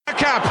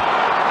Bergkamp.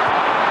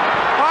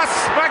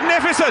 That's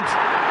magnificent.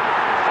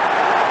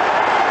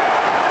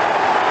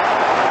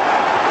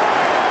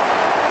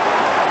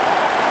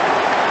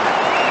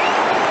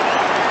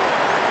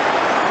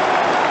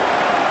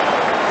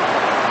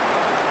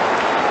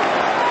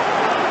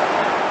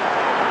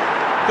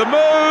 The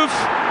move,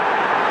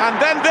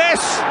 and then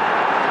this,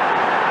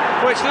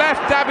 which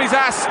left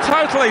Dabizas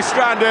totally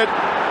stranded.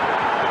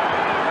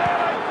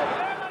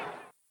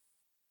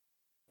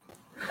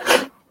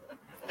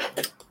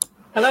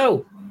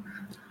 Hello,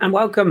 and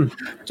welcome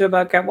to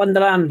Bergkamp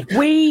Wonderland.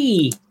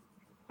 We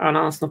are an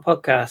Arsenal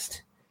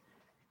podcast.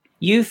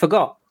 You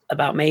forgot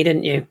about me,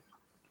 didn't you?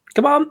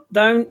 Come on,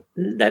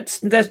 let's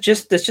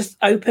just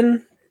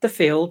open the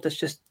field. Let's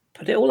just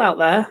put it all out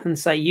there and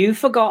say you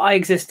forgot I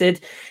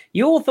existed.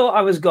 You all thought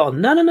I was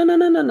gone.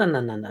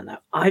 No.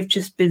 I've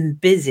just been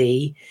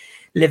busy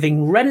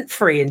living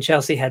rent-free in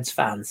Chelsea Heads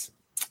fans.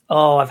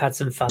 Oh, I've had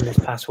some fun this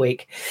past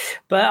week,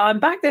 but I'm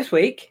back this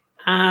week,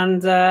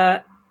 and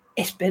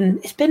it's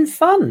been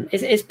fun.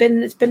 It's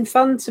been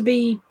fun to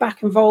be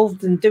back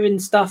involved and doing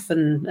stuff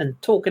and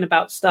talking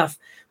about stuff,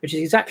 which is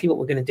exactly what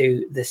we're going to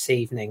do this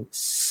evening.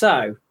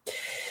 So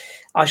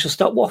I shall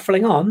stop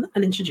waffling on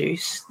and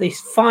introduce this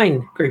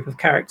fine group of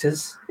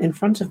characters in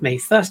front of me.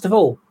 First of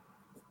all,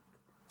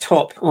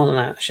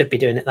 I should be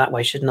doing it that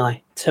way, shouldn't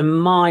I? To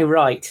my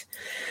right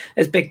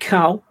is Big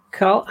Carl.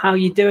 Carl, how are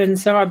you doing,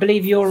 sir? I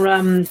believe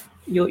you're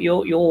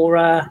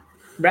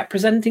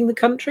representing the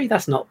country.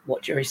 That's not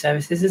what jury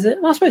service is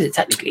it? Well, I suppose it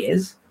technically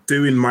is.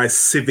 Doing my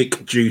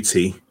civic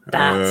duty.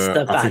 That's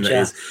the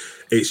badger.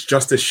 It's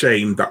just a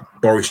shame that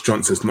Boris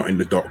Johnson's not in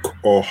the dock,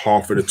 or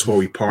half of the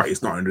Tory party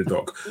is not in the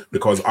dock,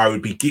 because I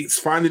would be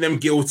finding them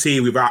guilty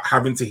without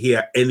having to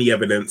hear any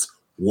evidence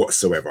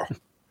whatsoever.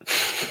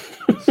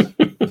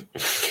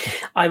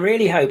 I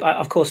really hope,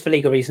 of course, for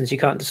legal reasons, you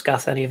can't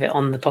discuss any of it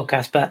on the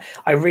podcast, but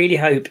I really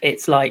hope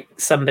it's like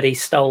somebody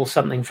stole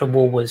something from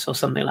Woolworths or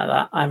something like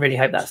that. I really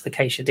hope that's the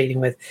case you're dealing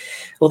with.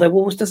 Although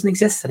Woolworths doesn't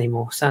exist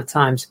anymore. Sad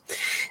times.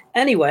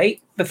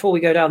 Anyway, before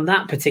we go down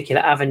that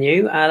particular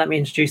avenue, let me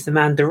introduce the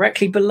man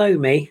directly below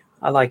me.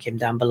 I like him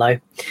down below.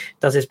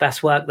 Does his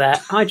best work there.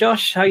 Hi,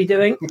 Josh. How are you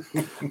doing?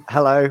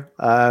 Hello.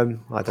 I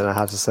don't know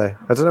how to say.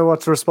 I don't know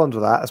what to respond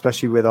to that,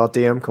 especially with our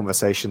DM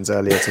conversations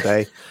earlier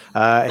today.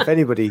 If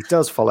anybody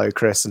does follow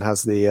Chris and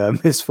has the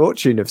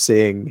misfortune of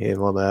seeing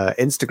him on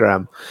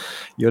Instagram,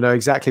 you'll know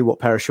exactly what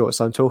pair of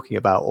shorts I'm talking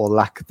about, or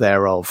lack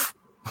thereof.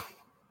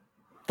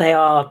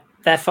 They're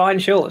fine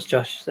shorts,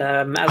 Josh.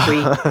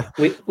 As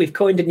we've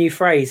coined a new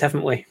phrase,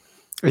 haven't we?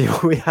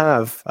 We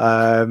have.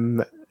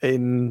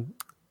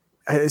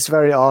 It's a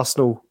very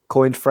Arsenal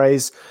coined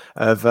phrase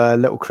of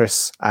Little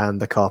Chris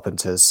and the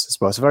Carpenters as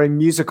well. It's a very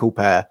musical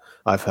pair,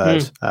 I've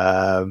heard.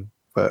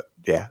 But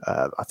yeah,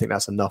 I think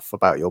that's enough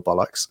about your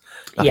bollocks.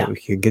 I think we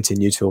can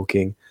continue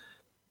talking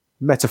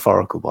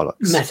metaphorical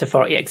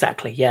bollocks. Yeah,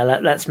 exactly. Yeah,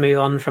 let's move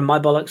on from my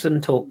bollocks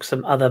and talk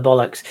some other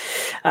bollocks.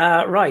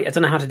 Right, I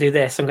don't know how to do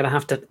this. I'm going to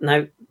have to...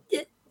 No.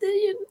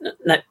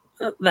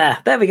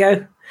 There we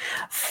go.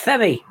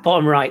 Femi,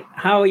 bottom right,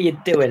 how are you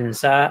doing,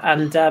 sir?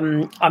 And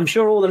I'm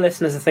sure all the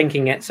listeners are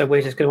thinking it, so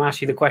we're just going to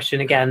ask you the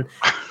question again.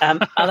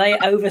 Are they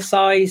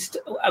oversized?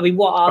 I mean,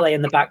 what are they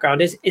in the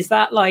background? Is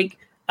that like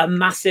a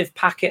massive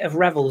packet of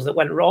Revels that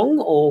went wrong,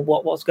 or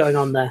what's going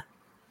on there?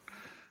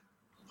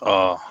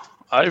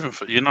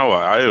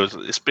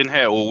 It's been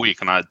here all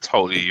week, and I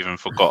totally even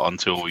forgot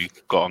until we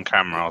got on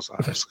camera. I was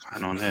like, what's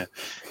going on here?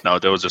 No,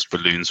 there was just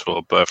balloons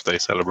for birthday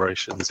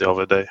celebrations the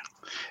other day.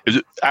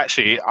 I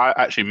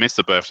actually missed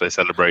the birthday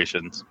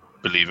celebrations,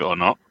 believe it or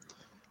not.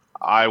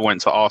 I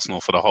went to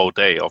Arsenal for the whole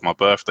day of my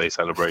birthday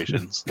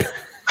celebrations.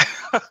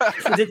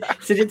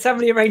 So did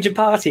somebody arrange a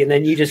party and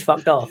then you just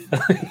fucked off?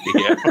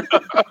 Yeah.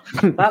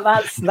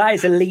 that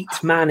is elite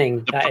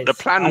manning. The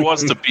plan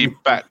was to be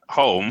back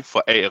home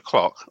for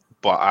 8:00.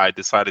 But I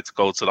decided to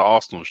go to the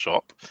Arsenal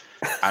shop,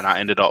 and I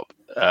ended up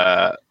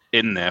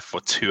in there for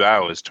 2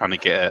 hours trying to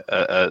get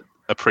a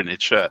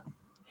printed shirt.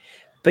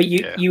 But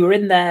you were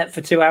in there for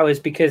 2 hours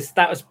because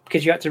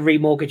you had to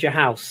remortgage your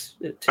house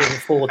to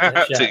afford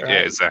the shirt, right?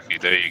 Yeah, exactly.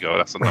 There you go.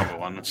 That's another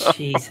one.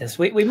 Jesus,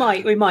 we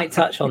might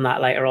touch on that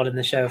later on in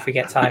the show if we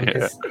get time,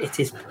 because it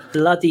is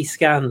bloody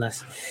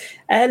scandalous.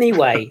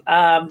 Anyway,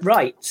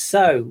 right.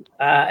 So,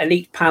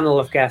 elite panel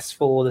of guests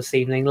for this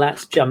evening.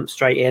 Let's jump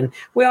straight in.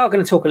 We are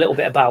going to talk a little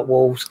bit about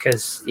Wolves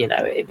because,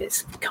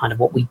 it's kind of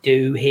what we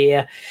do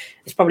here.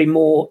 It's probably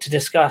more to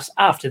discuss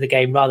after the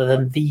game rather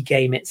than the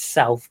game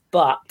itself.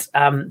 But,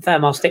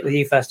 Fem, I'll stick with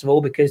you first of all,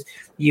 because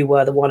you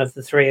were the one of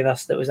the three of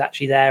us that was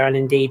actually there and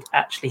indeed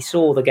actually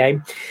saw the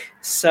game.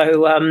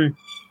 So,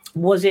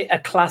 was it a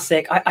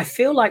classic? I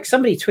feel like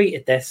somebody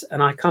tweeted this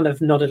and I kind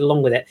of nodded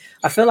along with it.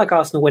 I feel like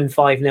Arsenal win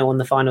 5-0 on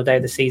the final day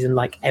of the season,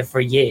 like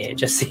every year. It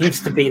just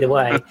seems to be the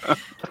way.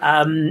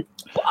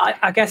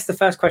 I guess the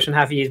first question I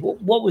have for you is,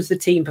 what was the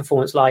team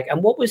performance like?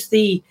 And what was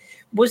the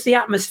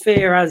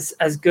atmosphere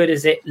as good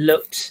as it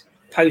looked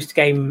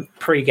post-game,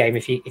 pre-game,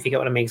 if you get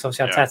what I mean? Because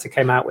obviously Arteta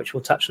came out, which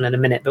we'll touch on in a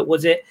minute. But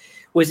was it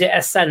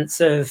a sense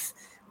of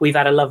we've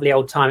had a lovely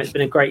old time, it's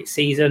been a great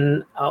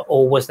season,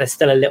 or was there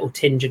still a little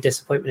tinge of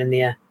disappointment in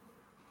the air?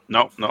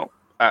 No.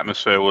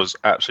 Atmosphere was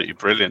absolutely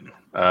brilliant.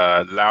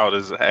 Loud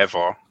as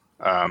ever.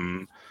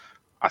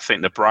 I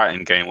think the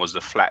Brighton game was the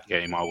flat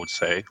game, I would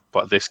say,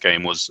 but this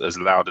game was as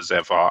loud as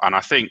ever. And I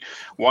think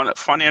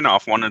funny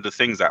enough, one of the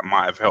things that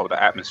might have helped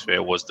the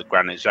atmosphere was the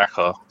Granit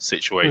Xhaka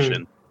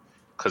situation,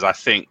 because I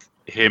think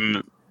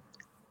him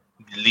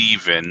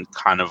leaving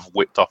kind of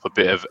whipped up a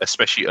bit of,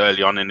 especially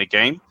early on in the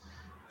game.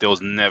 There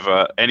was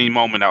never any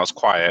moment that was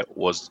quiet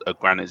was a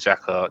Granit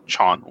Xhaka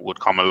chant would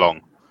come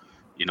along.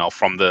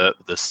 From the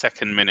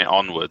second minute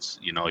onwards,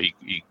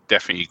 he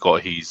definitely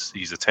got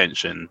his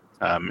attention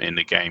in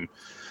the game.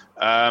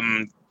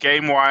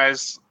 Game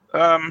wise,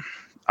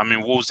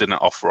 Wolves didn't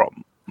offer up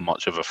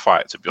much of a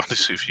fight, to be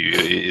honest with you.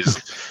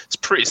 It's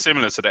pretty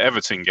similar to the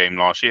Everton game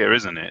last year,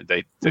 isn't it?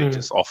 They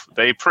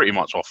pretty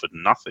much offered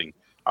nothing.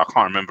 I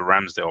can't remember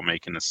Ramsdale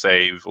making a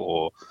save,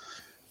 or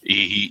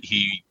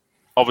he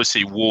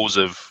obviously Wolves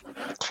have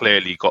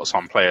clearly got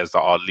some players that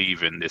are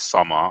leaving this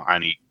summer,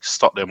 and he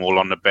stuck them all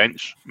on the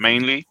bench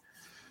mainly,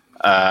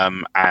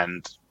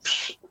 and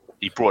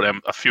he brought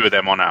a few of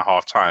them on at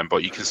half time.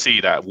 But you can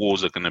see that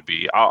Wolves are going to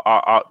be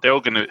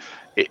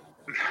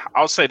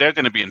I'll say they're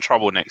going to be in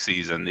trouble next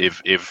season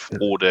if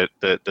all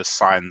the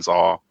signs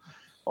are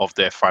of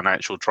their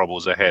financial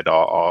troubles ahead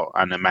are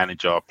and the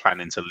manager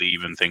planning to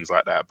leave and things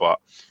like that. But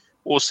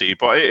we'll see.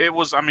 But it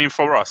was,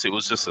 for us, it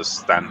was just a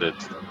standard,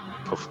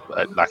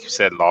 like you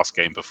said, last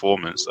game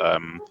performance.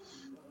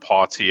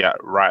 Partey at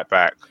right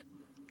back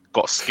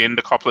got skinned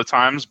a couple of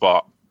times,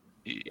 but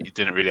he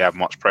didn't really have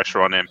much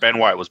pressure on him. Ben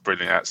White was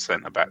brilliant at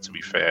centre back, to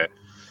be fair.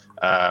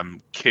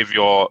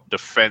 Kivior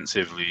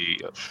defensively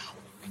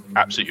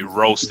absolutely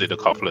roasted a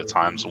couple of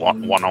times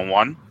one on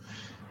one,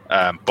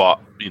 but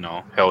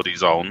held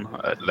his own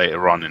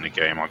later on in the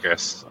game, I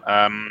guess.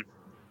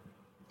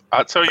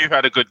 I'll tell you who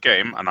had a good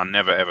game, and I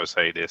never ever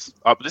say this.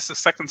 This is the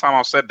second time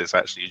I've said this,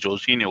 actually.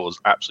 Jorginho was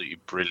absolutely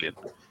brilliant.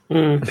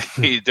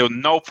 There was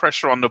no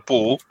pressure on the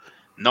ball,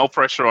 no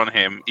pressure on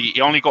him. He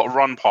only got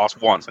run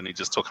past once, and he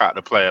just took out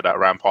the player that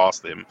ran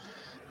past him.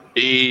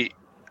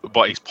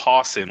 But his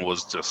passing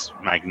was just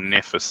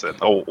magnificent.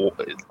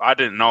 I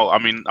didn't know.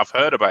 I've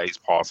heard about his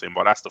passing,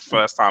 but that's the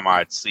first time I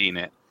had seen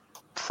it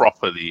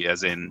properly,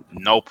 as in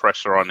no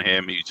pressure on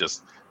him. He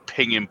just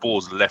pinging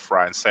balls left,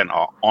 right, and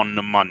centre on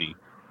the money.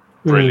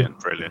 Brilliant.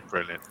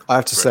 I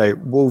have to say,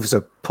 Wolves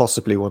are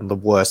possibly one of the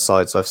worst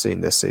sides I've seen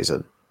this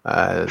season.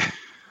 Have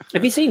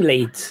you seen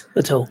Leeds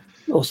at all?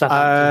 Or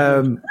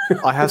Southampton?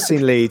 I have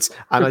seen Leeds,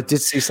 and I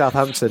did see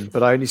Southampton,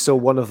 but I only saw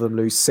one of them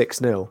lose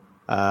 6-0.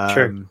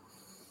 True.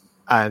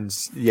 And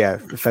yeah,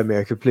 Femi,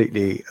 I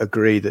completely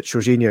agree that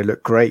Jorginho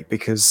looked great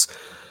because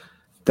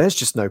there's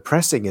just no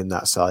pressing in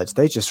that side.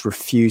 They just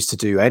refuse to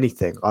do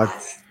anything. I'm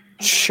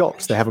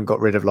shocked they haven't got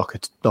rid of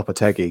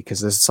Lopetegui,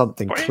 because there's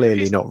something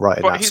clearly not right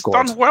in that squad.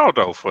 But he's done well,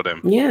 though, for them.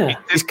 Yeah.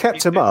 He's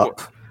kept him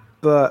up,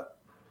 but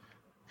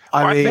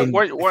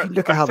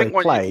look at how they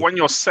play. When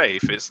you're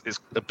safe, it's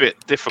a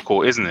bit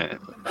difficult, isn't it?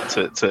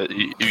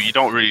 You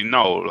don't really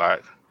know,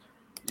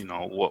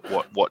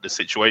 what the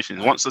situation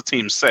is. Once the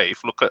team's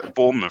safe, look at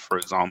Bournemouth, for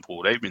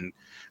example. They've been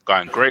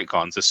going great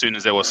guns. As soon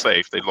as they were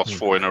safe, they lost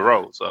 4 in a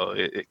row. So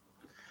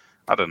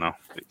I don't know.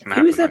 It can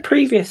happen. Who was their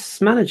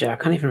previous manager? I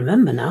can't even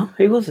remember now.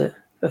 Who was it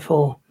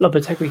before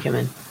Lopetegui came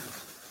in?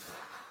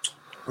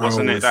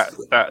 Wasn't it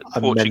that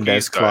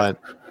Portuguese guy? Client?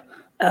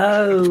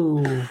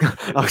 Oh,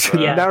 I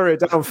can narrow it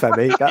down,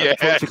 Femi.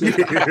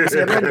 Portuguese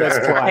Mendes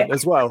client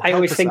as well. I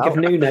always think of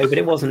Nuno, but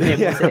it wasn't him.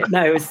 Was it?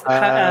 No, it was.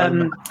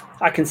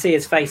 I can see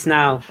his face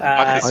now.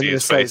 I'm going to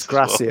say it's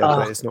Gracia,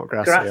 but it's not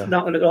Gracia.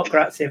 Not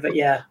Gracia, but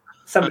yeah.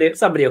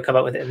 Somebody will come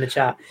up with it in the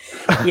chat.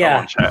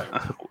 Yeah,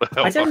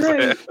 I don't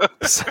know,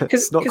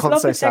 because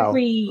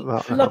Lopetegui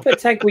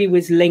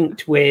was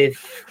linked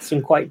with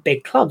some quite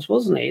big clubs,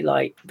 wasn't he?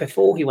 Like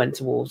before he went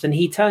to Wolves, and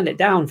he turned it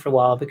down for a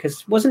while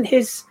because wasn't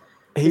his.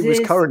 He was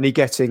currently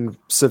getting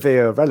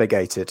Sevilla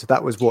relegated.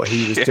 That was what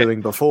he was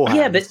doing beforehand.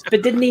 Yeah, but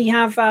didn't he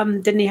have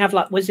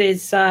was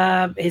his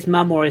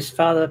mum or his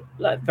father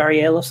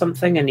very ill or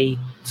something, and he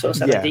sort of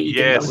said that he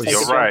didn't want to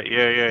take right.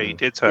 Yeah, he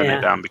did turn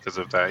it down because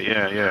of that.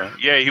 Yeah.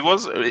 He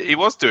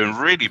was doing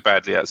really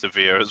badly at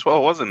Sevilla as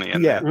well, wasn't he?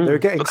 And they were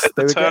getting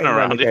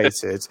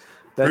relegated.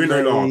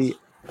 Bruno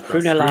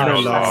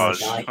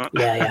Lage.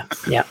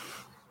 Yeah.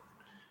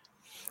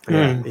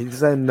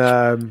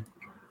 Then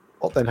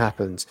what then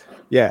happened?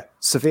 Yeah,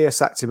 Sevilla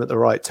sacked him at the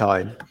right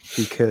time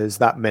because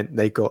that meant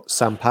they got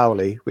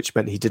Sampaoli, which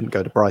meant he didn't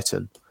go to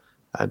Brighton,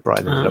 and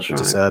Brighton ended up with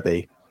De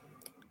Zerbi.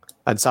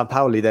 And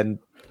Sampaoli then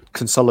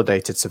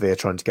consolidated Sevilla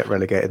trying to get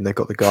relegated, and they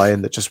got the guy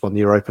in that just won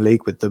the Europa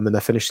League with them, and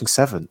they're finishing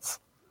 7th.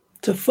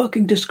 It's a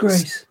fucking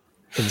disgrace.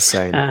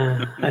 Insane.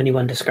 Only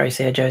one disgrace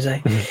here,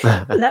 Jose.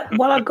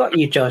 While I've got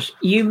you, Josh,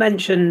 you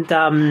mentioned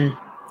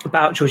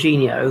about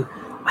Jorginho.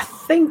 I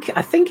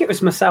think it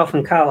was myself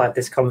and Carl had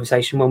this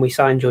conversation when we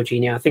signed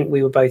Jorginho. I think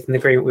we were both in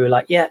agreement. We were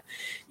like,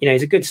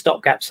 he's a good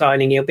stopgap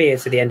signing. He'll be here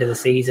to the end of the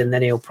season.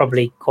 Then he'll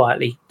probably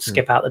quietly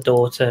skip out the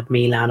door to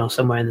Milan or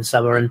somewhere in the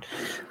summer, and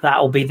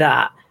that'll be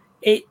that.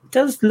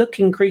 does look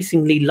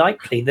increasingly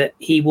likely that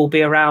he will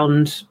be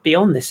around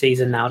beyond this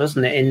season now,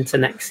 doesn't it? Into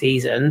next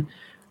season.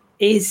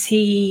 Is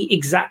he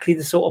exactly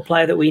the sort of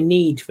player that we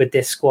need with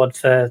this squad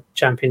for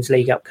Champions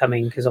League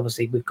upcoming? Because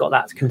obviously we've got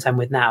that to contend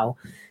with now.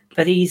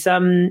 But he's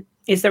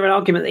is there an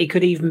argument that he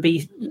could even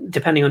be,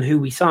 depending on who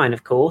we sign,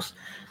 of course,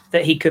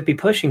 that he could be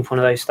pushing for one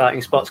of those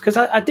starting spots? Because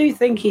I do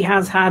think he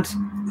has had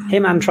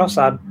him and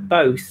Trossard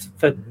both,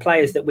 for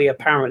players that we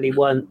apparently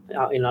weren't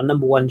our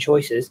number one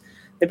choices.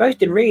 They both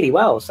did really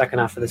well second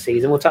half of the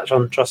season. We'll touch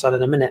on Trossard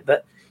in a minute,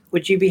 but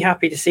would you be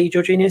happy to see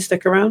Jorginho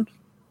stick around?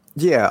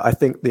 Yeah, I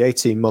think the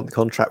 18-month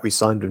contract we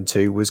signed him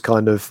to was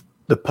kind of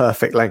the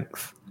perfect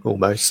length,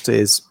 almost.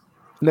 Is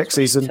next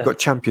season, got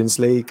Champions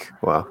League.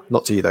 Well,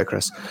 not to you though,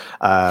 Chris.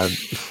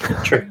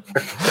 True.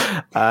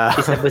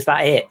 He said, was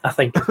that it? I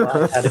think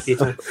I had a few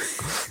times.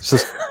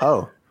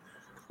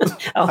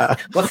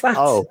 What's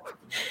that?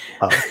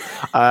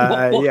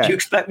 What do you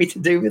expect me to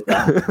do with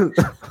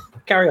that?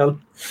 Carry on.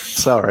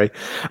 Sorry.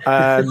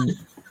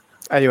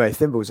 Anyway,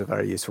 thimbles are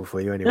very useful for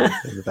you anyway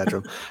in the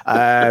bedroom.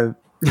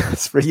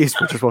 It's very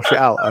useful. Just wash it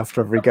out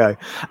after every go.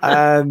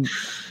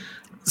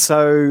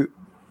 So,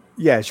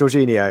 yeah,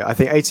 Jorginho, I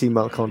think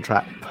 18-month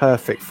contract,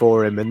 perfect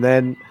for him. And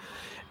then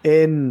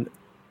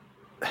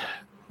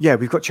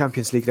we've got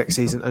Champions League next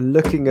season. And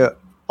looking at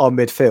our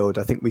midfield,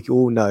 I think we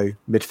all know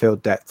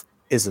midfield depth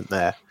isn't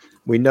there.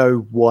 We know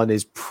one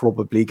is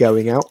probably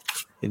going out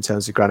in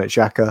terms of Granit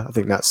Xhaka. I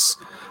think that's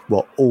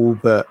all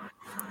but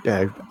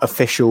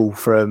official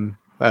from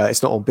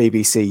it's not on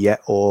BBC yet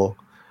or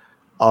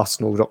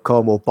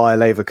Arsenal.com or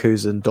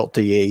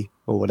BayerLeverkusen.de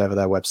or whatever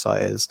their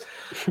website is.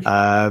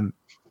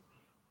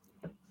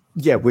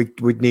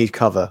 We'd need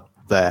cover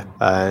there.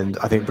 And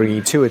I think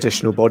bringing 2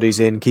 additional bodies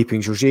in,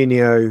 keeping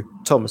Jorginho,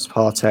 Thomas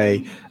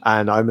Partey,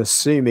 and I'm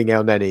assuming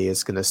El Neni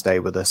is going to stay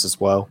with us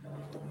as well.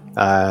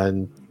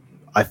 And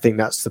I think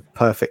that's the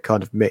perfect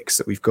kind of mix,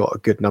 that we've got a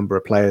good number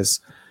of players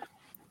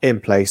in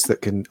place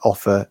that can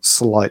offer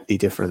slightly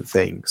different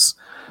things.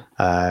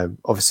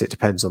 Obviously, it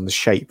depends on the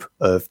shape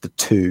of the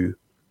 2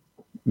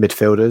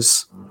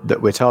 midfielders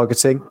that we're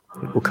targeting.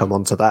 We'll come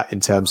on to that in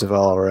terms of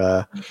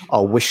our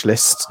wish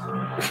list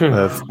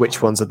of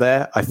which ones are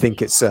there. I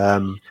think it's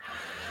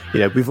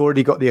we've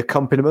already got the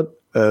accompaniment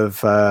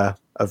of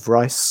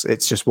rice.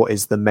 It's just what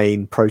is the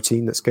main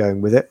protein that's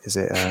going with it? Is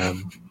it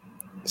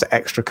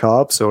extra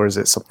carbs or is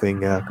it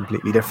something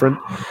completely different?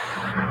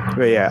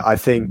 But yeah, I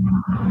think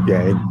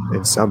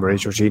in summary,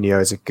 Jorginho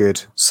is a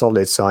good,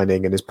 solid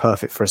signing and is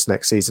perfect for us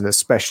next season,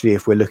 especially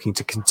if we're looking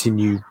to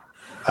continue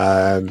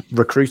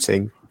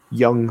recruiting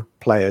young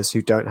players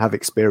who don't have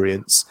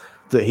experience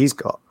that he's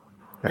got.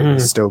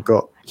 He's still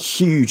got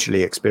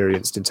hugely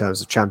experienced in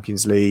terms of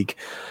Champions League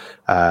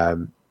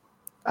and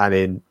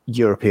in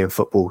European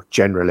football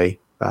generally.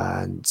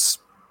 And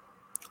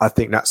I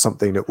think that's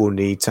something that we'll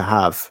need to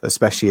have,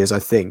 especially as I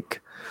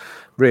think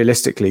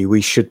realistically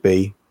we should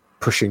be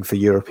pushing for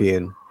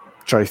European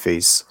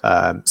trophies,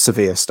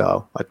 Sevilla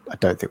style. I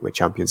don't think we're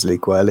Champions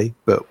League worthy,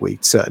 but we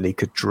certainly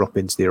could drop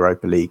into the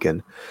Europa League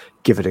and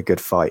give it a good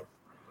fight.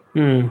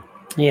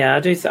 Yeah, I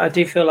do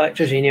feel like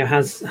Jorginho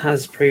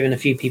has proven a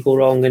few people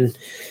wrong, and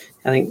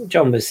I think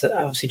John saw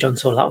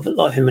a lot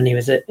of him when he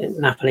was at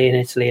Napoli in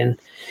Italy, and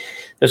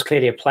there was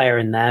clearly a player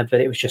in there,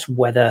 but it was just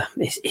whether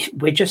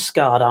we're just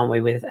scarred, aren't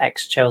we, with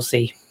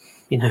ex-Chelsea,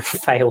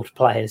 failed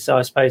players. So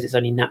I suppose it's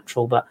only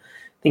natural, but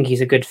I think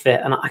he's a good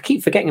fit. And I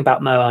keep forgetting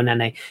about Mo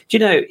Elneny. Do you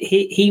know,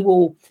 he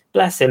will,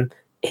 bless him,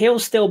 he'll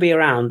still be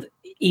around,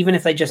 even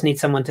if they just need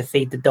someone to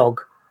feed the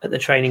dog at the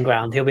training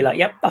ground. He'll be like,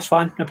 yep, that's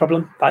fine, no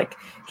problem. Like,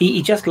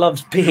 he just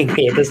loves being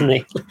here, doesn't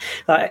he?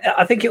 Like,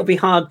 I think it'll be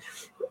hard,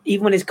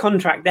 even when his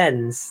contract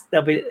ends,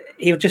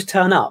 he'll just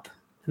turn up.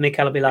 And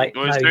Mikel will be like,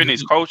 he's doing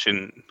his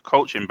coaching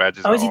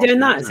badges. Oh, is he doing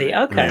that? Is he?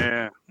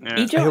 Okay.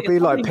 Yeah. He'll be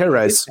like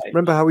Perez.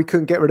 Remember how we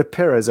couldn't get rid of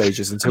Perez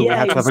ages until we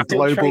had to have a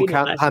global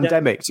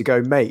pandemic to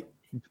go, mate,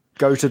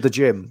 go to the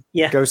gym.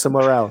 Yeah. Go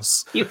somewhere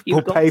else.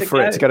 We'll pay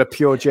for it to go to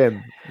Pure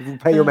Gym. We'll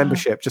pay your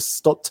membership. Just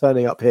stop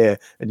turning up here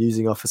and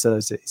using our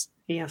facilities.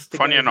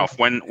 Funny enough,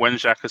 when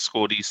Xhaka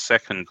scored his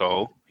second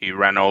goal, he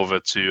ran over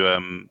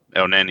to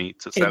El Neni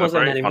to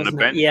celebrate on the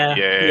bench.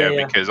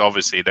 Yeah, because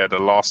obviously they're the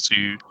last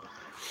two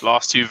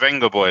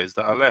Wenger boys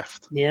that are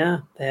left. Yeah,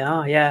 they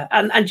are. Yeah,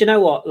 and you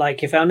know what?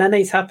 Like, if El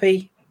Nene's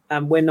happy,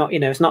 and we're not,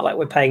 it's not like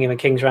we're paying him a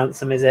king's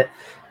ransom, is it?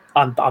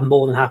 I'm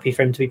more than happy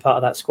for him to be part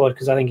of that squad,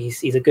 because I think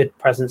he's a good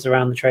presence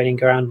around the training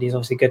ground. He's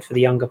obviously good for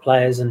the younger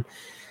players and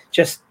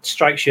just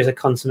strikes you as a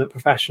consummate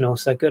professional.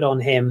 So good on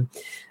him.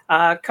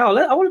 Carl,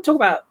 I want to talk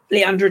about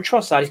Leandro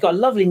Trossard. He's got a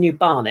lovely new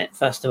barnet,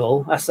 first of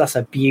all. That's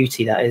a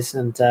beauty, that is.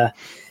 And for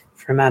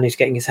a man who's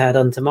getting his hair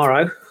done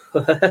tomorrow,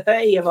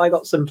 hey, have I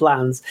got some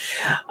plans?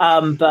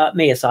 But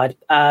me aside,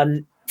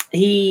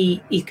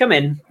 he came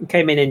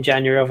in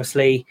January,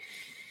 obviously.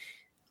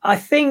 I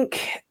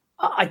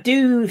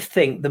do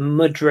think the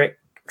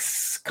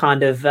Mudrik's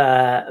kind of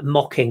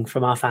mocking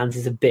from our fans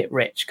is a bit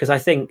rich, because I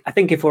think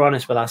if we're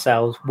honest with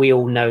ourselves, we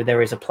all know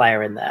there is a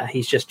player in there.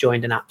 He's just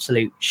joined an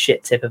absolute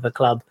shit tip of a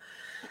club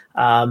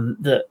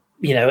that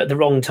at the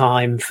wrong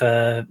time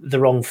for the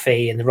wrong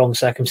fee and the wrong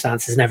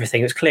circumstances and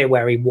everything. It was clear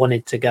where he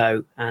wanted to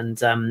go,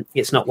 and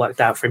it's not worked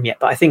out for him yet.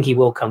 But I think he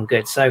will come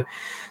good. So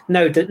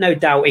no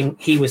doubting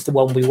he was the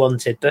one we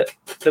wanted. But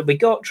we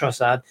got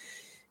Trossard,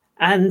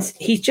 and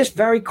he's just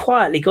very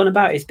quietly gone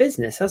about his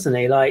business, hasn't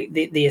he? Like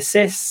the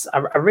assists, I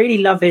really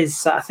love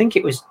his. I think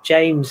it was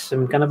James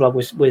from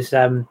Gunnerblog was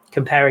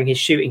comparing his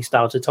shooting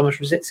style to Thomas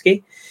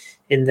Rosicky,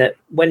 in that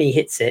when he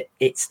hits it,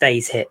 it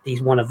stays hit.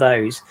 He's one of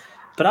those.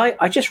 But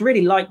I just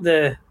really like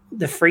the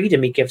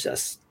freedom he gives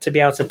us to be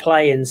able to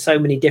play in so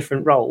many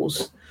different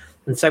roles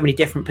and so many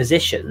different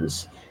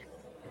positions.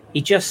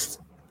 He just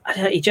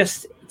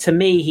to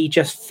me, he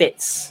just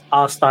fits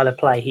our style of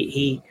play.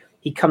 He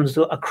comes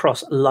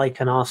across like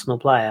an Arsenal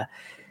player.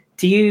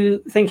 Do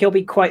you think he'll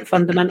be quite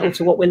fundamental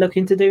to what we're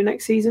looking to do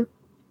next season?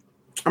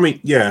 I mean,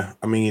 yeah.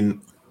 I mean,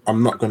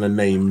 I'm not going to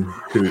name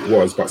who it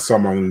was, but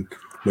someone,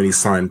 when he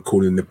signed,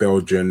 called him the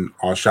Belgian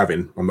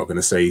Arshavin. I'm not going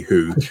to say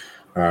who.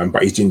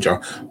 But he's ginger.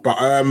 But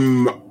I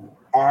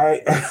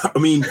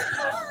mean,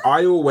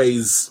 I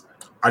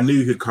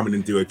knew he'd come in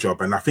and do a job,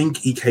 and I think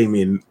he came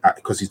in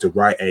because he's the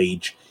right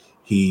age,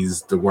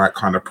 he's the right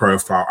kind of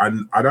profile,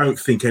 and I don't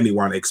think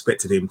anyone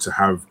expected him to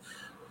have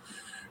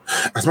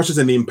as much as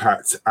an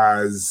impact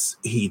as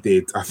he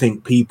did. I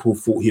think people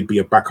thought he'd be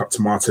a backup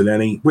to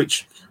Martinelli,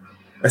 which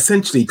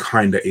essentially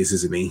kind of is,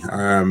 isn't he?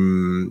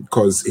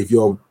 Because if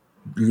you're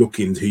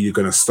looking who you're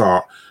going to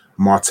start,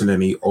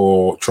 Martinelli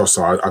or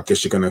Trossard, I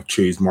guess you're going to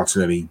choose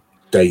Martinelli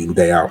day in,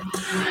 day out.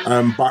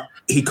 But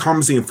he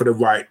comes in for the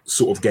right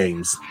sort of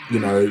games.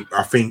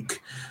 I think,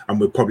 and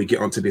we'll probably get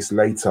onto this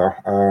later,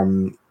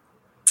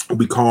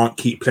 we can't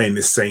keep playing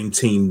the same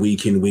team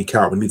week in, week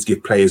out. We need to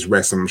give players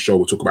rest. I'm sure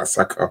we'll talk about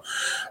Saka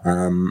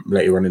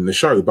later on in the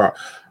show. But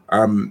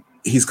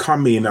he's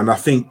come in, and I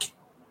think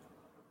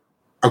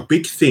a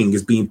big thing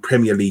is being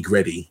Premier League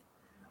ready.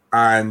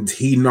 And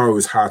he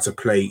knows how to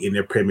play in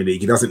the Premier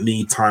League. He doesn't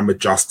need time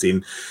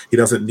adjusting. He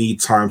doesn't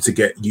need time to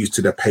get used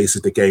to the pace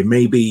of the game.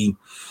 Maybe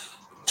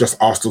just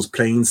Arsenal's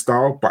playing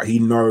style, but he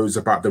knows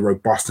about the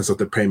robustness of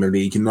the Premier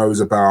League. He knows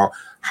about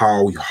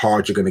how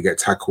hard you're going to get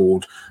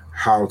tackled,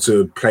 how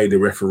to play the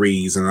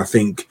referees. And I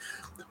think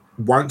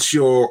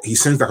he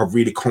seems like a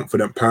really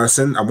confident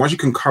person. And once you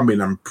can come in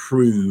and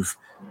prove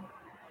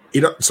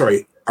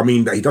that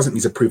he doesn't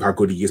need to prove how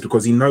good he is,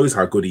 because he knows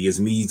how good he is.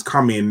 And he's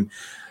come in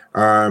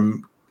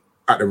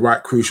at the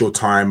right crucial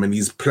time, and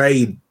he's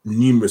played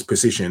numerous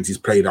positions. He's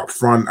played up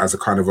front as a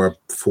kind of a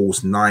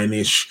false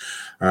nine-ish.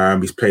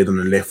 He's played on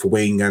the left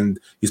wing, and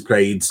he's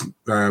played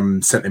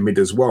centre mid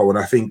as well. And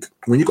I think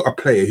when you've got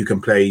a player who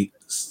can play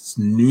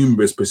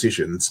numerous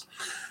positions,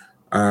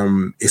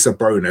 it's a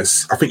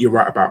bonus. I think you're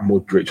right about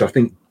Modric. I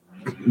think,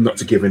 not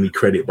to give any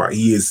credit, but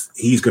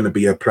he's going to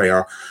be a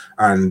player.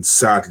 And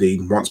sadly,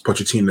 once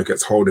Pochettino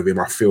gets hold of him,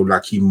 I feel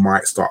like he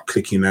might start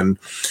clicking, and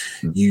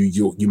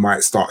you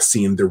might start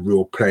seeing the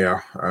real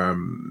player.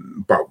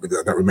 But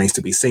that remains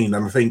to be seen.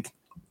 And I think,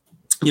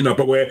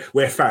 but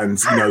we're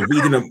fans.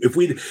 If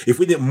we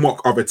didn't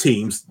mock other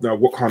teams,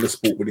 what kind of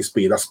sport would this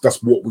be?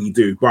 That's what we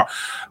do. But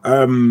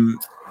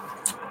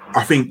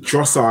I think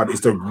Trossard is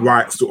the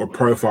right sort of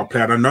profile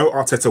player. And I know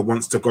Arteta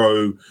wants to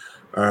go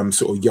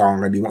sort of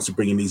young, and he wants to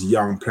bring in these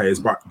young players,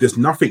 but there's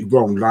nothing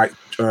wrong, like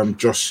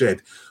Josh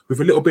said, with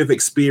a little bit of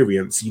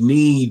experience. You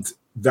need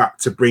that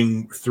to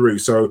bring through.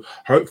 So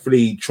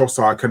hopefully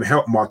Trossard can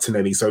help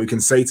Martinelli, so he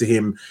can say to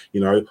him,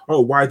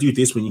 oh, why do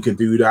this when you can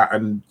do that?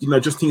 And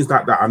just things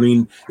like that. I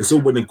mean, it's all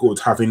well and good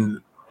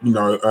having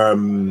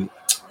young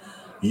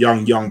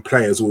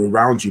players all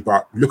around you,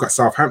 but look at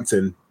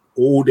Southampton.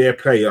 All their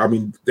players, I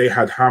mean, they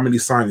had, how many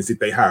signings did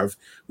they have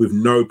with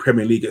no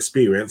Premier League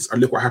experience?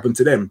 And look what happened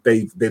to them.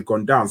 They've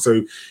gone down.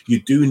 So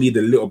you do need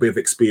a little bit of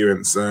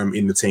experience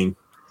in the team.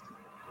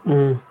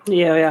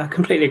 Yeah, I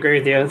completely agree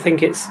with you. I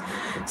think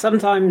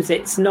sometimes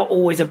it's not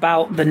always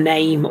about the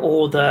name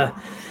or the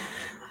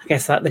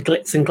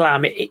glitz and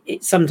glam.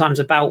 It's sometimes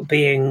about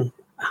being,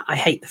 I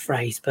hate the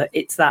phrase, but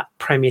it's that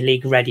Premier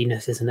League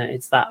readiness, isn't it?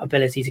 It's that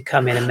ability to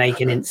come in and make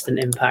an instant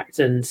impact,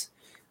 and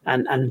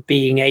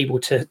being able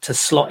to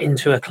slot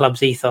into a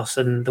club's ethos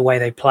and the way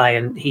they play.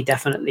 And he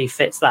definitely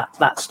fits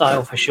that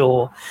style for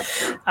sure.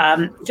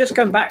 Just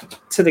going back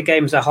to the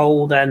game as a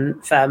whole, then,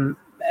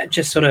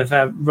 just sort of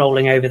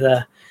rolling over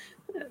the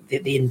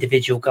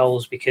individual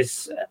goals,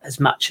 because as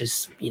much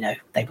as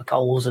they were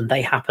goals and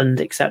they happened,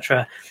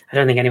 etc., I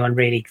don't think anyone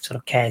really sort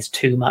of cares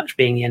too much,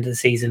 being the end of the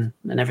season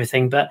and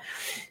everything. But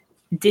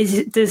do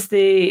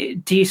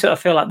you sort of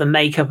feel like the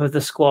makeup of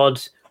the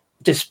squad,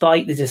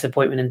 despite the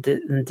disappointment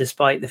and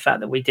despite the fact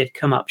that we did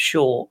come up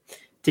short,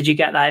 did you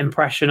get that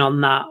impression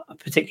on that,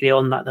 particularly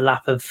on that the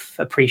lap of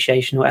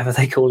appreciation, whatever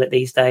they call it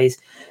these days,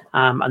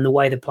 and the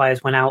way the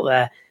players went out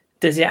there?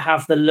 Does it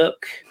have the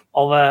look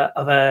of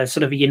a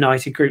sort of a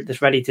united group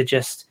that's ready to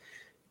just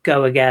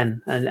go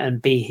again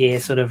and be here,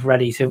 sort of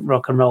ready to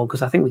rock and roll?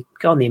 Because I think we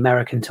go on the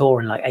American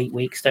tour in like 8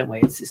 weeks, don't we?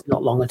 It's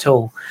not long at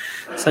all.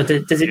 So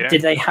did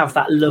they have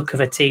that look of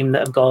a team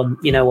that have gone,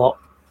 you know what,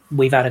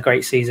 we've had a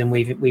great season,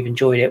 we've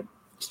enjoyed it,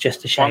 it's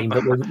just a shame,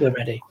 but we're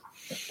ready?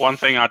 One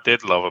thing I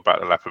did love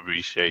about the lap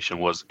appreciation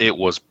was it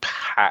was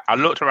packed. I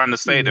looked around the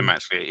stadium,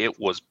 actually. It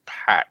was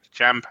packed,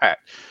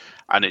 jam-packed.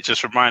 And it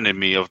just reminded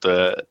me of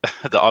the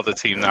other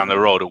team down the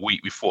road a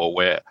week before,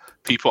 where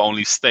people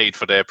only stayed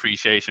for their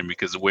appreciation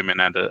because the women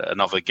had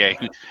another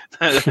game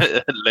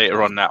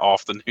later on that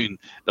afternoon.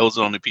 Those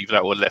are the only people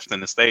that were left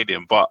in the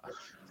stadium. But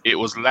it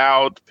was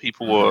loud.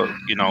 People were,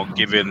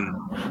 giving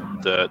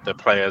the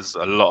players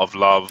a lot of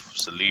love.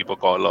 Saliba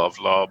got a lot of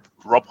love.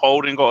 Rob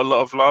Holding got a lot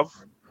of love.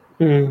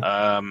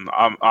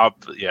 I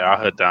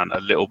heard that a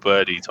little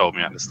birdie told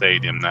me at the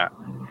stadium that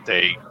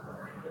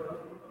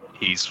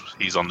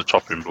he's on the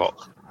chopping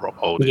block. Rob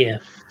Holding.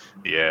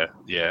 Yeah.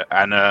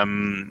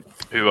 And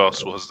who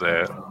else was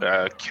there?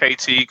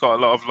 Katie got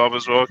a lot of love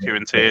as well.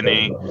 Kieran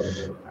Tierney,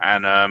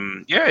 and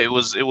it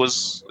was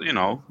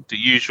the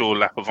usual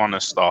lap of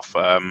honor stuff.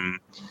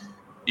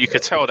 You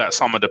could tell that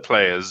some of the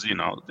players,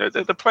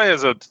 the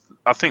players are.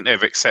 I think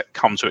they've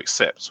come to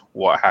accept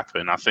what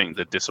happened. I think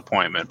the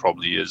disappointment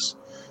probably is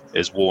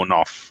worn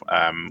off.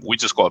 We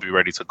just got to be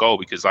ready to go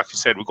because, like you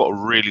said, we've got a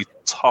really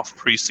tough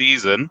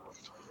pre-season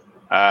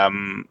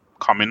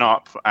coming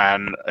up,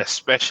 and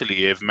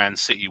especially if Man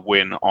City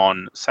win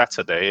on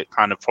Saturday, it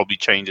kind of probably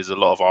changes a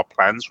lot of our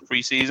plans for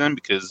pre-season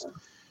because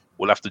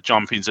we'll have to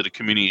jump into the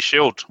Community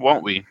Shield,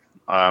 won't we?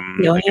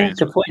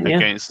 Against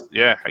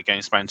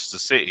Manchester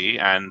City,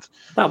 and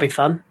that'll be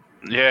fun.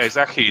 Yeah,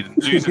 exactly.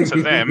 Losing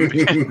to them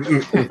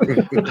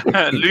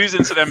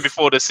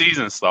before the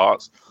season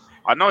starts.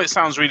 I know it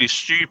sounds really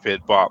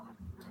stupid, but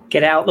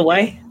get out of the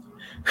way.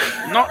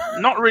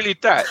 Not really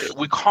that.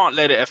 We can't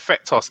let it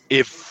affect us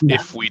if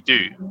we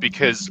do,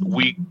 because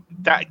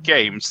that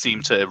game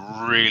seemed to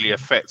really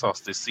affect us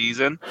this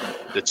season.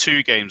 The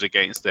 2 games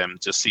against them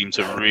just seemed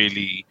to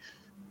really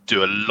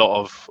do a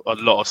lot of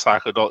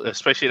psychological,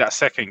 especially that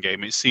second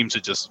game. It seemed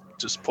to just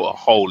put a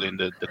hole in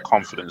the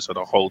confidence of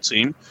the whole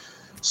team.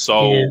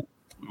 So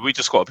we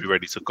just got to be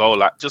ready to go.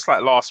 Just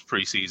like last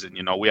preseason,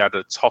 we had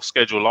a tough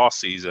schedule last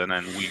season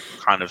and we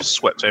kind of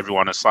swept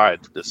everyone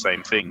aside. The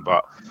same thing,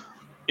 but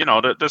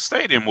the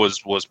stadium was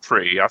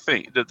pretty. I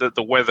think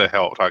the weather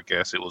helped. I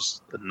guess it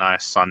was a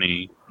nice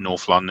sunny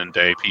North London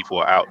day. People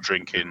were out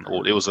drinking.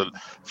 It was a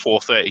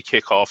 4:30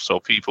 kickoff, so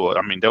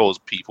there was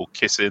people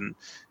kissing.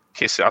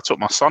 I took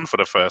my son for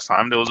the first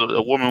time. There was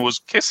a woman was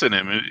kissing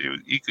him.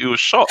 He was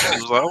shocked. He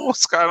was like,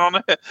 "What's going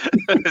on here?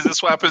 Is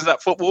this what happens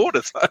at football all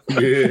the time?"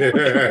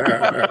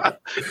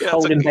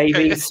 Holding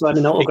babies,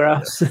 signing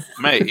autographs.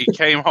 Mate, he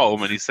came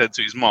home and he said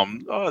to his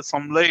mum, "Oh,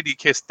 some lady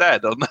kissed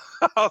dad." I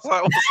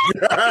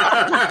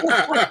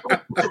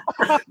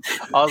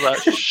was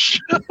like, "Shh."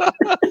 I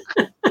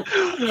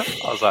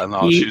was like,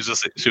 "No." She was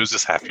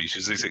just happy. She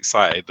was just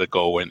excited the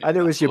goal went. And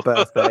it was your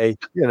birthday,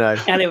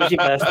 And it was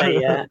your birthday,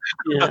 yeah.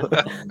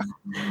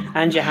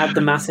 And you had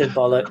the massive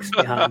bollocks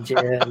behind you.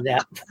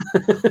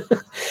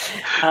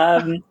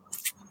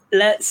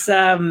 Let's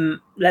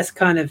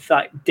kind of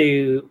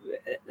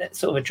let's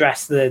sort of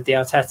address the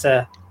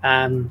Arteta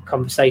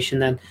conversation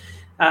then.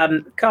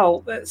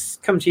 Carl, let's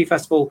come to you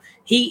first of all.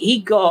 He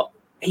got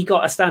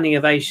a standing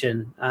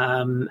ovation,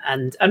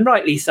 and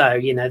rightly so.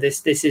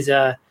 This is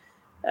a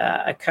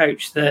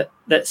coach that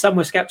some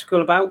were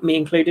skeptical about, me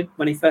included,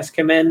 when he first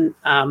came in.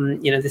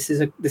 This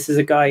is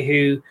a guy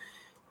who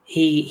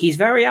he's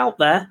very out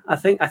there. I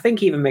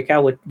think even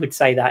Mikel would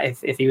say that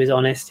if he was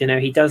honest.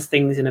 He does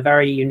things in a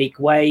very unique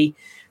way.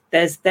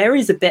 There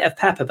is a bit of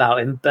pep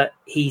about him, but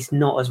he's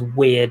not as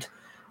weird,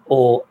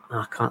 or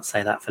I can't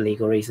say that for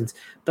legal reasons,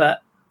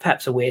 but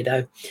Pep's a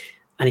weirdo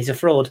and he's a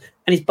fraud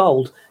and he's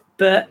bold.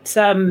 But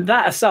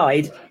that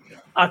aside,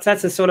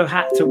 Arteta sort of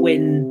had to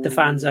win the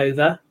fans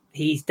over.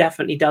 He's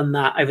definitely done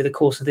that over the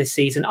course of this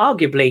season,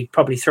 arguably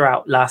probably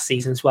throughout last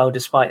season as well,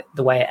 despite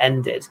the way it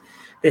ended.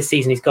 This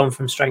season, he's gone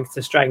from strength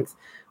to strength.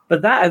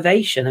 But that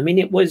ovation,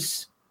 it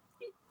was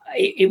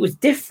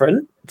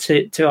different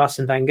to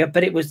Arsene Wenger,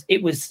 but it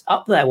was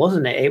up there,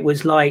 wasn't it? It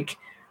was like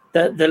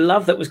the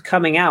love that was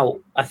coming out,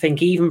 I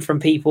think, even from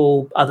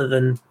people other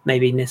than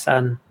maybe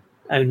Nissan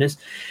owners,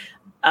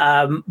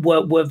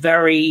 were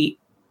very,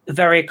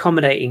 very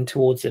accommodating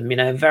towards him,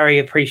 very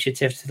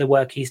appreciative to the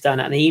work he's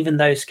done. And even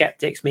those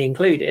skeptics, me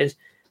included,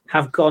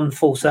 have gone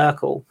full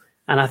circle.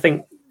 And I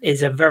think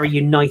is a very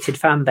united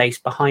fan base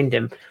behind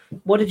him.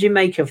 What did you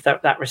make of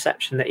that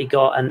reception that he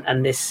got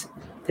and this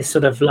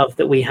sort of love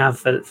that we have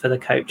for the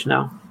coach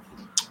now?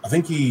 I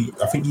think you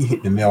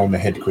hit the nail on the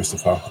head,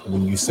 Christopher,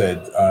 when you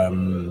said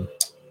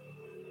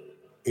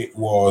it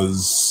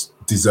was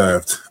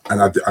deserved,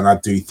 and I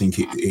do think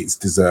it's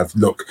deserved.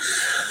 Look,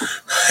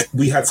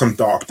 we had some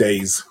dark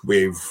days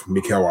with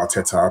Mikel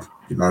Arteta.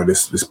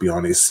 Let's be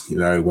honest.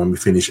 When we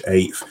finished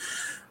 8th,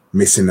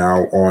 missing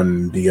out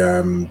on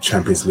the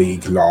Champions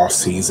League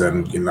last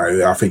season.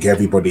 I think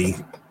everybody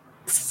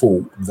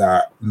thought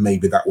that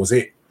maybe that was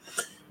it.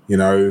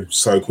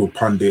 So-called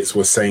pundits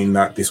were saying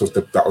that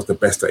that was the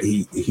best that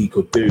he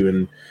could do,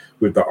 and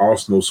with the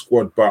Arsenal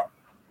squad. But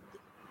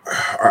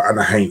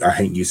I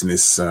hate using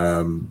this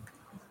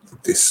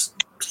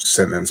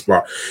sentence,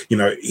 but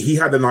he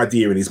had an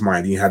idea in his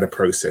mind, he had a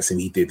process, and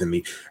he did,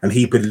 and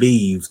he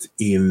believed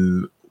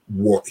in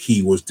what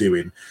he was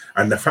doing.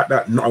 And the fact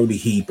that not only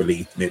he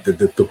believed in it,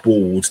 the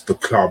board, the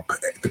club,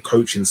 the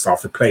coaching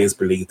staff, the players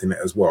believed in it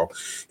as well.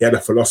 He had a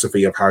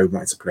philosophy of how he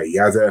wanted to play. He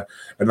had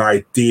an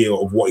idea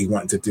of what he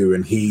wanted to do,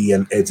 and he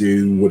and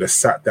Edu would have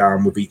sat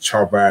down with each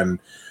other and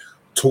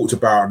talked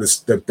about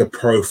the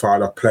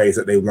profile of players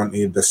that they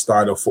wanted, the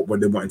style of football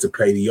they wanted to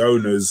play. The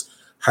owners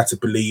had to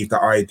believe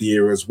that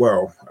idea as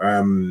well.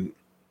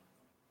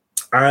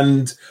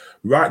 And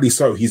rightly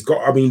so. He's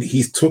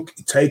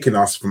taken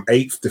us from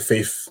 8th to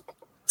 5th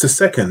to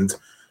 2nd.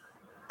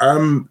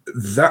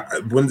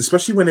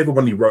 Especially when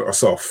everybody wrote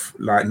us off,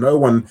 like no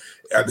one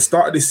at the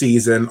start of the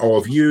season, or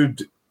if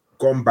you'd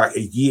gone back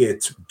a year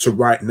to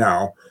right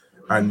now,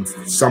 and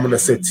someone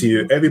has said to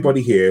you,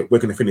 everybody here, we're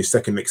going to finish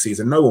 2nd next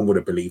season, no one would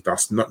have believed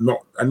us. And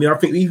I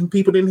think even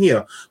people in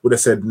here would have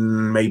said,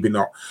 maybe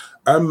not.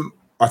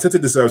 Arteta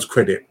deserves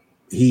credit.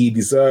 He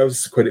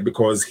deserves credit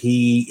because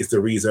he is the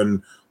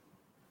reason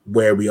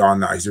where we are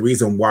now. He's the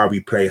reason why we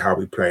play how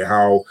we play,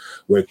 how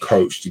we're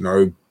coached.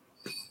 When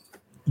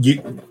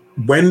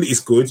it's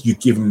good, you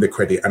give him the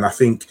credit. And I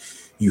think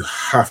you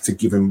have to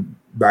give him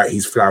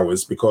his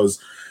flowers,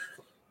 because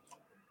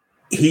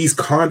he's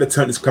kind of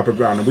turned this club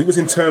around. And we was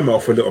in turmoil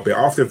for a little bit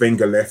after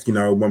Wenger left,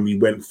 when we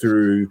went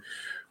through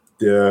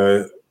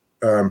the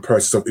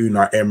process of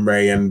Unai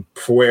Emery, and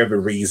for whatever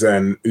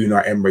reason,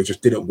 Unai Emery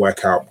just didn't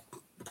work out.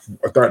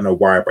 I don't know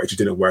why, but it just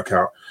didn't work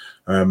out.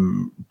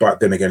 But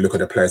then again, look at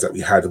the players that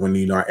we had when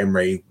Unai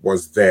Emery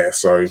was there.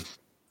 So,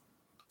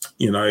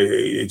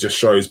 it just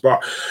shows.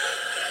 But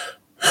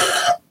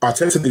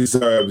Arteta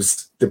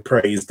deserves the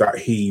praise that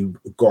he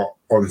got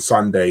on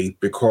Sunday,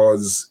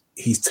 because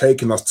he's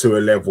taken us to a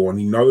level, and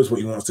he knows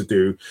what he wants to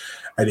do,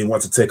 and he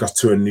wants to take us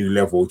to a new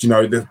level.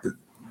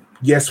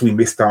 Yes, we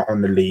missed out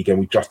on the league,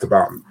 and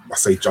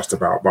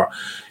but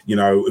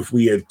if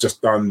we had just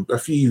done a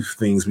few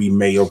things, we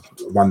may have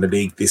won the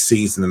league this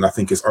season, and I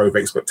think it's over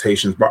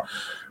expectations. But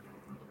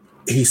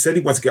he said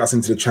he wants to get us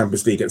into the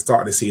Champions League at the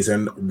start of the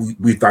season.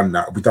 We've done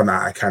that. We've done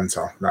that at a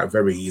canter,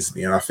 very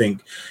easily. And I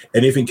think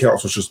anything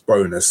else was just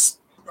bonus.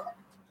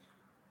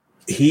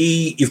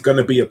 He is going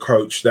to be a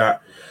coach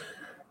that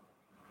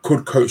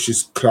could coach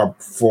this club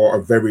for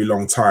a very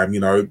long time.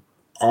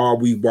 Are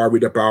we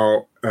worried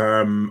about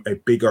a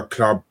bigger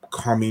club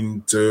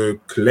coming to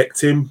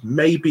collect him?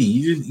 Maybe.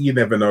 You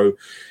never know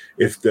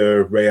if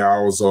the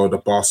Reals or the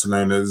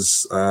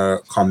Barcelonas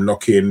come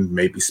knocking,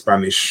 maybe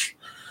Spanish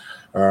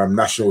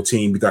national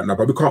team. We don't know,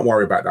 but we can't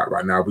worry about that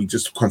right now. We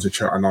just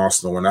concentrate on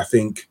Arsenal. And I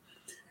think,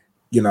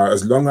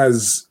 as long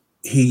as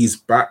he's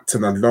backed,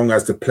 and as long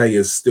as the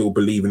players still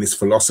believe in his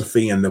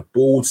philosophy and the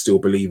board still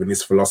believe in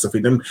his philosophy,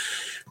 then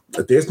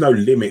there's no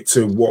limit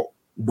to what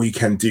we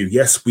can do.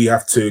 Yes, we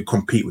have to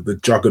compete with the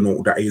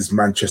juggernaut that is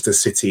Manchester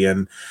City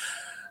and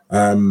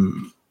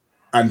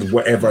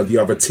whatever the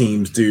other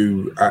teams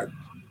do at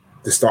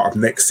the start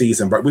of next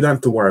season, but we don't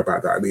have to worry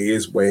about that. It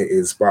is where it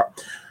is.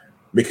 But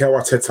Mikel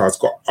Arteta has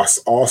got us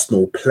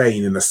Arsenal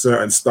playing in a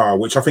certain style,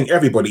 which I think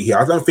everybody here,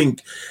 I don't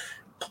think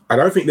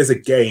there's a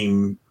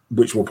game,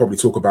 which we'll probably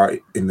talk about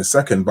in a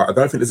second, but I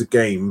don't think there's a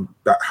game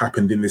that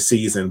happened in this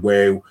season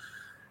where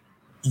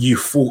we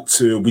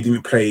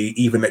didn't play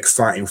even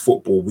exciting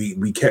football.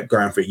 We kept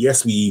going for it.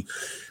 Yes,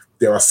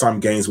 there are some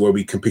games where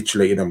we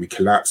capitulated and we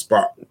collapsed,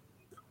 but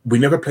we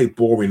never played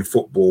boring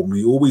football.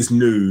 We always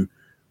knew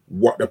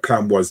what the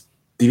plan was.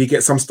 Did he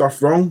get some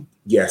stuff wrong?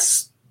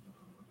 Yes.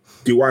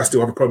 Do I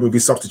still have a problem with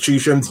his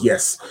substitutions?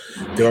 Yes.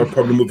 Do I have a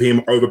problem with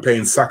him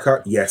overplaying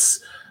Saka? Yes.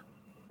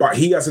 But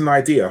he has an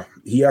idea.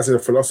 He has a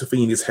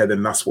philosophy in his head,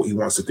 and that's what he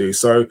wants to do.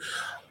 So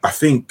I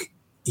think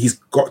he's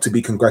got to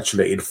be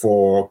congratulated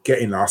for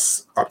getting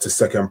us up to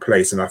 2nd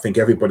place, and I think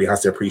everybody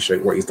has to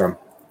appreciate what he's done.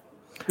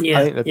 Yeah,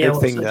 I think the big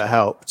thing that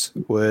helped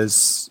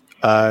was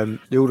the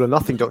All or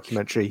Nothing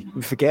documentary.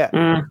 We forget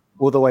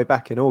all the way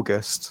back in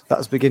August. That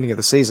was the beginning of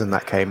the season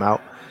that came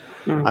out,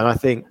 and I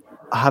think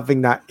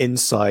having that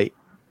insight,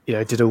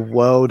 did a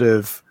world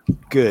of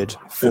good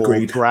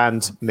for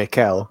brand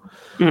Mikel,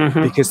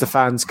 because the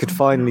fans could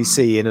finally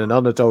see in an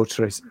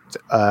unadulterated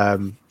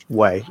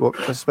way. Well,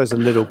 I suppose a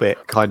little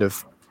bit kind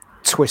of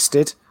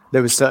twisted.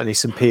 There was certainly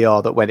some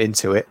PR that went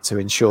into it to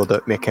ensure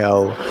that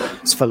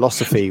Mikel's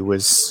philosophy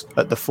was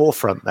at the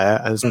forefront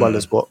there, as well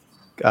as what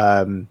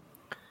the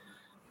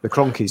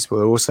Cronkies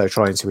were also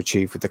trying to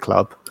achieve with the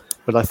club.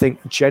 But I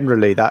think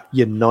generally that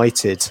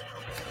united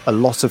a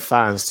lot of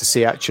fans to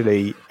see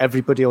actually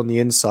everybody on the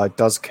inside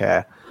does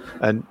care.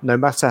 And no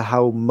matter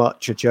how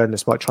much a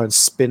journalist might try and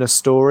spin a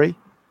story,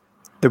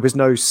 there was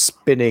no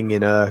spinning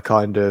in a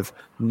kind of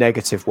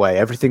negative way.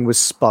 Everything was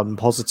spun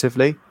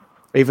positively.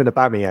 Even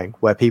Aubameyang,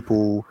 where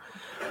people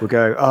were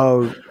going,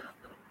 oh,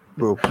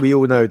 well, we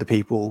all know the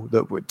people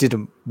that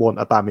didn't want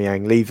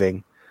Aubameyang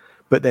leaving,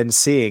 but then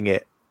seeing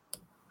it,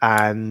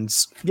 and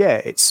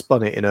it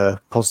spun it in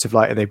a positive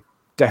light, and they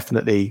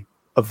definitely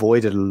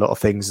avoided a lot of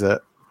things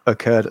that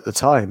occurred at the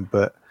time.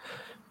 But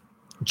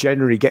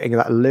generally getting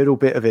that little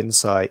bit of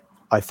insight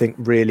I think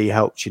really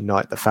helped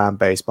unite the fan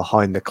base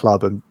behind the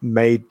club and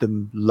made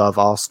them love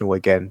Arsenal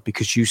again,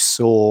 because you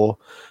saw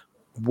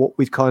what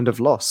we'd kind of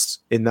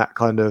lost in that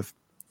kind of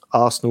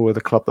Arsenal were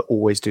the club that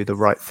always do the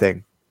right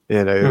thing,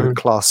 a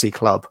classy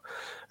club.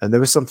 And there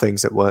were some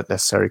things that weren't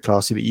necessarily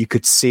classy, but you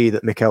could see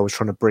that Mikel was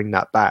trying to bring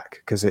that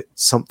back, because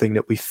it's something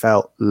that we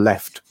felt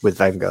left with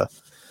Wenger.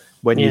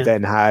 When you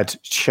then had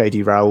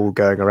Shady Raoul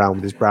going around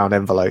with his brown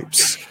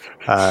envelopes,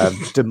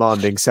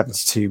 demanding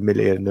 72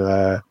 million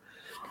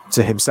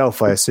to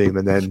himself, I assume,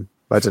 and then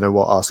I don't know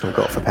what Arsenal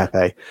got for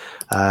Pepe.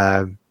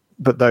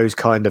 But those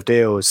kind of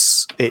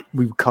deals,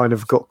 we kind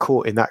of got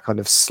caught in that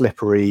kind of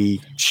slippery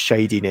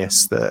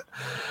shadiness that,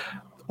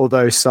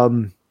 although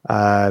some,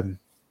 I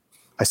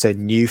say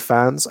new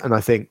fans, and I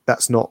think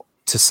that's not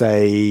to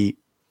say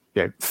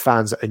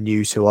fans that are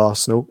new to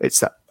Arsenal.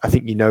 It's that I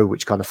think you know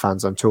which kind of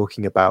fans I'm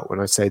talking about when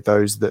I say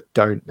those that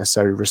don't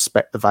necessarily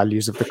respect the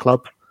values of the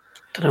club.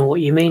 Don't know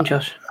what you mean,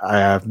 Josh.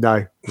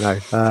 No.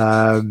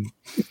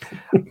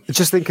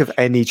 Just think of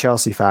any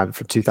Chelsea fan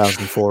from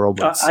 2004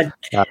 onwards.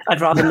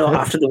 I'd rather not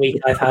after the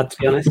week I've had, to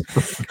be honest.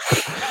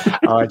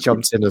 I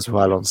jumped in as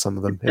well on some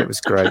of them. It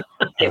was great.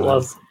 It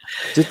was.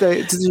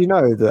 Did you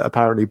know that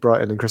apparently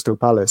Brighton and Crystal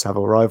Palace have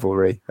a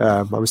rivalry?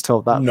 I was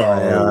told that.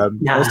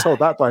 I was told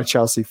that by a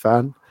Chelsea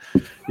fan.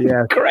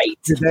 Yeah, great.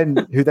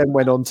 Who then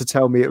went on to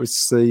tell me it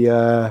was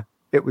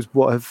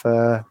what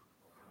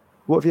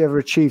have you ever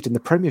achieved in the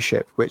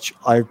Premiership? Which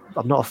I'm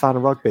not a fan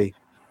of rugby.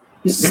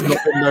 It's not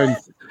been known.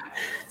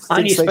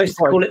 Aren't you supposed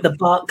to call it the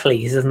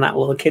Barclays? Isn't that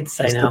what the kids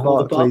say now? The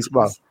Barclays.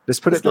 Well, let's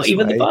put it this way.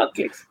 Not even the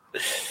Barclays.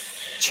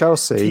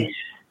 Chelsea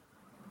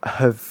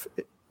have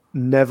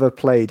never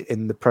played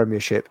in the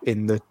Premiership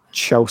in the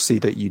Chelsea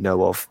that you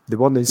know of. The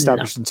one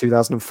established in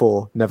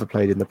 2004 never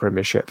played in the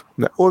Premiership,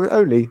 or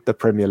only the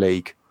Premier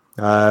League.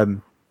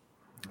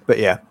 But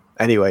yeah,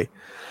 anyway,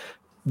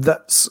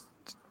 that's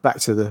back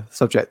to the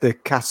subject. The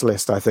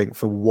catalyst, I think,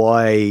 for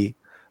why,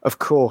 of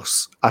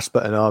course,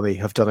 Ashburton Army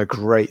have done a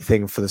great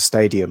thing for the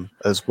stadium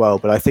as well.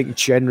 But I think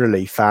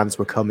generally fans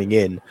were coming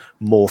in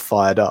more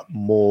fired up,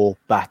 more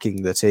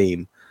backing the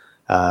team.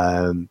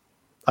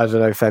 I don't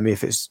know, Femi,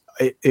 if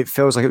it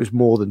feels like it was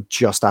more than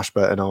just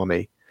Ashburton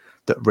Army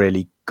that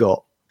really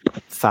got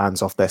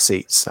fans off their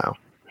seats now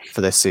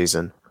for this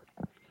season.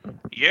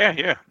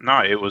 Yeah.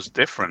 No, it was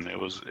different.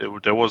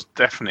 There was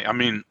definitely. I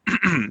mean,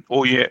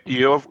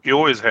 you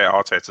always hear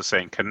Arteta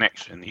saying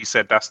connection. He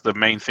said that's the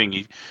main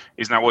thing.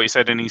 Isn't that what he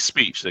said in his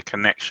speech? The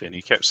connection.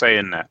 He kept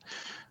saying that.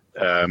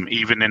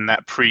 Even in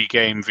that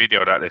pre-game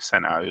video that they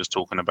sent out, he was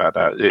talking about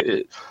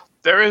that.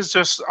 There is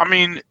just, I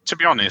mean, to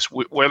be honest,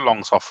 we're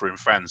long-suffering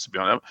fans, to be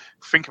honest.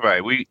 Think about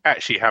it. We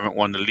actually haven't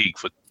won the league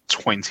for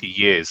 20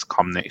 years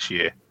come next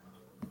year.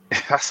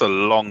 That's a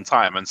long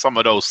time. And some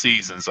of those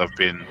seasons have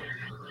been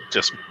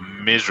just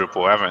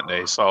miserable, haven't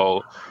they?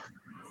 So,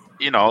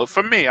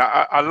 for me,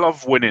 I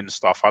love winning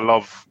stuff. I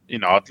love,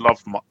 I'd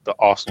love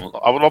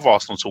I would love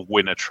Arsenal to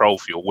win a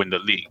trophy or win the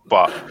league.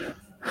 But,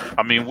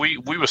 I mean, we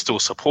were still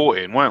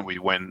supporting, weren't we,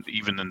 when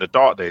even in the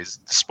dark days,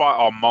 despite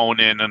our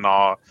moaning and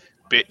our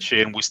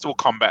bitching, we still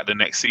come back the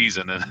next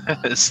season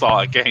and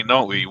start again,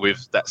 don't we,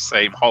 with that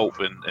same hope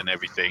and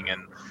everything.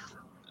 And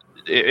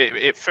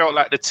it felt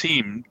like the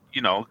team,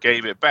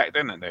 gave it back,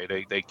 didn't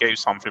they? They gave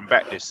something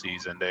back this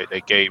season.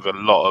 They gave a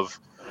lot of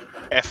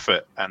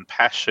effort and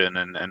passion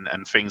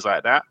and things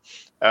like that.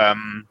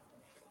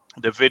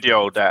 The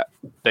video that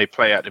they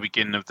play at the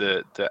beginning of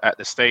at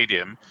the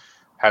stadium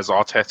has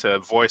Arteta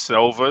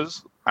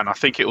voiceovers, and I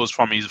think it was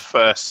from his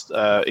first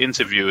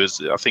interview.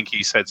 I think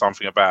he said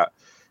something about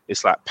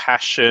it's like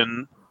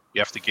passion, you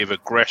have to give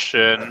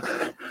aggression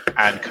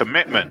and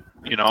commitment,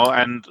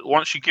 and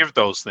once you give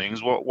those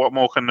things, what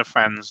more can the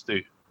fans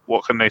do?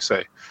 What can they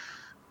say?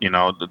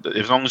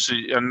 As long as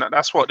and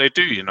that's what they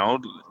do,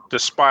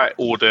 despite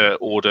all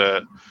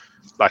the,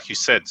 like you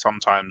said,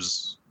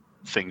 sometimes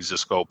things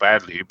just go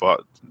badly,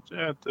 but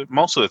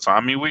most of the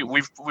time, I mean,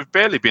 we've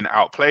barely been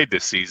outplayed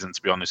this season,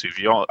 to be honest with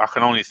you. I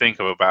can only think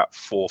of about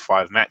 4 or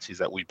 5 matches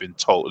that we've been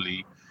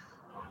totally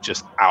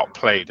just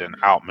outplayed and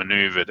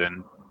outmaneuvered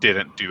and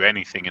didn't do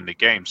anything in the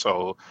game.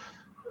 So,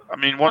 I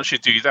mean, once you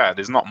do that,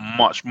 there's not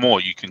much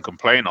more you can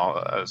complain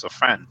on as a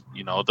fan.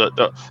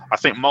 I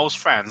think most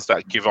fans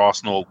that give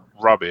Arsenal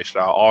rubbish,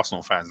 that are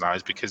Arsenal fans now,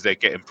 is because they're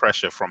getting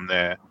pressure from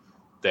their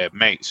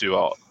mates who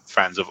are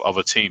fans of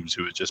other teams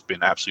who have just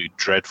been absolutely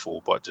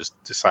dreadful, but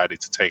just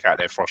decided to take out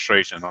their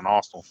frustration on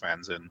Arsenal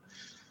fans. And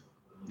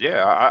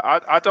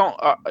I don't.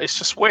 It's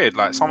just weird.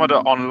 Like some of the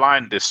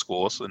online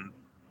discourse and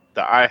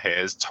that I hear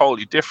is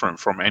totally different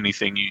from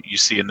anything you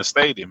see in the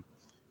stadium.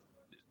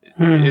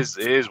 It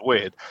is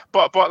weird,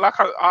 but like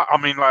I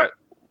mean, like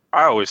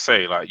I always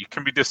say, like you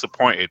can be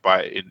disappointed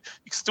by it. You can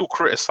still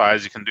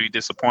criticize. You can be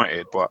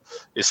disappointed, but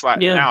it's like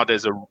now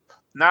there's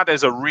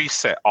a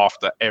reset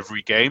after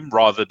every game,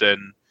 rather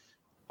than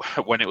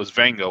when it was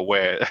Wenger,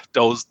 where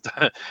those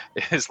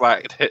it's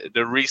like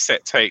the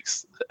reset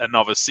takes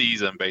another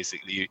season.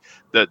 Basically,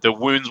 the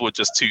wounds were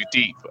just too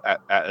deep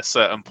at a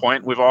certain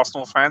point with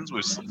Arsenal fans,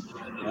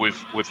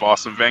 with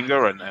Arsene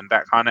Wenger and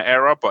that kind of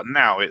era. But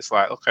now it's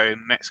like, okay,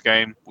 next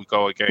game we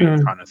go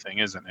again, kind of thing,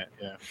 isn't it?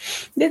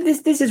 Yeah.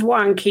 This is why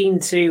I'm keen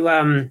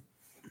to.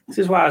 This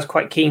is why I was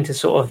quite keen to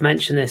sort of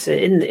mention this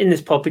in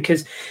this pod,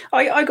 because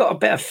I got a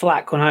bit of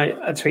flack when I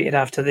tweeted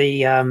after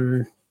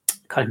the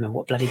can't remember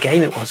what bloody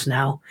game it was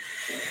now.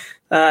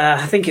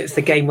 I think it was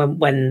the game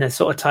when the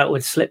sort of title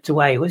had slipped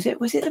away. Was it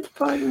the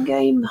Brighton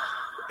game?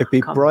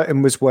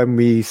 Brighton was when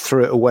we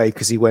threw it away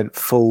because he went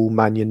full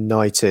Man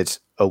United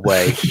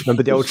away.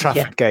 Remember the Old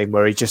Trafford game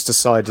where he just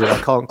decided,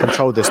 I can't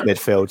control this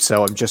midfield,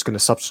 so I'm just going to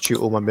substitute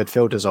all my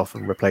midfielders off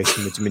and replace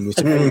them with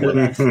diminutive.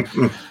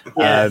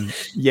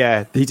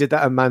 He did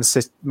that at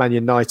Man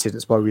United.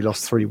 That's why we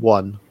lost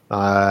 3-1.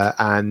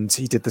 And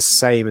he did the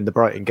same in the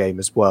Brighton game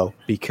as well,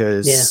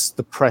 because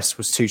the press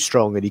was too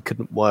strong and he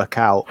couldn't work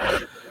out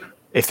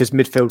if his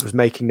midfield was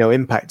making no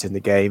impact in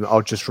the game.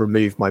 I'll just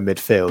remove my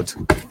midfield,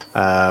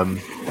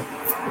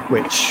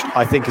 which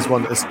I think is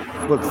one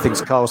of the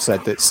things Carl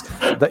said,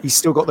 that he's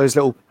still got those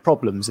little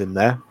problems in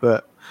there.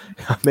 But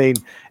I mean,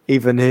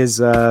 even his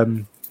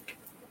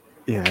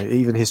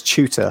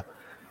tutor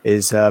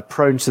is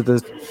prone to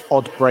the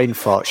odd brain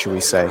fart, shall we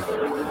say?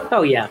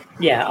 Oh yeah.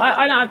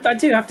 I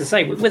do have to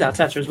say with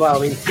Arteta as well.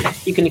 I mean,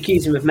 you can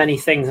accuse him of many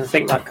things. I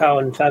think like Carl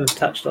and Firm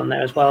touched on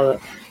there as well. That,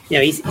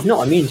 he's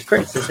not immune to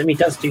criticism. He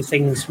does do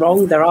things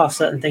wrong. There are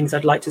certain things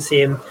I'd like to see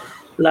him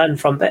learn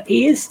from, but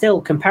he is still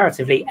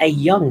comparatively a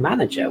young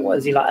manager. What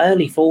is he, like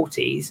early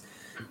 40s?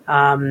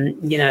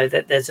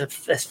 That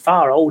there's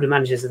far older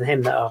managers than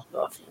him that are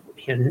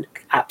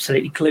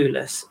absolutely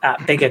clueless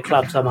at bigger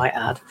clubs, I might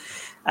add,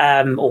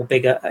 or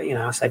bigger.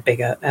 I say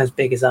bigger, as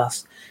big as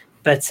us.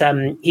 But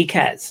he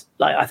cares.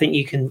 Like, I think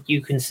you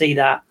can see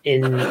that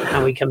in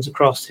how he comes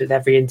across with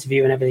every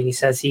interview and everything he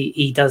says.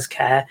 He does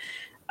care.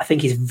 I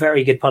think he's a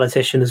very good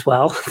politician as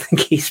well. I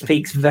think he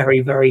speaks very,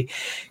 very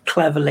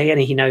cleverly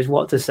and he knows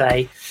what to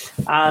say.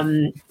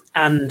 And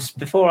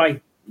before I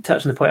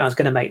touch on the point I was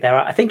going to make there,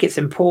 I think it's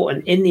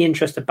important, in the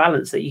interest of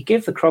balance, that you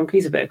give the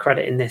Kroenkes a bit of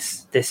credit in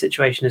this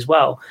situation as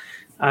well.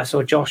 I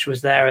saw Josh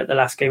was there at the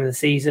last game of the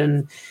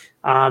season.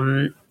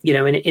 In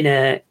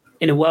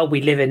a world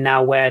we live in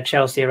now where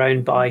Chelsea are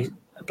owned by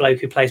a bloke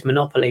who plays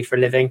Monopoly for a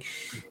living,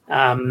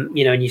 and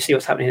you see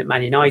what's happening at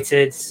Man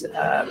United,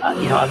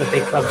 other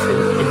big clubs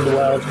in the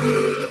world.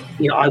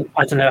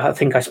 I don't know. I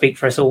think I speak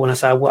for us all when I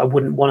say I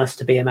wouldn't want us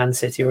to be a Man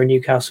City or a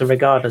Newcastle,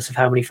 regardless of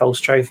how many false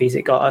trophies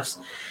it got us.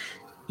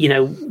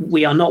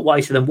 We are not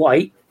whiter than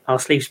white. Our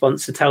sleeve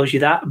sponsor tells you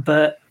that,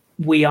 but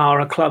we are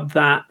a club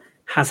that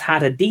has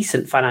had a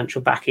decent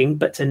financial backing,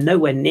 but to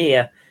nowhere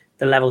near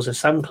the levels of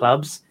some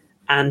clubs.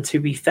 And to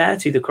be fair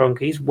to the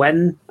Kroenkes,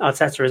 when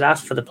Arteta has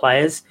asked for the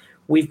players,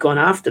 we've gone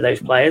after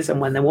those players. And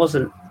when there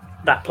wasn't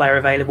that player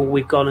available,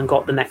 we've gone and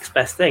got the next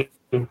best thing.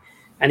 And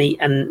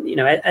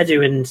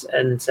Edu and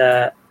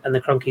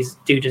the Kroenkes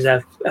do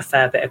deserve a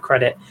fair bit of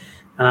credit.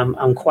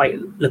 I'm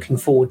quite looking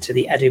forward to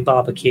the Edu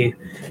barbecue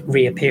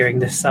reappearing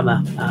this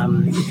summer,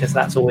 because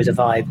that's always a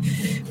vibe.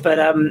 But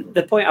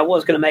the point I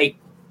was going to make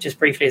just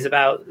briefly is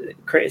about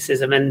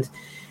criticism. And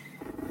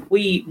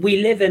we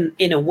live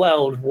in a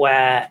world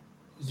where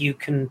you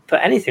can put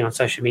anything on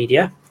social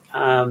media,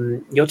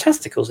 your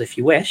testicles, if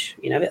you wish.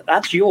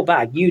 That's your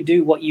bag. You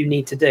do what you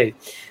need to do.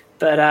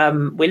 But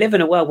we live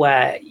in a world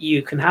where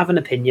you can have an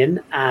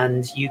opinion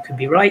and you can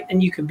be right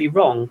and you can be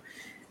wrong.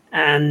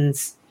 And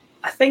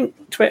I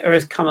think Twitter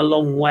has come a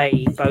long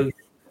way, both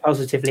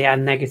positively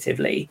and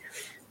negatively.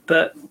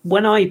 But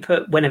when I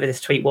put whenever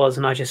this tweet was,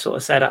 and I just sort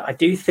of said, I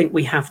do think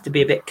we have to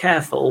be a bit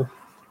careful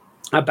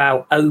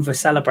about over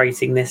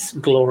celebrating this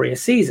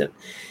glorious season.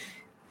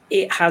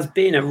 It has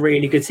been a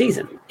really good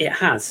season. It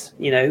has.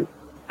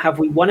 Have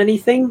we won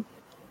anything?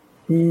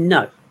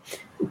 No.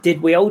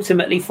 Did we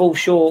ultimately fall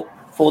short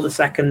for the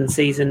second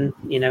season,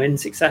 in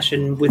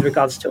succession with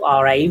regards to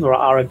our aim or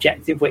our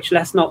objective, which,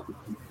 let's not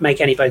make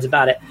any bones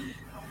about it,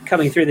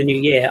 coming through the new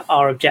year,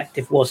 our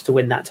objective was to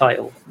win that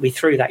title. We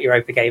threw that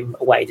Europa game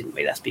away, didn't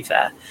we? Let's be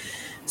fair.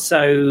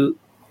 So,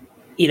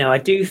 I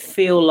do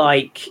feel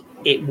like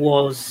it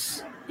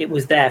was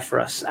there for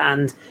us.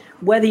 And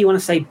whether you want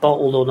to say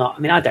bottled or not, I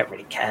mean, I don't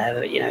really care.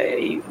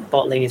 But,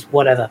 bottling is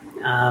whatever.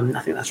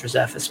 I think that's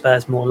reserved for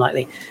Spurs more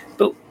likely.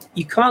 But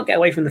you can't get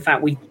away from the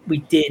fact we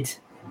did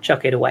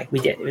chuck it away. We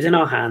did. It was in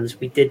our hands.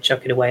 We did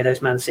chuck it away.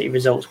 Those Man City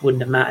results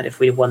wouldn't have mattered if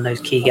we'd have won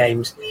those key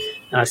games.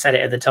 And I said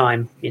it at the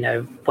time,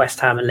 West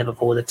Ham and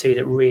Liverpool are the two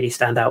that really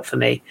stand out for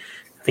me.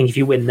 I think if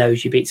you win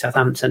those, you beat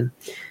Southampton.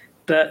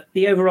 But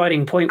the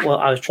overriding point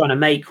what I was trying to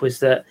make was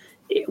that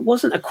it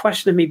wasn't a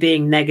question of me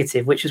being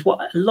negative, which is what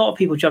a lot of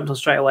people jumped on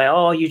straight away.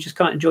 Oh, you just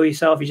can't enjoy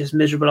yourself. You're just a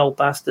miserable old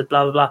bastard,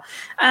 blah, blah, blah.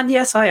 And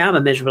yes, I am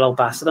a miserable old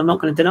bastard. I'm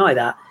not going to deny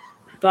that.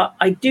 But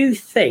I do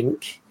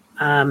think,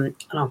 and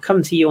I'll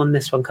come to you on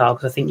this one, Carl,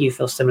 because I think you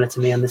feel similar to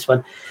me on this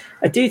one.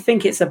 I do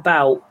think it's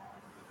about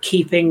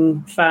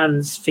keeping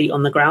fans' feet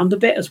on the ground a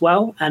bit as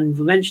well. And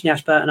we mentioned the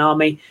Ashburton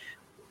Army.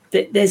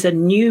 There's a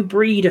new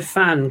breed of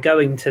fan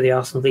going to the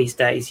Arsenal these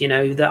days,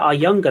 that are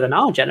younger than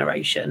our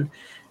generation.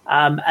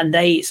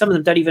 And some of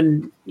them don't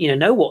even,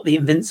 know what the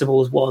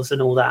Invincibles was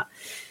and all that.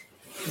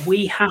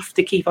 We have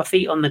to keep our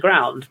feet on the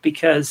ground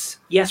because,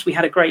 yes, we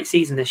had a great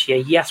season this year.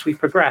 Yes, we've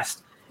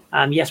progressed.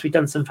 Yes, we've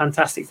done some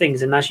fantastic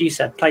things. And as you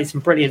said, played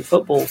some brilliant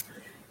football.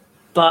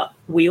 But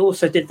we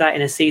also did that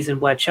in a season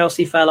where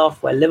Chelsea fell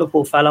off, where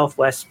Liverpool fell off,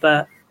 where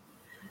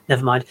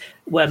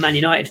Man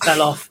United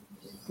fell off.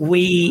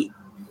 They're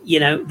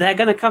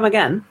going to come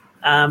again.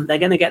 They're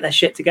going to get their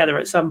shit together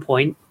at some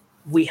point.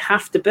 We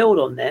have to build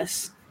on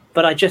this.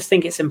 But I just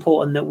think it's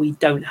important that we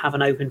don't have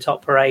an open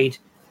top parade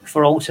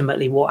for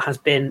ultimately what has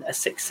been a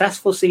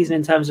successful season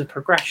in terms of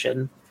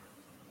progression.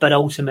 But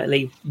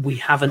ultimately, we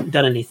haven't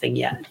done anything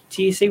yet.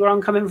 Do you see where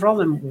I'm coming from?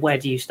 And where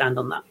do you stand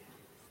on that?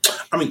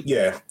 I mean,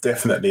 yeah,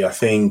 definitely. I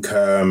think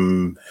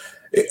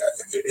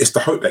it's the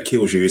hope that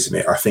kills you, isn't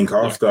it? I think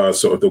after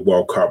sort of the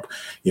World Cup,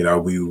 we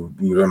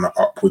were on an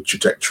upward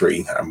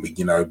trajectory, and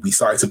we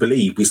started to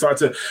believe. We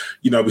started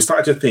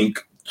to think,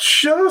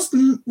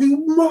 we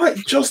might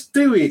just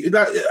do it.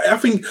 I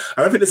don't think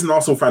there's an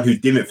Arsenal fan who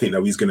didn't think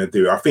that we was going to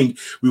do it. I think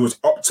we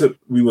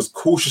was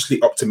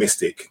cautiously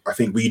optimistic. I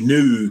think we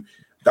knew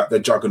that the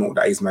juggernaut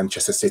that is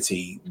Manchester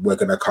City were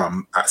going to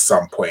come at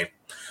some point.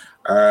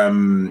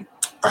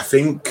 I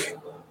think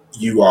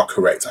you are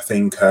correct. I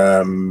think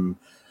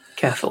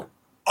careful.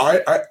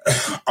 I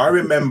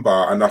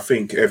remember, and I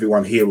think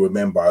everyone here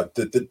remember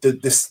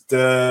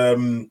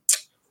the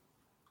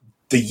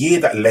year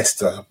that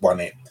Leicester won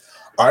it.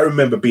 I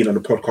remember being on the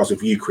podcast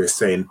with you, Chris,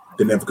 saying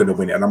they're never going to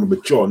win it. And I remember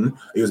John,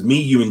 it was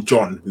me, you, and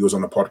John who was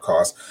on the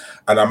podcast.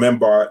 And I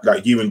remember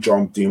you and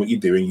John doing what you're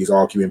doing. You're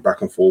arguing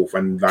back and forth.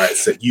 And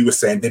you were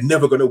saying they're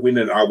never going to win.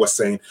 And I was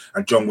saying,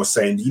 and John was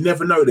saying, you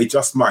never know, they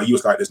just might. He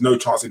was like, there's no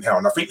chance in hell.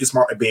 And I think this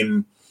might have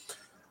been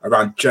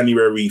around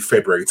January,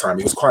 February time.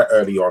 It was quite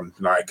early on,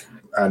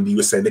 and he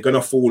was saying they're going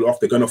to fall off.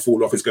 It's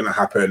going to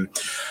happen.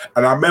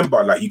 And I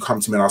remember you come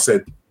to me and I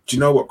said, do you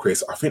know what,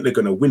 Chris? I think they're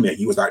going to win it.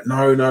 He was like,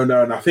 no. And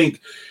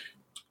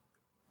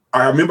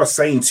I remember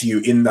saying to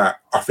you in that,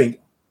 I think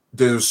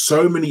there's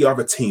so many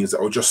other teams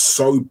that were just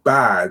so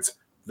bad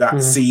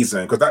that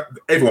season, because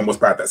everyone was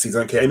bad that season.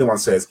 I don't care anyone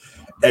says,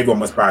 everyone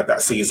was bad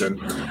that season.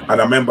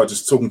 And I remember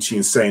just talking to you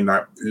and saying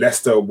that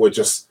Leicester were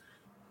just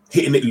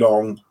hitting it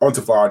long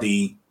onto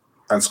Vardy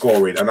and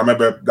scoring. And I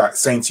remember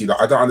saying to you that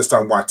I don't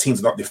understand why teams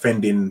are not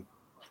defending,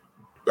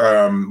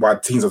 why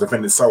teams are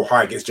defending so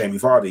high against Jamie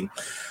Vardy.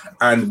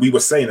 And we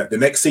were saying that the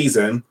next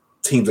season,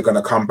 teams are going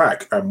to come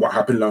back. And what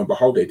happened, lo and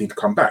behold, they did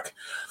come back.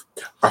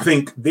 I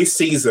think this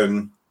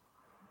season,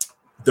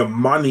 the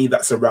money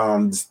that's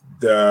around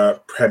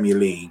the Premier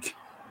League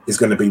is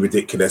going to be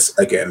ridiculous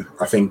again.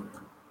 I think,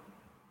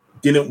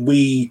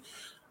 the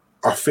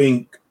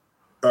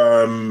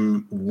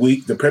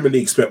Premier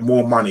League spent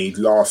more money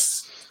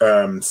last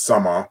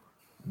summer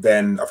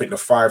than I think the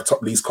 5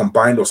 top leagues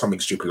combined or something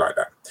stupid like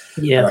that.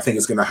 Yeah. And I think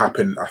it's going to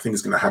happen. I think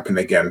it's going to happen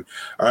again.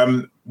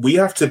 We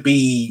have to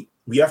be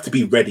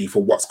ready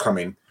for what's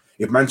coming.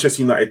 If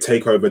Manchester United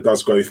takeover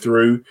does go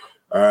through,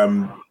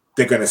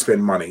 they're going to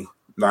spend money.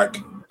 I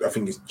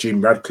think it's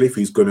Jim Radcliffe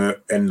who's going to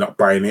end up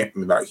buying it.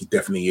 He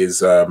definitely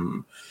is.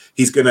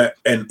 He's going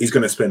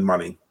to spend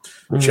money.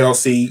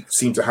 Chelsea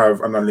seem to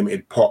have an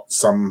unlimited pot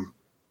some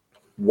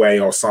way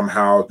or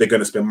somehow. They're going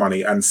to spend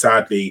money, and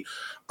sadly,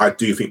 I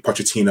do think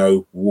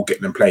Pochettino will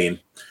get them playing.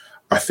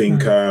 I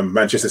think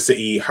Manchester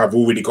City have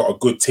already got a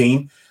good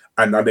team,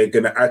 and are they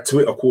going to add to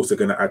it? Of course, they're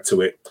going to add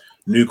to it.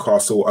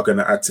 Newcastle are going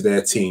to add to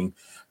their team.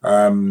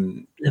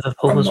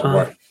 Liverpool as well.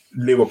 Right.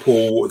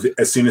 Liverpool,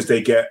 as soon as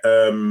they get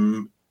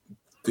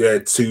their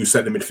 2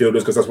 centre midfielders,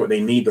 because that's what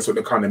they need. That's what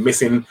they're kind of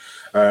missing.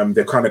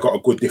 They've kind of got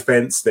a good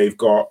defence. They've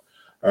got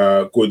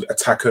good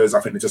attackers. I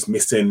think they're just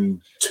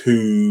missing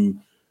 2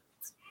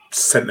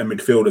 centre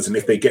midfielders, and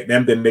if they get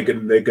them, then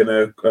they're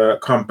gonna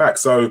come back.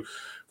 So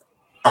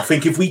I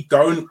think if we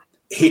don't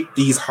hit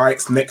these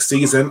heights next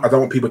season, I don't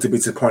want people to be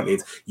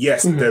disappointed.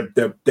 Yes,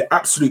 the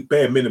absolute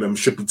bare minimum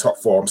should be top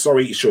 4. I'm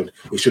sorry, it should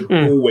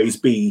always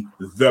be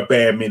the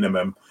bare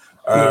minimum.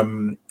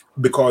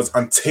 Because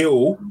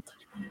until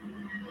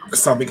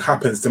something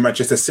happens to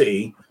Manchester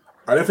City,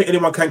 I don't think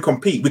anyone can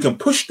compete. We can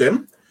push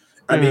them,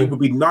 and it would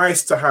be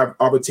nice to have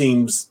other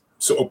teams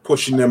sort of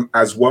pushing them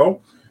as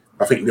well.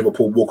 I think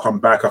Liverpool will come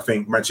back. I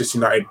think Manchester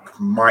United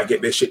might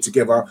get their shit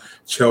together.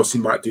 Chelsea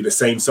might do the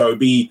same. So it'd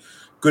be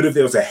good if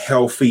there was a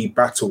healthy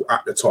battle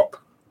at the top.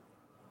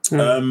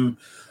 And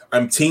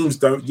teams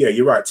don't,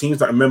 you're right. Teams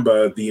don't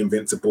remember the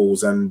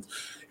Invincibles, and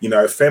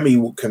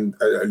Femi can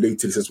allude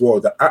to this as well.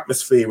 The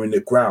atmosphere in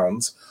the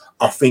grounds,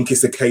 I think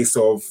it's a case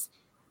of,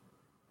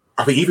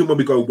 I think even when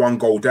we go 1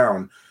 goal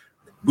down,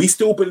 we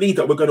still believe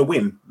that we're going to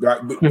win.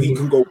 We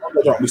can go 1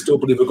 goal down, we still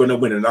believe we're going to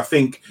win. And I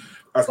think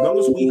as long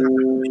as we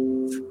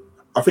have,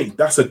 I think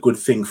that's a good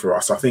thing for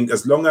us. I think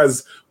as long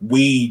as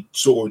we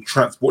sort of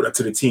transport that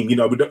to the team, we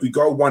go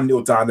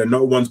 1-0 down and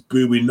no one's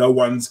booing, no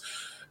one's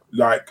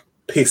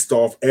pissed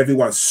off.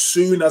 Everyone, as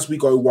soon as we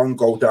go one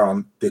goal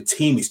down, the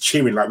team is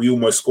cheering like we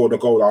almost scored a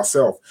goal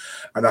ourselves.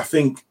 And I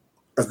think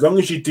as long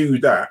as you do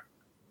that,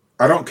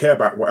 I don't care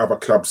about what other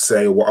clubs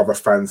say or what other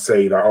fans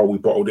say, that, oh, we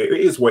bottled it.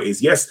 It is what it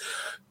is. Yes,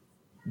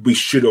 we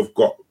should have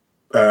got,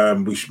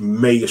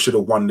 should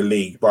have won the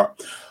league.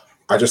 But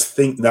I just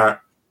think that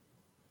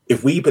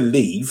if we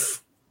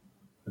believe,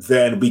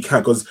 then we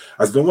can, because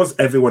as long as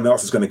everyone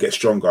else is going to get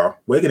stronger,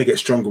 we're going to get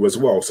stronger as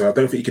well. So I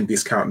don't think you can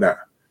discount that.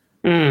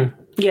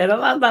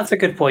 Yeah, that's a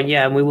good point.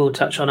 Yeah, and we will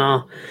touch on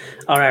our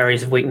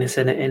areas of weakness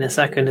in a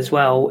second as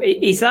well.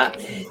 Is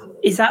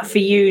that for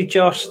you,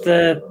 Josh,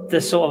 the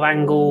sort of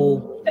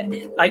angle?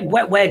 Like,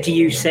 where do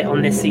you sit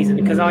on this season?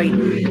 Because I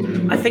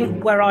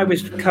think where I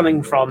was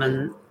coming from,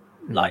 and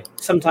like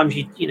sometimes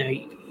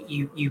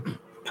you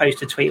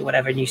post a tweet or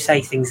whatever, and you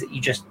say things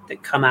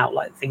that come out,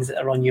 like things that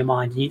are on your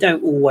mind, and you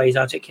don't always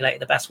articulate it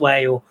the best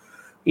way, or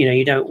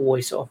you don't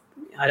always sort of.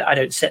 I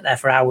don't sit there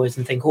for hours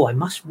and think, oh, I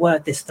must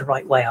word this the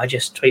right way. I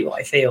just tweet what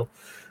I feel,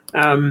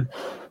 and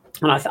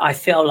I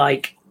feel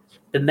like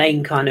the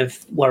main kind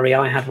of worry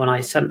I had when I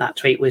sent that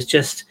tweet was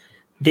just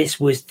this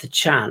was the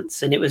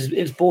chance, and it was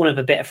born of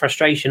a bit of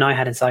frustration I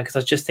had inside, because I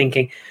was just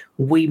thinking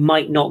we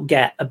might not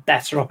get a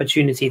better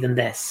opportunity than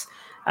this.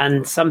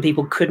 And some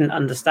people couldn't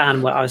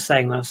understand what I was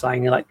saying when I was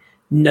saying, like,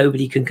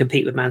 nobody can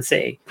compete with Man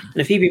City.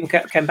 And a few people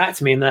came back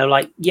to me and they were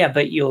like, yeah,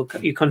 but you're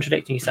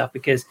contradicting yourself,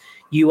 because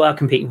you are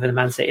competing for the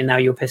Man City and now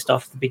you're pissed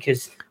off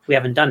because we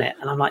haven't done it.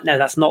 And I'm like, no,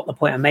 that's not the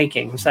point I'm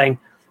making. I'm saying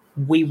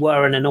we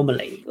were an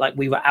anomaly. Like,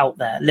 we were out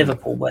there.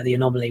 Liverpool were the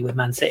anomaly with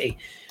Man City.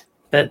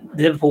 But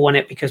Liverpool won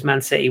it because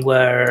Man City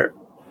were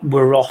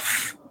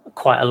off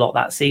quite a lot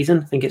that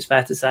season, I think it's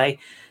fair to say.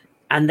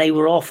 And they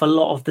were off a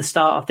lot of the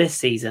start of this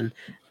season.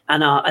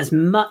 And as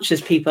much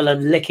as people are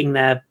licking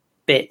their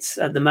bits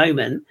at the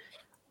moment,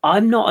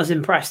 I'm not as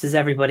impressed as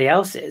everybody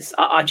else is.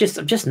 I'm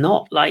just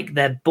not. Like,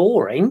 they're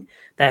boring,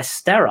 they're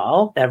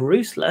sterile, they're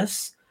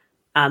ruthless,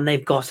 and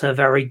they've got a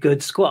very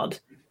good squad.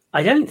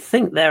 I don't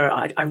think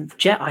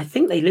I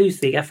think they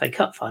lose the FA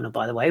Cup final,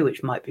 by the way,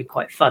 which might be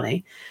quite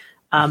funny.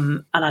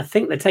 And I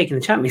think they're taking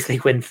the Champions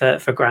League win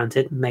for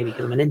granted, maybe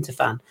because I'm an Inter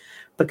fan.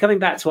 But coming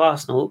back to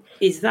Arsenal,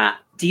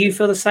 do you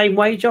feel the same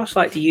way, Josh?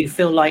 Like, do you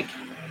feel like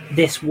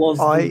this was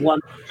the one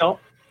shot?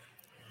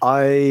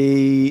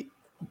 I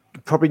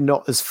probably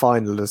not as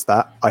final as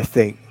that. I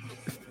think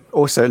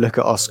also look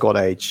at our squad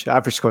age.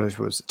 Average squad age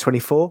was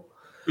 24.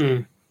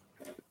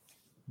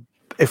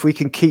 If we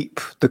can keep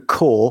the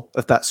core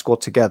of that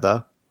squad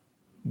together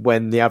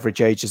when the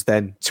average age is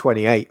then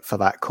 28 for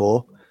that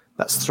core,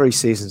 that's 3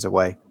 seasons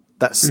away.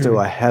 That's still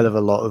a hell of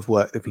a lot of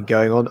work that's been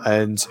going on.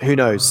 And who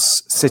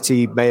knows,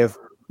 City may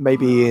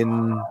be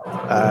in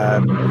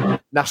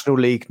National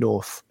League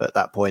North at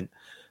that point,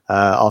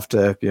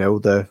 after all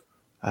the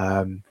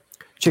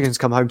chickens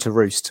come home to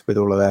roost with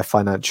all of their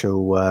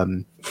financial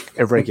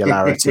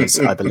irregularities,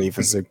 I believe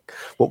is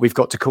what we've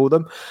got to call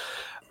them.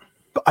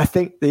 But I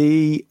think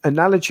the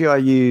analogy I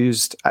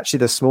used actually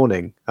this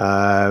morning,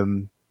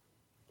 when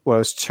I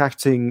was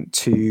chatting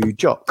to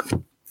Jock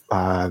for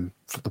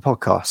the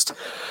podcast,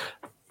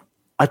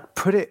 I'd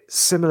put it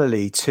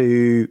similarly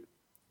to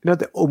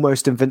the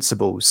Almost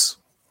Invincibles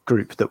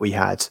group that we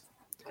had.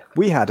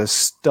 We had a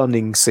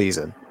stunning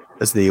season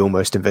as the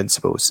Almost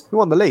Invincibles. We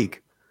won the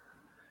league.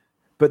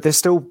 But there's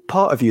still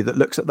part of you that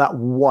looks at that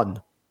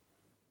one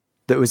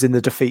that was in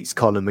the defeats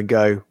column and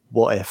go,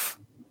 what if?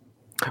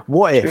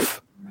 What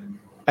if?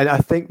 And I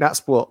think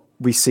that's what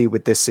we see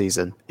with this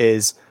season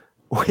is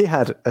we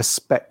had a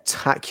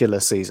spectacular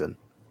season.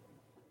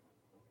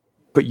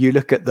 But you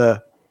look at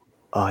but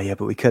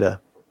we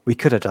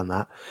could have done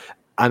that.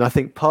 And I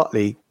think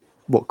partly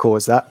what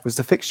caused that was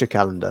the fixture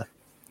calendar.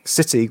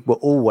 City were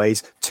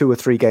always 2 or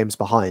 3 games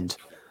behind.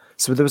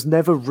 So there was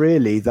never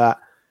really that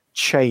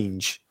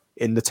change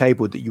in the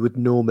table that you would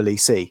normally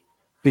see,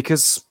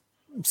 because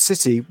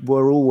City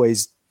were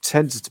always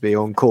tended to be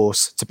on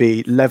course to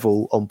be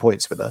level on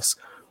points with us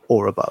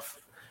or above.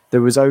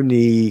 There was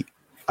only,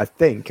 I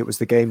think it was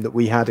the game that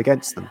we had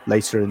against them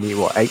later in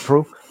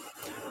April.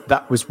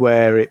 That was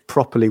where it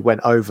properly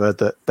went over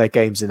that their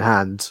games in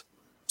hand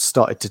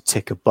started to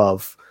tick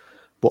above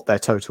what their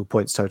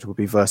points total would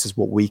be versus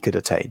what we could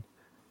attain.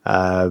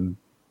 And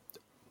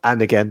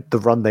again, the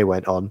run they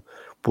went on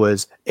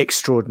was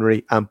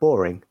extraordinary and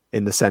boring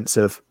in the sense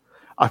of,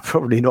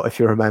 probably not if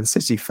you're a Man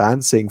City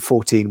fan, seeing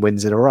 14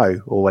 wins in a row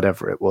or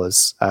whatever it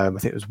was. I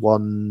think it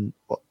was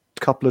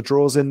couple of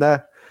draws in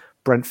there.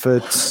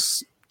 Brentford,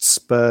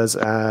 Spurs,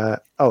 and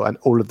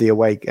all of the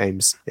away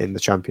games in the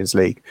Champions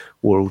League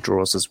were all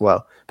draws as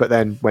well. But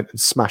then went and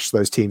smashed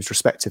those teams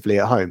respectively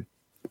at home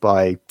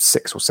by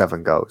 6 or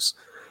 7 goals.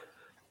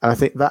 And I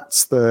think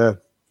that's the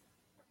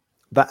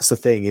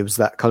thing. It was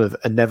that kind of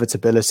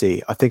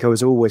inevitability. I think I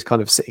was always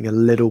kind of sitting a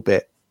little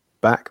bit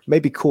back,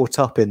 maybe caught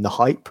up in the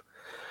hype.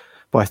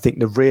 But I think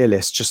the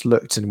realists just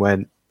looked and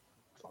went,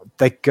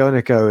 they're going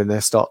to go and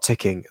they'll start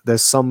ticking.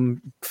 There's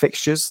some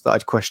fixtures that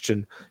I'd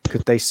question,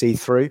 could they see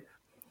through?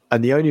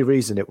 And the only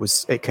reason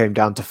it came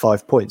down to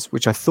 5 points,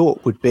 which I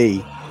thought would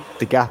be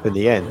the gap in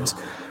the end,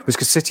 was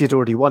because City had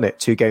already won it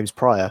 2 games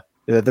prior.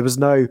 There was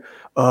no,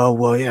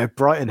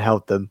 Brighton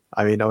held them.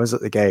 I mean, I was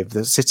at the game.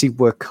 The City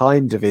were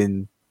kind of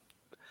in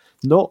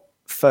not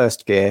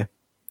first gear,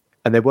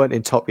 and they weren't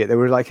in top gear. They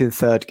were like in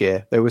third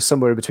gear. They were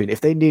somewhere in between.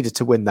 If they needed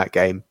to win that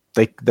game,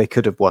 they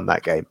could have won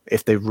that game.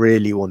 If they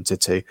really wanted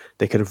to,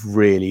 they could have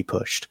really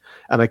pushed.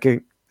 And I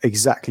think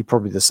exactly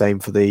probably the same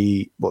for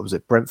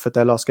Brentford,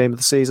 their last game of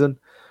the season.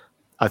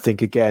 I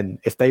think, again,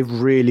 if they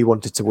really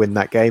wanted to win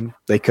that game,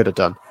 they could have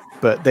done.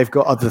 But they've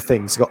got other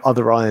things, got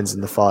other irons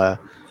in the fire.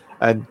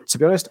 And to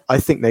be honest, I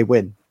think they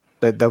win.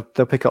 They'll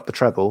pick up the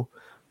treble.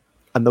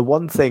 And the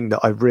one thing that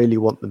I really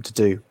want them to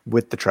do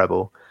with the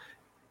treble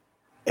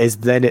is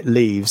then it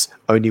leaves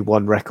only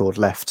one record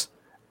left.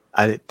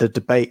 And the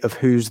debate of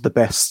who's the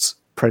best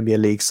Premier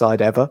League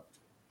side ever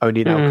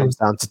only now comes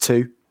down to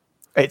 2.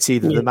 It's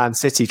either the Man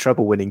City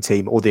treble-winning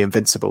team or the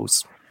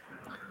Invincibles.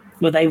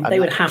 Well, they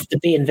would have to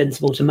be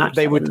invincible to match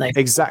that, wouldn't they?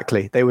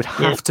 Exactly. They would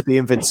have to be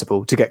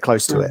invincible to get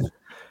close to it.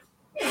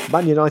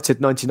 Man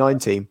United 99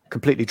 team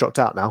completely dropped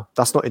out now.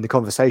 That's not in the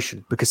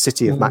conversation because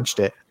City have matched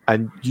it.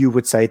 And you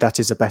would say that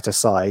is a better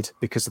side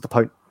because of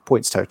the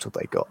points total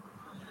they got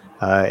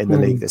in the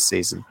league this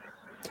season.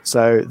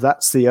 So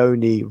that's the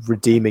only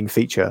redeeming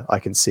feature I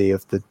can see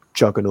of the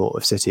juggernaut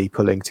of City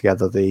pulling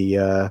together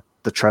the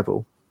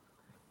treble.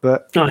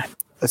 But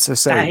as I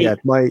say,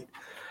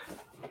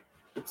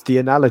 the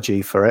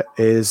analogy for it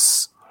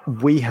is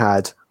we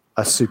had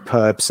a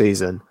superb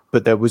season,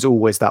 but there was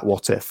always that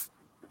what if.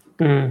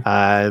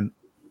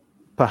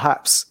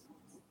 Perhaps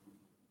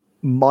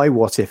my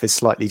what if is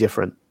slightly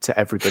different to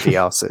everybody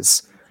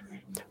else's.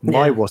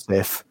 My what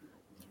if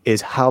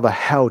is how the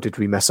hell did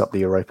we mess up the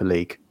Europa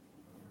League?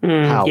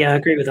 How? Yeah, I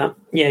agree with that.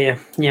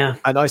 Yeah.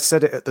 And I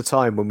said it at the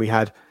time when we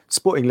had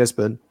Sporting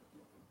Lisbon,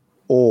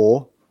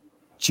 or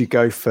do you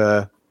go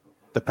for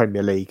the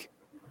Premier League?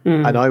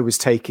 And I was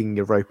taking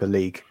Europa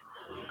League.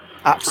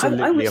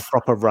 Absolutely a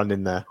proper run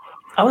in there.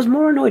 I was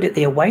more annoyed at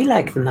the away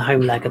leg than the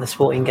home leg of the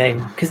Sporting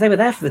game because they were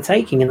there for the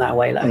taking in that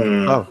away leg.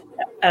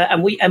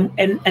 And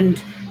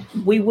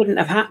we wouldn't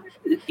have had,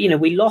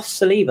 we lost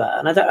Saliba,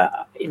 and I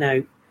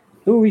don't,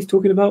 he's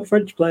talking about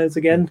French players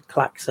again,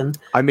 Klaxon.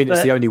 I mean,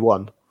 it's the only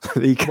one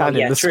that you can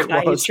in the true.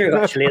 squad. That is true,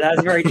 actually. That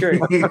is very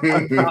true.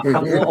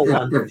 And what a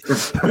one.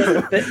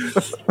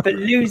 But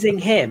losing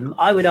him,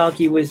 I would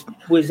argue, was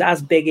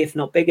as big, if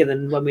not bigger,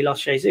 than when we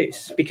lost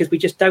Jesus, because we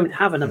just don't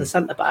have another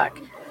centre-back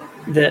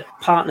that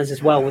partners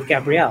as well with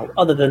Gabriel,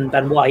 other than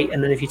Ben White.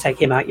 And then if you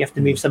take him out, you have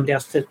to move somebody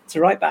else to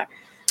right back.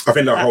 I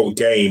think the whole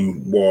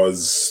game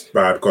was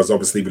bad because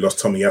obviously we lost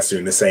Tomiyasu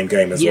in the same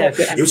game as well.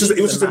 It was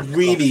just a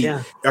really,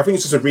 I think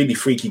it's just a really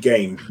freaky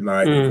game.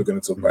 Like if we're going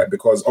to talk about it,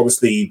 because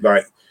obviously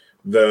like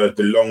the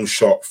long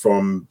shot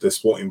from the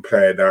Sporting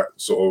player that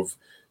sort of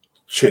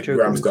chipped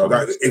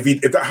Ramsdale.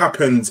 If that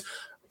happened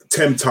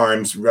 10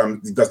 times,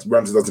 Ramsey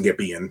doesn't get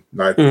beaten.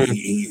 Like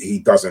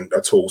he doesn't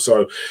at all.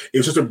 So it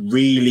was just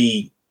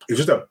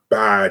a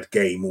bad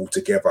game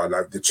altogether.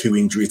 Like the 2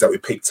 injuries that we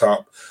picked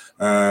up.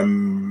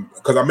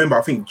 Because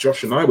I think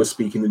Josh and I were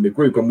speaking in the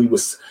group, and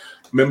was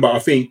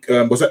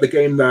that the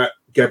game that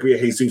Gabriel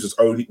Jesus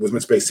was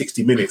meant to play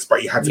 60 minutes, but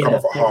he had to come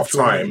off at half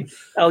time.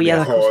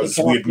 Because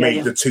we had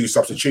made the 2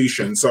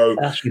 substitutions. So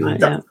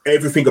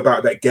everything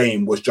about that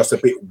game was just a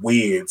bit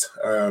weird.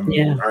 I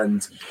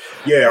think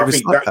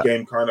that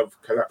game kind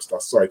of collapsed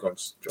us. Sorry, go on.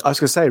 I was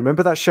going to say,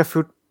 remember that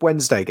Sheffield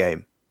Wednesday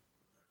game?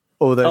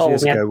 All those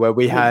years ago, where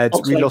we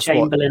lost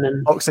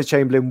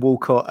Oxlade-Chamberlain,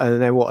 Walcott,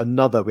 and then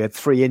we had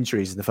 3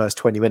 injuries in the first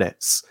 20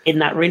 minutes. In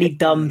that really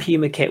dumb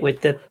Puma kit with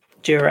the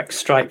Durex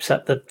stripes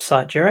up the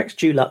side.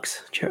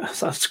 Dulux.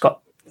 I've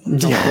got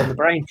nothing on the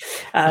brain.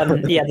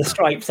 The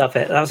stripes of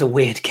it. That was a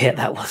weird kit,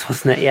 that was,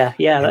 wasn't it?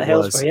 Yeah, that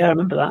Hillsborough. Yeah, I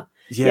remember that.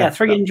 Yeah,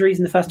 3 injuries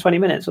in the first 20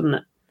 minutes, wasn't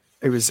it?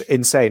 It was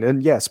insane.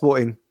 And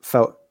Sporting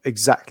felt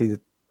exactly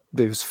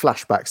those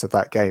flashbacks of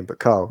that game. But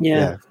Carl,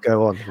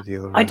 go on with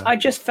your... I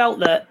just felt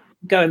that,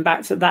 going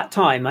back to that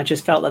time, I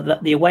just felt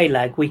that the away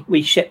leg,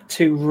 we shipped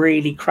 2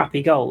 really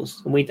crappy goals.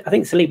 And I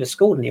think Saliba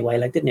scored in the away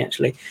leg, didn't he,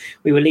 actually?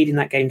 We were leading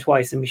that game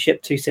twice and we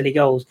shipped 2 silly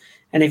goals.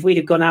 And if we'd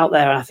have gone out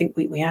there, I think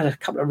we had a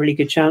couple of really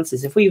good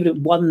chances. If we would have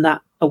won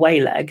that away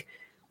leg,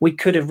 we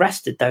could have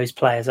rested those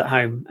players at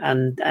home.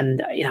 And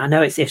I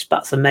know it's ifs,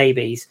 buts and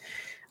maybes.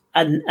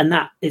 And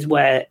that is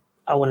where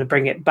I want to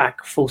bring it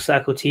back full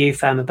circle to you,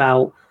 Fam,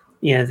 about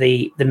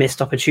the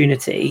missed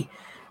opportunity.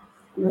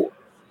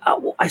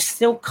 I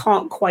still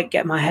can't quite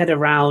get my head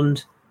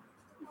around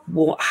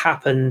what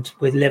happened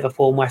with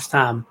Liverpool and West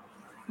Ham.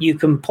 You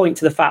can point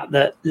to the fact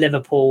that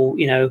Liverpool,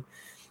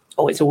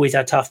 it's always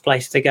a tough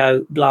place to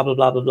go, blah, blah,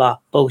 blah, blah, blah.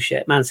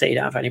 Bullshit. Man City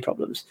don't have any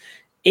problems.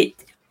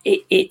 It's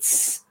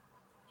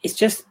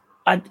just,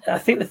 I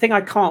think the thing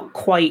I can't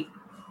quite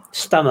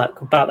stomach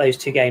about those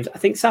 2 games, I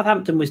think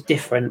Southampton was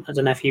different. I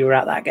don't know if you were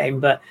at that game,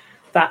 but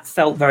that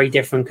felt very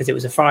different because it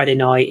was a Friday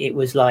night. It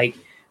was like,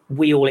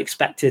 we all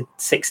expected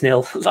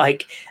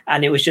 6-0,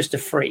 and it was just a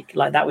freak.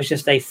 Like, that was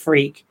just a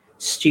freak,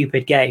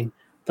 stupid game.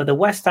 But the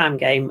West Ham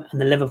game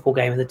and the Liverpool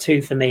game are the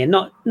two for me, and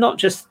not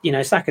just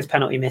Saka's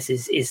penalty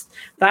misses. Is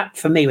that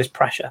for me was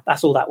pressure?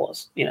 That's all that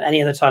was.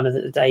 Any other time of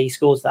the day he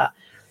scores that.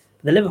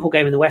 The Liverpool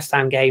game and the West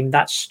Ham game,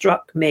 that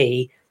struck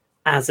me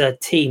as a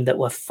team that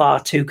were far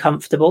too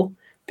comfortable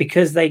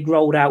because they'd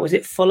rolled out. Was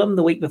it Fulham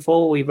the week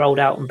before? We rolled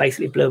out and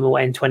basically blew them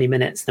away in 20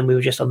 minutes. Then we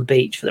were just on the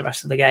beach for the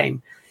rest of the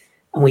game,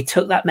 and we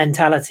took that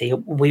mentality.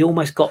 We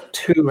almost got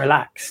too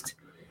relaxed,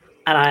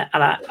 and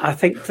I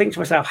think to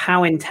myself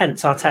how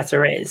intense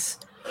Arteta is.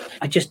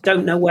 I just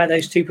don't know where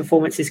those two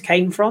performances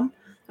came from.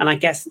 And I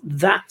guess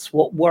that's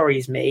what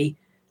worries me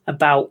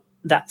about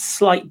that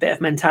slight bit of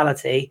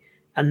mentality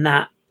and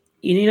that,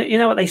 you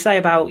know what they say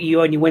about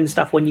you only win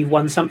stuff when you've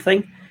won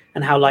something,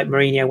 and how like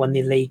Mourinho won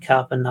the League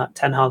Cup and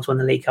Ten Hag's won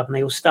the League Cup and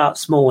they all start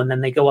small and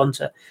then they go on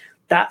to.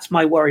 That's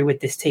my worry with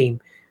this team.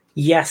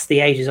 Yes,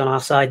 the age is on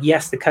our side.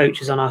 Yes, the coach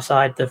is on our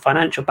side. The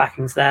financial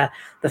backing's there.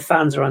 The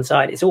fans are on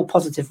side. It's all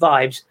positive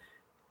vibes,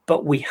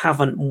 but we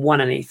haven't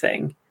won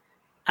anything.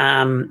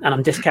 And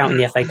I'm discounting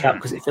the FA Cup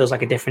because it feels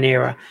like a different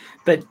era.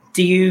 But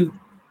do you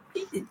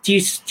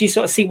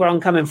sort of see where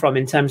I'm coming from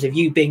in terms of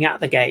you being at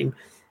the game?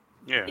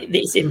 Yeah,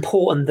 it's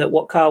important that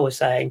what Carl was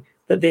saying,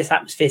 that this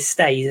atmosphere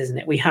stays, isn't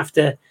it? We have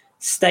to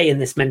stay in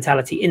this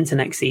mentality into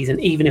next season,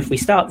 even if we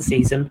start the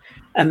season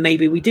and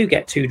maybe we do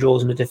get 2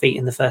 draws and a defeat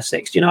in the first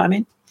 6. Do you know what I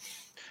mean?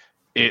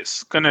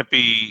 It's going to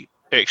be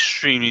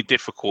extremely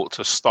difficult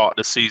to start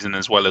the season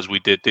as well as we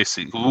did this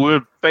season. We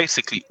were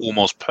basically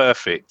almost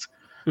perfect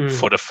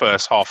for the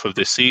first half of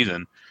this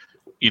season.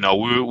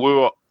 We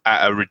were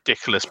at a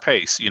ridiculous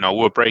pace.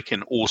 We're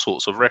breaking all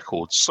sorts of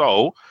records.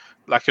 So,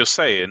 like you're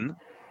saying,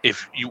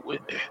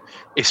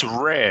 it's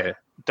rare.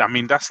 I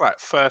mean, that's like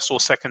first or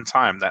second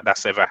time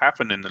that's ever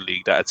happened in the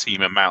league that a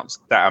team amounts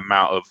that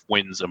amount of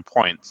wins and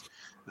points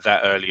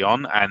that early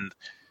on. And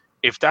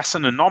if that's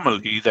an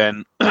anomaly,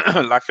 then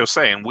like you're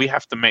saying, we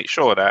have to make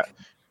sure that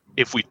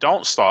if we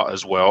don't start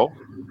as well,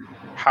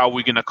 how are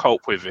we going to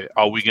cope with it?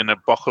 Are we going to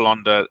buckle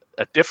under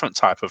a different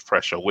type of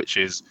pressure, which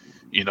is,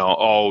 you're not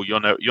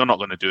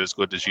going to do as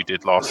good as you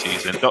did last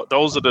season?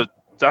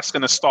 That's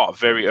going to start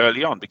very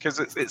early on because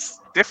it's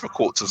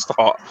difficult to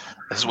start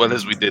as well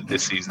as we did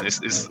this season.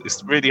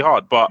 It's really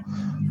hard. But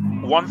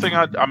one thing,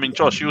 I mean,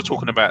 Josh, you were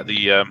talking about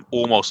the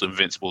almost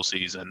invincible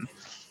season.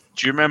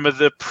 Do you remember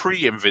the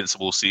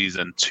pre-invincible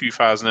season,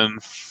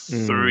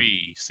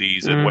 2003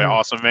 season, where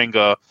Arsene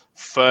Wenger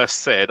first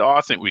said,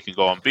 I think we can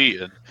go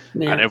unbeaten,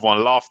 and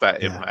everyone laughed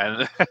at him,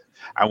 and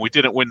we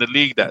didn't win the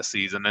league that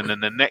season, and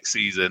then the next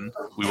season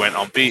we went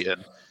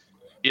unbeaten.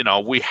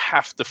 We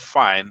have to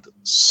find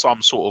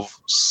some sort of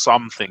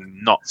something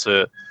not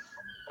to,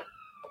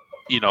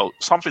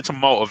 something to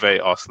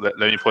motivate us. Let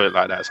me put it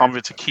like that.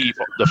 Something to keep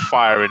the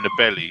fire in the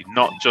belly,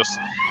 not just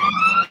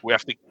we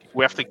have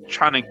to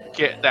try to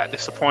get that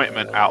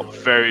disappointment out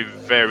very,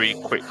 very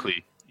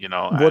quickly.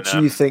 What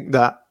do you think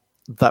that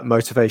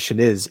motivation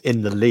is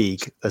in the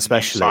league,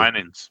 especially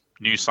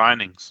new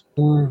signings?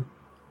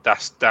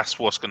 That's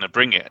what's going to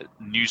bring it.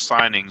 New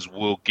signings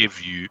will give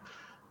you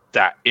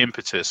that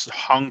impetus.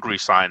 Hungry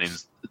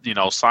signings,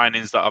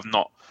 signings that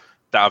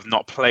have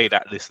not played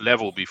at this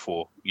level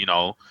before.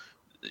 I'm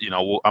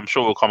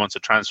sure we'll come on to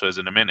transfers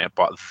in a minute,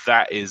 but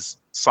that is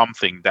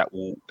something that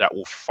will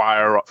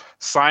fire up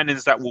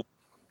signings that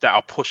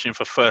are pushing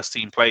for first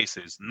team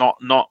places, not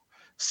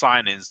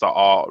signings that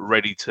are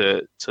ready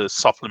to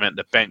supplement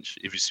the bench,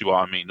 if you see what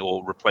I mean,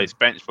 or replace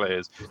bench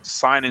players.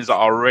 Signings that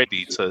are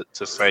ready to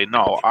say,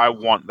 no, I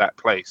want that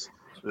place.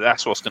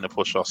 That's what's going to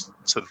push us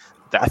to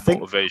that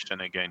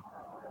motivation again.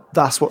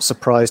 That's what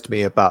surprised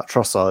me about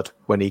Trossard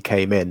when he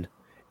came in,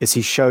 is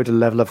he showed a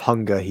level of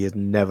hunger he had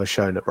never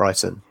shown at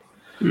Brighton.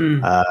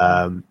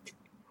 And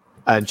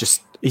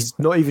just he's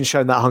not even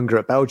shown that hunger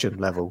at Belgian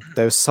level.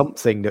 There's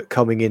something that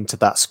coming into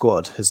that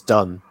squad has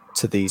done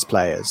to these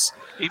players.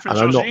 Even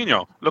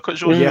Jorginho. Look at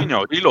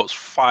Jorginho. He looks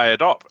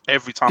fired up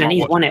every time. And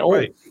he's won it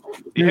all.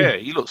 Yeah,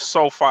 he looks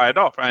so fired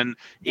up. And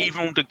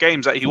even the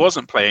games that he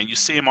wasn't playing, you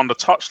see him on the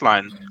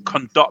touchline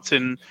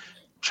conducting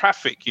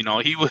traffic. He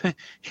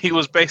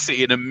was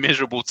basically in a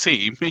miserable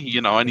team.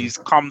 And he's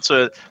come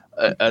to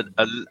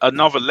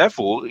another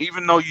level.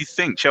 Even though you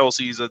think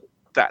Chelsea's at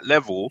that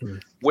level,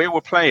 where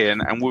we're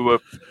playing, and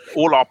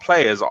all our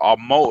players are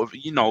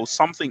motivated.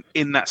 Something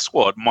in that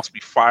squad must be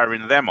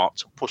firing them up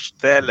to push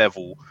their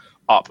level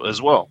up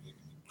as well.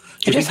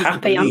 You're just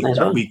happy, aren't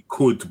they? We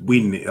could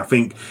win it. I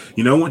think,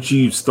 once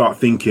you start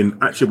thinking,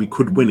 actually, we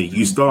could win it,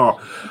 you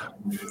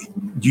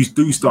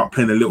do start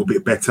playing a little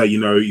bit better.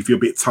 If you're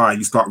a bit tired,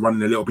 you start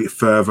running a little bit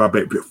further, a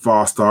bit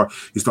faster.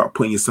 You start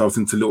putting yourself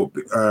into little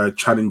bit,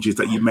 challenges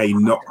that you may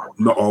not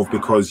have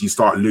because you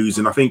start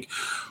losing. I think,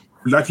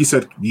 like you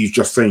said, you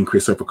just saying,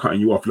 Chris, for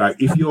cutting you off. Like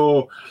if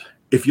you're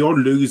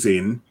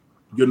losing,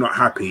 you're not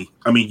happy.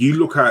 I mean, you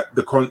look at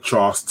the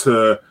contrast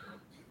to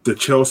the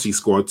Chelsea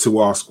squad to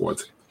our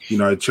squad.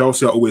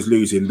 Chelsea are always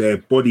losing. Their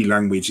body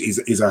language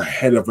is a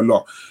hell of a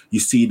lot. You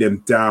see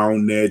them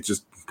down there,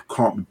 just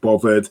can't be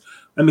bothered.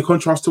 And the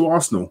contrast to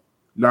Arsenal.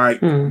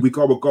 Like we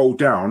got a goal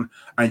down,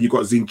 and you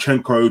got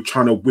Zinchenko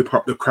trying to whip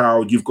up the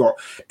crowd. You've got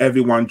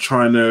everyone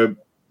trying to,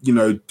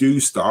 do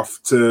stuff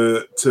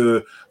for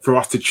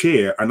us to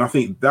cheer. And I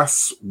think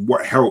that's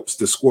what helps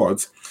the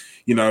squad.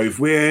 If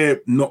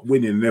we're not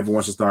winning and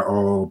everyone's just like,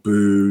 oh,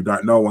 boo,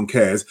 like no one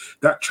cares,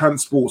 that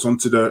transports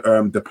onto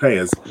the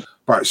players.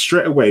 But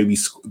straight away,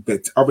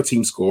 the other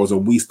team scores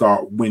and we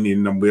start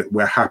winning and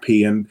we're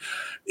happy. And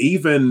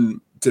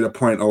even to the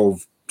point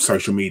of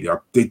social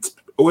media,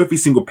 every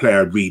single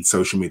player reads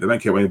social media. They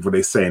don't care what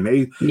they're saying.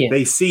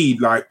 They see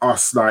like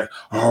us, like,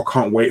 oh,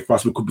 can't wait for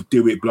us. We could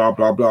do it, blah,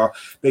 blah, blah.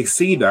 They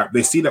see that.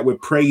 They see that we're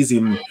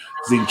praising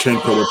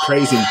Zinchenko, we're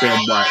praising Ben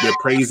White, we're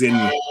praising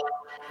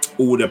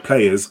all the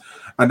players.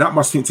 And that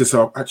must think to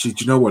yourself, actually,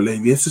 do you know what,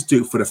 let's just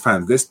do it for the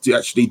fans. Let's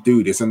actually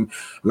do this. And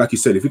like you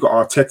said, if you got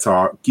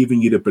Arteta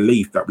giving you the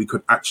belief that we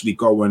could actually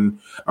go and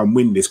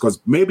win this, because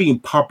maybe in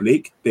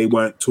public, they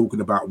weren't talking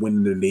about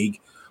winning the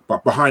league,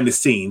 but behind the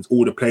scenes,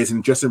 all the players in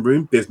the dressing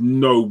room, there's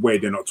no way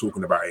they're not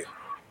talking about it.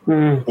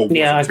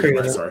 Yeah, I agree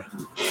with that. Sorry.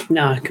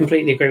 No, I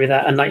completely agree with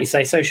that. And like you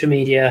say, social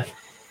media,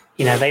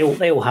 they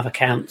all have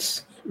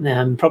accounts.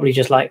 Probably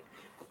just like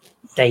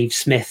Dave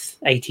Smith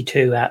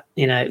 82 at,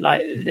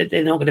 like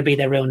they're not going to be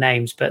their real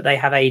names, but they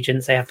have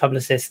agents, they have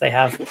publicists, they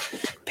have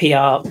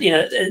PR.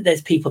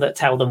 There's people that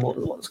tell them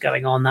what's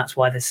going on. That's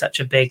why there's such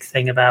a big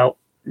thing about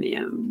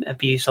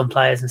abuse on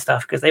players and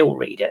stuff, because they all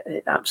read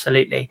it.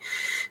 Absolutely.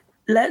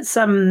 Let's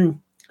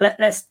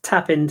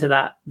tap into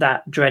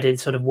that dreaded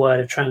sort of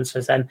word of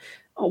transfers. And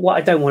what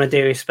I don't want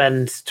to do is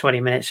spend 20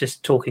 minutes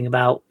just talking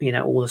about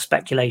all the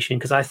speculation,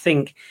 because I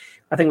think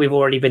we've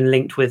already been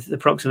linked with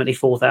approximately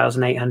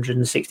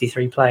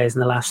 4,863 players in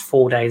the last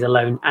 4 days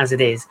alone, as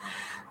it is.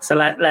 So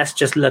let's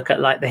just look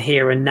at like the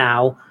here and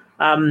now.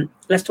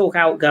 Let's talk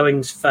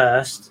outgoings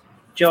first,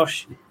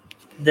 Josh.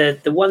 The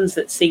ones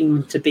that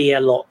seem to be a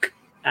lock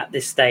at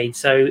this stage.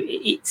 So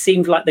it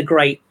seems like the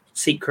great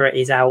secret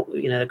is out.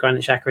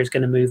 Granit Xhaka is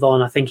going to move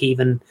on. I think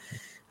even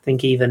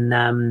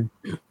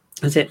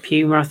was it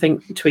Puma, I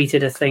think,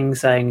 tweeted a thing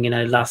saying,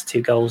 last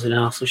 2 goals in an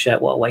Arsenal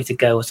shirt, what a way to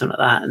go, or something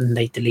like that, and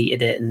they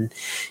deleted it. And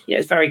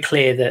it's very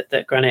clear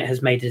that Granit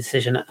has made a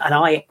decision. And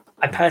I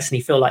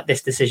personally feel like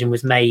this decision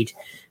was made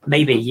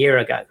maybe a year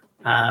ago.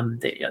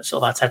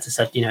 Sort of Arteta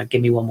said,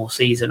 give me one more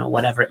season or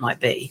whatever it might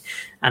be.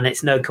 And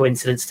it's no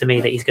coincidence to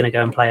me that he's going to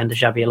go and play under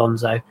Xabi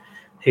Alonso,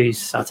 who's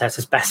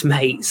Arteta's best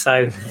mate.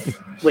 So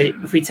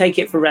if we take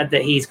it for red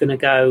that he's going to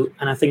go,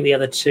 and I think the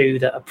other 2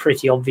 that are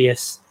pretty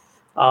obvious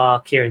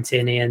are Kieran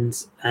Tierney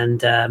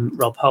and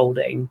Rob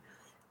Holding.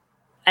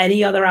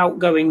 Any other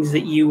outgoings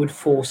that you would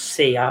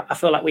foresee? I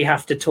feel like we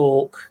have to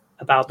talk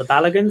about the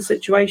Balogun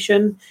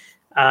situation.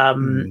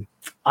 I'm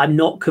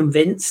not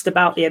convinced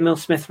about the Emil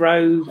Smith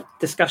Rowe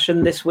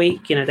discussion this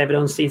week. David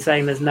Ornstein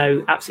saying there's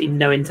absolutely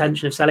no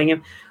intention of selling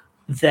him.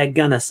 They're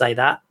gonna say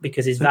that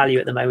because his value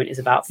at the moment is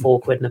about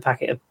 £4 in a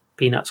packet of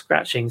peanut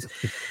scratchings.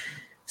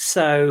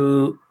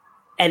 So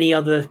any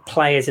other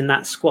players in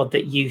that squad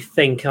that you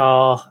think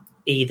are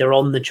either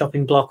on the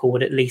chopping block or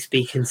would at least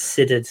be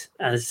considered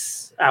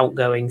as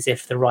outgoings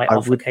if the right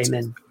offer came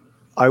in?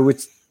 I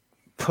would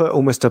put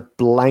almost a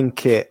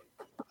blanket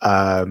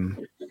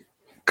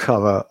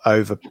cover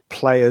over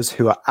players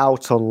who are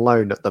out on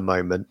loan at the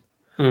moment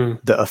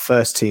that are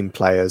first team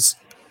players,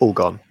 all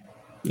gone.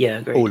 Yeah,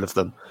 agreed. All of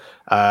them.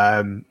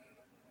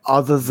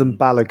 Other than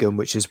Balogun,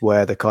 which is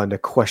where the kind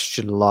of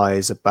question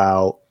lies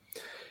about,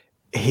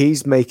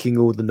 he's making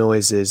all the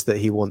noises that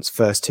he wants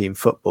first team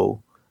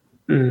football.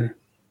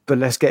 But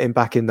let's get him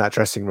back in that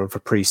dressing room for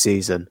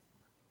pre-season.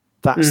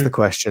 That's the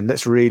question.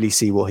 Let's really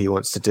see what he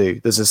wants to do.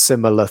 There's a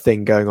similar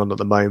thing going on at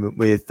the moment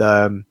with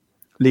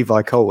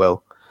Levi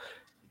Colwill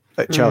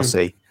at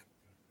Chelsea.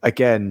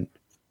 Again,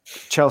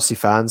 Chelsea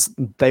fans,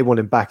 they want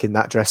him back in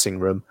that dressing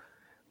room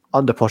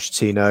under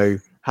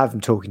Pochettino, have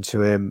him talking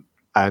to him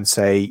and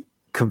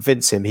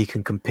convince him he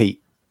can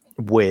compete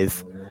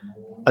with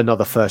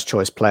another first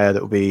choice player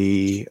that will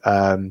be,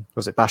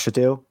 was it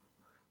Bashadil?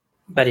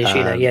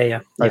 Badiashile, yeah.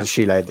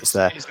 Badiashile that's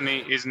there.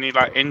 Isn't he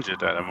like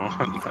injured at the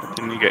moment?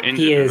 Didn't he get injured?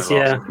 He is,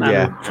 yeah.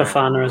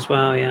 Fofana as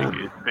well, yeah.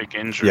 Big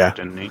injury,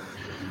 didn't he?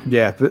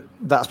 Yeah, but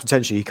that's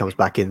potentially he comes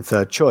back in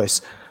third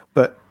choice.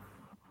 But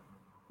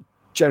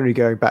generally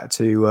going back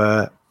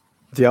to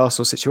the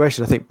Arsenal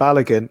situation, I think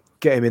Balogun,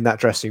 get him in that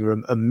dressing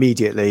room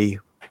immediately,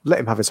 let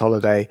him have his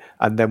holiday,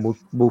 and then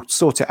we'll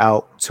sort it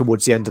out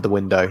towards the end of the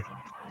window.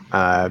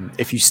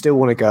 If you still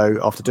want to go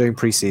after doing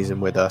pre-season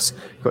with us,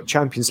 you've got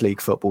Champions League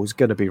football, is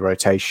going to be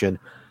rotation.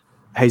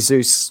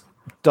 Jesus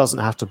doesn't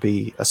have to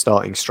be a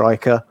starting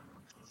striker.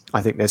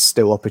 I think there's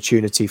still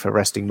opportunity for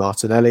resting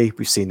Martinelli.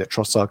 We've seen that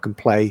Trossard can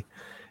play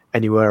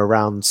anywhere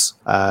around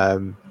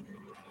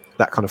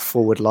that kind of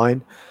forward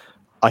line.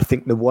 I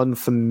think the one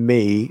for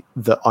me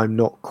that I'm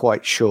not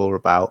quite sure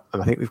about,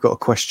 and I think we've got a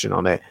question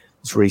on it,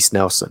 is Reece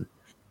Nelson.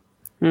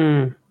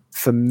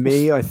 For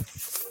me, I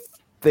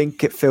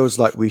think it feels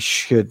like we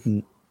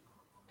shouldn't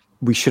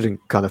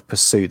kind of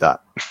pursue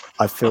that.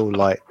 I feel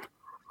like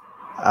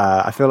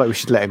we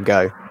should let him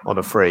go on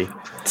a free.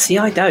 See,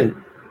 I don't.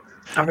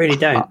 I really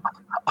don't.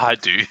 I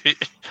do.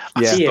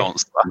 I Yeah.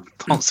 just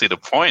don't see the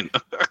point.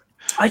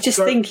 I just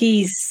think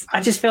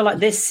I just feel like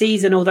this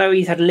season, although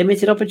he's had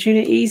limited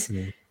opportunities,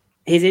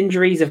 his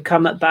injuries have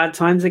come at bad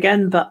times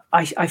again. But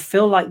I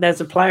feel like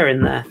there's a player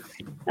in there.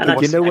 And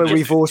But you know where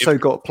we've also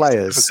got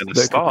players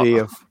that could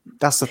be.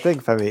 That's the thing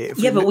for me.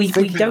 But we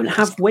don't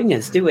have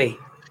wingers, do we?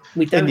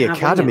 We don't in the have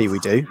academy. wingers. We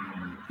do.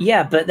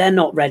 Yeah, but they're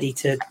not ready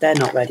to. They're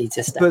not ready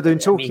to step. But then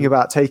talking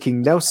about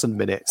taking Nelson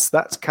minutes,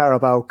 that's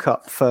Carabao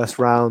Cup first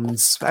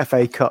rounds,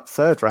 FA Cup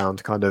third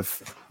round kind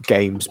of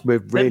games. We're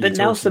really. But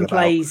Nelson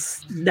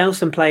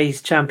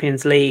plays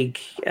Champions League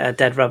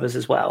dead rubbers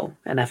as well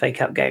and FA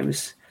Cup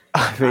games.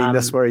 I mean,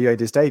 that's where he made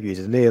his debut,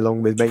 didn't he?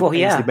 Along with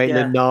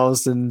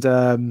Maitland-Niles and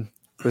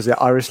was it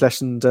Irish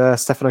legend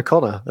Stephen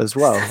O'Connor as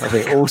well? I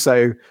think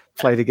also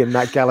played again in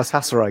that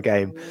Galatasaray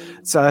game.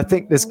 So I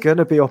think there's going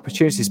to be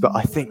opportunities, but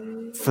I think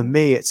for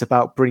me it's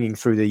about bringing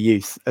through the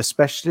youth,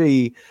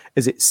 especially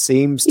as it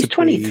seems he's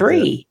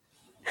 23.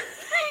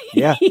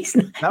 Yeah, he's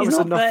not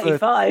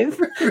 35.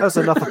 That was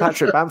enough for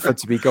Patrick Bamford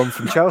to be gone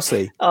from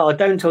Chelsea. Oh,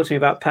 don't talk to me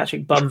about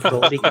Patrick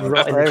Bamford. He can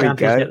rot in the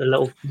Championship, the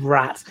little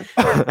rat.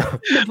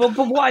 but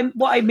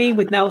what I mean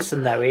with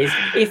Nelson though is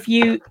if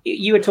you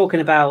were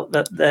talking about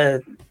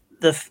the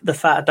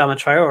fat Adama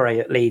Traore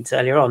at Leeds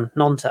earlier on,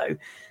 Nonto.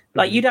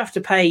 Like you'd have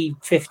to pay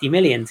 50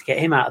 million to get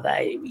him out of there.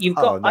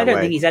 I don't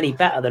think he's any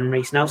better than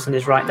Reece Nelson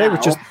is right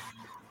now.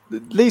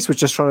 Leeds were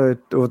just trying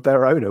to, or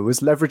their owner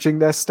was leveraging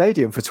their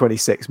stadium for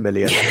 26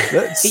 million.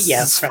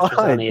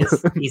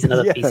 He's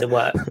another piece of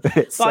work.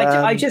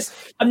 But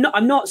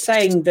I'm not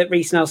saying that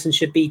Reece Nelson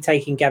should be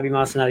taking Gabby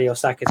Martinelli or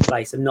Saka's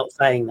place. I'm not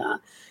saying that,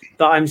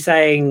 but I'm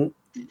saying,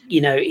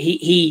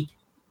 he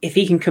if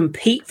he can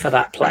compete for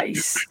that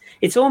place,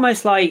 it's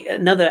almost like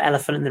another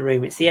elephant in the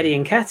room. It's the Eddie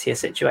Nketiah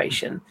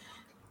situation.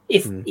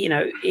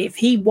 If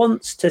he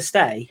wants to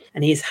stay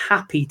and he is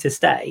happy to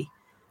stay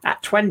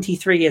at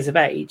 23 years of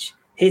age,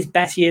 his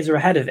best years are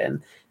ahead of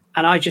him.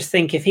 And I just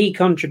think if he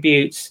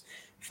contributes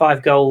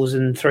 5 goals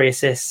and 3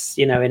 assists,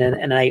 in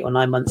an 8 or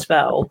 9 month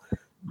spell,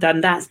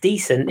 then that's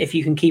decent if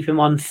you can keep him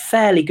on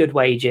fairly good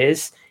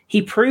wages.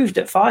 He proved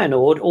at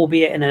Feyenoord,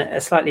 albeit in a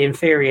slightly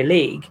inferior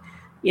league.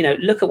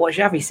 Look at what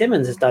Xavi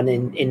Simons has done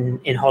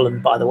in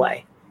Holland, by the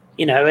way.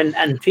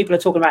 And people are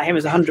talking about him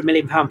as a £100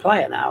 million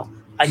player now.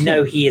 I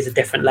know he is a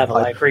different level.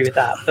 I agree with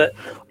that, but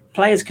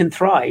players can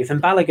thrive, and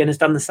Balogun has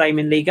done the same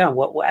in Ligue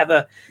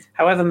 1.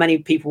 However many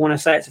people want to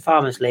say it's a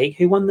Farmers League.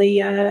 Who won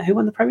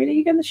the Premier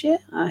League again this year?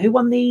 Who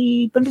won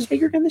the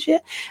Bundesliga again this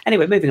year?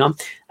 Anyway, moving on.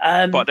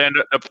 But then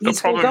the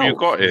problem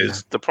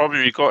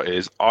you got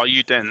is, are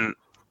you then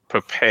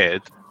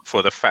prepared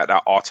for the fact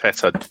that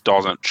Arteta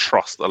doesn't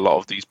trust a lot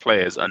of these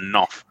players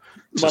enough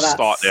to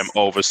start them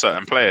over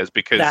certain players?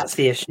 Because that's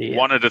the issue. Yeah.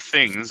 One of the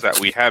things that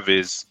we have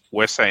is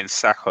we're saying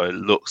Saka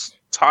looks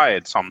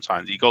tired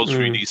sometimes. He goes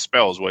through these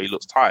spells where he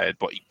looks tired,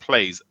 but he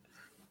plays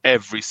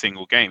every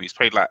single game. He's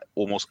played like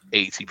almost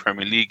 80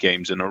 Premier League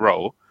games in a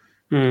row,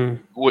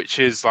 which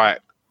is like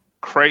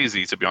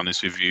crazy, to be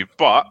honest with you.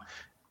 But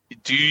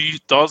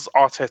does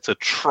Arteta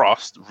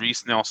trust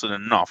Reece Nelson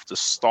enough to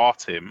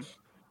start him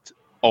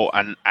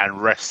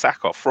and rest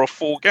Saka for a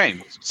full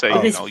game?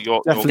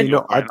 You're definitely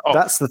not.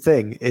 That's the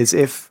thing, is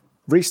if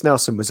Reece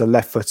Nelson was a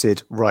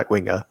left-footed right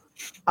winger,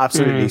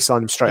 absolutely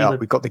sign him straight up.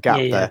 We've got the gap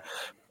there.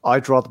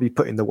 I'd rather be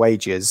putting the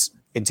wages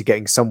into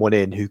getting someone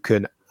in who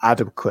can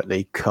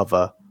adequately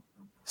cover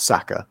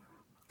Saka,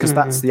 because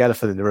that's the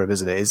elephant in the room,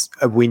 isn't it?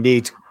 We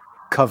need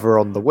cover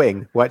on the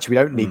wing. Well, actually,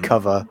 we don't need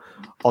cover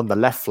on the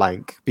left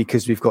flank,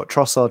 because we've got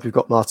Trossard, we've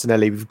got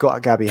Martinelli, we've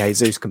got Gabby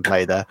Jesus can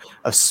play there,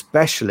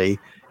 especially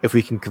if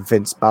we can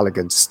convince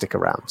Balogun to stick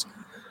around.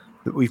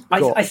 But we've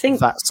got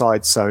that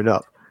side sewn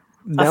up.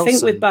 Nelson, I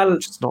think with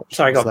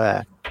Balogun,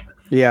 there.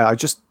 Yeah, I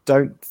just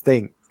don't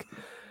think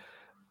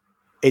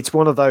it's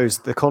one of those,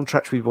 the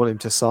contract we want him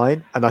to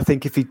sign. And I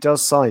think if he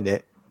does sign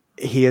it,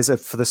 he has,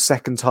 for the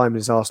second time in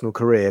his Arsenal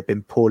career,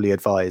 been poorly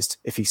advised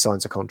if he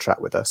signs a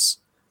contract with us.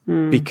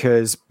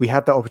 Because we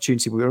had that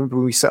opportunity. We remember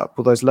when we set up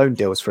all those loan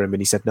deals for him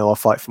and he said, no, I'll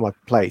fight for my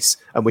place.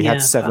 And we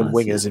had 7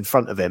 wingers in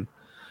front of him.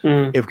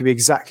 It could be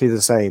exactly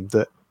the same,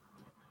 that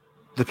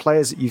the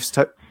players that you've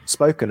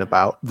spoken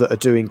about that are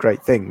doing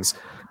great things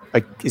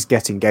is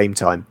getting game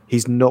time.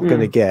 He's not going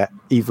to get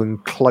even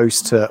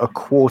close to a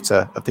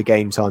quarter of the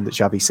game time that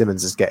Xavi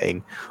Simons is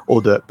getting,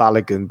 or that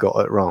Balogun got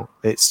it wrong.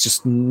 It's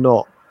just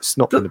not. It's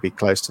not going to be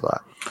close to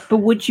that. But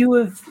would you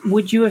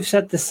have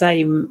said the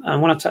same? I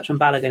want to touch on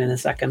Balogun in a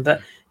second,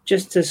 but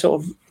just to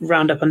sort of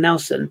round up on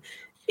Nelson,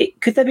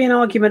 could there be an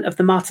argument of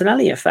the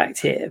Martinelli effect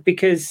here?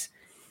 Because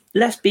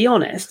let's be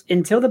honest,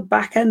 until the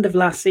back end of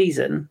last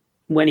season,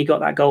 when he got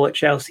that goal at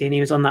Chelsea and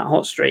he was on that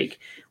hot streak,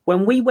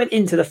 when we went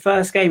into the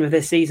first game of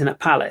this season at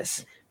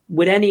Palace,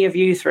 would any of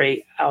you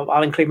three,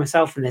 I'll include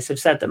myself in this, have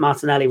said that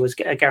Martinelli was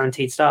a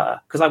guaranteed starter?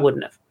 Because I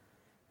wouldn't have.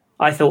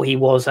 I thought he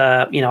was,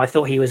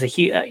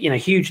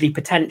 hugely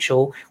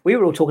potential. We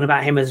were all talking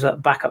about him as a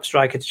backup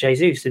striker to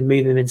Jesus and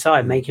move him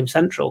inside, make him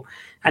central.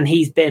 And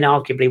he's been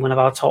arguably one of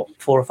our top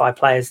 4 or 5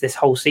 players this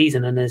whole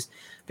season and has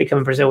become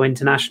a Brazil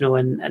international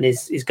and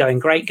is going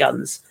great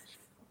guns.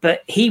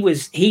 But he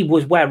was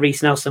where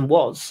Reece Nelson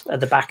was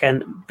at the back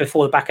end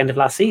before the back end of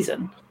last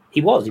season.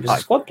 He was a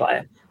squad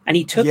player, and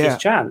he took his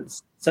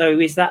chance. So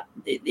is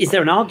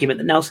there an argument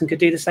that Nelson could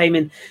do the same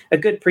in a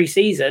good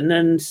pre-season?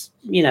 And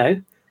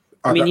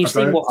you've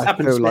seen what's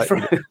happened to Smith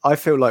Rowe. I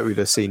feel like we'd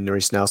have seen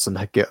Reece Nelson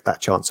get that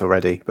chance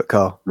already. But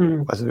Carl, I don't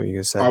know what you're going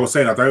to say. I was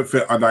saying I don't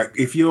feel like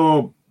if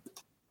you're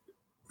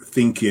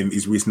thinking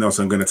is Reece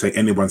Nelson going to take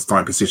anyone's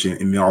starting position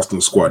in the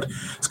Arsenal squad,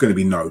 it's going to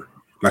be no.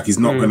 Like he's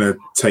not going to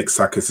take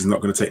Saka, he's not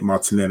going to take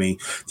Martinelli.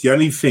 The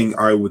only thing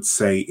I would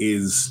say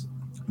is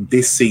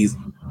this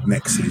season,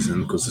 next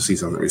season, because the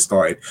season hasn't really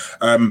started,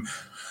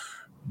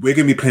 we're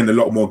going to be playing a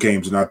lot more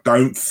games, and I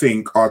don't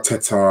think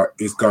Arteta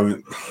is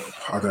going.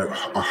 I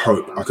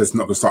hope Arteta's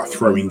not going to start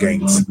throwing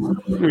games.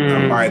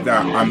 And by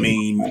that, I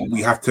mean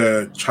we have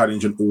to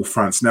challenge on all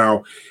fronts.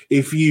 Now,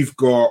 if you've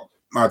got,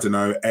 I don't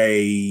know,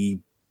 a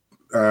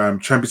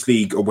Champions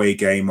League away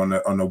game on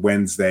a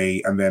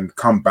Wednesday, and then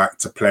come back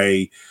to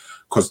play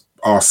because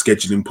our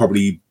scheduling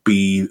probably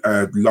be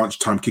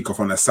lunchtime kickoff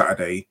on a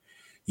Saturday,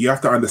 you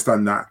have to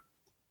understand that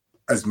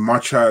as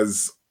much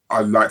as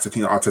I'd like to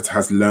think Arteta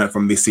has learned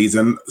from this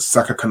season,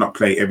 Saka cannot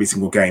play every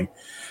single game.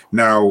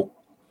 Now,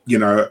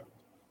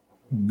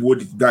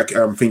 would that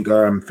I think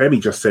Femi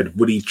just said,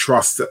 would he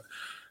trust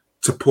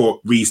to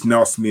put Reece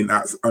Nelson in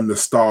on the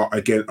start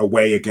again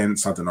away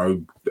against, I don't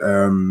know,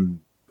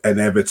 an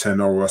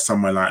Everton or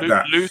somewhere like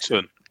that?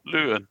 Luton.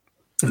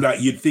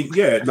 Like you'd think,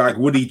 like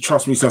would he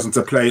trust Reece Nelson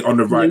to play on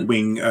the right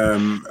wing,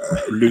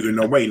 Luton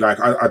away? Like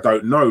I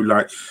don't know,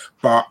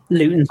 but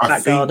Luton's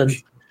back garden.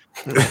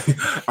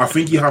 I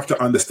think you have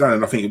to understand,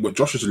 and I think what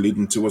Josh is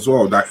alluding to as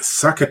well, that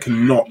Saka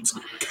cannot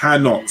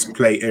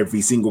play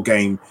every single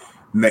game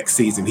next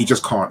season. He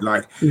just can't.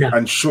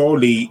 And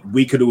surely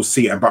we could all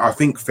see it. But I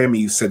think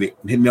Femi said it,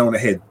 hit nail on the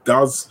head.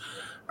 Does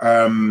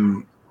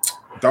Arteta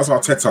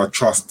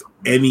trust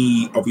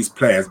any of his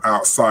players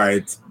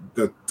outside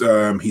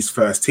his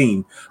first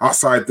team,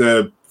 outside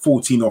the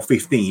 14 or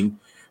 15?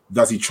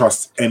 Does he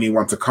trust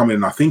anyone to come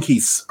in? I think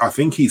he's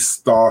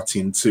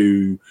starting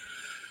to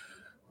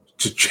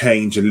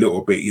change a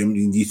little bit.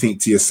 You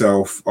think to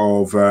yourself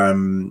of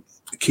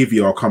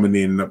Kivior coming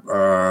in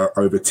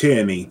over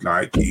Tierney,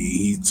 like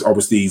he's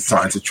obviously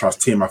starting to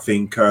trust him. I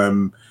think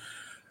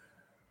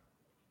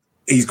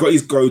he's got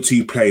his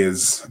go-to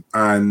players,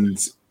 and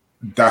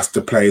that's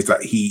the players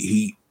that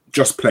he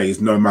just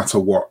plays no matter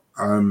what.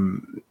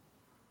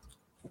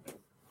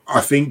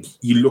 I think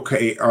you look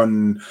at it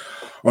on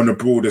a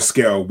broader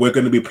scale, we're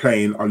going to be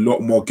playing a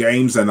lot more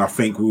games, and I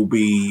think we'll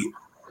be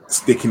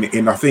sticking it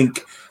in. I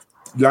think,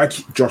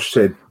 like Josh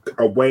said,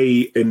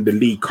 away in the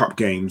League Cup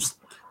games,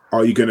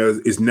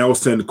 is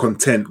Nelson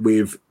content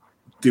with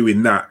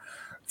doing that?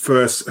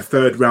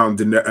 Third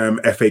round in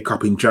the FA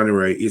Cup in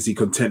January, is he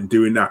content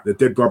doing that? The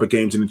dead rubber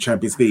games in the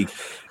Champions League,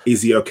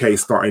 is he okay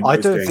starting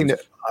those games? Think that.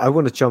 I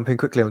want to jump in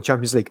quickly on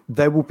Champions League.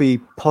 There will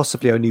be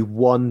possibly only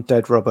one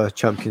dead rubber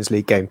Champions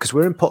League game because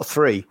we're in pot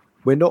 3.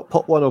 We're not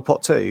pot 1 or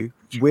pot 2.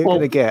 We're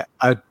going to get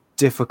a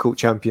difficult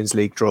Champions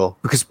League draw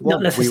because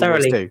not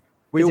necessarily.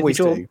 We always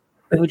do.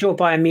 If we draw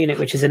Bayern Munich,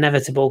 which is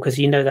inevitable because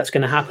that's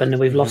going to happen, and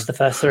we've lost the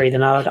first 3,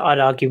 then I'd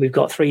argue we've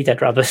got 3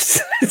 dead rubbers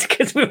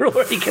because we're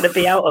already going to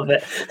be out of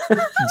it.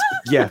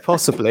 Yeah,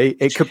 possibly.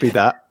 It could be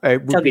that.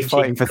 We'll be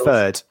fighting for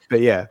third.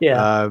 But yeah.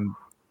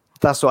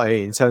 That's what I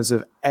mean. In terms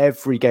of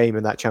every game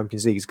in that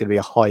Champions League is going to be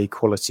a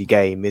high-quality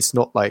game. It's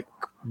not like,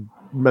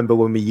 remember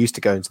when we used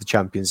to go into the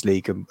Champions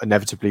League and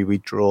inevitably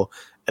we'd draw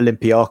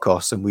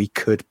Olympiacos and we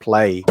could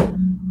play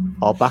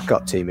our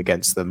backup team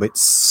against them.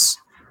 It's...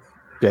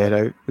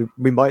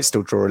 we might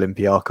still draw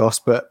Olympiacos,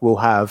 but we'll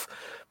have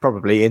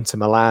probably Inter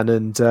Milan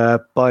and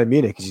Bayern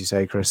Munich, as you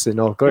say, Chris, in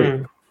our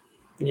group.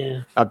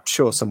 Yeah, I'm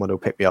sure someone will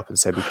pick me up and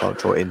say we can't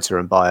draw Inter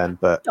and Bayern,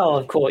 but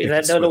of course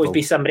there'll always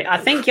be somebody. I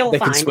think you'll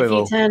find if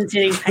you turn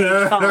to page 5,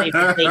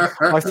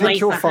 I think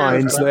you'll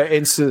find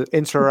that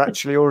Inter are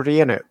actually already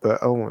in it.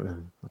 But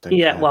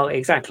well,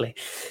 exactly.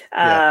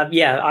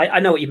 I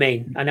know what you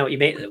mean.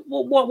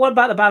 What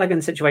about the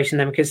Balogun situation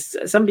then? Because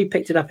somebody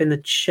picked it up in the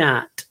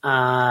chat.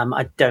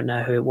 I don't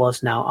know who it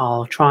was now.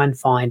 I'll try and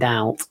find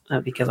out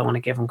because I want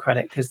to give them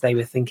credit because they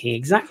were thinking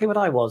exactly what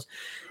I was.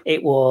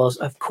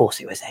 Of course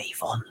it was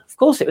Avon.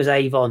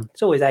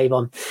 It's always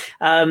Avon.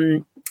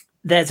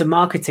 There's a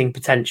marketing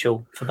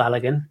potential for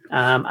Balogun.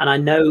 And I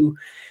know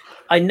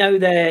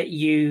that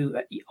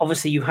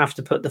you have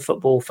to put the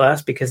football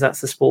first because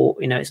that's the sport.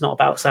 It's not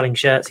about selling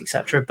shirts,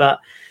 etc. But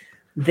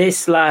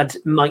this lad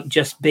might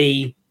just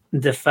be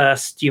the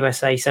first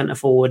USA centre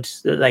forward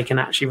that they can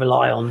actually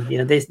rely on.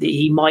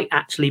 He might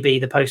actually be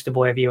the poster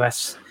boy of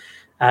US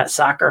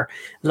soccer,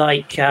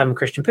 like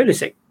Christian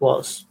Pulisic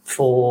was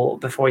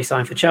before he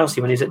signed for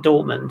Chelsea when he was at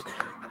Dortmund.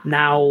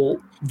 Now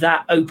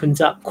that opens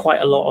up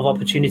quite a lot of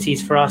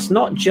opportunities for us,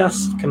 not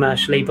just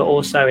commercially, but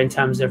also in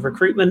terms of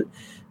recruitment.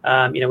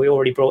 We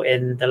already brought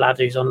in the lad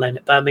who's on loan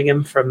at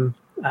Birmingham from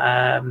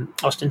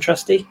Austin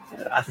Trusty.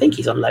 I think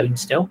he's on loan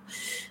still.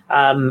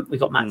 We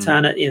got Matt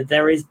Turner.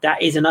 That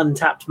is an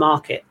untapped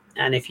market,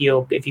 and if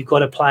you've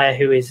got a player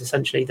who is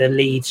essentially the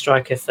lead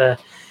striker for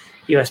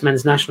US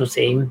men's national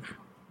team,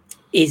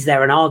 is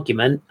there an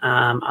argument?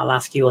 I'll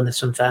ask you on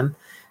this one, Fem.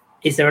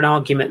 Is there an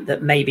argument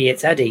that maybe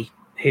it's Eddie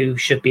who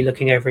should be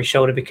looking over his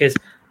shoulder? Because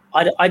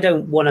I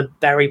don't want to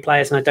bury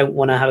players and I don't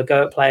want to have a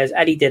go at players.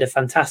 Eddie did a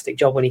fantastic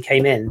job when he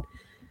came in,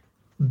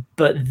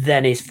 but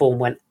then his form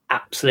went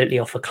absolutely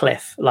off a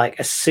cliff. Like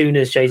as soon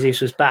as Jesus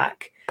was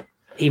back,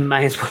 he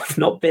may as well have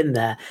not been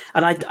there.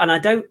 And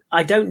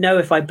I don't know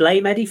if I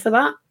blame Eddie for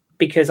that,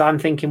 because I'm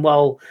thinking,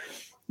 well,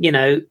 you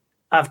know,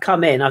 I've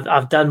come in,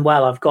 I've done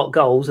well, I've got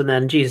goals, and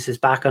then Jesus is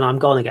back and I'm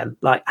gone again.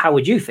 Like, how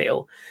would you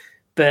feel?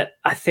 But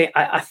I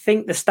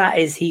think the stat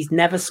is he's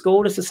never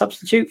scored as a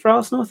substitute for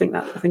Arsenal. I think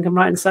I'm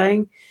right in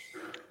saying.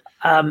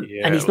 And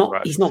he's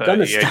not going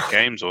to start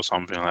games or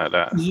something like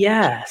that.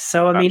 Yeah.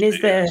 So I mean,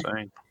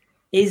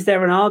 is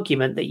there an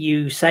argument that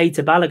you say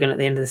to Balogun at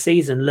the end of the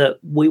season, look,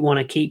 we want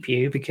to keep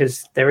you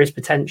because there is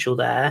potential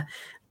there?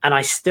 And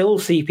I still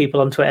see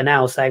people on Twitter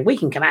now saying we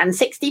can command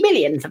 60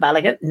 million for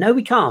Balogun. No,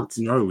 we can't.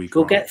 No, we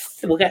can't.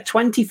 We'll get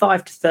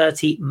 25 to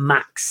 30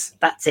 max.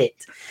 That's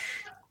it.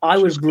 I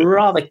would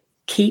rather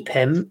keep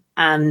him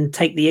and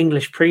take the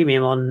English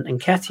premium on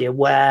Nketiah,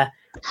 where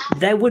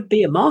there would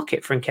be a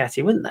market for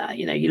Nketiah, wouldn't there?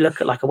 You know, you look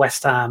at like a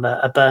West Ham,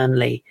 a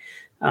Burnley.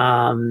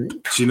 Do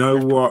you know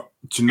what?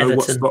 Everton.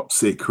 What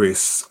stops it,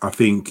 Chris? I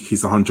think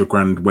he's 100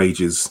 grand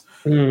wages.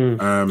 He's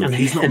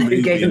not moving.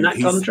 Who gave him that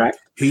contract?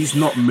 He's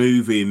not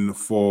moving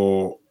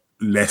for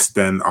less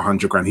than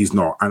 100 grand. He's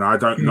not, and I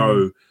don't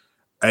know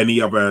any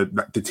other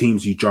the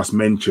teams you just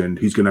mentioned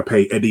who's going to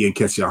pay Eddie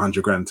Nketiah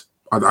 100 grand.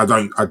 I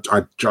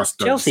just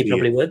don't. Chelsea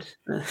probably would.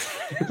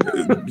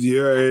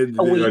 Yeah,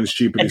 they're the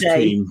stupidest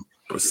team,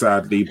 but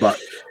sadly. But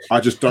I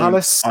just don't.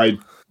 Do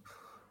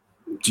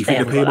you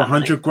think they pay him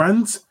 100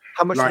 grand?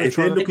 How much? Like, if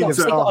they're looking at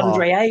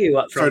Andre Ayew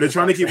up front. So they're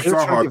trying to give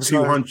Zaha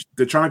 200.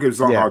 They're trying to give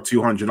Zaha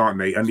 200, aren't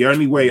they? And the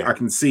only way I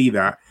can see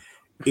that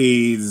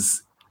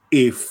is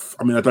if,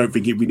 I mean, I don't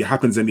think it really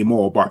happens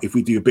anymore. But if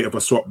we do a bit of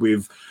a swap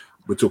with,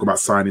 we'll talk about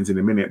signings in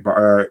a minute.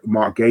 But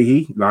Mark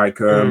Gahey, like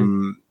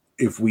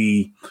if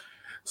we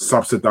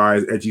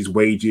subsidize Edgy's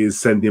wages,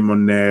 send him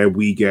on there,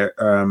 we get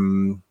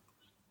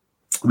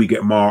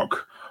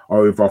Mark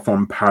over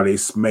from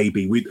Palace,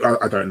 maybe.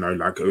 I don't know.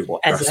 Like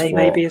Eze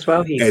maybe as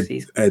well. He's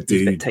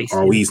tasty.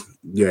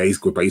 He's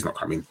good, but he's not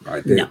coming.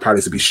 Like, no.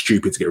 Palace would be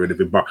stupid to get rid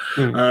of him. But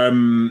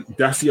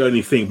that's the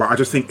only thing. But I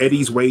just think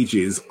Eddie's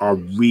wages are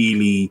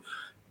really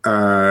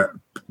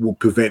will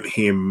prevent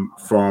him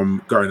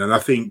from going. And I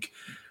think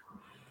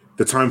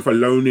the time for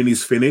loaning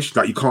is finished.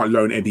 Like, you can't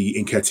loan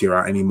Eddie Nketiah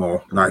out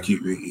anymore. Like,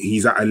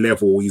 he's at a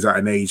level, he's at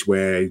an age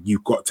where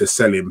you've got to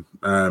sell him.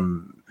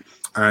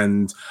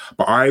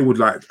 But I would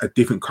like a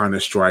different kind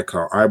of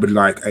striker. I would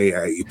like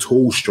a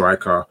tall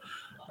striker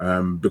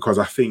because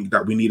I think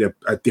that we need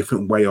a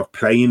different way of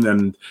playing.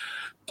 And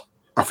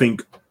I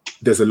think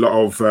there's a lot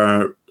of,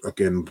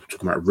 again,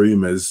 talking about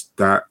rumours,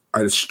 that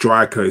a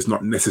striker is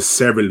not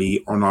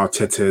necessarily on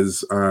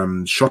Arteta's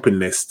shopping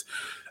list.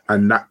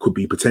 And that could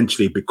be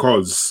potentially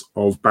because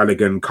of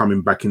Balogun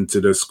coming back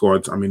into the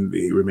squad. I mean,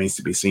 it remains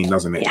to be seen,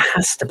 doesn't it? It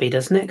has to be,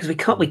 doesn't it?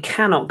 Because we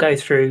cannot go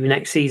through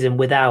next season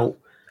without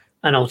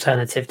an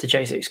alternative to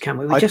Jesus, can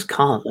we? We just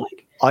can't.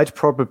 I'd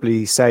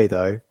probably say,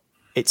 though,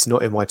 it's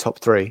not in my top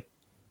 3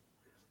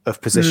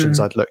 of positions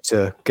I'd look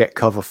to get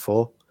cover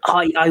for.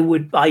 I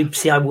would. I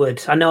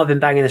would. I know I've been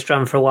banging this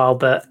drum for a while,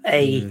 but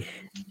I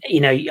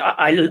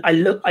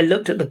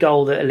looked at the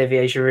goal that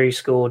Olivier Giroud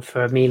scored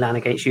for Milan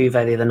against Juve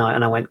the other night,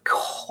 and I went,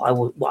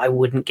 I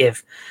wouldn't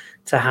give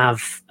to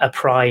have a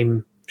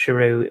prime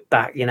Giroud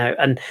back,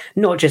 and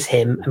not just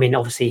him. I mean,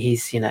 obviously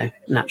he's,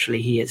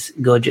 naturally he is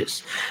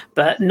gorgeous,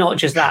 but not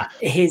just that.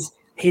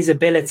 His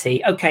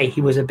ability. Okay,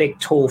 he was a big,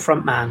 tall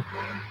front man,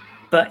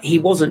 but he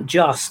wasn't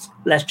just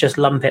let's just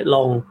lump it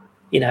long.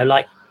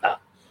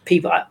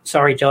 People.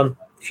 Sorry, John.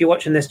 If you're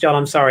watching this, John,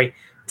 I'm sorry.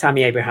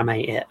 Tammy Abraham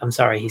ain't it. I'm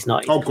sorry, he's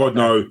not. Oh God,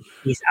 no.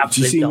 He's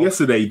absolutely. Did you see him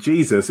yesterday?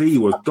 Jesus, he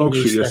was dog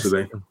shit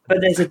yesterday.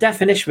 But there's a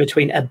definition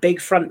between a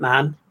big front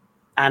man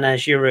and a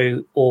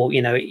Giroud, or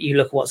you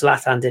look at what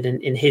Zlatan did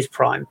in his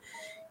prime.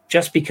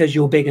 Just because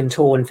you're big and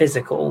tall and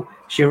physical,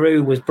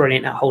 Giroud was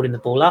brilliant at holding the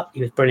ball up.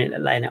 He was brilliant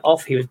at laying it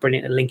off. He was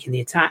brilliant at linking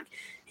the attack.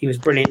 He was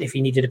brilliant if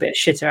he needed a bit of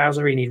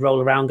shithousery and he'd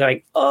roll around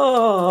going,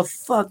 oh,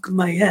 fuck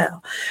my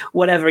hell.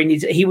 Whatever he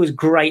needs. He was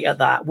great at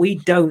that. We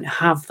don't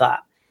have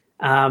that.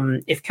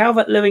 If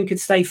Calvert-Lewin could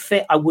stay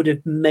fit, I would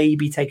have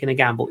maybe taken a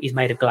gamble. He's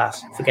made of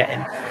glass. Forget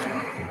him.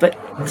 But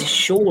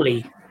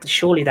surely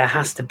there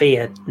has to be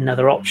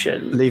another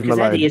option. Leave him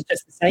alone. Eddie is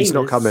just the same. He's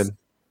not coming.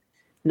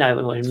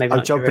 No, maybe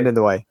I'm jumping in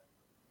the way.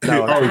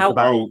 No,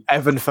 about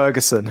Evan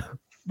Ferguson.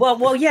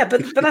 Well, yeah,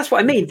 but that's what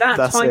I mean.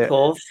 That type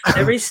of,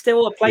 there is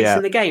still a place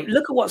in the game.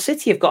 Look at what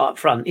City have got up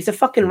front. He's a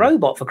fucking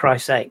robot, for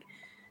Christ's sake.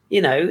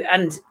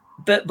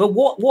 But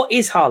what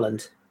is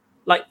Haaland?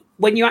 Like,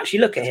 when you actually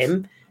look at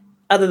him,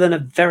 other than a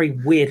very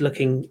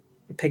weird-looking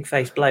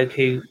pig-faced bloke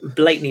who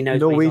blatantly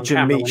knows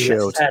Norwegian meat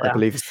shield, I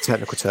believe is the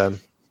technical term.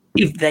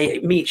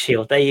 Meat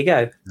shield, there you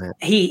go. Yeah.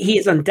 He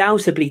is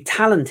undoubtedly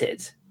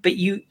talented, but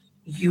you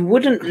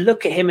wouldn't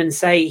look at him and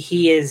say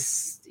he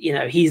is,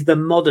 he's the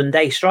modern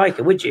day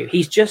striker, would you?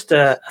 He's just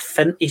a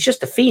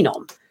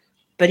phenom,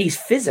 but he's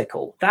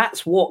physical.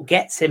 That's what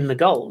gets him the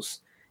goals.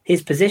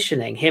 His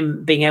positioning,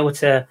 him being able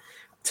to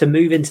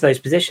move into those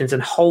positions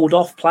and hold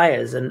off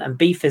players and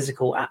be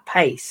physical at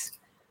pace.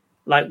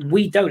 Like,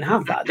 we don't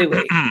have that, do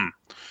we?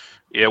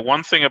 Yeah,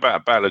 one thing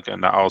about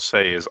Balogun that I'll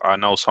say is I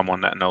know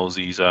someone that knows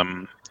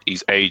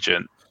his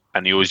agent,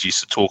 and he always used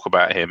to talk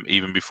about him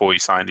even before he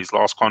signed his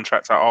last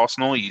contract at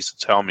Arsenal. He used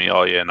to tell me,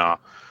 "Oh yeah, no,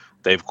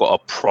 they've got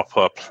a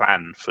proper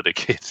plan for the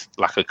kid,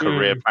 like a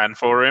career plan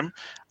for him."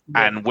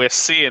 Yeah. And we're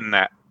seeing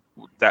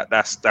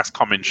that's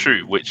coming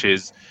true, which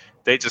is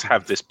they just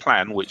have this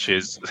plan, which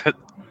is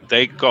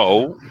they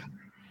go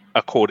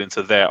according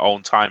to their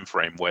own time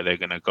frame where they're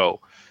going to go,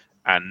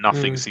 and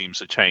nothing seems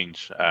to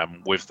change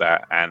with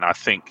that. And I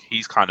think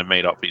he's kind of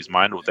made up his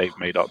mind, or they've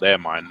made up their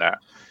mind, that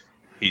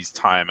his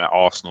time at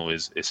Arsenal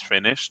is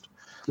finished.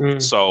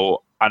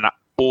 So, and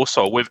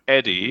also with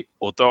Eddie,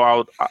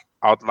 although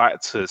I'd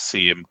like to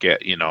see him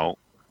get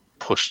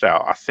pushed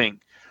out, I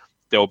think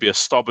there will be a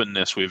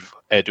stubbornness with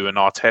Edu and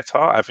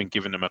Arteta having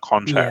given him a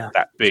contract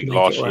that big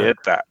last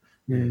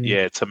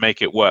year, to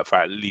make it work for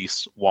at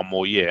least one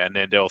more year. And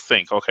then they'll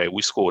think, okay,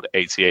 we scored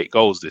 88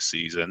 goals this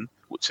season,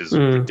 which is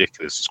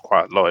ridiculous. It's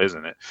quite a lot,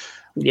 isn't it?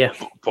 Yeah.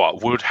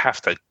 But we'd have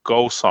to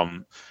go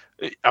some.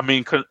 I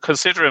mean,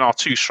 considering our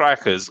two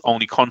strikers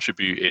only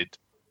contributed,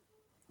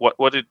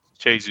 what did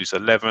Jesus,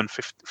 11,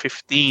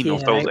 15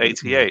 of those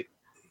 88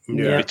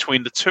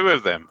 between the two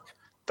of them?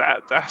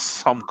 That's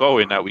some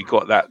going that we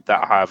got that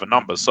high of a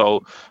number.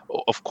 So,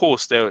 of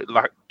course, they're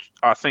like,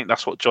 I think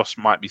that's what Josh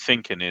might be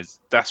thinking, is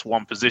that's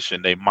one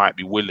position they might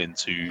be willing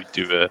to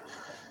do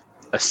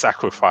a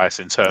sacrifice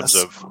in terms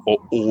of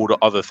all the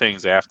other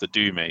things they have to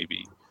do,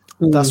 maybe.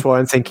 That's what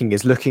I'm thinking,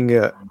 is looking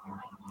at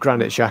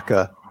Granit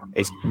Xhaka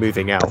is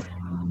moving out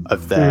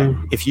of there.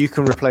 If you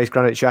can replace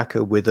Granit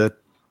Xhaka with a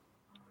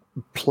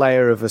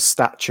player of a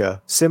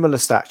similar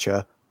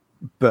stature,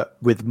 but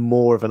with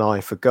more of an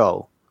eye for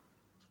goal,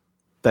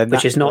 then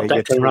which is not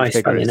Declan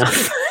Rice, funny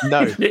enough.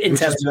 No,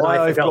 which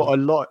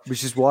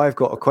is why I've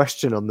got a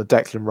question on the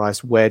Declan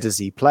Rice. Where does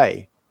he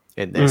play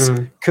in this?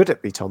 Could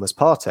it be Thomas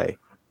Partey,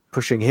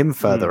 pushing him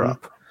further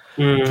up?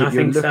 You're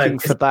looking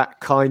for that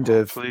kind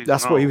of.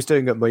 That's what he was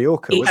doing at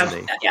Mallorca,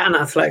 wasn't he? Yeah, and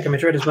Atletico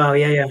Madrid as well.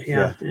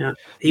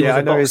 Yeah.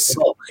 I know his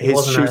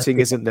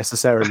shooting isn't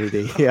necessarily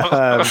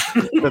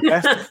the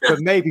best, but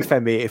maybe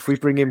Femi, if we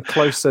bring him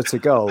closer to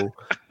goal,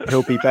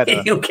 he'll be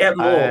better. He'll get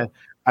more.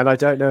 And I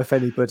don't know if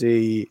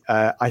anybody.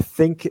 I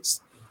think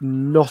it's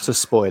not a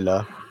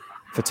spoiler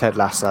for Ted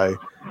Lasso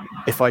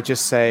if I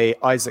just say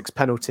Isaac's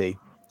penalty.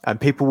 And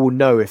people will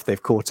know if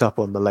they've caught up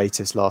on the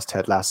last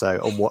Ted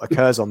Lasso on what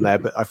occurs on there.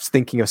 But I was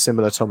thinking of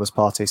similar Thomas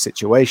Partey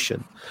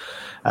situation.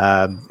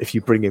 If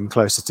you bring him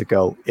closer to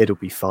goal, it'll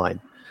be fine.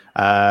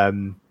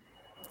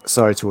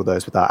 Sorry to all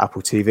those without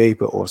Apple TV,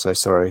 but also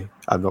sorry,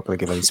 I'm not going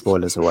to give any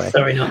spoilers away.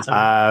 Sorry, not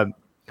sorry.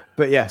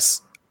 But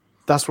yes,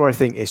 that's where I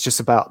think it's just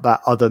about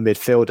that other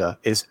midfielder,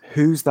 is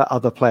who's that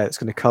other player that's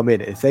going to come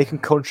in. If they can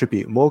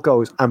contribute more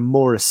goals and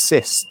more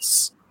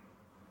assists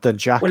than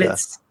Xhaka,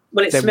 it's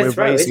then Smith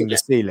we're Rowe, raising the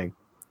ceiling.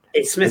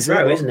 It's Smith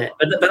Rowe, isn't it?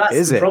 But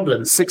that's the problem.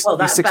 He's 6 foot,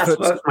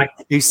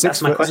 he's 6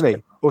 foot, isn't he?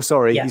 Oh,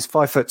 sorry, he's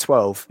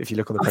 5'12" if you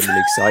look on the Premier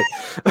League site.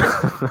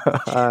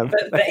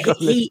 but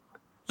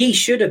he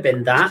should have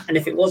been that, and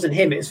if it wasn't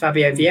him, it was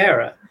Fabio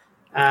Vieira.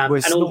 Well,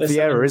 it's not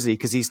Vieira, is he?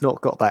 Because he's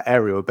not got that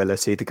aerial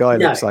ability. The guy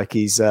looks like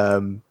he's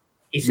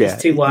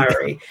just too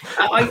wiry.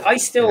 I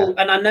still,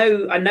 and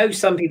I know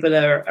some people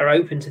are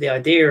open to the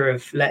idea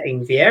of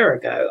letting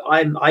Vieira go.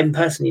 I'm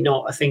personally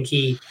not. I think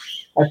he's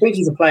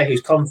a player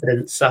whose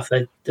confidence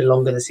suffered the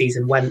longer the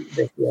season went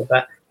this year,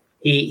 but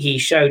he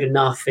showed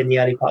enough in the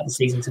early part of the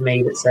season to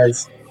me that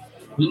says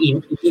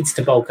he needs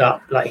to bulk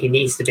up. Like, he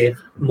needs to be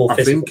more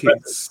physical. I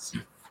think it's,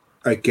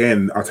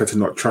 again, Arteta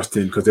not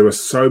trusting, because there were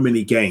so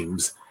many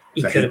games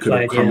that he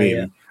could have come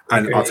in,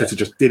 and Arteta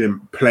just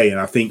didn't play. And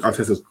I think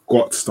Arteta's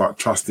got to start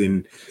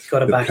trusting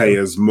the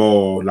players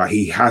more. Like,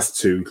 he has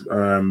to.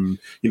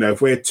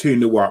 If we're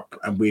 2-0 up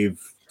and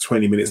we've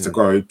 20 minutes to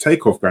go,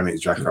 take off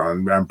Granit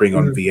Xhaka and bring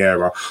on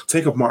Vieira.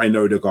 Take off Martin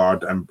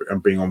Odegaard and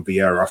bring on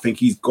Vieira. I think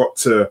he's got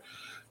to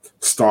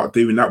start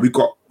doing that. We've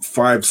got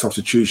 5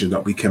 substitutions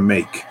that we can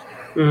make.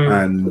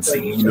 And,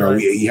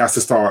 he has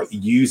to start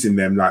using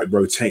them, like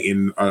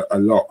rotating a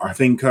lot. I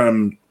think,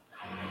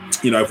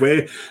 if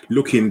we're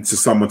looking to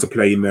someone to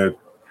play in the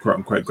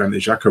quote-unquote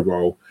Granit Xhaka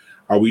role,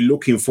 are we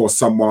looking for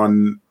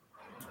someone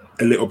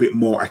a little bit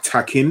more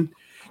attacking?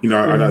 I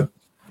know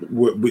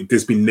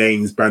there's been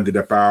names bandied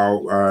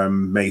about,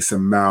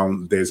 Mason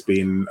Mount, there's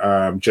been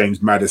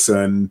James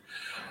Maddison,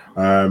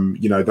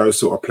 those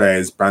sort of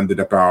players bandied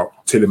about.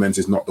 Tillemans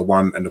is not the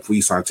one, and if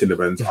we sign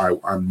Tillemans,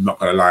 I'm not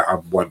going to lie, I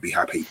won't be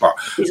happy. But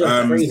he's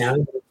on free now.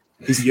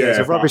 He's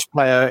a rubbish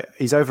player.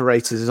 He's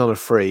overrated. He's on a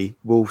free.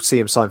 We'll see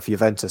him sign for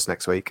Juventus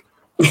next week.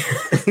 I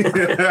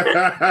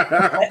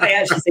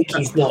actually think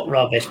he's not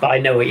rubbish, but I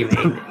know what you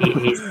mean.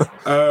 He's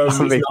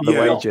the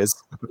wages.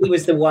 He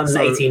was the one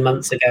 18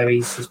 months ago.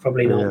 He's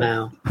probably not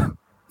now.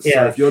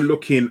 So if you're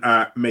looking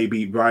at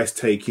maybe Rice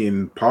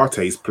taking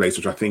Partey's place,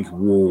 which I think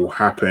will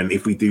happen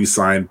if we do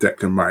sign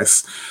Declan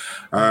Rice,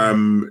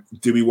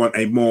 do we want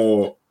a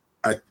more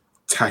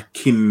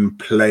attacking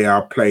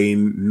player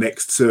playing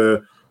next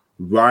to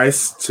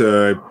Rice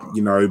to,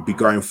 be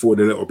going forward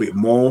a little bit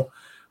more?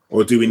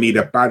 Or do we need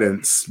a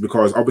balance?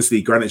 Because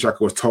obviously Granit Xhaka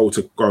was told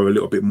to go a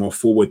little bit more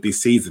forward this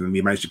season, and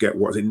he managed to get,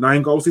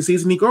 9 goals this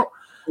season he got?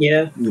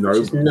 Yeah.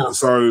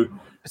 So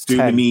do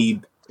 10. we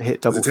need...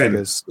 Hit double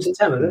figures. Was it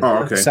 10 of it?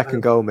 Oh, okay.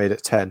 Second goal made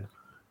it 10.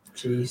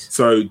 Jeez.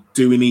 So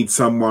do we need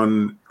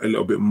someone a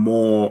little bit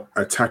more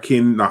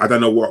attacking? Now, I don't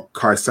know what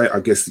Caicedo, I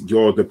guess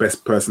you're the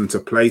best person to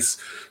place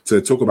to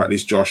talk about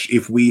this, Josh.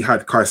 If we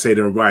had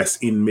Caicedo and Rice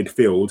in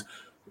midfield,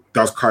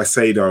 does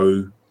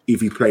Caicedo,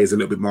 if he plays a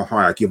little bit more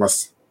higher, give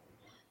us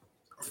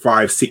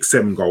 5, 6,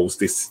 7 goals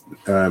this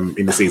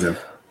in the season?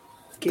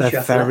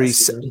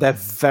 They're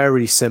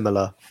very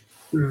similar,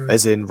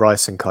 as in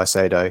Rice and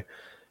Caicedo.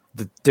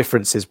 The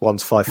difference is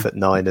one's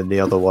 5'9" and the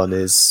other one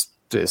is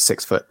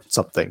 6 foot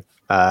something.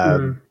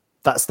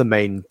 That's the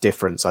main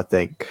difference, I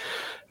think.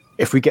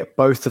 If we get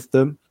both of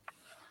them,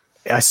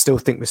 I still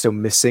think we're still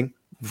missing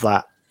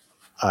that.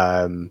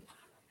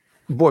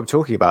 What I'm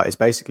talking about is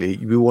basically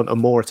we want a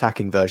more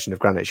attacking version of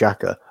Granit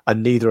Xhaka,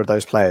 and neither of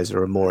those players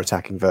are a more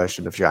attacking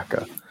version of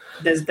Xhaka.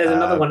 There's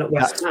another one at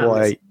West Ham.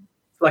 It's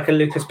like a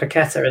Lucas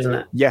Paqueta, isn't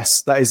it?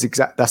 Yes, that is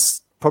exact.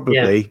 That's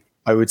probably,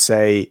 I would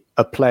say,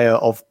 a player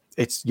of.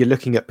 You're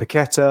looking at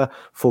Paqueta,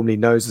 formerly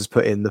knows has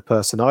put in the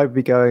person I would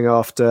be going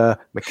after.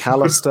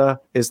 McAllister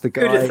is the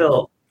guy. Who'd have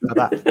thought?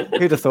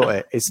 Who'd have thought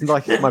it? It's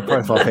like my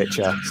profile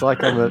picture. It's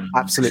like I'm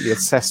absolutely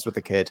obsessed with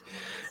the kid.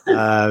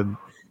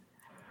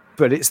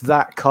 But it's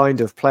that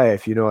kind of player,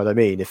 if you know what I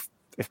mean. If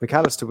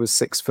McAllister was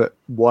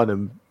 6'1"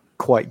 and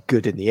quite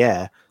good in the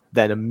air,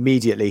 then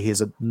immediately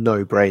he's a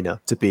no-brainer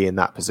to be in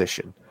that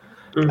position.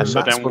 And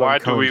so then why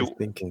do we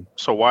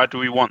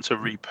want to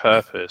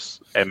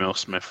repurpose Emil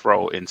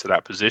Smith-Rowe into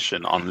that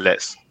position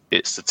unless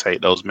it's to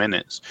take those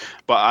minutes?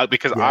 But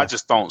I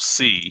just don't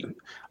see.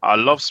 I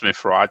love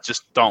Smith-Rowe. I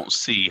just don't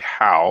see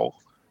how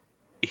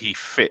he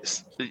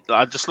fits.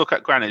 I just look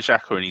at Granit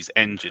Xhaka and his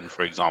engine,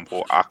 for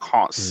example. I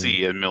can't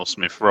see Emil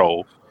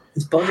Smith-Rowe.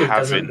 His body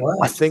doesn't work.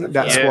 I think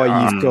that's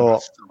why you've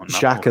got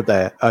Xhaka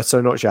there.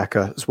 So not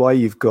Xhaka. It's why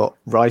you've got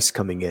Rice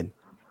coming in,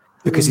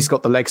 because he's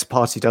got the legs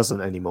Partey doesn't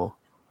anymore.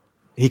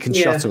 He can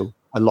shuttle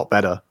a lot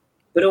better.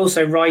 But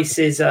also Rice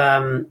is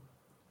a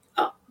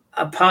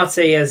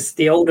Partey, as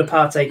the older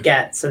Partey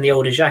gets and the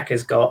older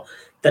Xhaka's got,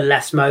 the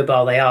less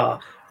mobile they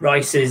are.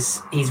 Rice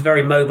he's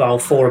very mobile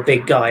for a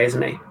big guy,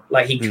 isn't he?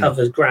 Like he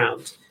covers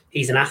ground.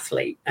 He's an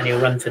athlete and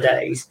he'll run for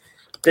days.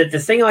 The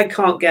thing I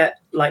can't get,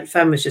 like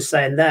Fem was just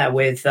saying there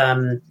with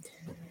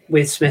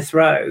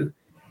Smith-Rowe,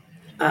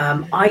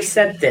 I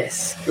said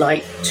this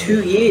like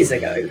 2 years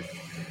ago.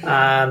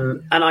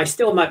 And I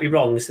still might be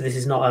wrong, so this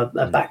is not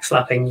a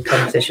backslapping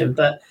competition,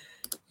 but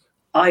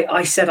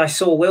I said I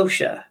saw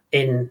Wilshere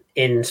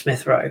in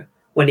Smith-Rowe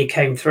when he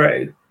came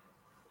through,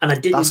 and I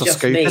didn't That's just a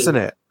scoop, mean, isn't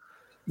it?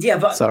 Yeah,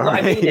 but what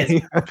I mean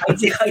is,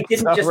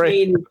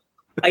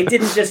 I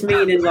didn't just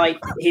mean in like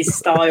his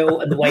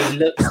style and the way he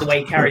looks, the way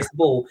he carries the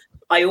ball.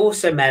 I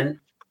also meant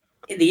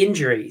the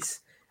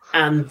injuries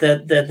and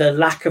the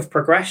lack of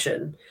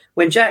progression.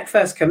 When Jack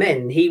first came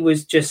in, he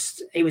was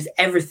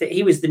everything.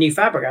 He was the new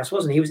Fabregas,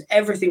 wasn't he? He was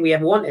everything we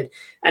ever wanted.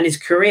 And his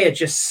career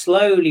just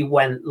slowly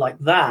went like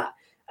that.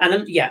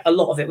 And a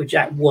lot of it with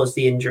Jack was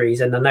the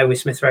injuries. And I know with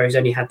Smith-Rowe, he's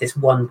only had this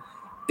one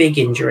big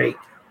injury.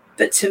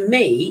 But to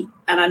me,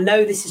 and I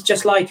know this is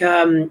just like,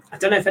 I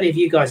don't know if any of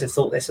you guys have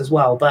thought this as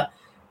well, but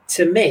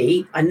to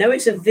me, I know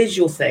it's a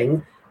visual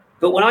thing,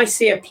 but when I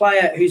see a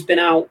player who's been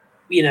out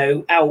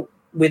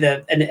with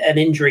an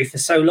injury for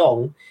so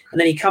long, and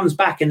then he comes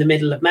back in the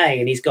middle of May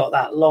and he's got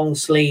that long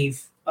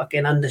sleeve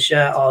fucking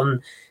undershirt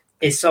on,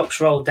 his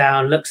socks rolled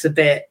down, looks a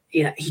bit,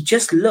 he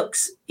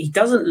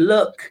doesn't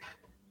look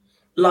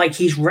like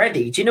he's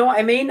ready. Do you know what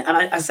I mean? And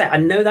I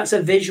know that's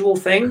a visual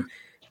thing,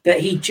 but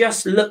he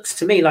just looks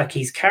to me like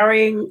he's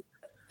carrying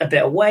a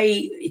bit of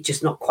weight. It's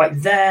just not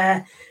quite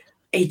there.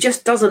 He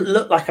just doesn't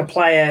look like a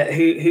player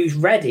who's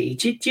ready.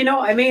 Do you know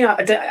what I mean?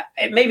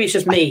 Maybe it's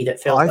just me that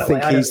feels that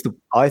way.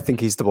 I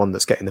think he's the one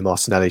that's getting the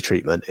Martinelli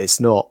treatment.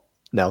 It's not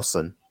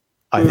Nelson.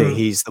 I think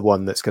he's the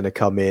one that's going to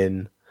come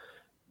in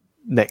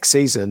next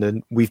season,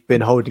 and we've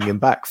been holding him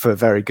back for a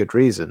very good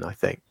reason. I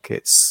think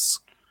it's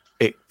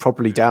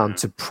probably down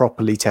to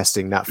properly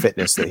testing that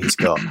fitness that he's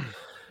got.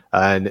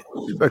 And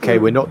okay,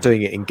 we're not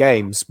doing it in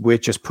games. We're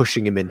just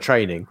pushing him in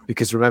training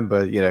because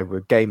remember,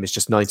 a game is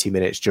just 90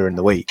 minutes during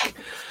the week.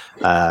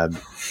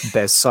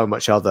 There's so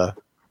much other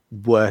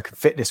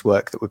fitness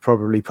work that we're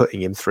probably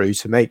putting him through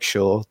to make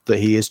sure that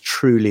he is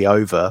truly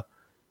over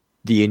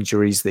the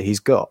injuries that he's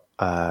got.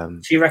 So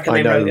you reckon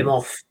they wrote him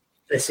off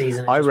this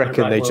season? I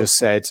reckon they just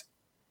said,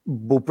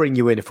 we'll bring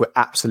you in if we're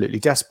absolutely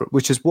desperate,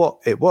 which is what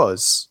it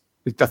was.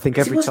 I think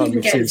every time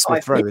we've seen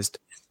Smith-Rowe is...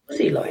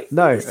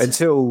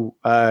 until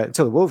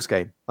the Wolves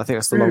game. I think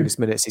that's the longest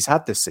minutes he's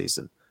had this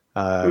season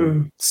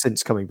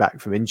since coming back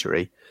from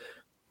injury.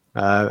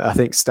 I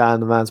think Stan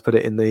the man's put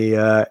it in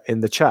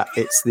the chat.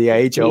 It's the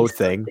age-old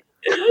thing.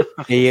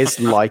 He is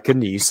like a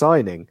new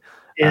signing.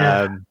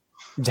 Yeah.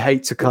 I'd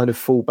hate to kind of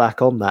fall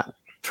back on that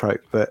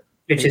trope, but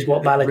which is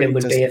what Balogun really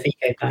would be if he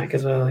came back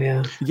as well.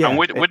 Yeah. And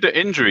with the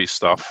injury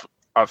stuff,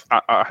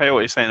 I hear what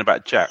you're saying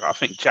about Jack. I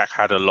think Jack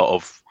had a lot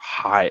of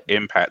high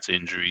impact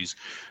injuries.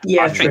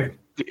 Yeah, I true. think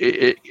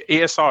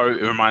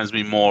ESR reminds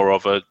me more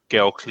of a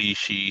Gael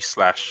Clichy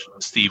 /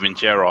 Steven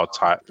Gerrard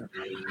type,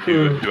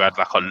 who had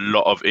like a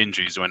lot of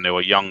injuries when they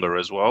were younger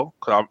as well.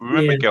 Because I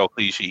remember Gael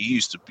Clichy, he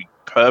used to be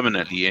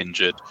permanently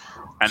injured,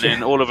 and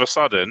then all of a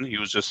sudden he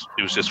was just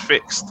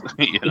fixed.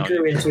 He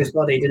grew into his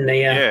body, didn't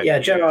he? Yeah.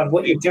 Gerrard.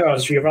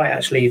 Gerrard's, you're right.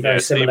 Actually,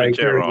 very similar.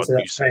 Gerrard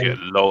used to get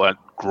lower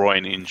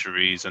groin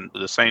injuries and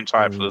the same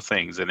type of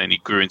things, and then he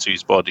grew into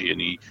his body,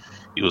 and he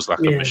was like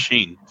a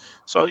machine.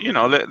 So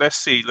let's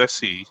see.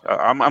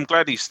 I'm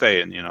glad he's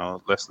staying.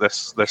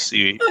 Let's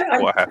see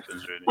what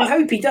happens. Really, I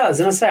hope he does.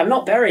 And I say I'm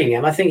not burying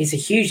him. I think he's a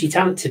hugely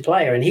talented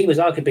player, and he was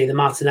arguably the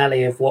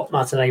Martinelli of what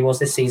Martinelli was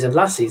this season,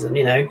 last season.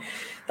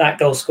 That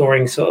goal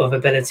scoring sort of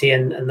ability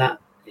and that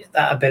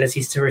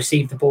ability to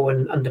receive the ball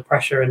under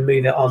pressure and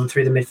move it on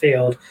through the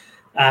midfield.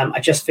 I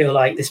just feel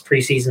like this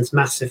pre-season's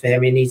massive for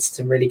him. He needs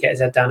to really get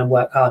his head down and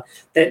work hard.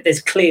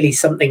 There's clearly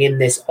something in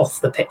this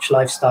off-the-pitch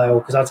lifestyle,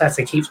 because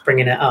Arteta keeps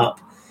bringing it up.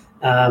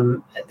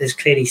 There's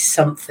clearly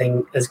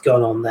something has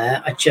gone on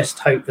there. I just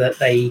hope that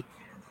they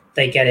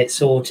get it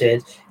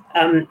sorted.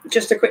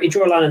 Just to quickly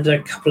draw a line under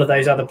a couple of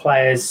those other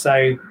players.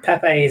 So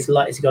Pepe is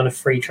likely to go on a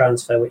free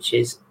transfer, which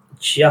is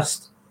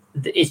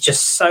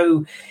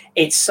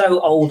it's so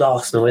old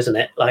Arsenal, isn't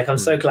it? Like, I'm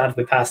so glad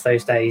we're past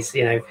those days,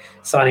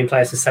 signing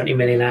players for 70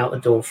 million out the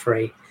door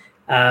free,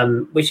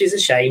 which is a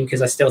shame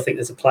because I still think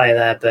there's a player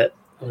there, but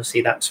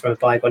obviously that's from a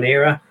bygone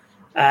era.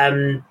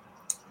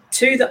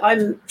 Two that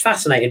I'm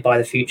fascinated by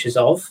the futures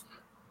of.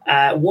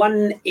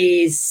 One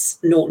is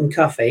Norton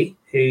Cuffy,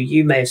 who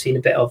you may have seen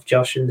a bit of,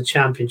 Josh, in the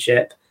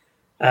Championship.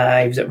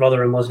 He was at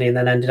Rotherham, wasn't he, and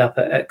then ended up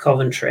at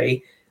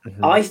Coventry.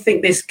 Mm-hmm. I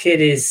think this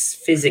kid is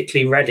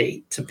physically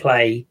ready to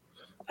play.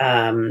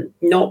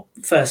 Not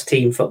first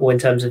team football in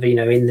terms of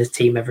in the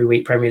team every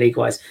week Premier League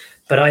wise,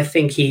 but I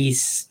think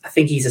he's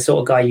the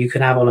sort of guy you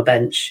can have on a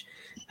bench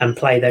and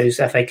play those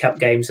FA Cup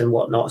games and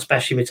whatnot,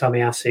 especially with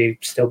Tomiyasu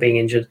still being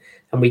injured,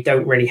 and we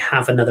don't really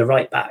have another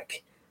right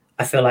back.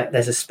 I feel like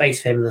there's a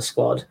space for him in the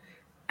squad.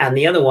 And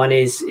the other one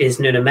is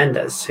Nuno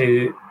Mendes,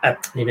 Nuno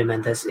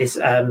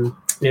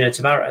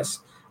Tavares.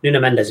 Nuno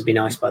Mendes would be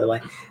nice, by the way.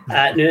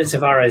 Nuno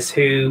Tavares,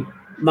 who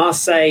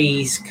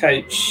Marseille's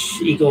coach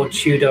Igor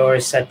Tudor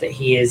has said that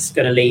he is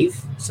going to leave,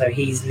 so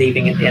he's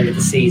leaving at the end of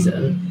the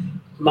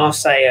season.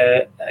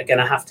 Marseille are going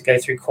to have to go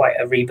through quite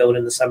a rebuild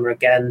in the summer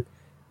again.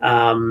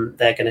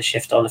 They're going to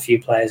shift on a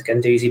few players,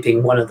 Guendouzi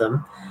being one of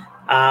them.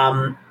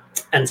 And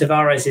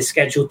Tavares is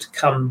scheduled to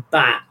come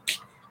back.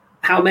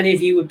 How many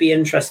of you would be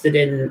interested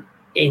in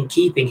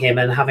keeping him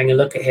and having a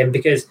look at him?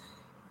 Because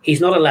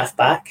he's not a left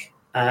back.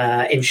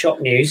 In shock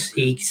news,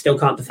 he still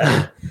can't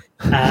defend.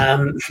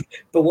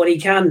 But what he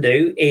can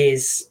do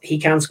is he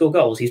can score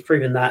goals. He's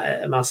proven that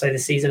at Marseille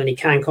this season, and he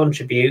can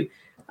contribute.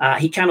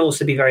 He can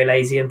also be very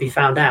lazy and be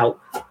found out.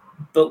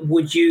 But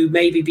would you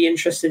maybe be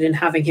interested in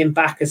having him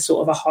back as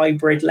sort of a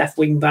hybrid left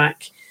wing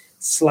back /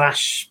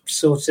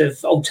 sort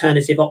of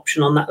alternative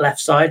option on that left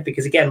side?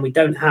 Because again, we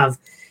don't have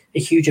a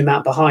huge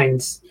amount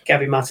behind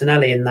Gabby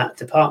Martinelli in that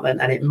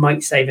department, and it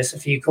might save us a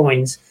few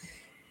coins.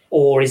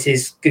 Or is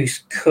his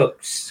goose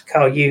cooked?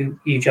 Carl, you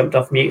jumped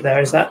off mute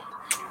there. Is that?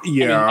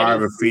 Yeah, I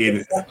have a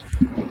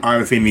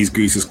feeling his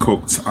goose is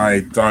cooked.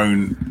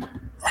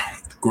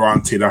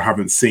 Granted, I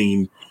haven't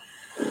seen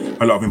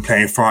a lot of him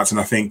play in France, and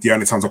I think the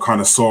only times I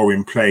kind of saw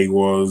him play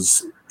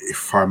was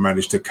if I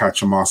managed to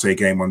catch a Marseille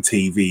game on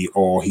TV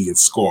or he had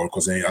scored,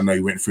 because I know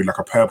he went through like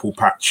a purple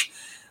patch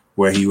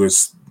where he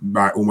was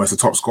like almost a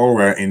top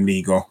scorer in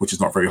Liga, which is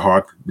not very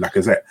hard,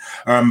 Lacazette.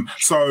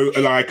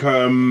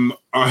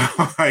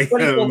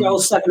 24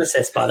 goals, 7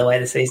 assists, by the way,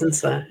 this season.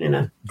 So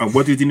And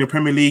what did he do in the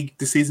Premier League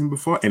the season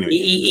before? Anyway,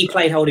 he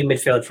played holding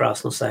midfield for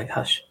Arsenal. So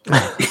hush.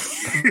 That's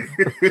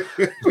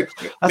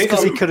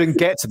because he couldn't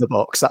get to the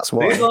box. That's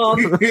why. Move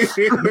on.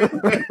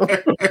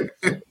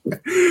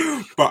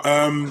 But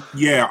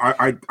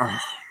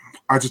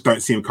I just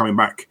don't see him coming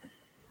back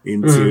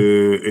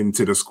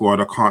into the squad.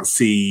 I can't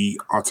see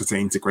Arteta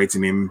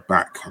integrating him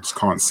back. I just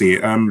can't see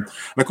it.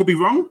 I could be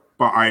wrong,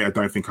 but I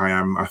don't think I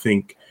am. I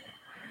think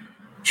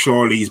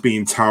surely he's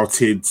being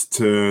touted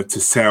to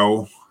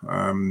sell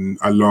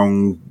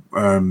along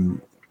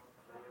with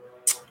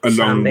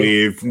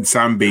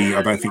Sambi.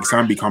 I don't think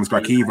Sambi comes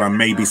back either.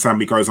 Maybe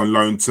Sambi goes on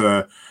loan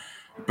to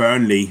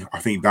Burnley. I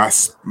think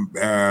that's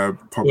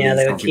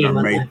probably something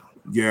that may.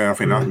 Yeah, I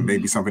think that may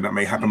be something that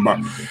may happen, but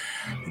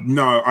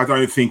no, I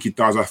don't think it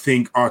does. I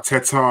think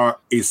Arteta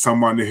is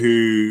someone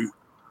who,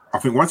 I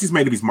think once he's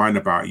made up his mind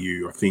about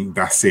you, I think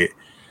that's it.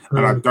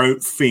 And I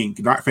don't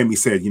think, like Femi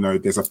said,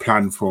 there's a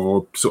plan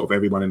for sort of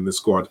everyone in the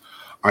squad.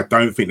 I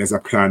don't think there's a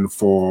plan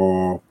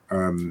for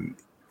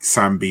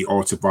Sambi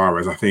or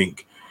Tavares. I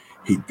think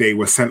they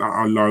were sent out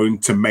on loan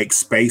to make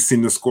space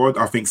in the squad.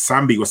 I think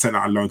Sambi was sent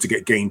out on loan to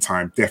get game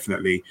time,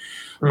 definitely.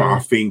 But I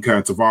think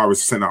Tavares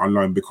was sent out on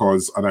loan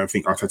because I don't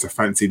think Arteta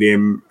fancied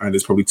him, and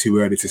it's probably too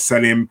early to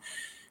sell him.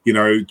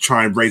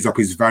 Try and raise up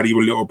his value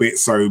a little bit,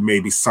 so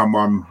maybe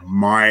someone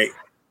might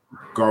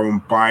go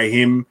and buy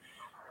him.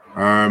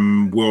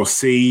 We'll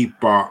see,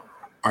 but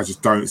I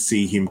just don't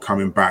see him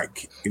coming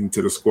back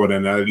into the squad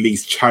and at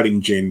least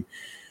challenging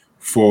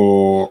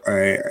for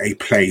a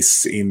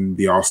place in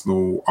the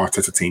Arsenal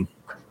Arteta team.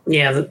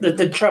 Yeah,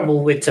 the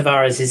trouble with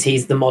Tavares is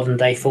he's the modern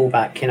day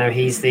fullback.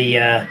 He's the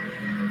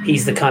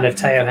kind of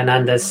Teo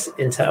Hernandez.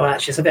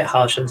 Actually, it's a bit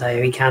harsh on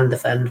Teo. He can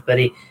defend, but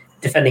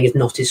defending is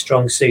not his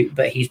strong suit.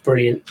 But he's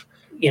brilliant,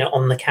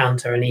 on the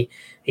counter, and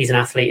he's an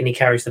athlete and he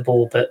carries the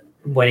ball. But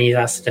when he's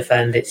asked to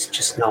defend, it's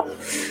just not.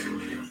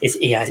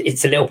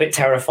 It's a little bit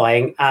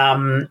terrifying.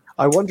 I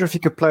wonder if he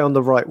could play on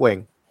the right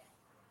wing.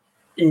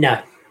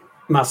 No,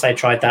 Marseille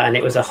tried that and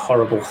it was a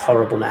horrible,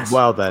 horrible mess.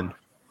 Well then,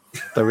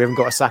 so we haven't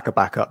got a Saka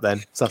back up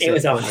then. So it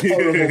was a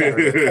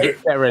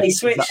horrible. They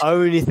switched. The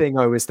only thing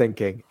I was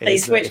thinking. They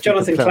switched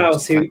Jonathan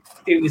Klaus, who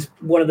was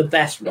one of the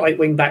best right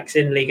wing backs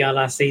in Ligue 1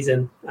 last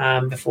season.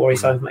 Before he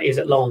signed, he was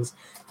at Lens,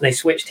 and they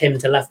switched him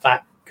to left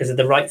back because of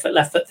the right foot,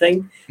 left foot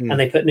thing, and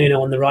they put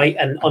Nuno on the right.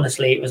 And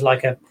honestly, it was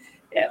like a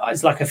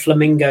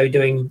flamingo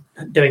doing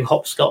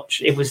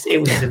hopscotch. It was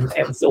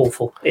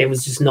awful. It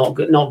was just not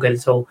good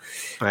at all.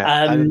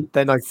 Yeah. And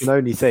then I can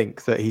only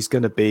think that he's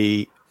going to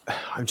be.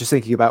 I'm just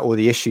thinking about all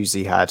the issues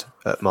he had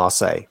at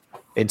Marseille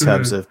in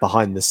terms of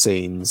behind the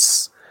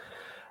scenes.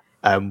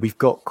 We've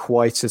got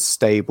quite a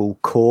stable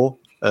core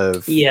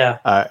of. Yeah.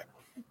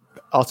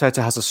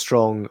 Arteta has a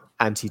strong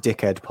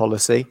anti-dickhead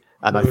policy,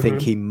 and I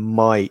think he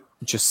might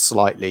just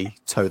slightly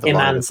toe the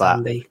line of that.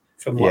 Sandy.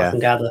 From what I can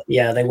gather,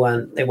 they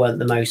weren't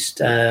the most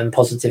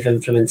positive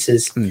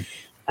influences. Same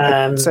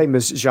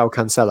as João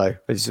Cancelo.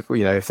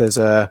 If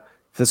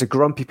there's a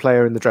grumpy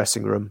player in the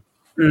dressing room,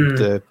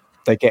 they're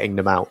getting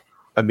them out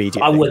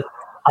immediately.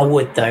 I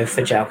would though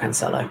for João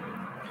Cancelo.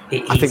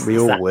 I think we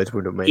all would,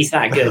 wouldn't we? He's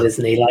that good,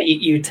 isn't he? Like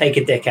you take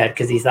a dickhead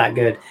because he's that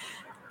good.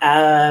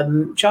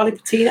 Charlie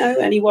Patino.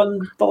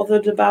 Anyone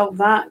bothered about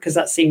that? Because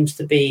that seems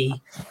to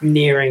be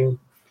nearing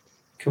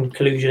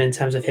conclusion in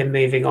terms of him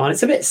moving on.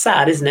 It's a bit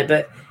sad, isn't it?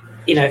 But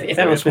if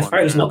Emile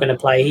Smith-Rowe's not going to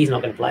play, he's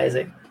not going to play, is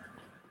he?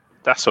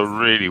 That's a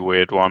really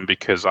weird one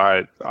because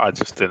I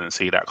just didn't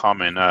see that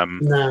coming.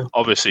 No.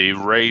 Obviously,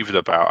 raved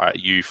about at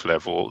youth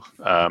level.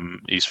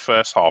 His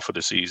first half of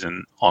the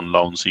season on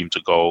loan seemed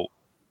to go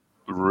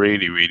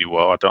really, really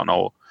well. I don't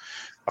know.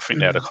 I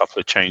think they had a couple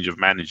of change of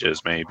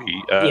managers,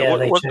 maybe.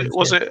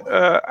 Was it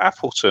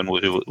Appleton?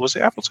 Was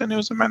it Appleton who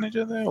was the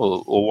manager there?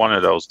 Or one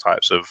of those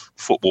types of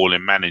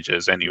footballing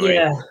managers anyway?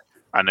 Yeah.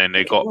 And then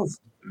they got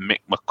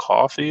Mick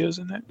McCarthy,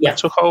 isn't it? Yeah.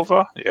 Took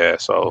over. Yeah,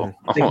 so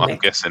I'm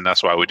guessing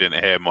that's why we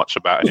didn't hear much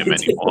about him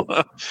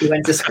anymore. He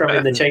went to scrub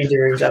in the changing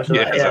rooms after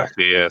that.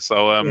 Exactly. Yeah.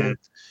 So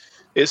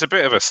it's a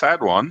bit of a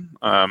sad one.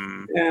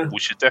 We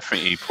should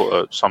definitely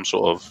put some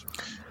sort of.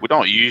 We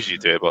don't usually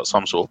do it, but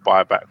some sort of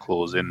buyback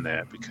clause in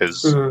there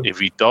because if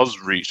he does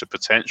reach the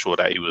potential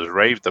that he was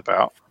raved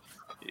about,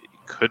 it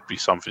could be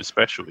something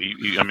special.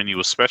 He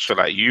was special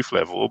at youth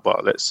level,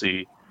 but let's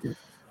see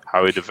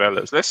how he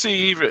develops. Let's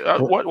see.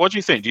 What do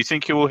you think? Do you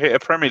think he will hit a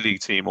Premier League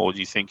team, or do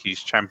you think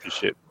he's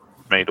Championship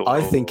made?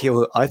 I think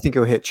he'll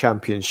hit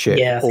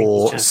Championship,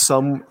 or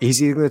some.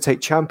 He's either going to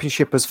take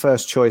Championship as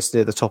first choice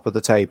near the top of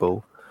the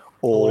table,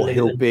 or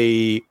he'll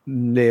be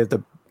near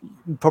the.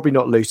 Probably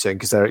not Luton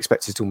because they're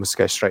expected to almost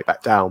go straight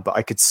back down. But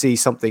I could see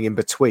something in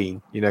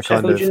between.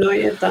 Sheffield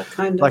United, that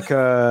kind of like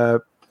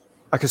a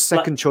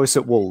second choice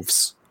at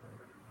Wolves.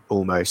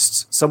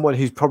 Almost someone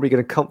who's probably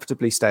going to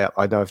comfortably stay up.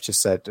 I know I've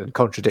just said and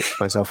contradicted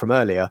myself from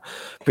earlier,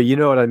 but you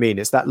know what I mean.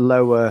 It's that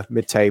lower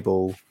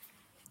mid-table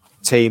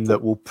team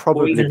that will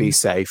probably be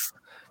safe.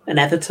 An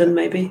Everton,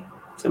 maybe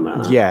somewhere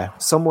like that. Yeah,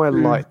 somewhere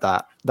like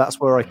that. That's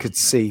where I could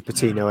see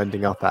Patino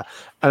ending up at.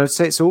 And I'd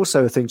say it's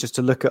also a thing just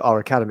to look at our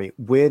academy.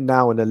 We're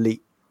now an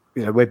elite.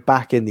 We're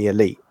back in the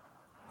elite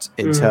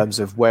in terms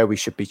of where we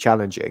should be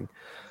challenging.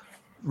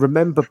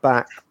 Remember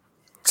back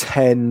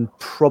 10,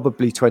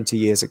 probably 20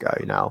 years ago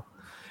now.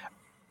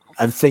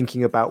 And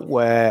thinking about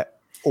where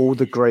all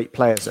the great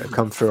players that have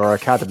come through our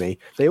academy,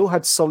 they all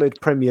had solid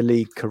Premier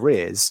League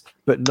careers,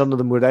 but none of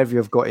them would ever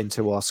have got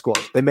into our squad.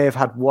 They may have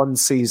had one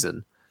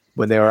season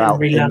when they were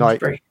out in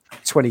like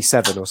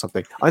 27 or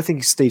something. I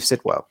think Steve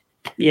Sidwell.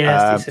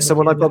 Yeah.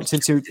 Someone I bumped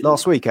into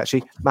last week,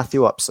 actually,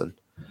 Matthew Upson.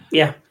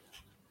 Yeah.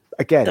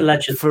 Again, the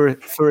legend.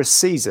 For a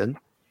season,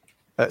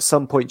 at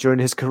some point during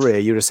his career,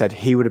 you would have said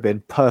he would have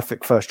been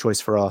perfect first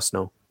choice for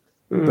Arsenal.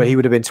 But he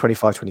would have been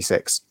 25,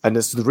 26. And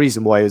that's the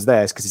reason why he was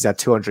there is because he's had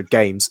 200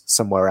 games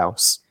somewhere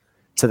else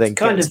to then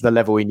get to the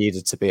level he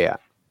needed to be at.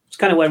 It's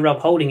kind of where Rob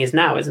Holding is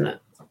now, isn't it?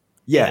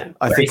 Yeah,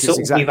 I think it's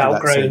exactly we've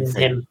outgrown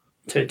him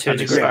to a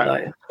degree.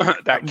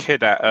 That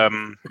kid at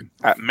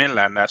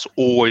Milan that's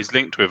always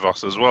linked with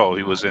us as well.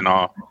 He was in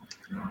our...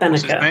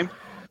 What's his name?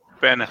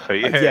 Benica,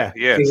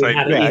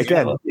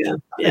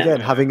 Again,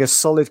 having a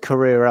solid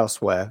career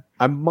elsewhere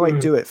and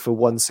might do it for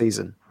one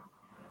season.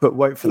 but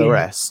won't for the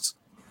rest.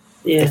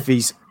 Yeah. If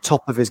he's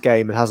top of his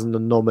game and has an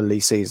anomaly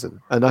season.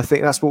 And I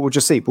think that's what we'll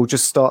just see. We'll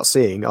just start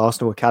seeing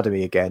Arsenal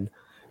Academy again,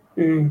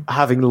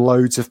 having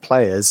loads of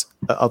players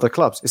at other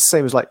clubs. It's the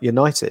same as like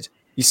United.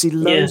 You see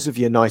loads of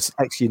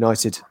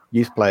ex-United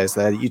youth players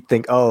there that you'd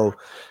think, oh,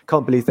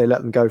 can't believe they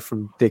let them go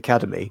from the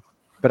academy.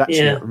 But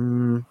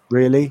actually,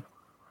 really?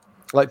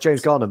 Like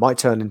James Garner might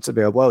turn into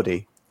be a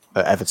worldie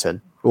at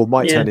Everton, or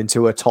might turn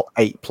into a top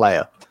 8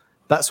 player.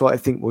 That's what I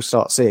think we'll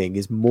start seeing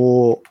is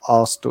more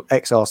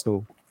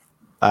ex-Arsenal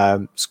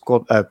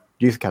squad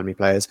youth academy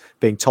players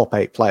being top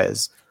 8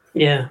 players.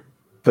 Yeah.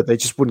 But they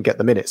just wouldn't get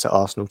the minutes at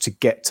Arsenal to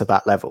get to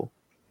that level.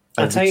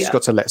 And you just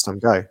got to let some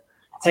go.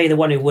 I'll tell you the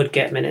one who would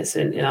get minutes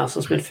in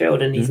Arsenal's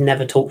midfield, and he's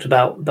never talked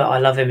about, but I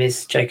love him,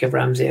 is Jacob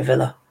Ramsey at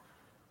Villa.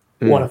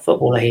 What a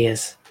footballer he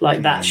is.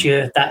 Like that's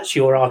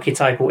your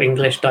archetypal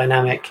English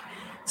dynamic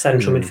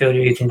central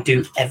midfielder who can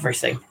do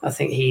everything. I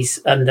think he's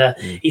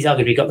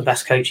arguably got the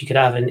best coach you could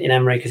have in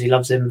Emery because he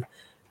loves him.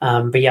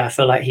 But yeah, I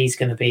feel like he's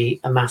going to be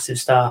a massive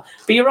star.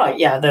 But you're right.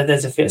 Yeah,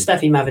 there's a few.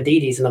 Steffi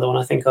Mavridis is another one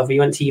I think of. He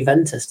went to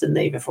Juventus, didn't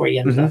he, before he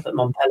ended up at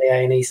Montpellier,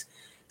 and he's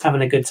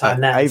having a good time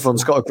there.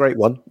 Avon's got a great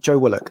one. Joe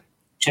Willock.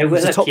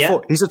 He's a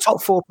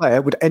top 4 player.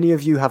 Would any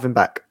of you have him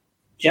back?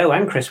 Joe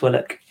and Chris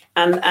Willock.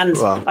 And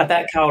I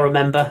bet Carl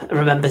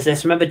remembers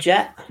this. Remember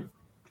Jet?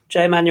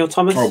 J. Manuel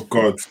Thomas? Oh,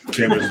 God.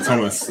 J. Manuel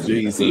Thomas.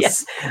 Jesus.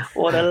 Yes.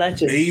 What a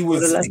legend.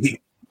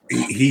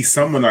 He's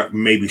someone that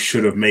maybe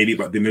should have made it,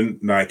 but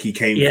didn't. Like, he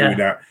came through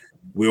that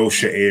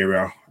Wilshire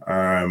era.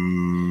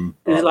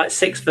 He was like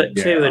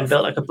 6'2" and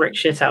built like a brick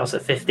shithouse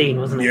at 15,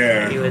 wasn't he?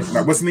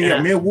 Yeah. Wasn't he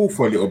at Millwall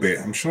for a little bit?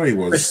 I'm sure he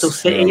was. Bristol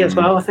City as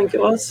well, I think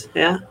it was.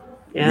 Yeah.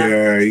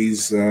 Yeah,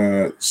 he's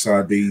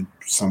sadly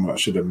someone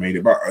should have made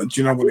it. But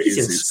do you know what it is?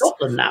 He's in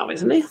Scotland now,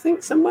 isn't he? I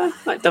think somewhere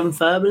like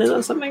Dunfermline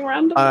or something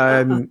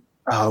random.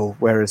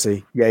 Where is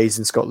he? Yeah, he's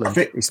in Scotland.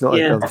 He's not.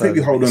 I think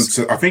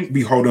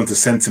we hold on to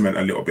sentiment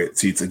a little bit,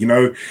 Tita. You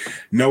know,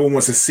 no one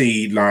wants to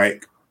see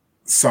like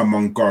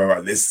someone go.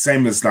 It's the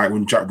same as like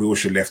when Jack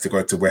Wilshere left to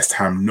go to West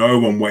Ham. No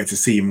one wanted to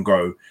see him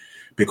go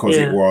because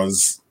it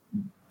was,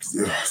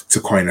 to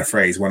coin a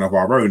phrase, one of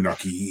our own. Like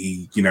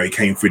he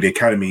came through the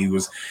academy.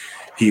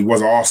 He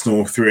was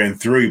Arsenal through and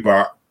through,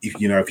 but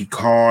if he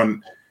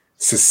can't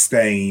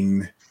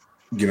sustain,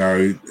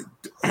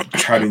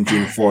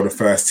 challenging for the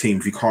first team,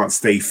 if he can't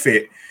stay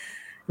fit,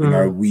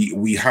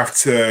 we have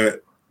to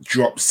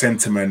drop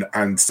sentiment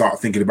and start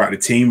thinking about the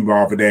team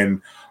rather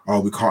than,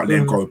 we can't let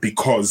him go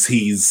because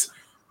he's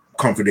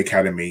come through the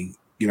academy.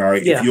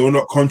 If you're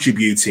not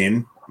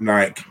contributing,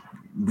 like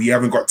we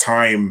haven't got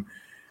time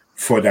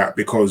for that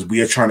because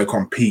we are trying to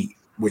compete.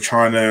 We're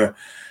trying to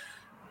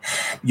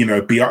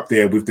be up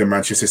there with the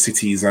Manchester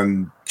Cities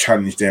and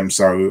challenge them.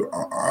 So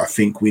I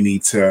think we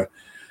need to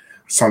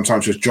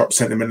sometimes just drop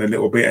sentiment a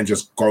little bit and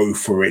just go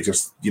for it.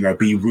 Just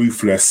be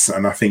ruthless.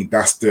 And I think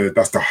that's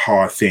the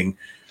hard thing.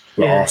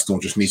 But Arsenal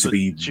just need to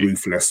be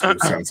ruthless.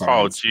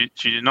 Carl, do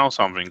you know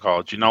something,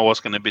 Carl? Do you know what's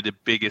going to be the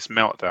biggest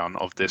meltdown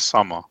of this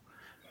summer?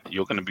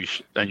 You're going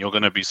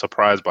to be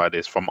surprised by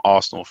this from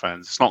Arsenal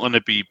fans. It's not going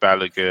to be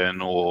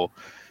Balogun or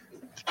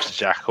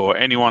Jack or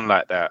anyone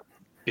like that.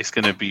 It's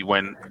going to be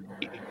when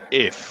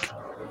Ethan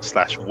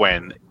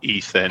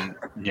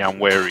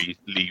Nyanweri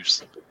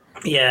leaves.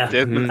 Yeah,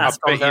 that's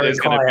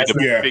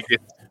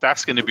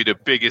going to be the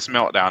biggest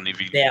meltdown if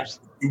he leaves.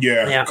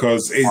 Yeah,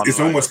 because it's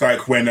almost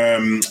like when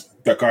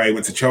that guy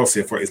went to Chelsea.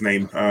 I forgot his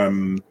name.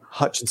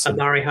 Hutchinson.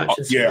 Murray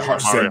Hutchinson.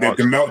 Hutchinson.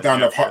 The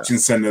meltdown of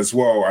Hutchinson as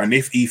well. And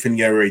if Ethan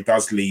Nyanweri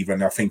does leave,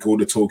 and I think all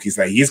the talk is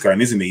that he is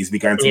going, isn't he? He's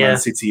going to Man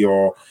City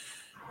or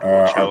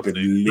I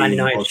believe,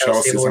 or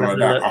Chelsea, something like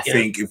that. I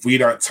think if we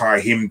don't tie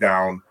him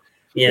down,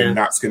 then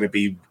that's going to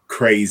be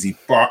crazy.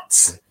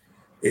 But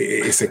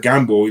it's a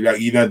gamble. Like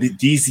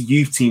these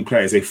youth team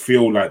players, they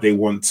feel like they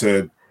want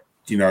to,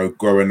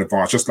 go in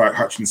advance. Just like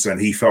Hutchinson,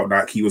 he felt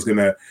like he was going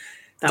to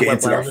get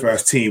into that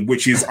first team,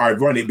 which is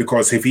ironic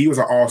because if he was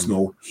at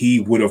Arsenal, he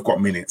would have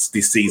got minutes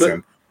this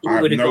season. I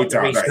have no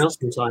doubt that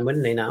Nelson time,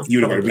 wouldn't he? Now he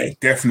would have got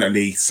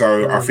definitely.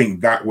 So I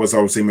think that was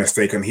obviously a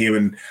mistake on him,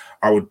 and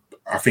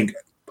I think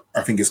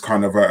it's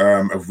kind of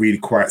a really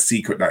quiet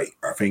secret that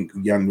I think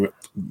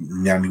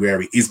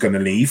Nyanweri is going to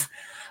leave.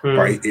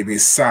 But it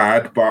is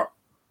sad, but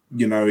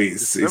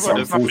it's unfortunate.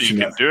 There's nothing you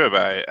can do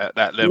about it at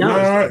that level.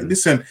 No,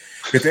 listen,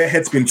 if their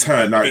head's been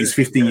turned, like he's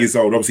 15 years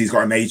old, obviously he's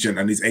got an agent,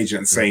 and his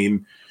agent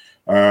saying,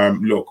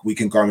 look, we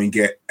can go and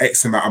get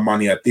X amount of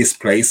money at this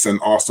place, and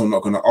Arsenal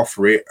not going to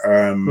offer it.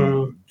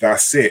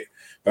 That's it.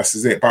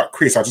 But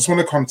Chris, I just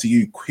want to come to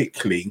you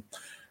quickly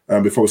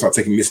before we start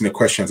taking listener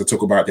questions to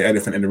talk about the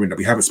elephant in the room that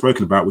we haven't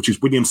spoken about, which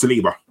is William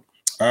Saliba.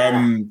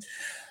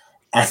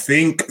 I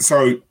think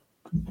so.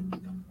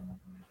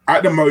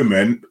 At the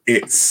moment,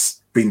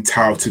 it's been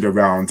touted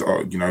around,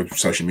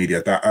 social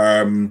media that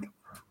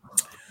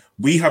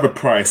we have a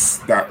price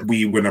that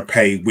we want to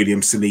pay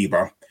William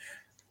Saliba,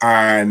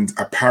 and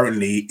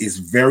apparently is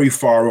very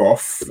far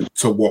off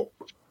to what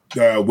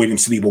William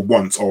Saliba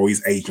wants or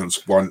his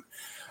agents want.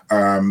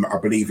 I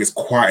believe it's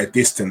quite a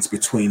distance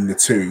between the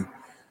two.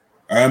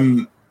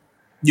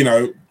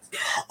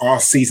 our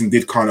season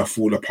did kind of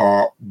fall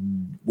apart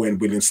when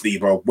William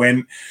Saliba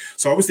went.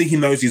 So obviously he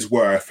knows his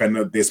worth, and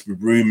there's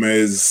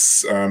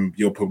rumours,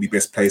 you're probably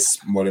best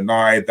placed more than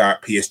I,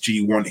 that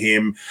PSG want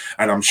him.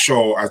 And I'm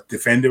sure as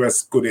defender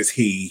as good as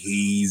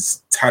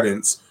his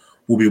talents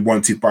will be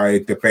wanted by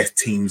the best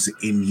teams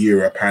in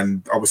Europe.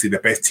 And obviously the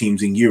best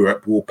teams in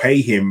Europe will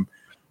pay him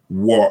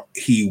what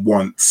he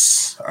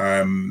wants,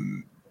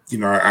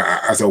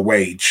 as a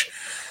wage.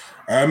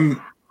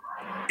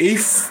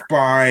 If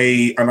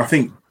by, and I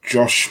think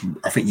Josh,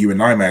 I think you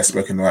and I may have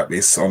spoken about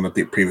this on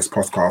the previous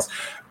podcast,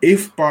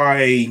 if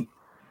by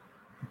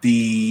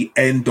the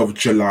end of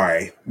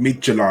July,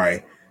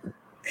 mid-July,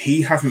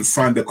 he hasn't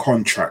signed a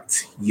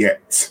contract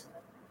yet,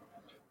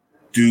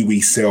 do we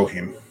sell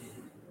him?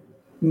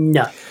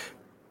 No.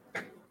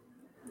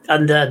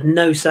 Under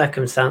no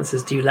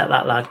circumstances do you let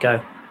that lad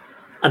go.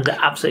 Under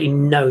absolutely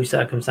no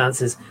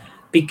circumstances.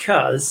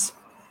 Because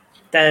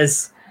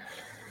there's...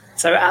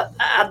 So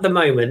at the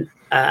moment,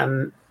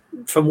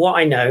 from what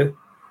I know,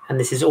 and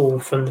this is all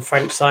from the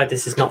French side,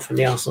 this is not from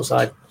the Arsenal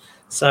side,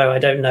 so I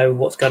don't know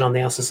what's going on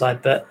the Arsenal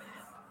side, but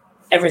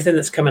everything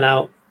that's coming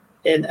out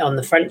on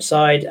the French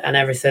side and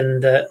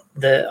everything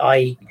that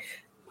I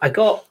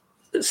got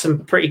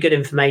some pretty good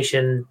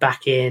information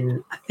back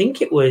in, I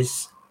think it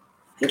was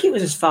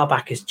as far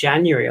back as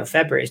January or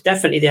February, it's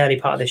definitely the early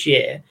part of this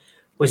year,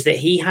 was that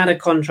he had a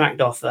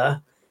contract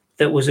offer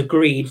that was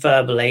agreed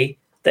verbally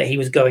that he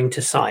was going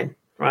to sign,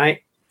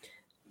 right?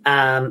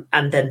 And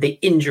then the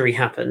injury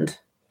happened.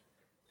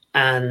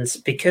 And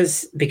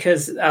because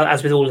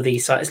as with all of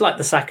these sites, it's like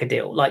the Saka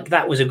deal, like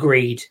that was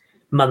agreed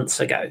months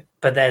ago,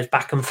 but there's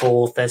back and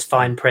forth, there's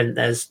fine print,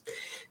 there's,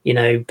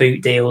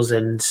 boot deals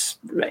and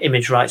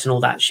image rights and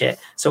all that shit.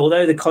 So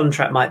although the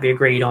contract might be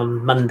agreed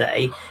on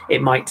Monday,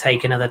 it might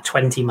take another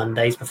 20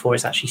 Mondays before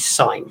it's actually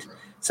signed.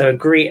 So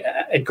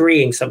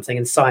agreeing something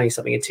and signing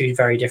something are two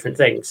very different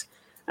things.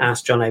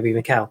 Ask John Obi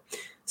Mikel.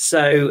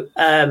 So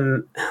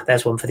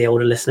there's one for the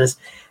older listeners.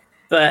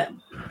 But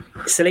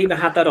Saliba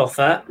had that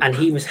offer and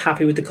he was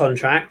happy with the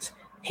contract.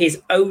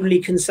 His only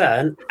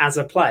concern as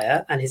a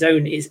player and his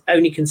agent's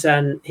only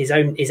concern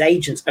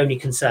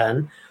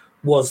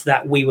was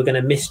that we were going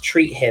to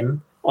mistreat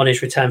him on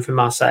his return from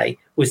Marseille,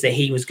 was that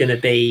he was going to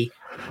be,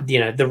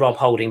 the Rob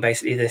Holding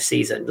basically this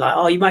season. Like,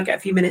 oh, you might get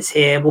a few minutes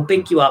here. We'll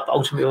big you up.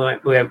 Ultimately,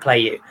 we won't play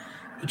you.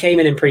 He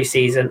came in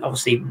pre-season.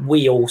 Obviously,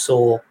 we all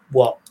saw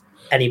what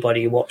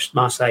anybody who watched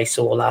Marseille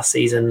saw last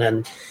season,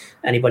 and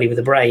anybody with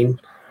a brain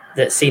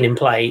that's seen him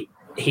play,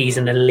 he's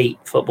an elite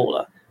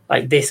footballer.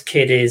 Like, this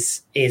kid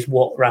is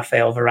what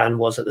Raphael Varane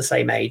was at the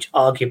same age.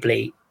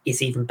 Arguably,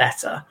 is even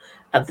better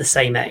at the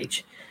same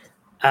age.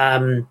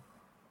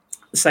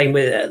 Same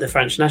with the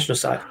French national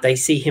side. They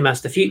see him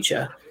as the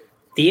future.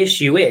 The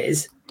issue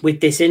is, with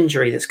this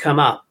injury that's come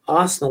up,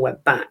 Arsenal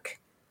went back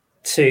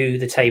to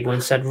the table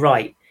and said,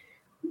 right,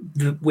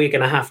 we're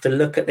going to have to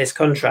look at this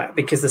contract,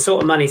 because the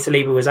sort of money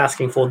Saliba was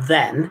asking for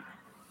then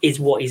is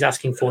what he's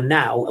asking for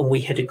now, and we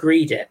had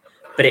agreed it.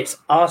 But it's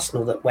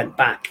Arsenal that went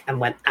back and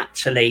went,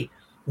 actually,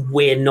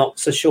 we're not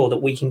so sure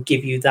that we can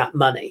give you that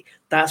money.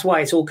 That's why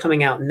it's all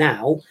coming out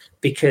now,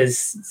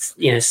 because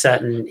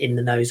certain in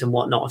the knows and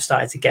whatnot have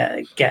started to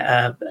get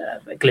a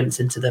glimpse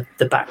into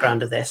the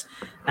background of this,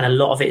 and a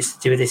lot of it's to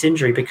do with this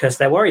injury, because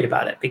they're worried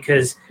about it.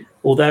 Because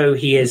although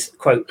he is,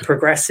 quote,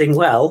 progressing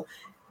well,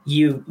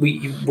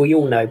 we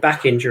all know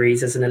back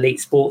injuries as an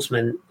elite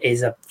sportsman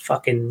is a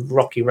fucking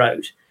rocky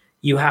road.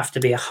 You have to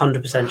be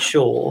 100%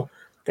 sure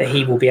that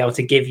he will be able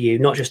to give you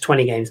not just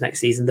 20 games next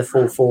season, the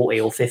full 40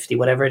 or 50,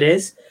 whatever it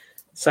is.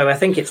 So I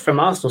think it's from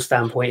Arsenal's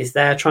standpoint, is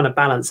they're trying to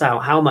balance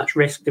out how much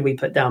risk do we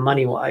put down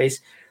money-wise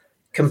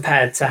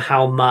compared to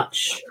how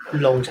much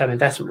long-term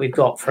investment we've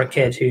got for a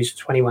kid who's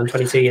 21,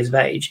 22 years of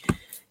age.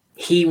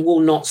 He will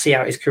not see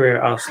out his career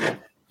at Arsenal.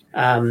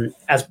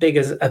 As big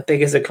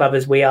as a club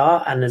as we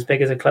are, and as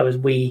big as a club as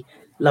we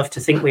love to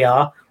think we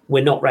are,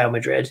 we're not Real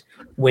Madrid.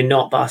 We're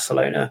not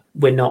Barcelona.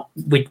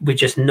 We're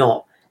just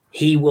not.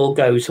 He will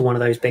go to one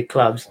of those big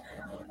clubs.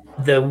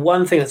 The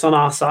one thing that's on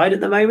our side at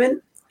the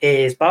moment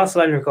is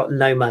Barcelona have got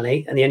no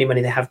money, and the only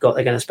money they have got,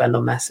 they're going to spend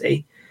on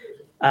Messi.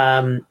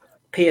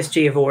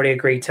 PSG have already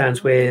agreed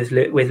terms with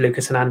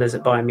Lucas Hernandez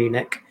at Bayern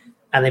Munich,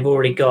 and they've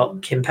already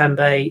got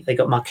Kimpembe. They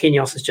got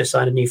Marquinhos has just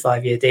signed a new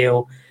 5-year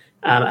deal,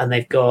 and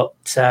they've got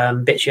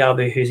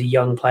Bichiabu, who's a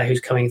young player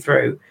who's coming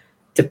through.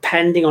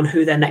 Depending on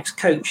who their next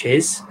coach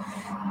is,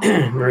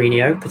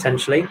 Mourinho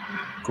potentially.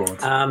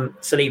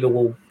 Saliba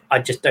will. I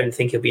just don't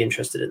think he'll be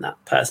interested in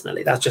that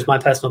personally. That's just my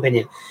personal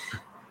opinion.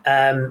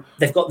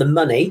 They've got the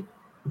money,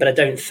 but I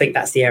don't think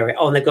that's the area.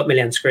 Oh, and they've got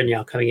Milan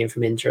Skriniar coming in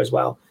from Inter as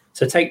well.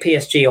 So take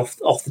PSG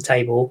off the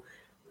table.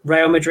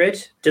 Real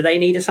Madrid, do they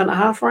need a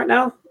centre-half right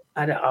now?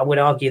 I would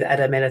argue that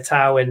Eder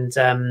Militao and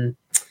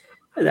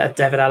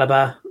David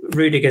Alaba,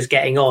 Rudiger's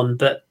getting on,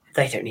 but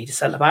they don't need a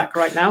centre-back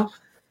right now.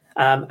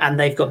 And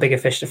they've got bigger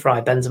fish to fry.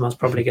 Benzema's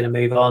probably going to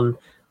move on.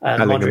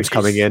 Bellingham's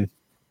coming in.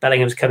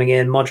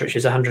 Modric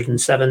is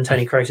 107.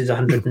 Toni Kroos is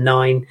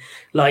 109.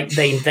 Like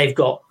they've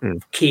got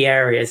key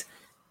areas.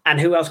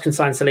 And who else can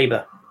sign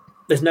Saliba?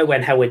 there's nowhere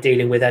in hell we're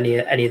dealing with any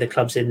of the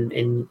clubs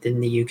in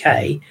the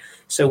UK.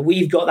 So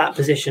we've got that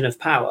position of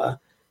power.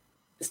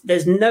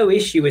 There's no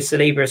issue with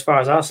Saliba as far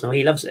as Arsenal.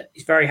 He loves it.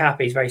 He's very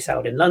happy. He's very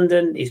settled in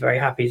London. He's very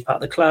happy. He's part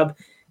of the club.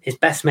 His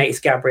best mate is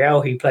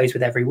Gabriel, who he plays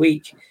with every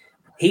week.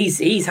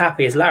 He's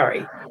happy as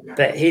Larry,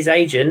 but his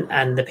agent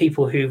and the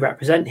people who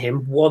represent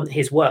him want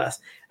his worth.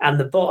 And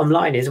the bottom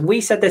line is, and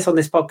we said this on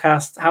this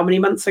podcast how many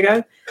months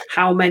ago?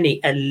 How many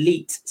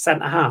elite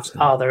centre-halves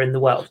are there in the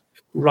world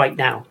right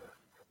now?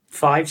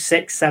 5,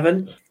 6,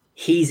 7?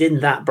 He's in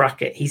that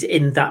bracket. He's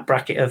in that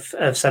bracket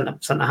of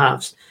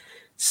centre-halves.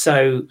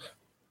 So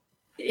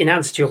in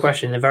answer to your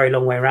question, in a very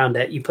long way around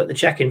it, you put the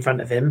check in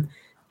front of him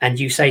and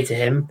you say to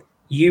him,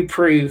 you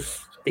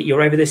prove that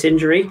you're over this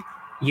injury.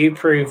 You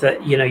prove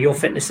that, your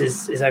fitness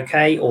is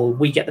okay, or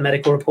we get the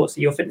medical reports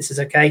that your fitness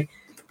is okay.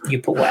 You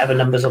put whatever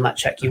numbers on that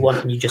check you want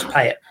and you just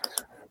pay it.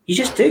 You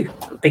just do,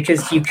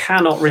 because you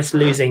cannot risk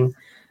losing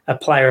a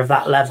player of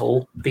that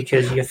level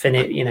because you're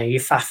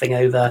faffing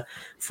over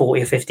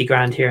 40 or 50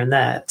 grand here and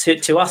there.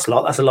 To us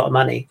lot, that's a lot of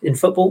money. In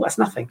football, that's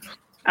nothing.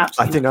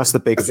 Absolutely. I think that's the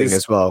big thing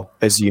as well,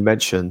 as you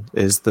mentioned,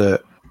 is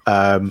that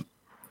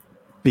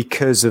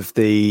because of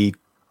the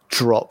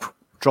drop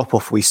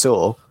off we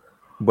saw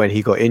when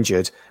he got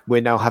injured,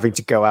 we're now having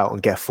to go out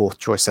and get a fourth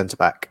choice centre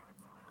back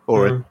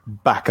or a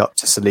backup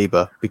to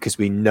Saliba, because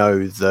we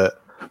know that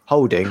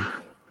Holding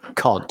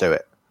can't do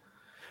it.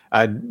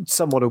 And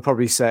someone will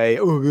probably say,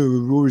 "Oh,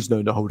 we've always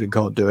known that Holding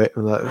can't do it."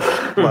 And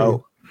like,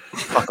 well,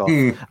 fuck off.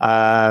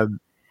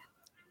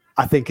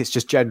 I think it's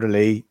just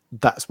generally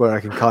that's where I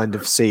can kind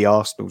of see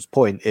Arsenal's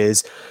point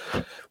is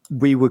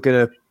we were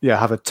going to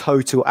have a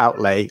total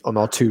outlay on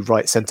our two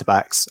right centre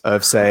backs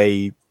of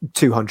say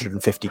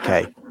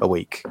 250k a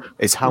week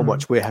is how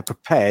much we're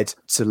prepared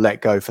to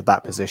let go for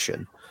that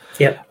position.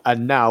 Yep.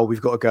 And now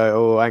we've got to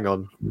go, hang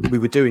on, we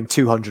were doing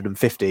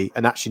 250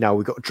 and actually now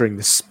we've got to bring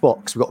the spot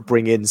because we've got to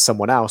bring in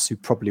someone else who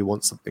probably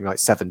wants something like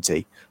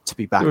 70 to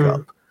be back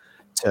up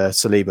to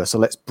Saliba. So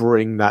let's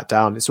bring that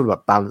down. It's all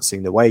about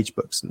balancing the wage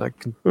books. And I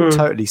can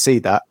totally see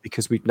that,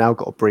 because we've now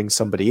got to bring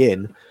somebody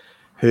in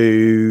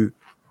who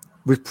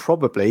we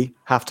probably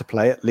have to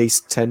play at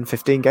least 10,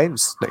 15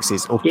 games next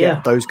season or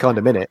get those kind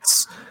of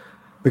minutes,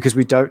 because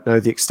we don't know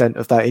the extent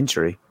of that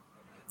injury.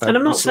 And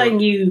I'm not saying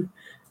you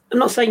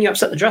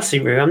upset the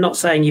dressing room. I'm not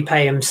saying you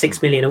pay him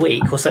 6 million a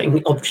week or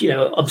something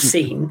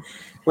obscene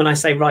when I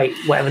say write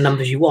whatever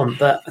numbers you want.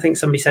 But I think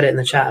somebody said it in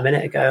the chat a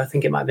minute ago. I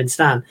think it might have been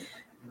Stan.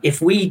 If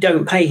we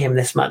don't pay him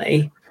this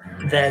money,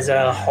 there's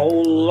a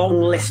whole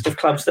long list of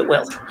clubs that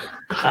will.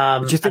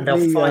 And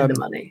they'll find the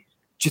money.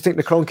 Do you think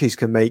the Cronkies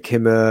can make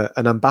him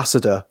an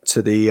ambassador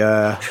to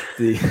the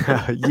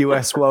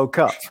US World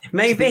Cup?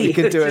 Maybe we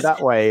can do it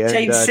that way.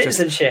 Change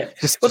citizenship.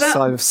 Just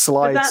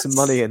slide some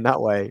money in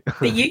that way.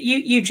 But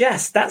you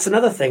jest. That's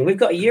another thing. We've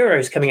got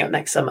Euros coming up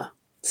next summer.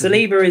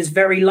 Saliba is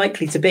very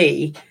likely to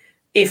be,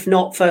 if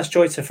not first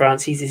choice for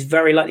France, he's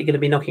very likely going to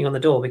be knocking on the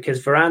door,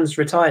 because Varane's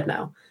retired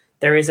now.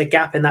 There is a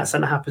gap in that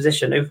centre-half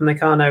position.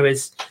 Upamecano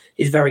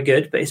is very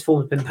good, but his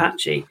form's been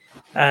patchy.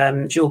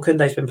 Jules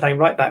Koundé's been playing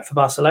right back for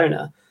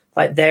Barcelona.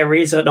 Like, there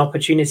is an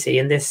opportunity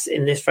in this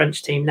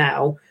French team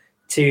now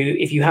to,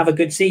 if you have a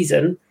good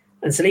season,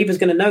 and Saliba's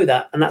going to know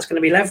that, and that's going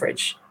to be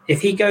leverage.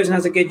 If he goes and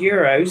has a good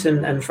Euros,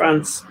 and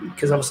France,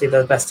 because obviously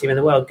they're the best team in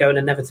the world, go and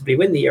inevitably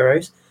win the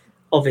Euros,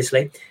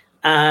 obviously,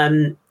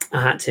 I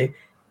had to,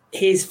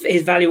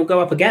 his value will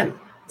go up again.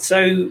 So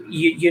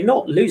you're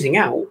not losing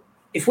out.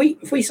 If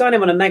we sign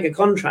him on a mega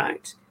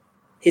contract,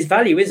 his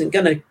value isn't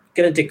going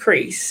to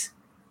decrease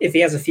if he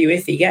has a few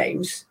iffy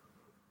games,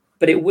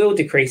 but it will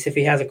decrease if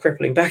he has a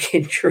crippling back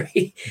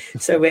injury.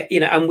 So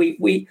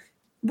we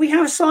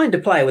have signed a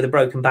player with a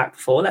broken back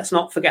before. Let's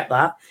not forget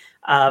that.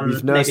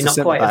 We've nursed the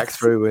centre back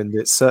through, and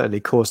it's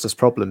certainly caused us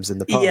problems in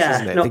the past,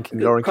 isn't it? Thinking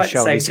Laurent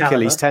Koscielny's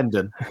Achilles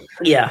tendon.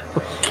 Yeah,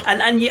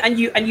 and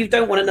you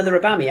don't want another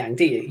Aubameyang,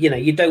 do you?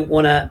 You don't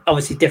want to,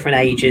 obviously different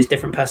ages,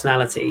 different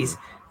personalities,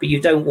 but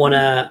you don't want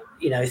to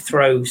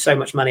throw so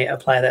much money at a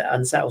player that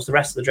unsettles the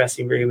rest of the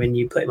dressing room, and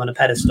you put him on a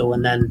pedestal,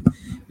 and then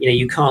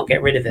you can't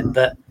get rid of him.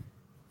 But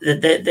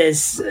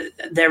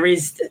there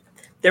is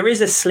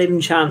a slim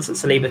chance that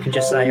Saliba can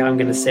just say, I'm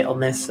going to sit on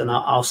this and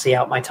I'll see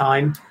out my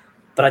time.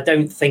 But I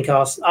don't think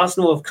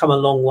Arsenal have come a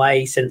long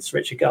way since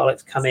Richard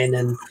Garlick's come in,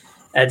 and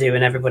Edu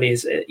and everybody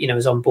is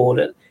on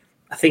board.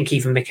 I think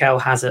even Mikel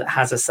has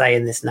a say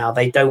in this now.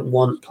 They don't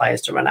want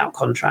players to run out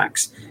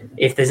contracts.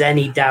 If there's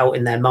any doubt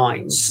in their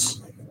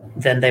minds,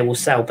 then they will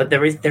sell. But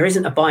there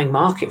isn't a buying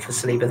market for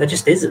Saliba. There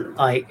just isn't.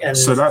 So I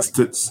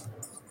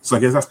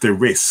guess that's the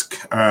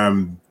risk.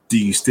 Do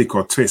you stick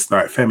or twist?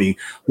 Like, Femi,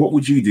 what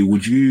would you do?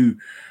 Would you?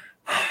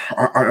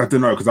 I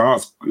don't know, because I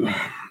asked.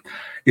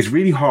 It's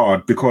really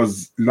hard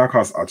because, like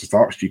I just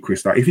asked you,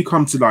 Chris, like if you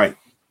come to like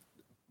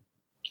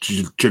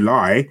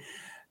July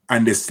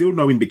and there's still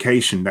no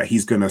indication that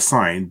he's going to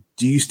sign,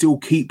 do you still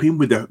keep him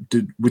with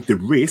the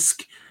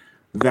risk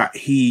that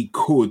he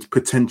could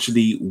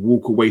potentially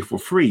walk away for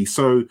free?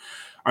 So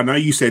I know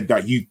you said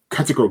that you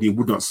categorically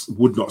would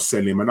not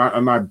sell him, and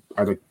I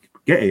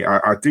get it.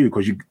 I do,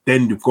 because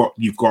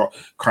you've got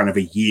kind of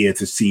a year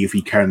to see if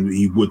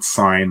he would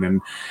sign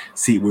and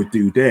see what would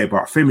do there.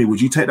 But Femi,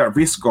 would you take that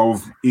risk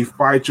of, if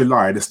by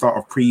July, the start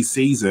of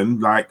pre-season,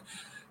 like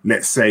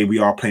let's say we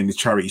are playing the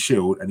Charity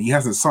Shield and he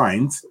hasn't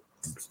signed,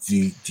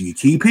 do you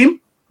keep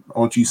him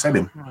or do you sell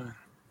him?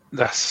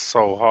 That's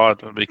so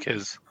hard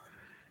because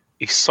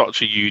he's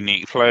such a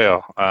unique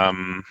player,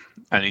 and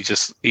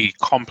he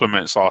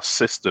complements our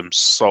system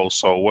so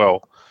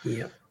well.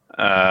 Yeah.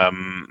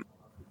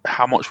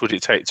 How much would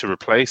it take to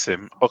replace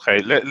him?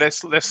 Okay,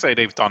 let's say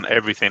they've done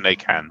everything they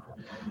can,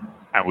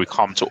 and we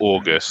come to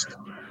August.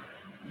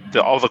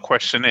 The other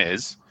question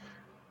is,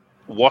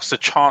 what's the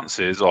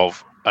chances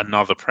of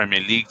another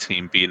Premier League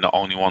team being the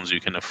only ones who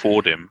can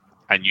afford him,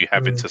 and you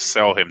having to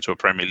sell him to a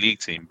Premier League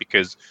team?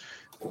 Because,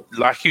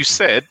 like you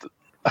said,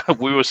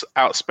 we were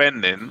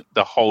outspending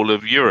the whole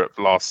of Europe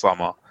last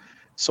summer.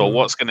 So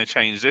what's going to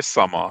change this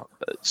summer?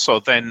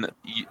 So then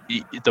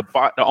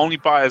the only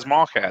buyer's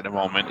market at the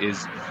moment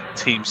is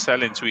teams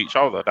selling to each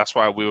other. That's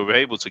why we were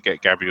able to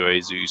get Gabriel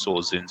Jesus or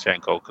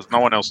Zinchenko, because no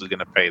one else is going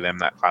to pay them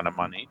that kind of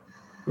money.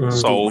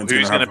 So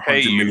who's going to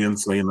pay you?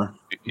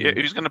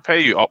 Who's going to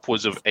pay you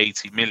upwards of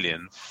 80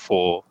 million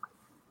for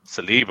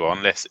Saliba,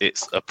 unless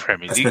it's a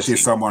Premier League Especially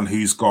team? Someone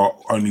who's got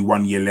only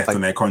 1 year left on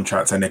their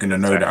contract, and they're going to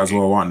know that as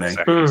well, aren't they?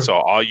 Exactly. So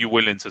are you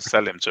willing to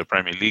sell him to a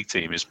Premier League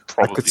team is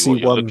probably what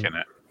you're looking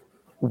at.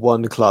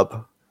 One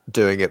club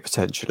doing it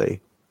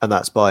potentially, and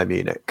that's Bayern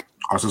Munich.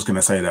 I was just going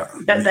to say that.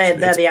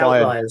 They're the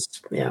outliers.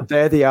 Yeah,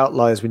 they're the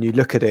outliers when you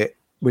look at it.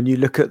 When you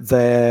look at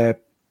their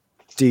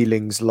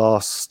dealings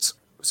last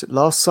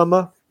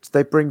summer? Did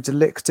they bring De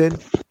Ligt in?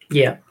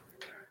 Yeah.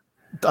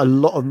 A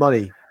lot of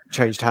money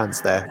changed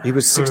hands there. He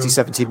was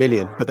 60-70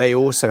 million, but they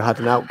also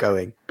had an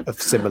outgoing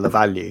of similar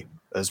value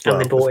as well,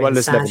 And they bought in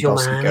as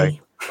Lewandowski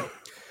going.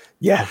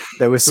 Yeah,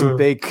 there was some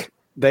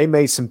they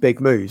made some big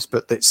moves,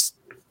 but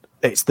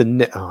it's the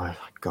net. Oh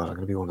God, I'm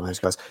going to be one of those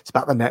guys. It's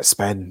about the net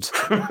spend.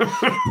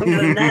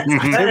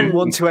 I don't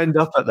want to end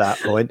up at that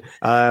point.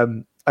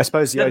 I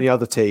suppose the only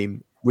other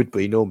team would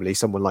be normally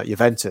someone like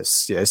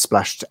Juventus.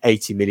 Splashed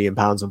 £80 million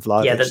on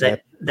Vlahovic. Yeah,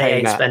 but they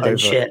ain't spending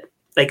shit.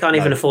 They can't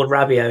even afford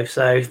Rabiot,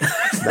 so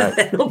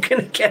they're not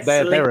going to get.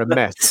 They're a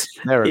mess.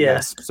 They're a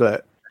mess.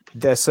 But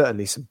there's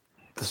certainly some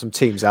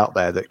teams out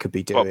there that could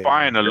be doing. But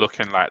Bayern are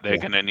looking like they're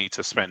going to need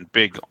to spend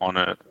big on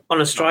a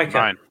striker.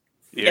 Line.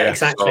 Yeah,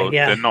 exactly. So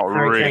they're not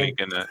really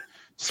going to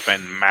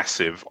spend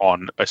massive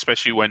on,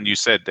 especially when you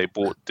said they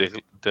bought De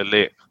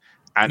Ligt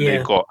and they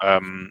got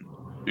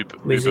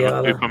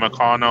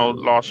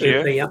Upamecano last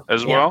year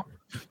as well.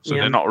 So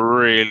they're not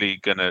really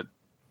going to,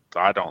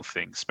 I don't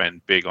think,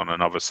 spend big on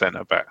another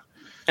centre back.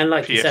 And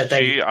like PSG, you said,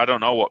 I don't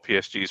know what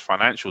PSG's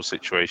financial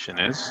situation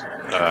is.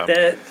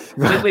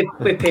 With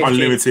PSG,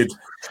 unlimited.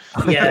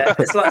 Yeah,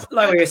 it's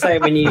like we were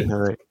saying when you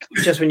were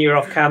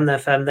off cam there,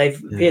 Fem.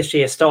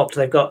 PSG has stopped.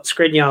 They've got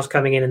Skriniar's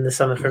coming in the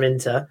summer from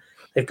Inter.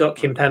 They've got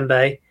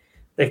Kimpembe.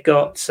 They've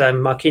got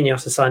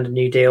Marquinhos has signed a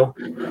new deal,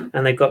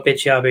 and they've got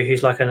Bicciabu,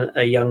 who's like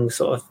a young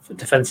sort of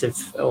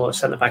defensive or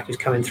centre back who's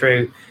coming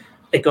through.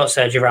 They've got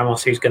Sergio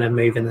Ramos, who's going to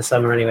move in the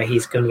summer anyway.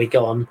 He's going to be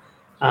gone.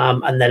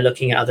 And they're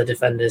looking at other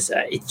defenders.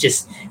 It's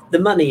just the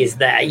money is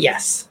there,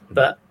 yes,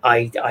 but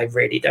I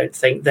really don't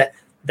think that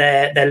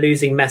they're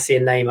losing Messi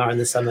and Neymar in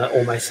the summer,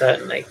 almost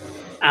certainly.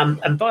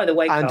 And by the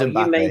way, Carl,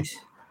 you made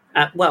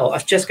I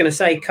was just going to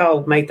say,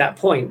 Carl made that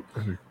point.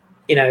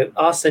 Mm-hmm.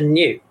 Arsene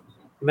knew.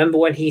 Remember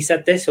when he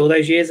said this all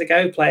those years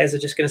ago? Players are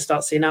just going to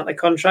start seeing out their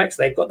contracts.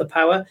 They've got the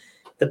power.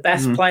 The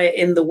best player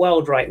in the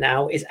world right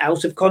now is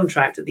out of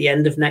contract at the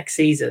end of next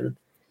season.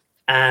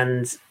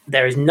 And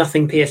there is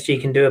nothing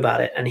PSG can do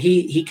about it. And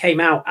he came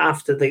out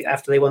after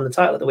they won the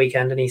title at the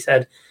weekend, and he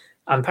said,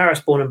 "I'm Paris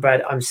born and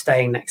bred. I'm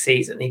staying next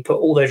season." He put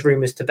all those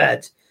rumours to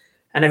bed,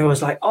 and everyone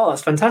was like, "Oh,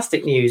 that's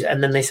fantastic news."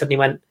 And then they suddenly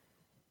went,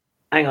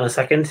 "Hang on a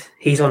second,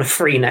 he's on a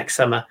free next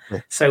summer." Yeah.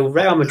 So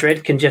Real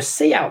Madrid can just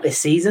see out this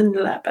season,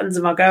 let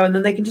Benzema go, and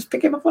then they can just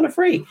pick him up on a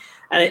free.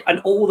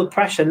 And all the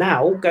pressure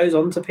now goes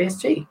on to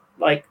PSG.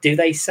 Like, do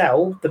they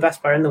sell the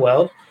best player in the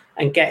world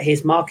and get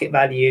his market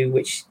value,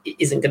 which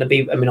isn't going to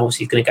be,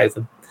 obviously he's going to go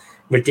for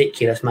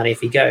ridiculous money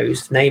if he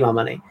goes, Neymar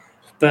money.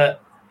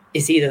 But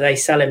it's either they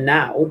sell him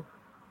now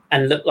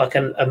and look like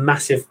a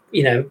massive,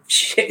 a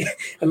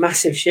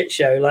massive shit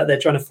show, like they're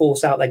trying to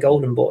force out their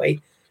golden boy.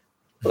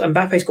 But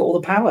Mbappe's got all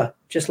the power,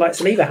 just like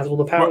Saliba has all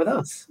the power with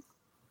us.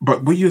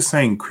 But what you're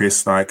saying,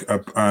 Chris, like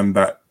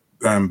that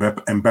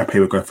Mbappe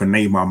would go for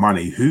Neymar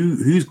money.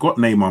 Who's got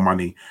Neymar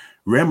money?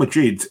 Real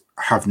Madrid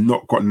have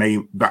not got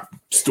that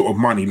sort of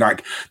money.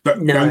 Like,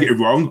 don't get it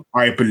wrong.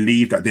 I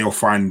believe that they'll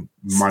find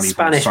money.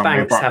 Spanish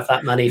banks have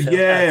that money.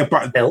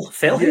 But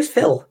Phil, who's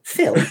Phil?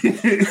 Phil.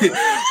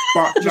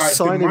 But just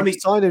sign him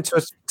to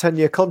a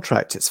 10-year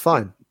contract. It's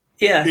fine.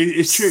 Yeah,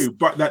 it's true.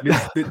 But like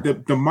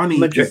the money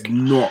is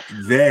not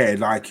there.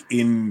 Like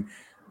it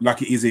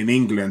is in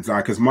England.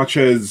 Like, as much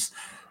as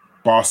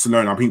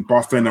Barcelona, I think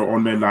Barcelona are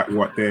on their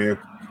their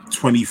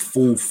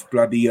 24th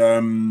bloody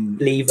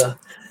lever.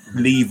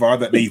 lever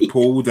that they've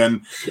pulled,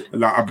 and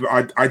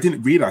like I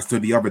didn't realize till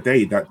the other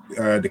day that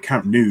the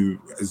Camp Nou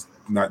is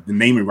like the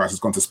naming rights has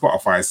gone to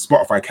Spotify. It's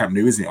Spotify Camp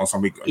Nou, isn't it, or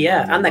something?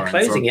 Yeah, and they're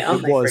closing it,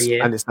 aren't they, for a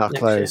year? And it's now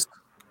closed.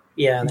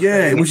 Yeah,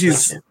 which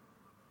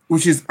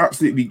is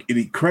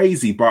absolutely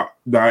crazy. But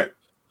like,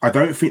 I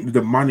don't think that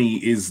the money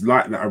is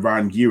like that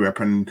around Europe,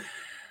 and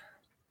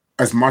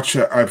as much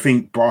I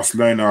think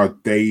Barcelona,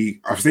 they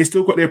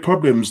still got their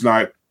problems,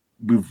 like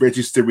with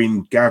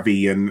registering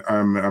Gavi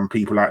and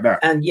people like that.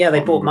 And yeah,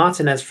 they bought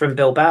Martinez from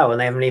Bilbao, and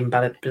they haven't even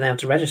been able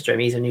to register him.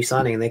 He's a new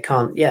signing, and they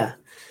can't. Yeah,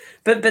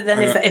 but then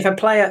if a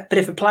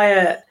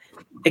player,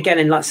 again,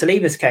 in like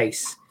Saliba's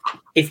case,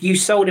 if you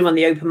sold him on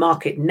the open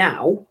market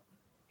now,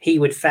 he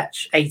would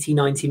fetch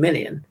 80-90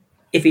 million.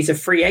 If he's a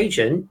free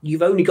agent,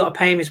 you've only got to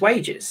pay him his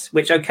wages,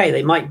 which, okay,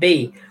 they might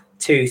be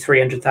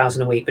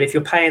 200,000-300,000 a week. But if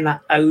you're paying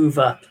that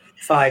over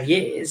 5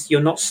 years,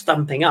 you're not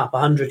stumping up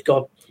 100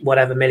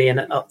 whatever million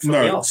up from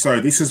the off. So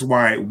this is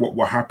why what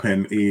will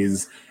happen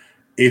is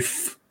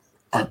if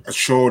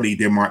surely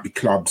there might be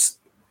clubs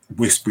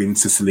whispering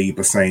to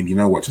Saliba saying, you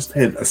know what, just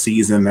head a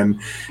season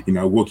and, you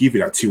know, we'll give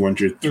you that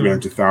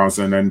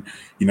 200,000-300,000. And,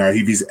 you know,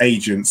 if his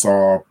agents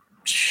are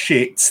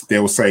shit,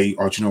 they'll say,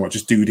 oh, do you know what,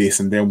 just do this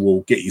and then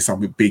we'll get you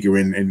something bigger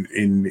in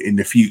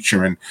the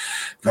future. And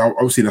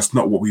obviously that's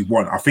not what we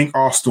want. I think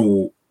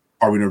Arsenal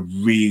are in a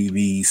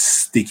really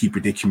sticky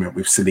predicament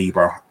with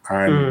Saliba,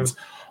 and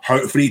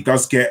hopefully it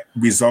does get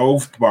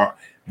resolved, but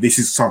this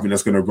is something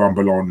that's going to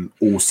rumble on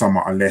all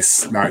summer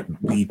unless, like,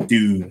 we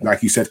do,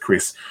 like you said,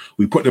 Chris,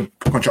 we put the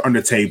contract on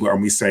the table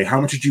and we say,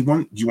 how much did you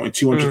want? Do you want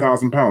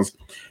 £200,000?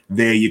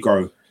 There you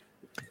go.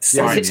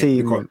 Sign it.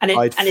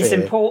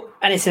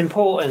 It's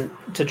important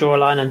to draw a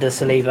line under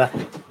Saliba.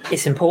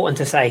 It's important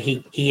to say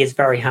he is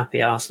very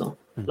happy at Arsenal.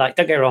 Like,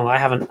 don't get me wrong, I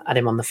haven't had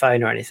him on the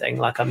phone or anything.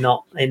 Like, I'm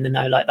not in the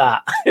know like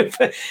that.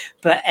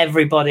 but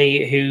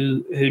everybody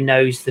who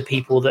knows the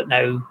people that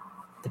know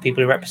the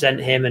people who represent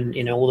him, and,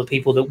 you know, all the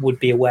people that would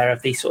be aware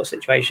of these sort of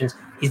situations,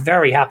 he's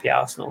very happy at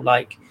Arsenal.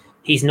 Like,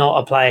 he's not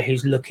a player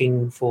who's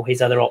looking for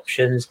his other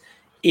options.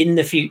 In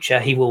the future,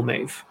 he will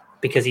move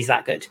because he's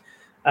that good.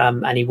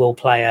 And he will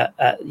play at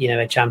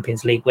a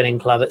Champions League winning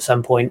club at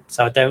some point.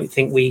 So I don't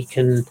think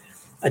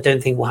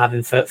we'll have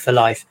him for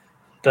life.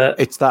 But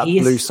it's that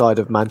blue side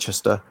of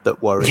Manchester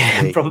that worries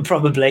me.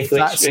 Probably.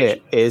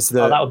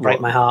 That would break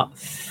my heart.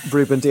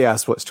 Ruben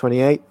Dias,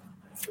 28?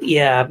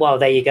 Yeah, well,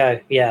 there you go.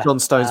 Yeah. John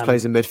Stones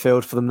plays in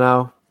midfield for them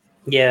now.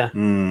 Yeah.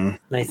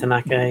 Nathan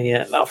Ake,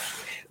 yeah. Oh.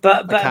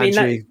 But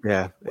Akanji,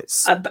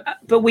 it's.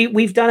 But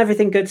we've done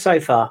everything good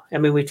so far. I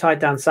mean, we've tied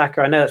down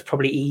Saka. I know it's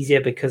probably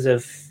easier because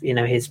of, you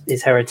know, his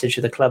heritage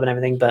of the club and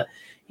everything. But,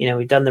 you know,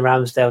 we've done the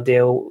Ramsdale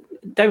deal.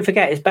 Don't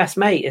forget, his best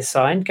mate is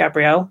signed,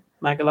 Gabriel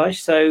Magalhaes.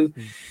 So,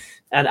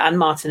 and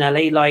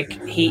Martinelli, like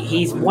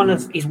he's one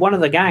of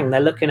the gang. They're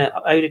looking at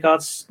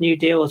Odegaard's new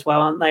deal as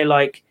well, aren't they?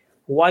 Like,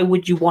 why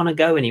would you want to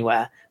go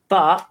anywhere?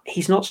 But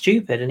he's not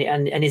stupid,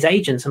 and his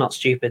agents are not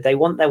stupid. They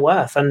want their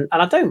worth, and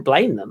I don't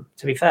blame them.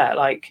 To be fair,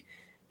 like.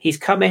 He's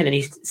come in and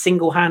he's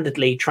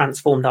single-handedly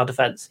transformed our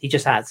defence. He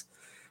just has.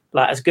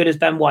 Like, as good as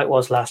Ben White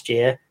was last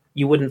year,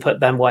 you wouldn't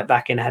put Ben White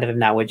back in ahead of him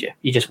now, would you?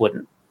 You just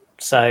wouldn't.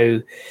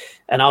 So,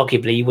 and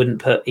arguably, you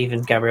wouldn't put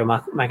even Gabriel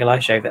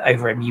Magalhaes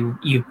over him.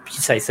 You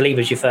say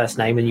Saliba's your first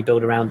name and you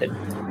build around him.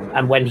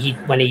 And when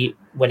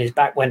his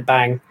back went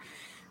bang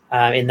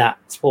in that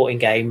Sporting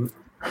game,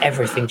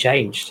 everything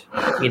changed.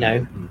 You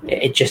know,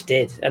 it just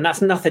did. And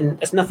that's nothing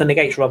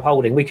against Rob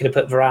Holding. We could have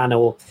put Varane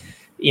or,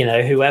 you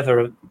know,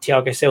 whoever,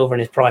 Thiago Silva in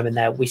his prime in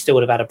there, we still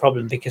would have had a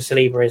problem because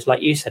Saliba is,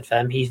 like you said,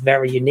 Fem, he's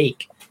very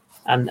unique.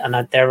 And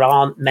there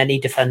aren't many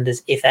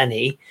defenders, if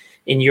any,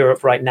 in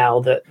Europe right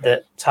now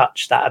that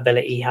touch that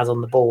ability he has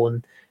on the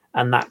ball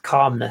and that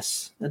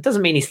calmness. It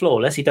doesn't mean he's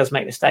flawless. He does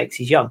make mistakes.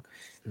 He's young.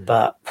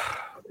 But,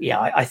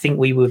 yeah, I think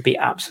we would be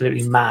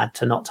absolutely mad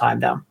to not tie him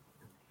down.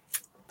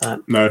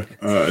 No,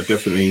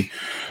 definitely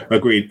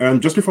agreed.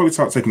 Just before we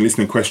start taking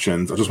listening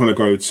questions, I just want to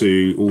go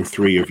to all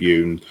three of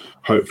you, and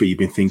hopefully you've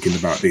been thinking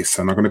about this.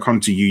 And I'm going to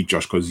come to you,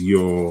 Josh, because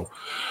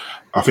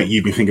I think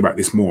you've been thinking about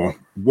this more.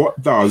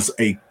 What does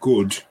a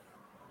good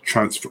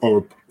transfer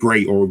or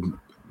great or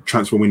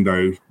transfer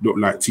window look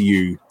like to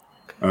you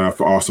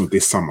for Arsenal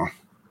this summer?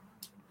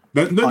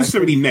 Not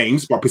necessarily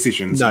names, but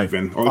positions. No,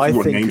 even. Or I if you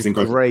want think names, then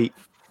go.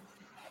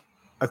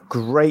 A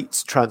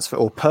great transfer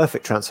or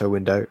perfect transfer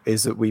window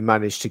is that we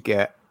managed to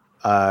get.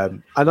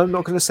 And I'm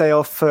not going to say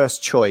our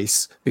first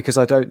choice because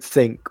I don't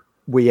think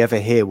we ever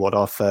hear what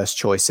our first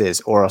choice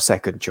is or our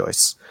second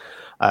choice.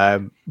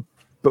 But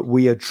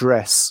we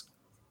address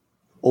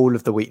all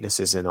of the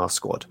weaknesses in our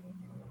squad.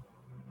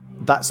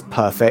 That's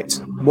perfect.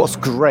 What's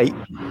great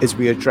is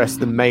we address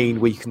the main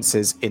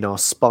weaknesses in our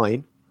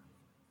spine.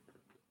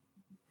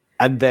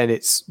 And then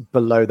it's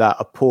below that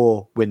a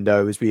poor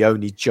window is we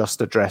only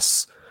just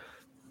address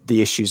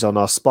the issues on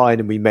our spine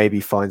and we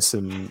maybe find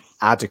some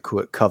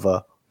adequate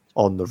cover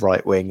on the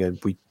right wing, and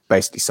we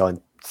basically signed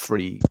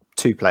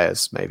two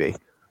players maybe,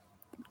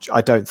 which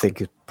I don't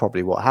think is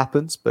probably what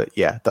happens, but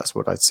yeah, that's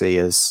what I'd see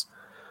as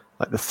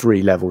like the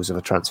three levels of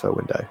a transfer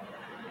window.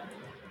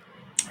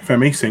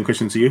 Femi, same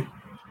question to you.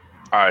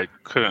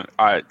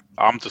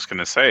 I'm just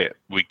gonna say it.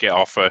 We get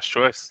our first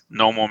choice.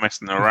 No more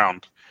messing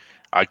around.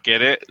 I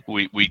get it.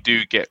 We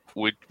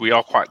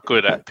are quite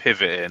good at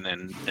pivoting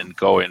and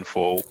going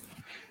for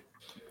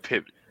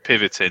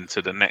pivoting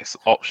to the next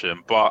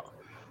option. But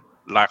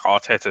like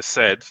Arteta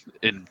said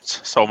in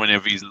so many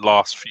of his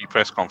last few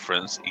press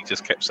conferences, he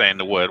just kept saying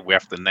the word, "We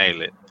have to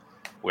nail it.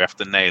 We have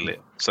to nail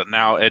it." So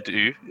now,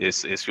 Edu,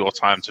 it's your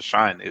time to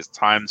shine. It's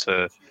time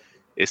to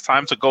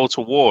go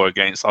to war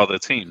against other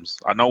teams.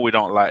 I know we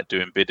don't like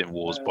doing bidding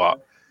wars,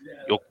 but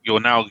you're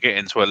now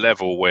getting to a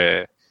level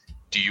where,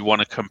 do you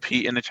want to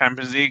compete in the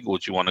Champions League, or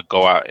do you want to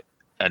go out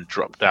and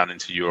drop down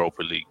into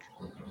Europa League?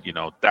 You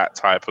know, that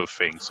type of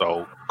thing.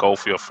 So go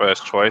for your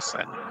first choice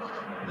and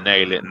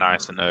nail it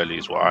nice and early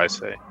is what I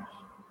say.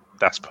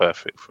 That's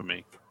perfect for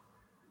me.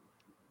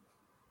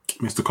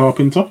 Mr.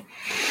 Carpenter?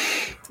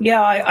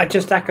 Yeah, I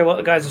just echo what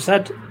the guys have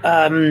said.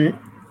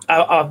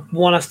 I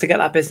want us to get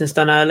that business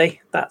done early.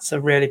 That's a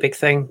really big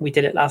thing. We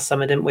did it last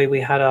summer, didn't we? We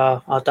had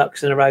our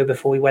ducks in a row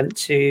before we went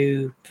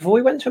to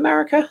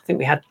America. I think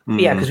we had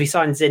because we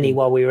signed Zinni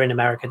while we were in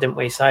America, didn't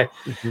we? So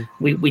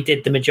we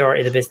did the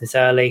majority of the business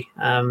early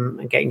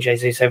and getting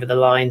Jesus over the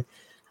line.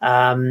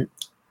 I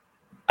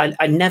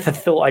never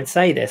thought I'd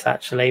say this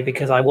actually,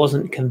 because I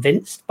wasn't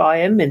convinced by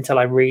him until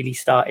I really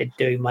started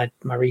doing my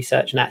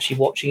research and actually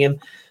watching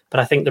him. But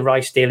I think the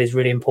Rice deal is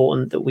really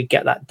important that we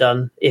get that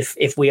done if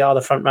we are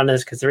the front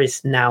runners, because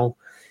there's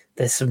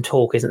some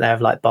talk, isn't there,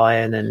 of like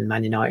Bayern and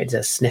Man United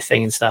are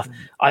sniffing and stuff.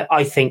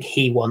 I think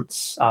he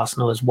wants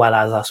Arsenal as well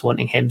as us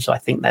wanting him, so I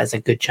think there's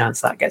a good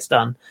chance that gets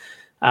done.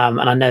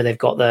 And I know they've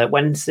got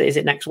is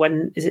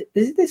it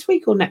this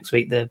week or next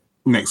week?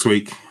 Next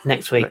week.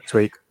 Next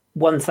week.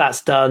 Once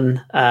that's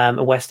done,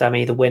 West Ham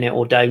either win it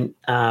or don't.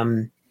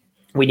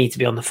 We need to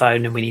be on the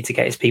phone and we need to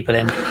get his people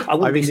in.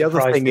 The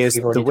other thing is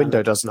the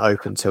window doesn't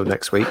open till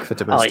next week for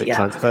domestic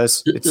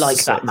transfers.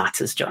 That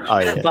matters, John.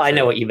 But I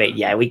know what you mean.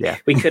 Yeah, we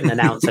couldn't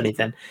announce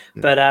anything.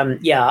 But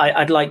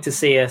I'd like to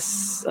see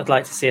us. I'd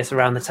like to see us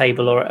around the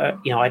table, or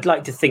I'd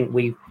like to think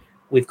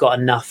we've got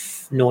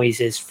enough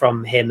noises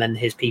from him and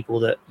his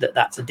people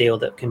that's a deal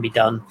that can be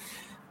done.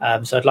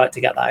 So I'd like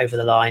to get that over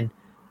the line.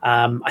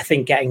 I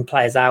think getting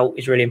players out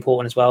is really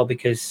important as well,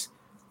 because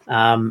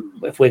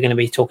if we're going to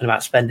be talking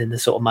about spending the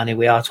sort of money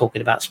we are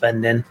talking about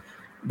spending,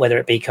 whether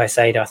it be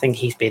Caicedo, I think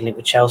he's been linked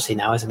with Chelsea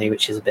now, isn't he?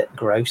 Which is a bit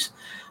gross.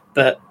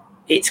 But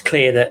it's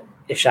clear that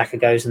if Xhaka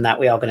goes and that,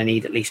 we are going to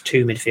need at least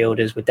two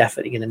midfielders. We're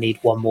definitely going to need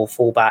one more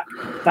fullback.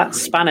 That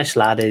Spanish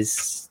lad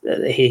is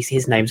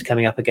his name's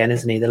coming up again,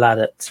 isn't he? The lad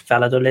at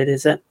Valladolid,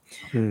 is it?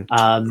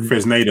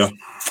 Fresneda.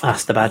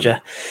 That's the Badger.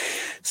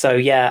 So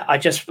yeah, I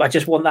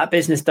just want that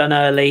business done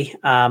early,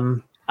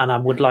 and I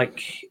would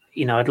like.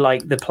 I'd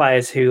like the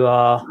players who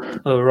are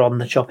on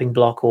the chopping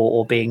block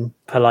or being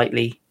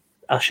politely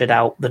ushered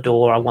out the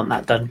door. I want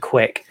that done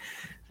quick,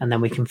 and then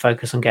we can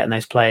focus on getting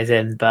those players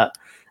in. But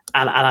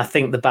and I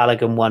think the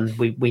Balogun one,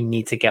 we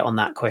need to get on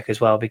that quick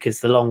as well, because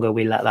the longer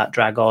we let that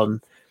drag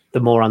on, the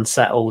more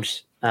unsettled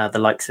the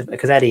likes of,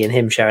 because Eddie and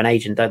him share an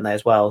agent, don't they,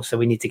 as well? So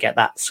we need to get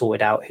that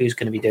sorted out. Who's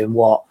going to be doing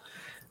what?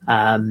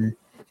 And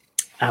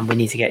we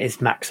need to get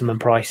his maximum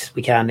price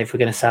we can if we're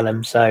going to sell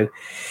him. So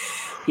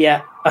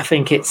yeah, I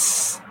think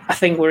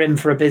we're in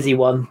for a busy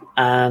one,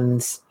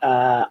 and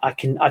I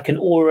can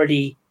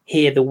already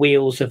hear the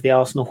wheels of the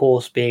Arsenal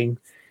horse being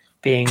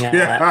wheeled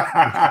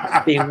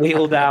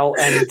out,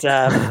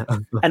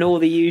 and all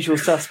the usual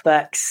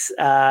suspects.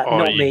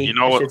 Not me. You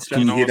know what?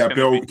 Can you hear that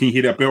bell? Can you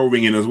hear that bell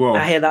ringing as well?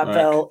 I hear that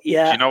bell.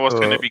 Yeah. Do you know what's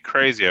going to be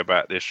crazy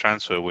about this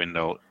transfer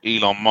window?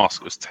 Elon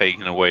Musk was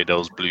taking away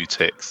those blue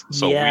ticks,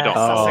 so we don't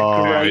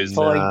know who's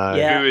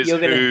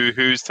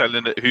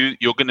telling it. Who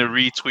you're going to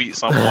retweet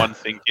someone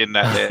thinking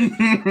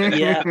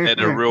that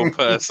they're a real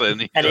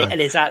person,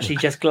 and it's actually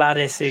just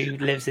Gladys who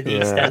lives in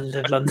the East End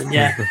of London.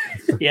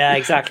 Yeah,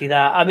 exactly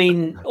that. I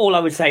mean, all I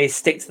would say is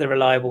stick to the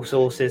reliable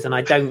sources, and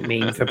I don't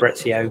mean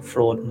Fabrizio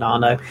Fraud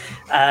Nano.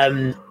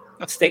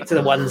 Stick to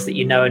the ones that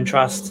you know and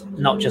trust,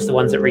 not just the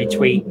ones that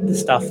retweet the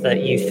stuff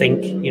that you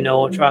think you know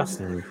or trust.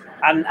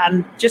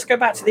 And just go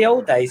back to the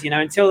old days,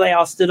 until they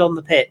are stood on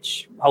the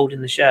pitch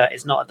holding the shirt,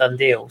 it's not a done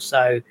deal.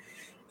 So,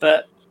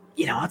 but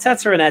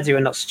Arteta and Edu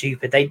are not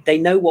stupid. They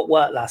know what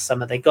worked last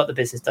summer. They got the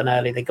business done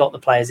early. They got the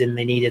players in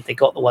they needed. They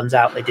got the ones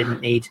out they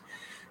didn't need.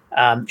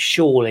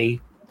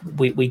 Surely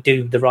we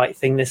do the right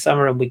thing this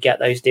summer and we get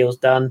those deals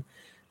done.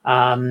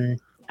 And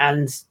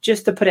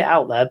just to put it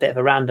out there, a bit of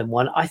a random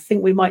one, I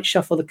think we might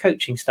shuffle the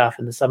coaching staff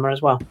in the summer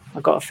as well.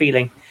 I've got a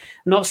feeling.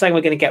 I'm not saying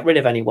we're going to get rid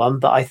of anyone,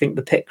 but I think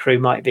the pit crew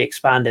might be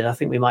expanded. I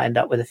think we might end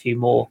up with a few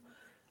more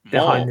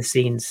behind the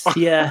scenes.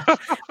 Yeah.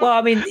 Well,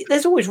 I mean,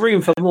 there's always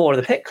room for more of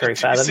the pit crew,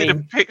 fam. I see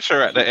the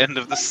picture at the end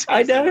of the season.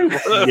 I know.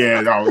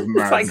 Yeah, that was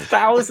mad. It's like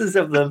thousands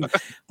of them.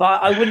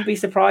 But I wouldn't be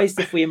surprised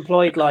if we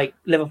employed, like,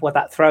 Liverpool had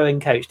that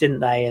throwing coach, didn't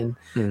they? And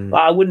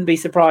but I wouldn't be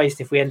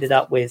surprised if we ended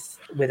up with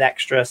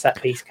extra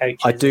set piece coaches.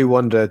 I do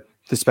wonder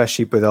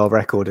especially with our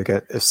record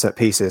against set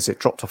pieces, it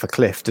dropped off a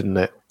cliff, didn't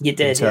it? You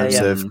did, in terms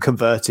of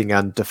converting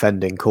and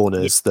defending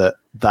corners.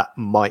 That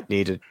might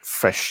need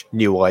fresh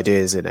new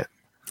ideas in it.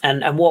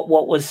 And what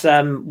was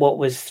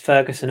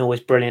Ferguson always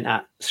brilliant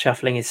at?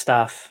 Shuffling his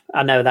staff.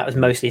 I know that was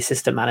mostly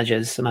assistant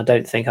managers, and I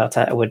don't think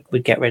Arteta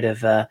would get rid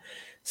of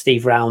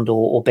Steve Round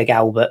or Big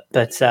Albert,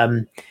 but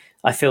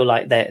I feel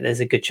like there's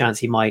a good chance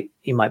he might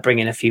bring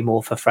in a few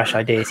more for fresh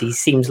ideas. He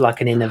seems like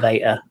an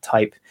innovator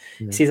type.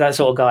 He's that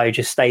sort of guy who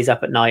just stays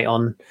up at night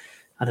on,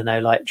 I don't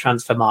know, like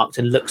Transfer Markt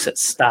and looks at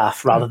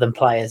staff rather than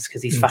players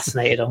because he's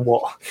fascinated on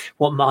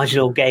what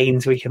marginal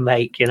gains we can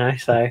make, you know.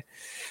 So,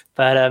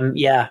 but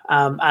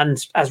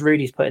and as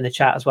Rudy's put in the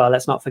chat as well,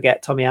 let's not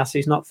forget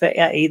Tomiyasu's not fit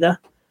yet either.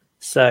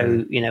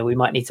 So, you know, we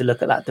might need to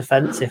look at that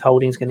defence. If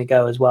Holding's going to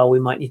go as well,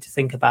 we might need to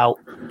think about.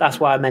 That's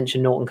why I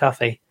mentioned Norton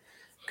Cuffy.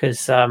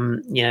 Because,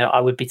 you know, I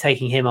would be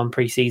taking him on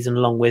pre-season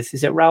along with,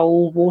 is it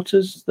Raoul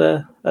Waters,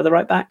 the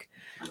right back?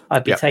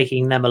 I'd be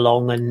taking them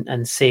along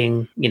and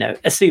seeing, you know,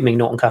 assuming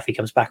Norton Cuffy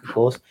comes back, of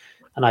course,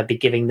 and I'd be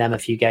giving them a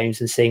few games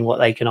and seeing what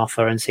they can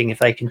offer and seeing if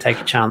they can take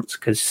a chance,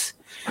 because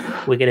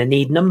we're going to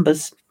need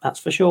numbers, that's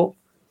for sure.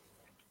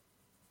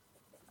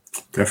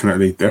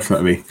 Definitely.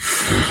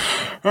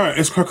 All right,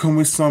 let's crack on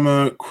with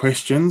some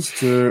questions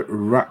to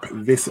wrap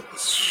this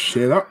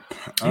shit up.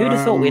 Who'd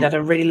have thought we'd had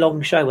a really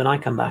long show when I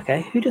come back,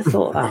 eh? Who'd have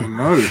thought that? I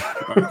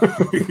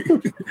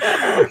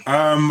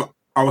know.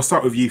 I will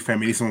start with you,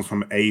 Femi. This one's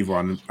from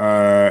Avon.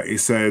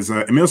 It says,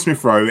 Emile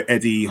Smith-Rowe,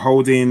 Eddie,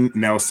 Holding,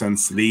 Nelson,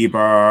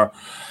 Saliba,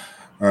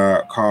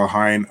 Carl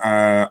Hein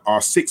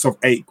are 6 of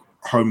 8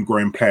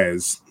 homegrown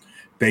players.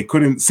 They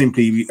couldn't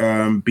simply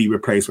be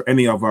replaced with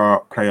any other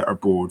player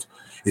abroad.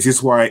 Is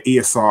this why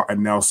ESR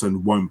and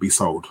Nelson won't be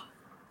sold?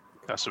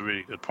 That's a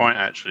really good point,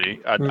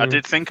 actually. I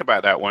did think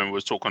about that when we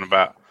were talking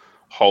about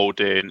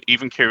Holding,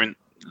 even Kieran.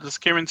 Does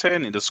Kieran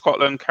Tierney, does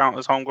Scotland count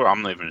as homegrown?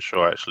 I'm not even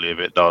sure, actually, if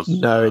it does.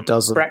 No, it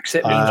doesn't.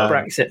 Brexit means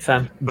Brexit,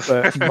 fam.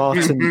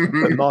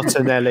 But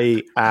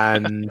Martinelli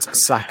and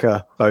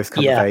Saka both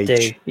come of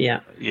age. Yeah,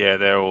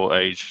 they're all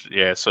aged.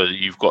 Yeah, so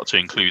you've got to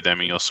include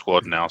them in your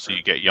squad now, so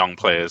you get young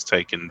players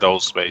taking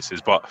those spaces.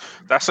 But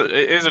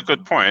it is a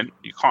good point.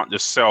 You can't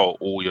just sell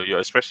all your,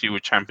 especially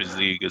with Champions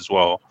League as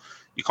well.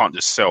 You can't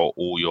just sell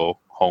all your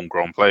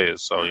homegrown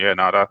players. So yeah,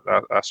 no,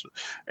 that's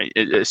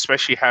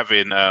especially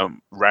having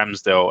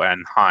Ramsdale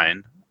and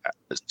Hein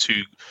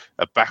to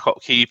a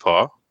backup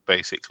keeper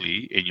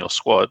basically in your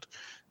squad.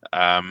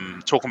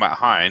 Talking about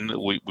Hein,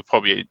 we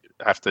probably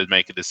have to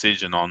make a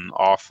decision on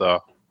Arthur,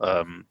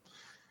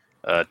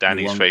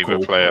 Danny's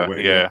favorite player.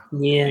 Yeah.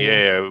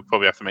 We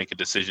probably have to make a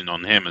decision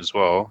on him as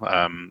well.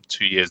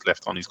 2 years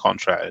left on his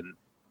contract and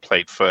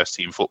played first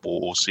team football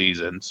all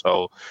season.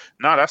 So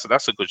no,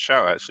 that's a good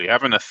shout, actually.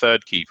 Having a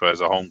third keeper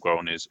as a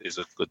homegrown is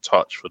a good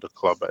touch for the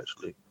club,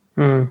 actually.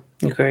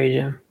 Agreed,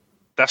 yeah.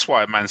 That's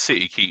why Man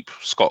City keep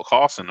Scott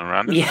Carson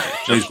around. Yeah,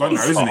 he's got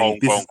now, isn't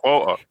he?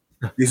 Quota.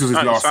 This was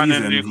his last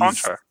season. A new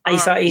contract. He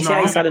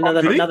signed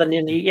another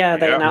new. Yeah,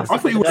 they announced. I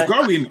thought he was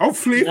going. Oh,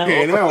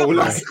 flipping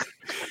hell!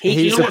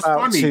 He's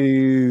about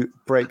to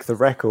break the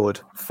record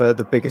for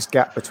the biggest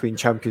gap between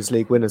Champions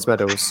League winners'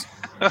 medals.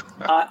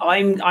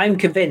 I'm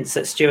convinced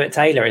that Stuart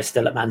Taylor is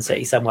still at Man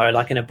City somewhere,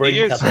 like in a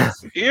broom cupboard.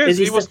 He is.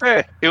 He was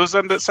there. He was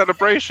under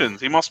celebrations.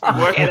 He must be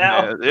working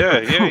there.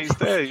 Yeah, he's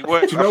there. He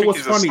works. Do you know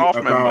what's funny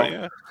about? Do you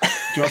know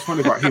what's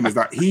funny about him is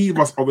that he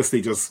must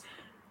obviously just.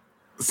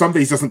 Some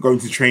days doesn't go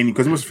into training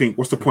because he must think,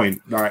 what's the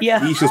point? Like,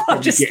 he's just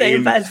probably just stay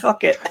in bed.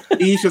 Fuck it.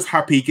 He's just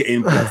happy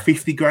getting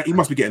 50 grand. He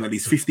must be getting at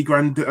least 50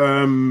 grand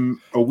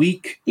a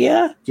week.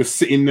 Yeah, just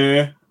sitting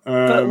there.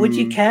 But would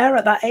you care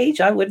at that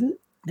age? I wouldn't.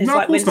 It's no,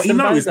 of course not. He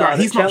knows that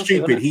he's not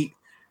stupid. He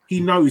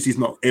knows he's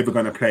not ever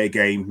going to play a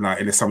game like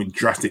unless something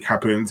drastic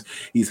happens.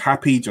 He's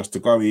happy just to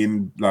go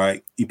in.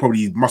 Like he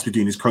probably must be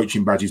doing his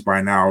coaching badges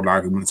by now.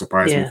 Like it wouldn't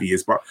surprise me if he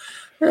is, but.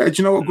 Do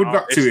you know what? Good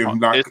luck to him.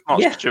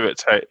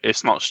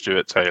 It's not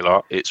Stuart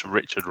Taylor. It's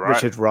Richard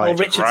Wright. Richard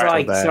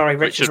Wright. Sorry,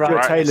 Richard Wright.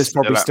 Stuart Taylor's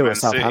probably still at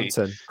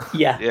Southampton.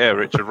 Yeah,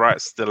 Richard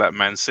Wright's still at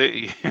Man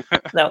City.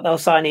 They'll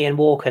sign Ian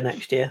Walker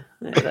next year.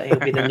 He'll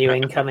be the new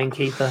incoming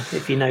keeper.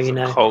 If you know, you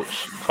know.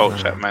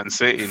 Coach at Man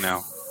City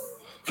now.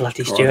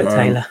 Bloody Stuart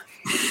Taylor.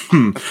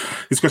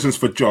 This question's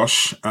for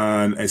Josh,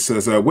 and it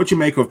says, what do you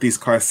make of these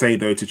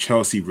Caicedo to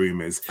Chelsea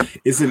rumours?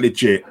 Is it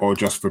legit or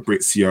just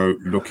Fabrizio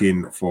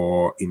looking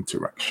for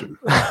interaction?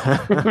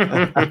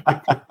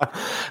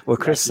 Well,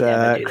 Chris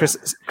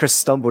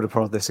stumbled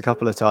upon this a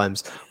couple of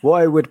times.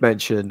 What I would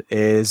mention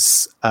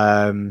is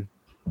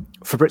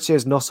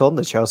Fabrizio's not on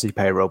the Chelsea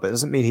payroll, but it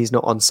doesn't mean he's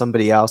not on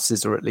somebody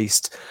else's, or at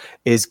least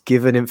is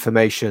given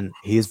information.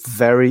 He is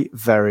very,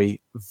 very,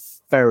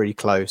 very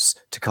close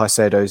to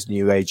Caicedo's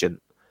new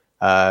agent.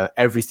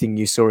 Everything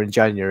you saw in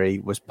January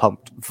was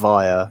pumped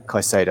via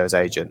Caicedo's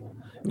agent,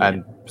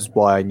 and was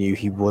why I knew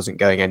he wasn't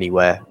going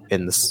anywhere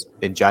in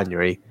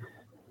January,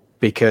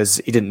 because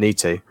he didn't need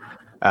to,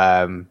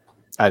 and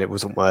it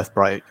wasn't worth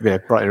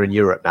Brighton are in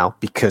Europe now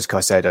because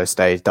Caicedo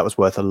stayed. That was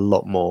worth a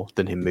lot more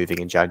than him moving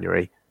in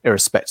January,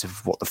 irrespective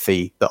of what the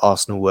fee that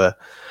Arsenal were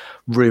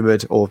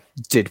rumoured or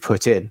did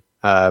put in.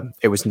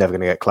 it was never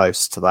going to get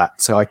close to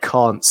that. So I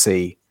can't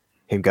see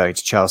him going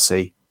to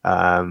Chelsea.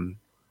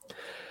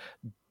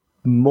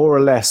 More or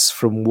less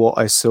from what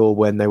I saw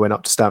when they went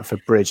up to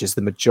Stamford Bridge is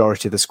the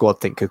majority of the squad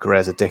think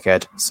Cucurella's a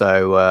dickhead.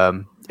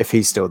 So if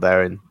he's still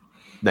there in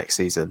next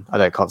season,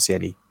 can't see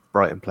any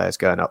Brighton players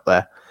going up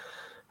there.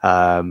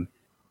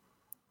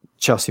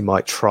 Chelsea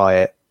might try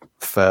it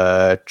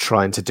for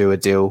trying to do a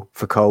deal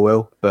for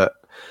Colwill, but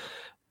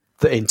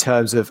in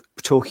terms of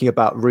talking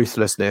about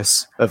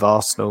ruthlessness of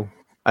Arsenal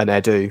and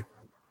Edu,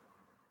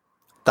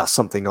 that's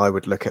something I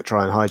would look at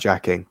trying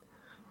hijacking,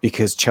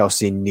 because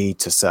Chelsea need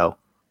to sell.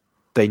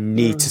 They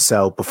need to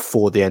sell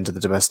before the end of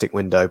the domestic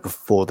window,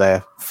 before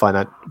they've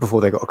got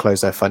to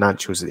close their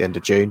financials at the end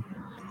of June.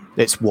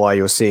 It's why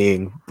you're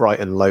seeing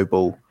Brighton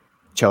lowball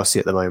Chelsea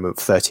at the moment,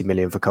 30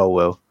 million for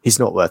Colwill. He's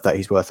not worth that.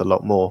 He's worth a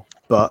lot more.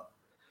 But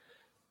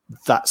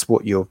that's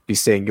what you'll be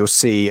seeing. You'll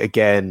see,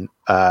 again,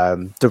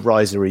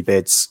 derisory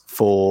bids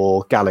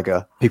for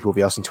Gallagher. People will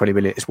be asking 20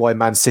 million. It's why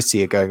Man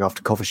City are going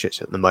after Kovacic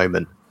at the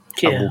moment.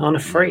 Yeah, on a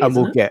free, and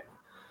we'll get...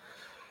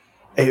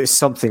 It was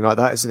something like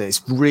that, isn't it?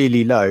 It's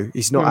really low.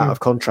 He's not out of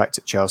contract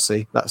at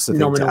Chelsea. That's the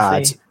thing to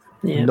add.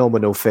 Yeah.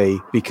 Nominal fee,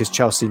 because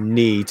Chelsea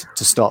need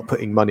to start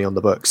putting money on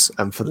the books.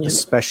 And for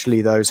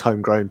especially those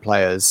homegrown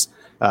players,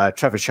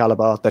 Trevor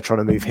Chalobah, they're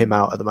trying to move him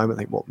out at the moment.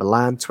 I think,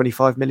 Milan,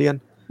 25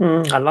 million?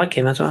 I like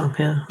him as well,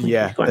 yeah.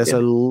 Yeah, there's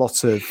a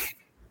lot of...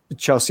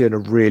 Chelsea are in a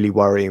really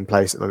worrying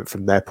place at the moment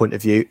from their point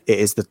of view. It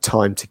is the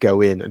time to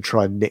go in and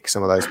try and nick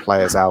some of those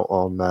players out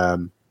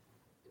on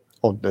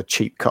a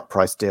cheap cut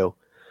price deal.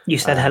 You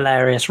said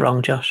hilarious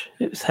wrong, Josh.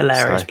 It was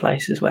hilarious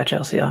places where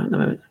Chelsea are at the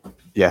moment.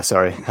 Yeah,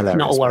 sorry. Hilarious.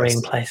 Not a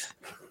worrying place.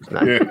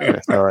 No,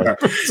 sorry.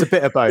 It's a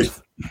bit of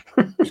both.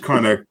 Which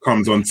kind of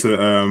comes on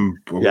to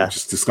we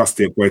just discussed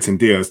it, Boyton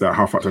Diaz, that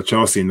how far to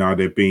Chelsea now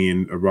they're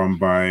being run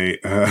by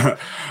a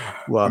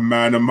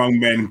man among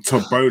men,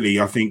 Todd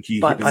Bowley. I think he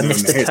hit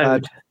Mr.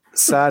 Toad.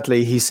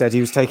 Sadly, he said he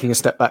was taking a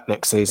step back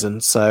next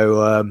season.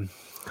 So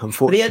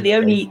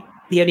unfortunately,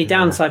 the only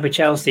downside with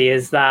Chelsea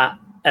is that,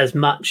 as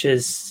much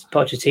as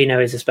Pochettino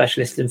is a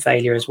specialist in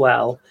failure as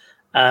well,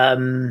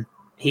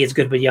 he is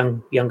good with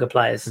younger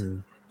players.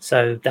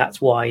 So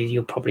that's why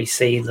you'll probably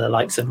see the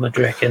likes of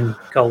Mudryk and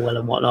Colwill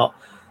and whatnot.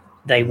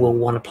 They will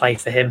want to play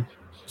for him.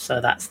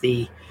 So that's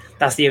the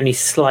only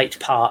slight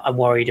part I'm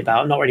worried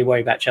about. I'm not really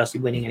worried about Chelsea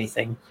winning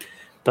anything,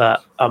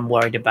 but I'm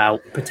worried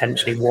about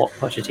potentially what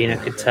Pochettino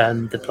could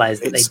turn the players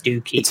that they do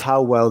keep. It's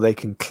how well they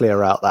can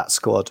clear out that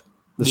squad,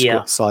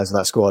 squad size of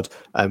that squad,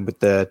 and with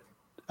the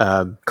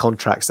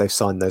contracts they've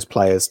signed those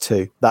players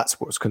to.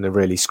 That's what's going to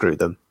really screw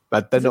them.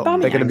 But they're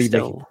going to be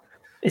still.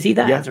 Is he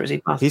there, or is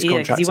he? He's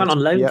contracted. He went on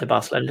loan to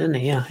Barcelona, didn't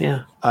he?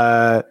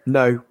 Yeah.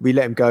 No, we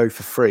let him go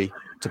for free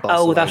to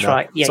Barcelona. Oh, that's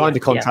right. Yeah, signed a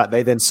contract.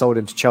 They then sold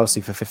him to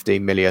Chelsea for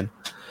 15 million.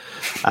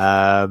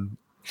 And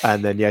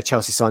then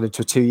Chelsea signed him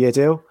to a 2-year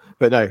deal.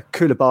 But no,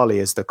 Koulibaly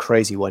is the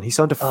crazy one. He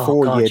signed a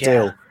 4-year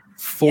deal.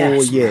 4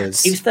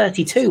 years. He was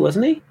 32,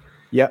 wasn't he?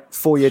 Yep,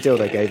 4-year deal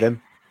they gave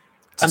him.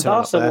 And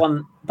Barca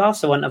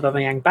want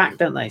Aubameyang back,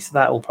 don't they? So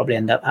that will probably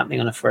end up happening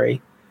on a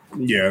free.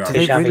 Yeah,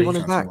 do they really want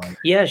him back?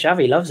 Yeah,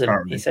 Xavi loves him.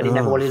 Apparently. He said he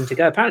never wanted him to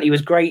go. Apparently, he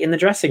was great in the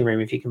dressing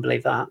room, if you can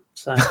believe that.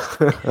 So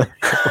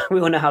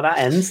we all know how that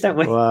ends, don't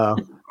we? Wow.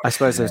 I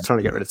suppose they're trying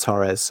to get rid of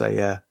Torres, so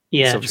yeah.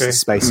 Yeah, there's true.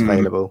 Space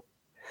available.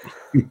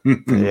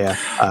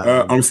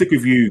 I'm sick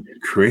with you,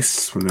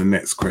 Chris, for the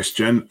next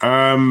question.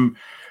 How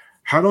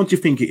long do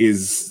you think it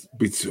is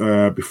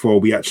before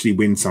we actually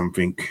win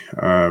something?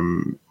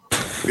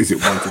 Is it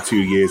 1 to 2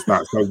 years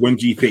back? So when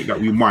do you think that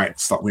we might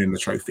start winning the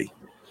trophy?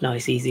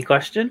 Nice, easy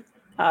question.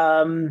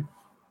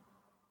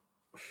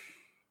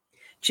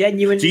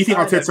 Genuinely, do you think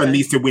Arteta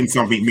needs to win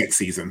something next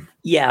season?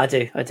 Yeah, I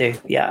do.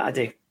 Yeah, I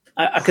do.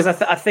 Because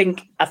I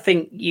think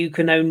you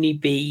can only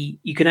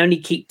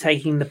keep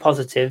taking the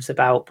positives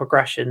about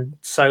progression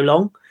so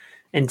long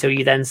until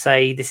you then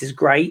say this is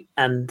great,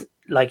 and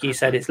like you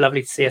said, it's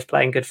lovely to see us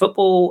playing good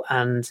football,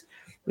 and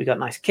we got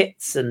nice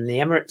kits, and the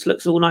Emirates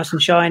looks all nice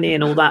and shiny,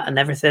 and all that, and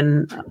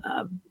everything.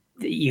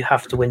 You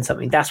have to win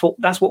something. That's what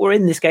we're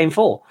in this game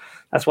for.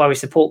 That's why we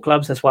support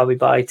clubs. That's why we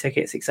buy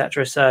tickets,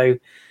 etc. So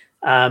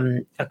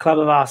a club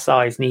of our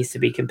size needs to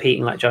be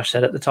competing, like Josh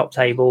said, at the top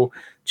table.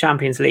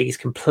 Champions League is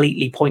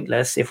completely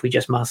pointless if we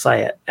just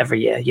Marseille it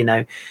every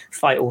year.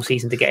 Fight all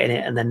season to get in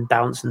it and then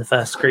bounce in the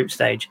first group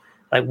stage.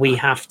 Like, we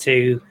have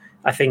to.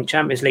 I think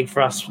Champions League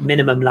for us,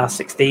 minimum last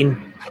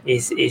 16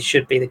 is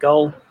should be the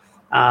goal.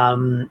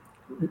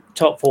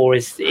 Top 4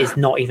 is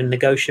not even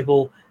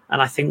negotiable.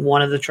 And I think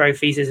one of the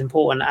trophies is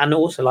important. And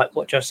also, like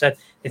what Josh said,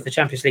 if the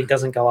Champions League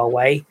doesn't go our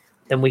way,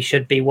 then we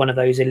should be one of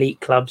those elite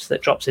clubs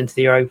that drops into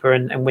the Europa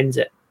and wins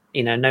it.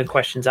 No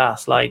questions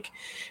asked. Like,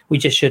 we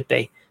just should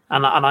be.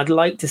 And I'd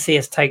like to see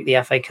us take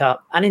the FA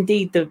Cup and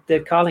indeed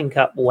the Carling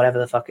Cup, or whatever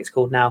the fuck it's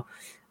called now,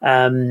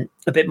 a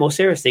bit more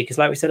seriously. Because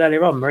like we said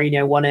earlier on,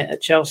 Mourinho won it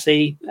at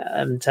Chelsea.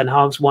 Ten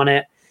Hag's won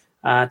it.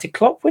 Did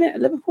Klopp win it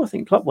at Liverpool? I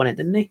think Klopp won it,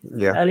 didn't he?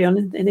 Yeah. Early on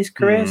in his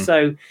career.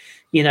 So,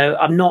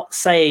 I'm not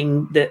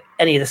saying that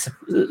any of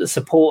the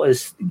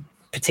supporters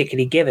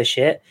particularly give a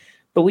shit,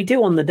 but we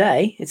do on the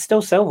day. It's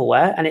still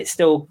silverware, and it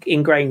still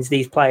ingrains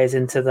these players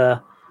into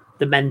the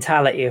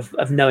mentality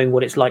of knowing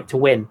what it's like to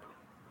win.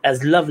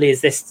 As lovely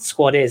as this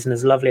squad is, and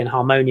as lovely and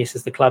harmonious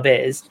as the club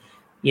is,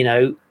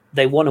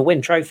 they want to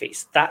win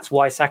trophies. That's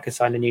why Saka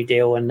signed a new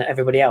deal, and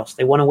everybody else.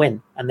 They want to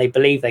win, and they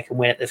believe they can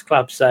win at this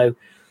club. So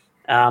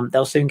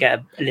they'll soon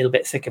get a little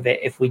bit sick of it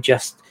if we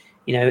just,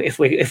 if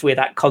we're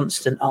that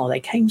constant. Oh, they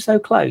came so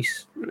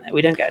close.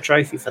 We don't get a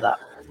trophy for that.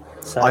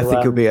 So I think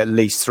it'll be at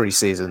least 3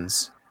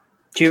 seasons.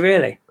 Do you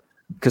really?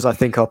 Because I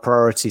think our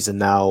priorities are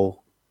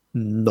now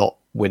not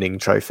winning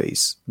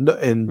trophies.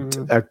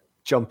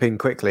 Jumping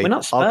quickly. We're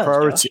not Spurs, our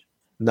priority. Josh.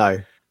 No,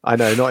 I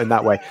know, not in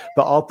that way.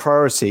 But our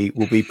priority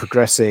will be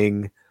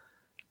progressing,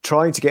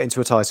 trying to get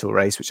into a title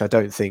race, which I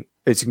don't think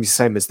it's going to be the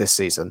same as this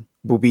season.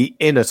 We'll be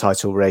in a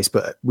title race,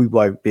 but we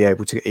won't be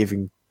able to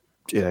even,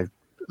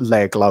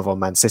 lay a glove on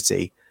Man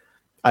City.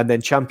 And then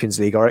Champions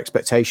League, our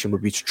expectation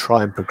would be to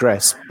try and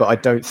progress. But I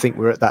don't think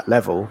we're at that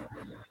level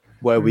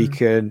where we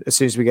can, as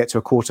soon as we get to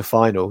a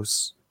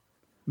quarterfinals,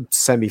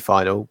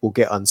 semi-final, we'll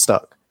get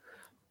unstuck.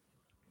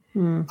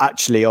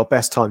 Actually, our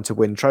best time to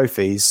win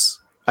trophies,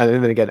 and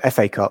then again,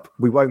 FA Cup,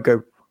 we won't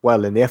go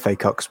well in the FA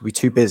Cup because we'll be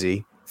too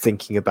busy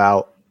thinking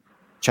about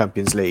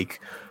Champions League.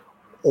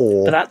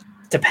 But that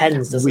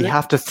depends, doesn't it? We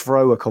have to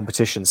throw a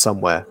competition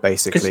somewhere,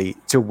 basically,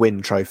 to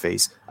win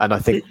trophies. And I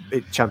think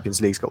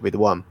Champions League's got to be the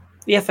one.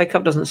 The FA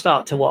Cup doesn't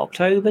start till what,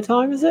 October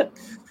time, is it?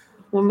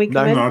 When we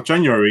come in? No,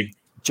 January.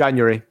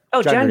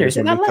 Oh, January. Is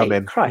it that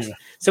late? Christ. Yeah.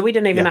 So we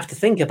didn't even have to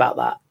think about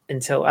that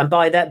until, and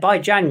by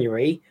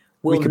January,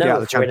 we'll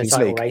know if we're in a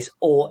title race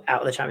or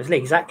out of the Champions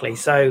League. Exactly.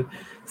 So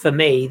for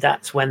me,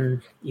 that's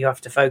when you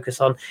have to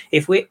focus on,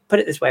 if we put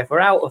it this way, if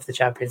we're out of the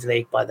Champions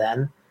League by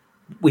then,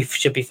 we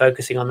should be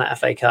focusing on that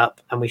FA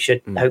Cup, and we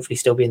should hopefully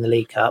still be in the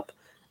League Cup,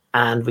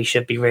 and we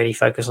should be really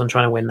focused on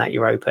trying to win that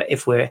Europa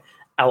if we're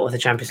out of the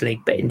Champions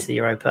League but into the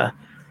Europa.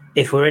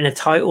 If we're in a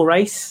title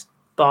race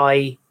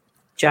by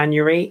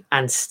January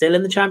and still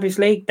in the Champions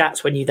League,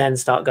 that's when you then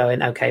start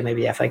going, okay,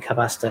 maybe the FA Cup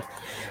has to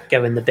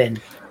go in the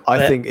bin.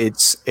 I think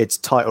it's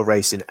title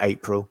race in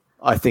April.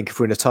 I think if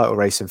we're in a title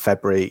race in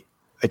February,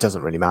 it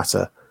doesn't really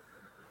matter.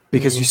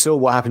 Because you saw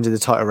what happened in the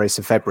title race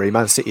in February.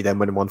 Man City then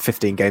went and won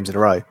 15 games in a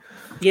row.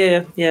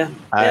 Yeah.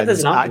 And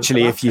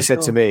actually, if you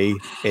said to me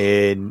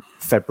in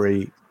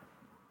February,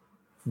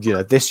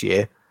 this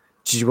year,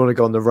 did you want to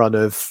go on the run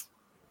of,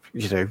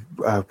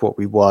 what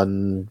we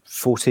won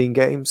 14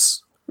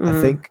 games,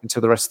 I think,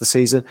 until the rest of the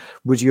season?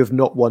 Would you have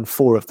not won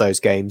 4 of those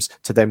games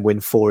to then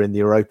win 4 in the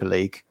Europa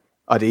League?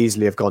 I'd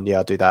easily have gone,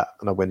 I'll do that,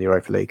 and I'll win the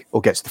Europa League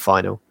or get to the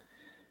final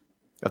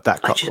of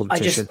that cup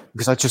competition.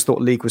 Because I just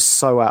thought league was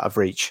so out of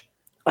reach.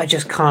 I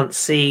just can't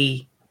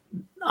see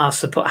our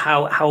support,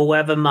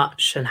 however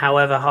much and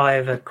however high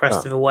of a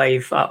crest of a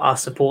wave our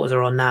supporters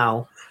are on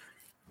now.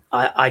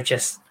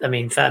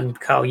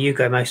 Carl, you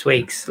go most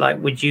weeks.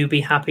 Like, would you be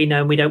happy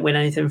knowing we don't win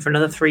anything for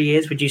another 3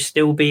 years? Would you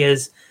still be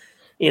as,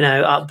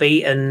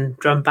 upbeat and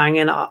drum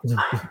banging? I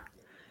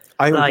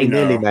would be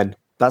nearly men.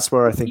 That's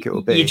where I think it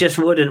will be. You just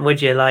wouldn't, would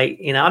you?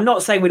 I'm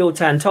not saying we'd all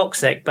turn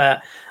toxic,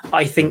 but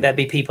I think there'd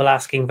be people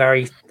asking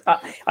very.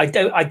 I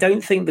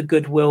don't think the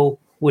goodwill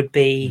would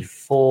be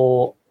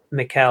for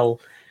Mikel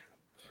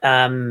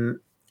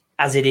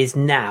as it is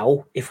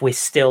now if we're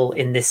still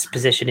in this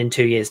position in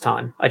 2 years'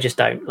 time. I just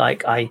don't.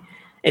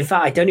 In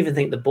fact, I don't even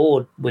think the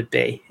board would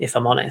be, if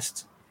I'm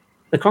honest.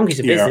 The Cronkies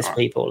are business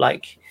people. I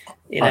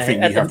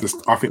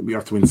think we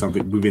have to win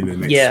something within the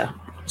next. Yeah.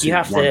 You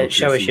have to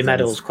show us your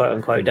medals, quote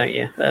unquote, don't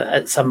you?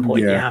 At some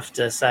point, you have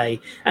to say.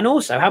 And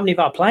also, how many of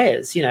our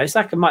players,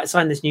 Saka might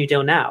sign this new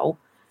deal now.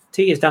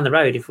 2 years down the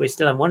road, if we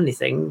still haven't won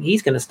anything,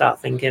 he's going to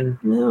start thinking,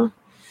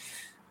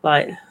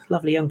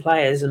 lovely young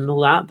players and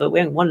all that, but we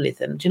haven't won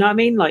anything. Do you know what I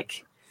mean?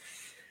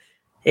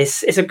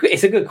 It's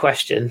a good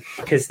question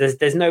because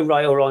there's no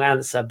right or wrong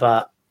answer,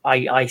 but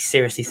I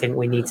seriously think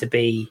we need to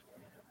be,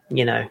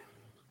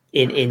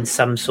 in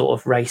some sort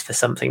of race for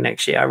something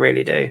next year. I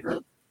really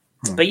do.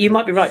 But you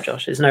might be right,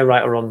 Josh. There's no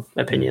right or wrong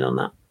opinion on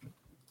that.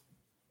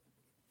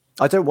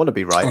 I don't want to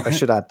be right. I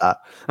should add that.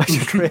 I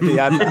should really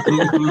add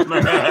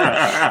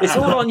that. It's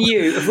all on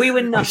you. If we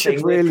win nothing,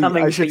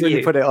 I should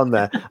really put it on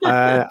there.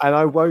 And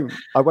I won't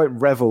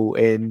revel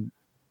in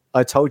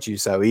 "I told you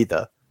so"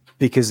 either,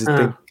 because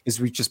as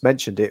we just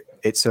mentioned,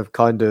 it's a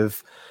kind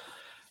of,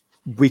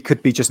 we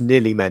could be just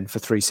nearly men for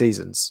 3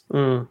 seasons,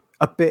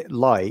 a bit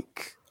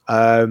like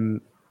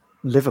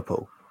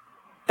Liverpool.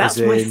 That's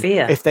my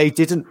fear. If they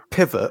didn't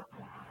pivot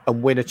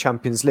and win a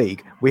Champions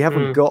League, we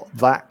haven't got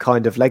that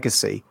kind of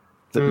legacy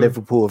that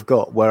Liverpool have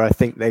got, where I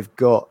think they've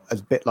got, a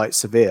bit like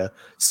Sevilla,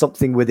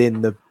 something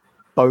within the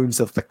bones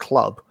of the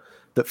club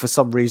that for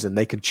some reason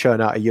they can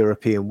churn out a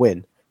European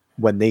win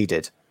when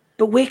needed.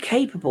 But we're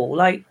capable.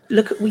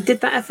 Look, we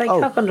did that FA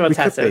Cup under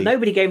Arteta.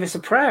 Nobody gave us a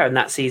prayer in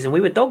that season. We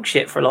were dog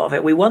shit for a lot of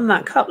it. We won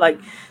that cup.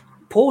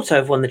 Porto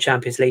have won the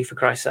Champions League, for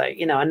Christ's sake.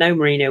 I know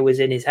Mourinho was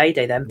in his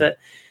heyday then, but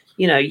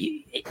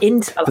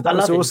But that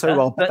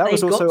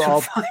was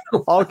also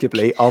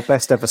arguably our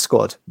best ever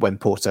squad when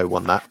Porto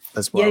won that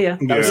as well. Yeah.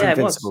 That was Yeah, an it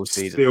invincible was.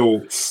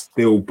 season.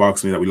 Still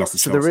bugs me that we lost the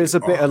So Chelsea. there is a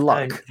bit of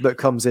luck that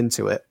comes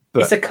into it.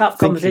 But it's a cup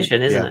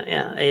competition, isn't it?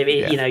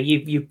 Yeah.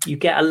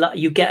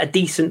 You get a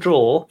decent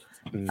draw.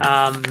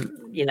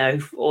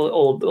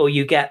 Or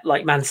you get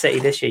like Man City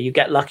this year. You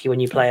get lucky when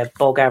you play a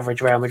bog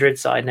average Real Madrid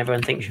side, and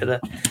everyone thinks you're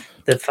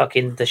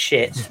the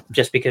shit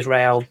just because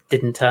Real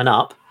didn't turn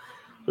up.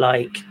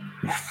 Like,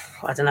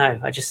 I don't know.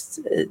 I just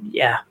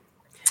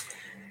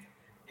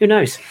who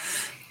knows?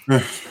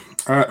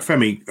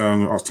 Femi,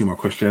 I'll ask you my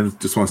question.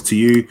 This one's to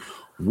you.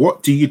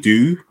 What do you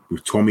do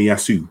with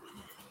Tomiyasu?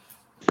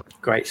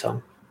 Great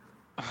song.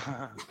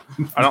 I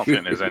don't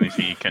think there's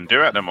anything you can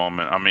do at the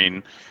moment. I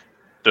mean,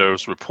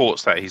 there's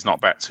reports that he's not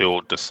back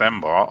till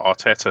December.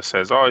 Arteta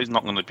says, he's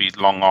not going to be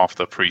long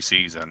after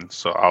pre-season.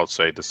 So I would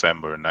say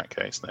December in that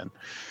case then.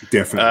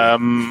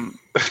 Definitely.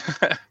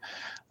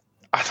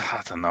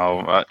 I don't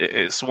know.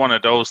 It's one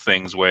of those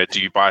things where do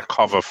you buy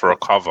cover for a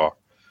cover?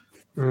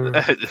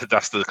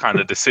 That's the kind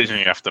of decision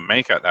you have to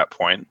make at that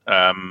point,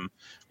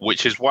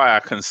 which is why I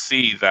can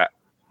see that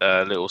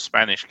little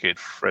Spanish kid,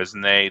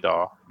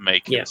 Fresneda,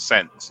 making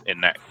sense in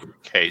that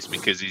case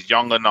because he's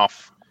young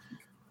enough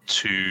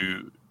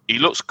he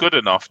looks good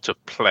enough to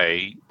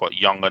play, but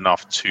young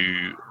enough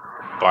to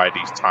bide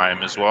his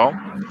time as well.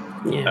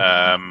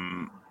 Yeah.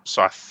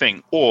 So I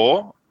think,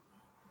 or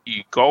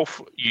you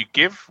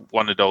give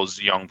one of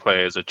those young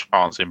players a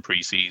chance in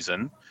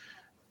pre-season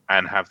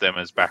and have them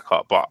as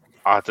backup. But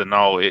I don't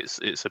know, it's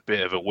a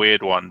bit of a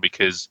weird one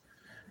because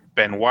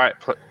Ben White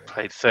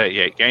played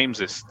 38 games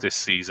this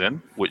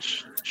season,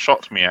 which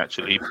shocked me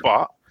actually.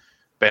 But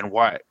Ben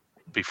White,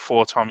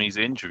 before Tommy's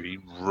injury,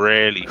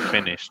 rarely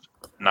finished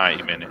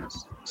 90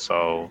 minutes.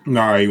 So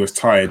no, he was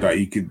tired. That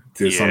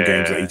there's some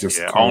games that he just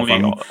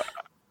can't.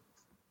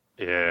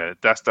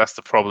 That's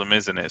the problem,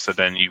 isn't it? So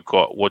then you've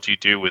got what do you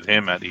do with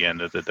him at the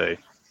end of the day?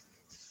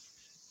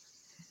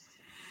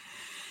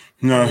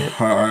 No,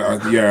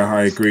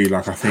 I agree.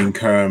 Like I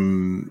think I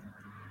can't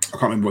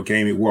remember what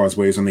game it was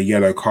where he was on a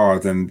yellow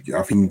card, and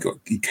I think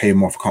he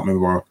came off. I can't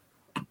remember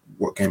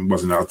what game it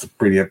was, and that was a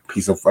brilliant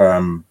piece of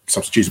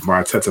substitution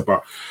by Arteta.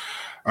 But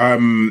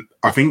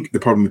I think the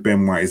problem with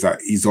Ben White is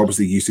that he's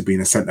obviously used to being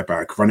a centre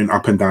back. Running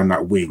up and down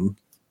that wing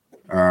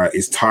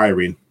is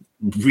tiring,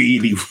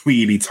 really,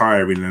 really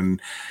tiring,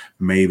 and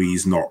maybe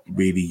he's not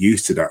really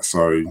used to that.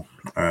 So,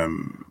 I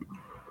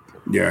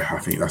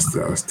think that's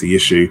the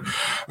issue.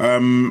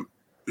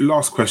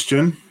 Last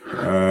question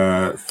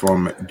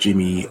from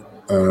Jimmy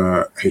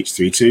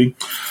H32.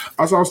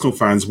 As Arsenal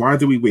fans, why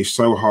do we wish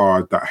so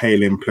hard that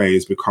hailing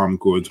players become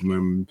good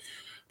when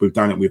we've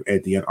done it with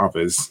Eddie and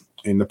others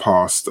in the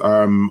past?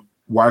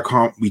 Why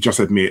can't we just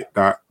admit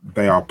that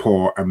they are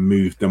poor and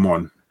move them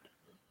on?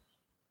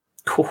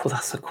 Oh,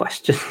 that's a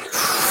question.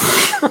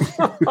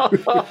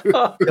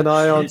 Can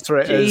I answer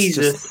it as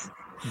just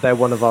they're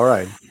one of our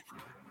own?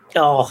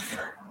 Oh,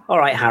 all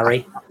right,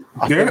 Harry.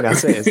 I think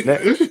that's it, isn't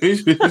it?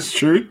 It's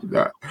true.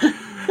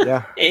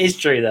 Yeah, it is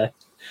true though.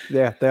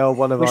 Yeah, they are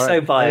one of our own. We're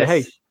so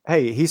biased.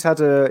 Hey, he's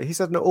had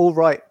an all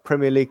right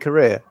Premier League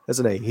career,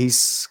 hasn't he?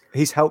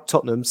 He's helped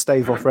Tottenham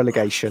stave off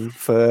relegation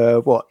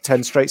for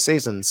 10 straight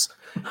seasons.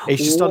 He's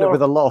just done it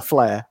with a lot of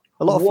flair.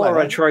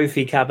 What a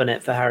trophy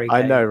cabinet for Harry Kane.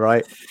 I know,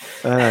 right?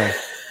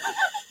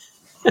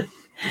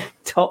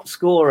 Top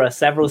scorer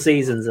several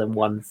seasons and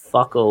won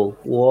fuck all.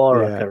 What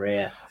a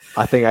career.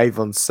 I think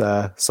Avon's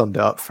summed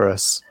it up for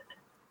us.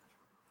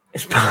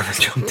 It's part of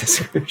the job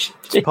description.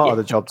 It's part of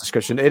the job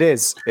description. It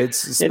is.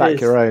 It's back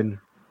your own.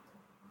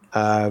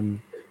 And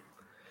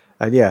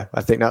I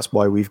think that's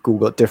why we've all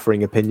got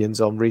differing opinions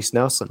on Reece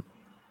Nelson.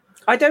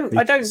 I don't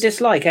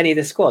dislike any of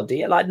the squad. Do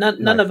you? Like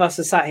none of us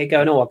are sat here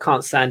going, "Oh, I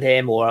can't stand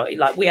him," or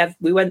like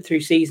we went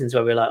through seasons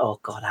where we were like, "Oh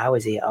God, how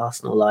is he at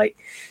Arsenal?" Like,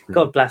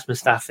 God bless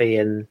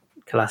Mustafi and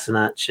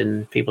Kolasinac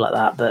and people like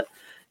that. But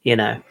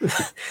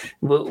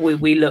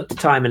we looked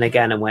time and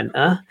again and went,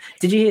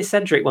 Did you hear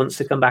Cedric wants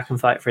to come back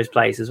and fight for his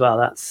place as well?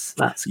 That's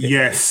good.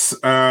 Yes,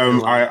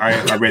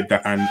 I read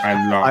that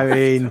and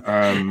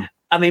laughed.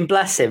 I mean,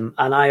 bless him,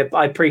 and I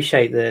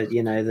appreciate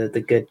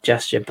the good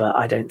gesture, but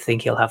I don't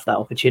think he'll have that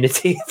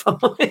opportunity. If I'm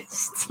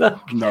honest,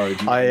 no.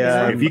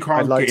 If you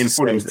can't get in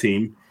Fulham's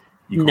team,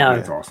 you can't get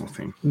into Arsenal's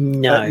team.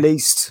 No, at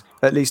least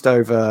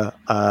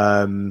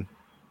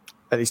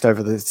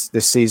over this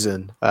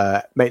season,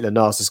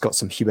 Maitland-Niles has got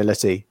some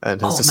humility and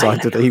has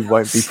decided that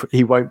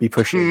he won't be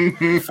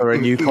pushing for a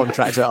new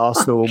contract at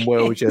Arsenal, and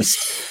will just.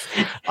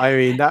 I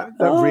mean that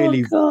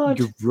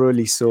you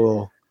really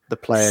saw the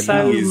player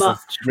so much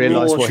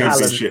realised what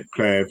championship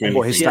player,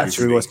 what his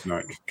stature was.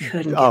 Like.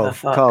 Couldn't give a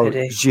fuck, Carl, could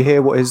he? did you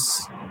hear what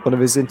one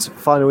of his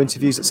final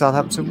interviews at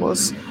Southampton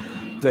was?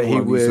 That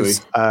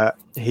he's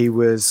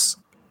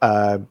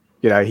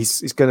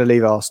going to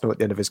leave Arsenal at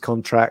the end of his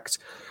contract.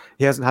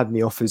 He hasn't had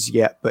any offers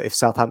yet, but if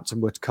Southampton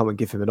were to come and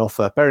give him an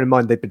offer, bearing in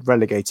mind they've been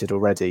relegated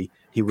already,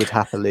 he would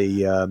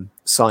happily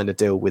sign a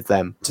deal with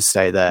them to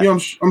stay there. Yeah,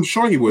 I'm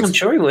sure he would. I'm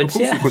sure he would.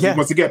 Because he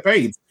wants to get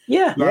paid.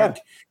 Yeah.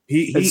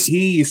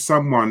 He is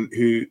someone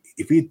who,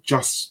 if he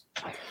just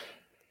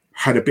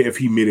had a bit of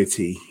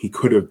humility, he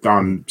could have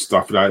done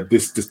stuff like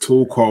this. This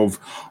talk of,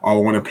 I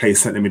want to play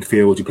centre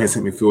midfield. You play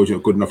centre midfield, you're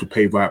not good enough to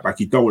play right back.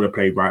 You don't want to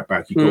play right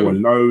back. You go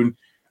alone,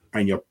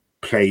 and you're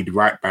played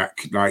right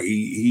back. Like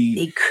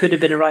he could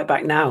have been a right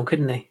back now,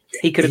 couldn't he?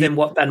 He could have been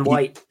what Ben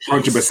White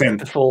 100%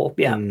 before.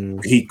 Yeah,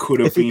 he could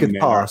have been could there.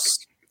 pass.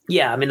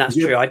 Yeah, I mean that's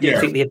true. I do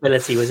think the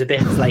ability was a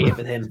bit inflated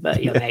with him,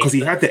 but because he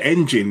had the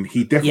engine.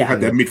 He definitely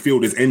had the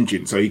midfielder's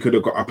engine, so he could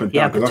have got up and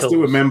down. Because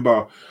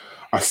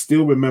I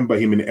still remember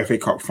him in the FA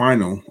Cup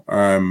final,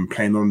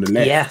 playing on the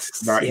left.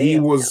 Yes, like he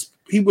was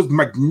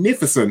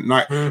magnificent.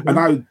 Like, and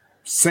I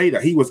say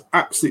that he was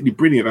absolutely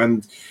brilliant.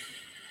 And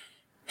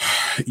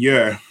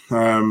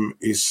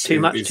it's too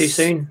much too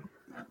soon.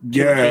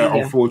 Yeah,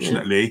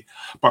 unfortunately.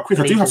 But Chris,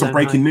 I do have some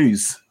breaking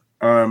news.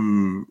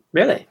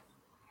 Really?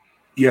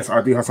 Yes,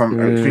 I do have some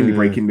extremely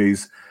breaking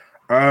news.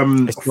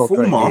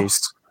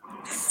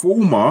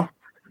 Former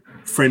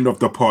friend of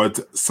the pod,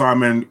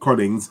 Simon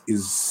Collins,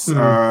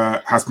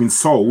 has been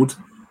sold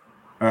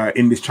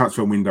in this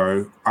transfer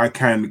window. I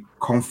can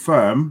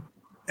confirm,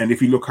 and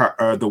if you look at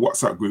the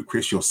WhatsApp group,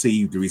 Chris, you'll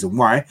see the reason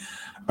why.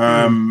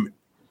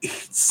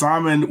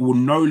 Simon will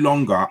no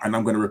longer, and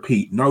I'm going to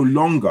repeat, no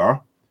longer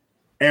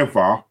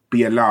ever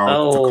be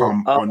allowed to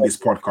come on this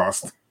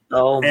podcast.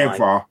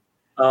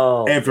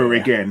 Ever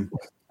again.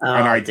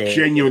 And I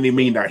genuinely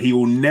mean that. He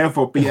will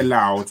never be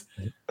allowed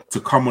to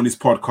come on this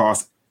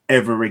podcast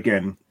ever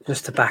again.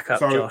 Just to back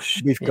up,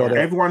 Josh. We've got it.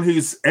 Everyone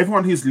who's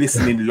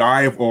listening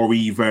live or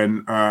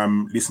even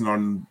listen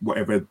on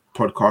whatever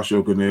podcast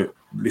you're going to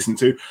listen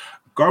to,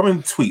 go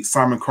and tweet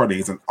Simon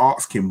Collins and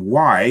ask him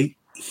why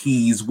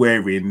he's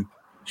wearing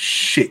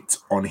shit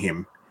on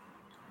him.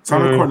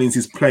 Simon Collins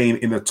is playing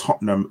in a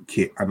Tottenham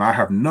kit, and I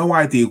have no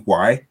idea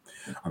why,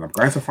 and I'm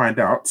going to find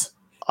out.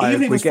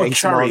 We're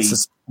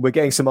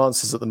getting some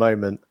answers at the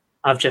moment.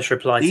 I've just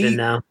replied to him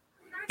now.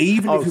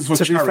 Even if it's for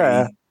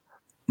charity,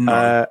 be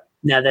fair,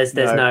 no, there's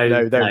no.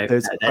 I'm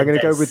going to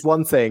go with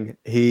one thing.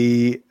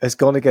 He has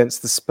gone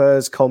against the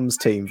Spurs comms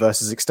team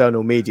versus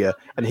external media,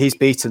 and he's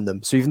beaten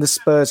them. So even the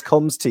Spurs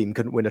comms team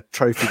couldn't win a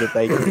trophy that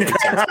they created.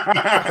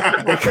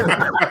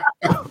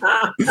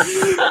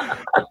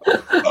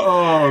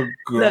 Oh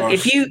god! Look,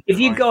 if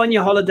you go on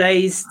your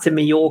holidays to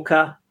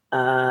Mallorca,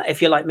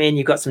 if you're like me and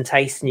you've got some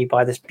taste and you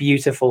buy this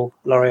beautiful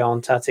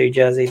Lorient tattoo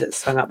jersey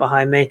that's hung up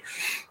behind me,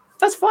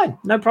 that's fine,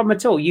 no problem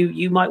at all.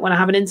 You might want to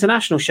have an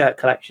international shirt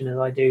collection, as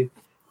I do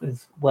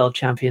with world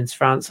champions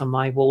France on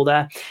my wall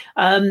there.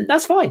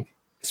 That's fine.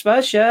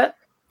 Spurs shirt.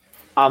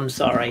 I'm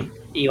sorry,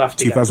 you have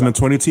to.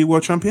 2022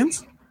 world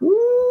champions.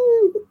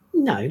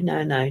 No.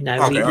 Okay,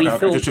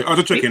 I'll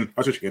just check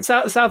in.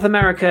 South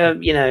America,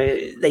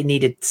 they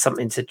needed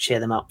something to cheer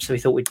them up, so we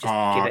thought we'd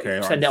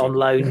just send it on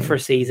loan for a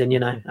season,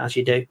 as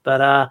you do.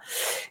 But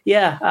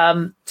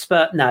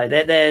but no,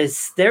 there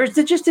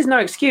just is no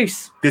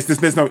excuse.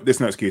 There's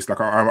no excuse. Like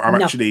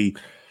I'm actually,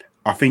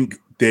 I think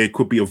there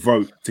could be a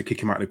vote to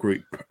kick him out of the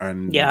group.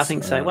 And yeah, I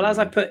think so. Well, as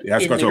I put, he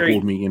has to go to a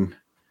board meeting.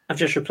 I've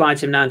just replied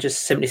to him now and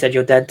just simply said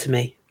you're dead to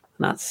me.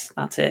 That's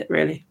it,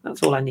 really.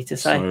 That's all I need to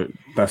say. So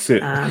that's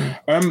it.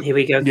 Here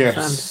we go.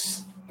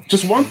 Yes.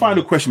 Just one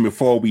final question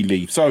before we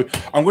leave. So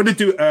I'm going to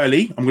do it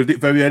early. I'm going to do it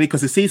very early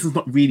because the season's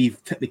not really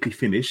technically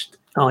finished.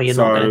 Oh, you're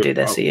not going to do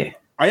this, are you?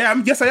 I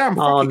am. Yes, I am.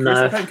 Oh, no. Chris,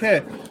 I don't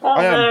care.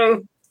 I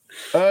am.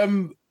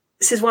 No.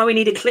 This is why we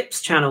need a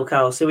clips channel,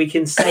 Carl, so we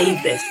can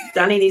save this.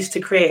 Danny needs to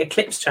create a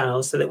clips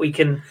channel so that we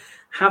can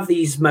have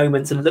these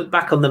moments and look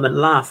back on them and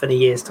laugh in a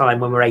year's time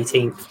when we're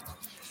 18th.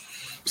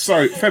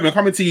 So, Femi, I'm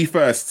coming to you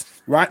first.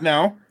 Right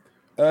now,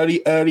 early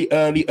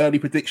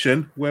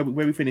prediction. Where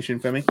we finishing,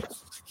 Femi?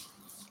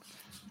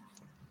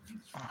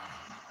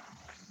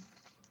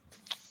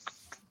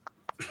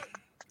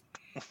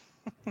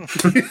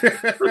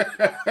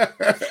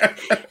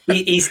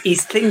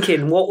 He's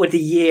thinking, what would a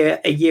year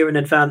in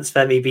advance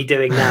Femi be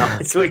doing now?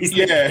 That's what he's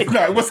thinking.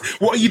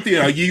 What are you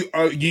doing?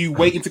 Are you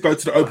waiting to go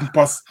to the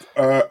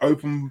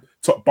open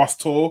top bus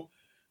tour?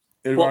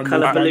 What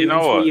colour balloons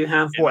will you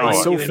have?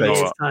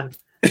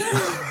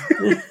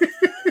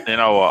 You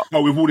know what?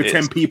 Oh, with all the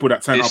 10 people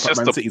that turn up at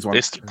Man City's one.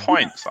 It's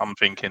points. I'm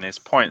thinking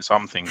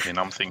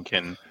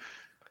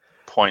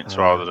points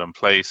rather than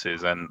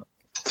places. And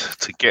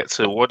to get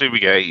to, what did we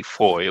get?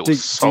 84. It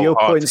was so do your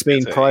hard points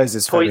mean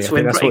prizes? Points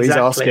win. That's what he's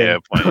asking. Yeah,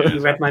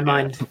 you read my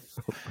mind.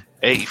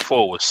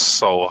 84 was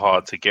so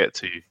hard to get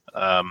to.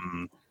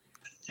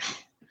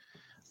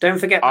 Don't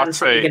forget, Man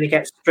City are going to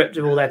get stripped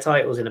of all their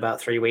titles in about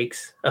 3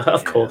 weeks.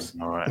 Of course.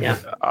 All right. Yeah.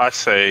 I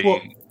say.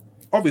 Well,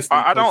 obviously,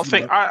 I don't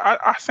think.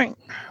 I think.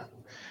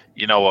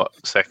 You know what?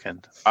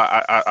 Second.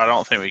 I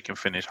don't think we can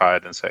finish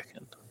higher than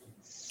second.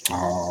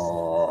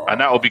 Oh.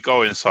 And that will be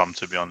going some,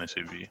 to be honest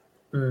with you.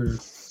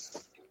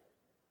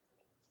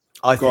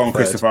 Go on,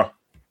 Christopher.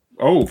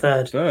 Oh,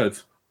 third. Do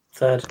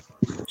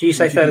you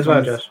say third as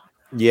well, Josh?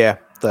 Yeah,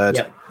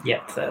 third.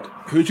 Yep, third.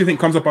 Who do you think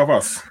comes above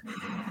us?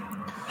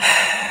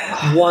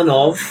 One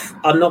of.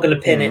 I'm not going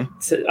to pin it.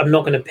 I'm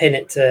not going to pin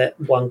it to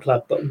one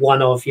club, but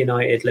one of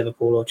United,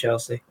 Liverpool, or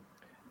Chelsea.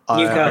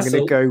 I'm going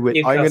to go with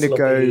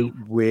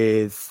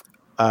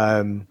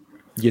Newcastle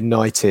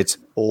United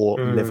or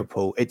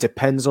Liverpool. It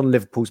depends on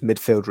Liverpool's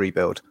midfield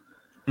rebuild.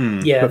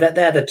 Yeah,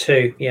 they're the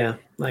two. Yeah,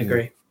 I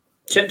agree.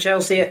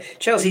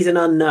 Chelsea's an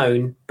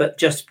unknown, but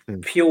just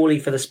purely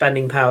for the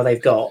spending power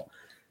they've got,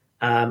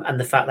 and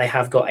the fact they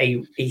have got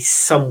a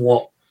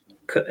somewhat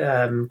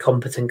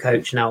competent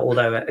coach now,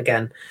 although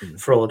again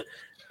fraud.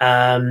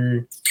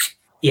 I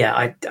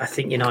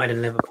think United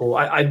and Liverpool.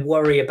 I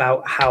worry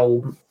about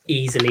how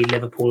easily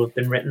Liverpool have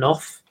been written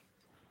off.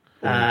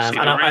 I'm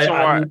not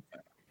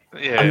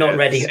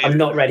ready. I'm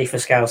not ready for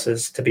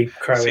Scousers to be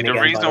crowing. See, the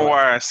reason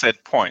why I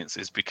said points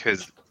is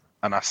because,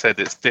 and I said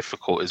it's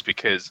difficult, is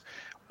because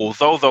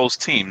although those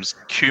teams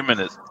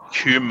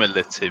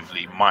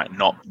cumulatively might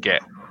not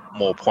get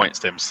more points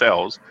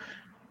themselves,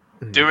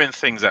 doing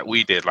things that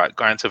we did, like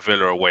going to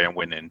Villa away and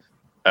winning,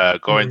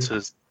 going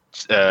to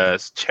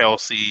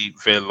Chelsea,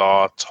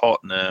 Villa,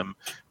 Tottenham,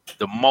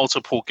 the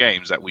multiple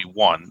games that we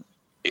won,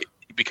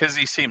 because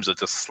these teams are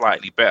just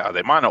slightly better,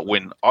 they might not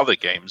win other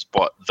games,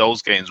 but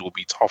those games will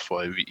be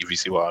tougher, if you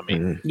see what I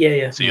mean.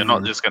 Yeah. So you're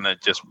not just going to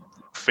just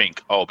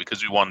think, oh,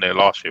 because we won there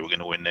last year, we're going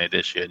to win there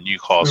this year.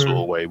 Newcastle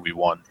away, we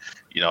won.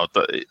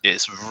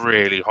 It's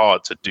really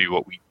hard to do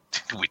what we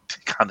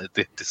kind of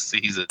did this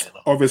season.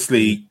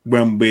 Obviously,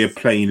 when we're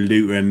playing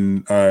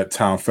Luton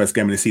Town first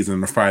game of the season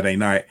on a Friday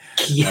night,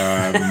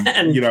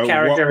 and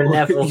Carragher and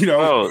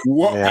Neville.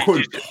 What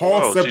could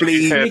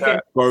possibly go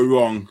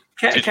wrong?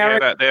 Did you hear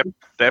that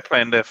they're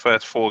playing their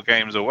first 4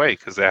 games away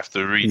because they have to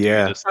redo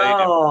the stadium?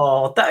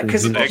 Oh,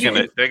 because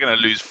they're gonna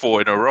lose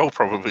 4 in a row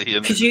probably.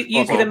 Because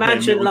you can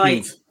imagine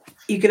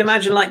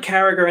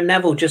Carragher and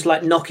Neville just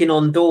like knocking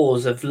on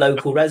doors of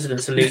local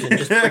residents of Luton,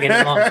 just bringing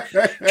them on.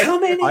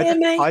 Come in here,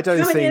 mate. I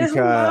don't think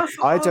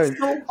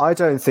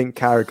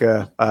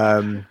Carragher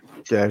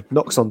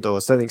knocks on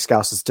doors. I don't think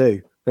Scousers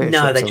do.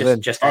 No, they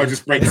just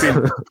breaks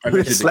in.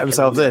 Just let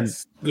themselves in.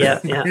 Yeah,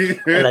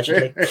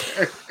 allegedly.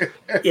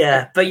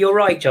 Yeah, but you're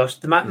right, Josh.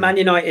 The Man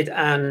United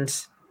and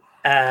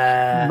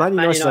Man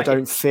United, I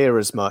don't fear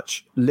as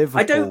much.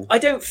 Liverpool, I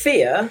don't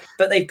fear,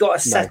 but they've got a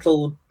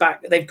settled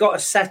back. They've got a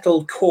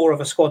settled core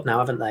of a squad now,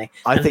 haven't they?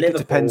 I think Liverpool, it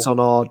depends on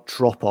our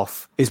drop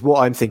off. Is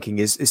what I'm thinking.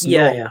 It's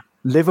not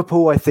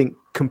Liverpool. I think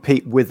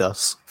compete with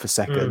us for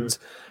second,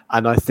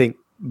 and I think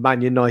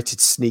Man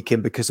United sneak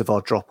in because of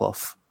our drop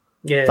off.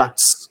 Yeah,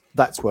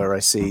 that's where I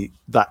see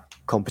that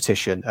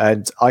competition,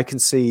 and I can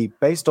see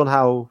based on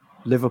how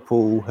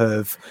Liverpool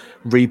have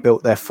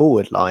rebuilt their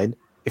forward line.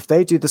 If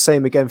they do the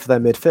same again for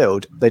their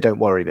midfield, they don't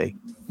worry me.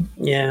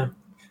 Yeah.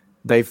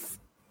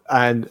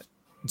 And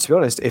to be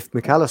honest, if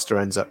McAllister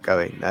ends up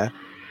going there,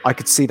 I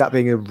could see that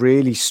being a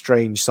really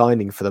strange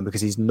signing for them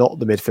because he's not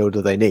the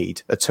midfielder they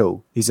need at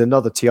all. He's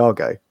another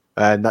Thiago,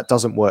 and that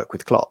doesn't work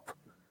with Klopp.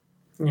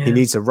 Yeah. He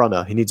needs a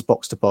runner. He needs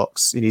box to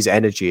box. He needs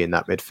energy in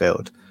that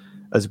midfield,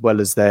 as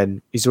well as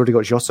then he's already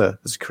got Jota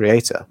as a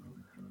creator.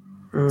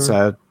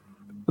 So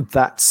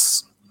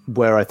that's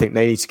where I think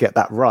they need to get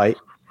that right.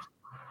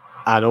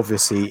 And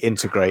obviously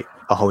integrate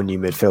a whole new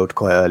midfield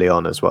quite early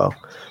on as well.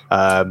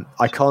 I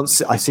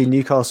see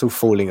Newcastle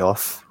falling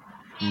off.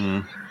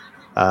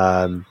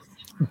 The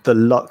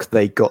luck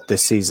they got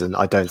this season,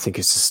 I don't think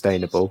is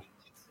sustainable.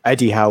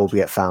 Eddie Howe will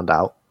get found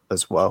out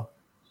as well.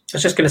 I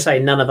was just going to say,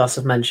 none of us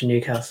have mentioned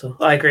Newcastle.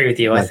 I agree with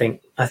you. No. I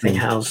think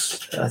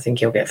Howe's. I think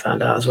he'll get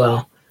found out as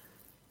well.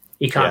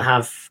 You can't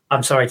have.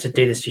 I'm sorry to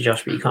do this to you,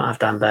 Josh, but you can't have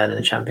Dan Burn in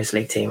the Champions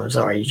League team. I'm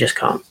sorry, you just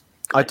can't.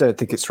 I don't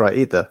think it's right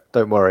either.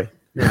 Don't worry.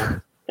 Yeah.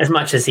 As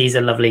much as he's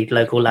a lovely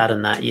local lad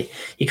and that, you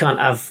can't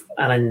have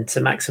Alan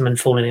Saint-Maximin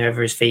falling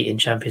over his feet in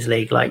Champions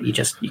League. Like you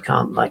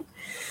can't no.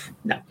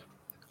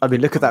 I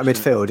mean, look at that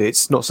midfield.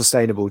 It's not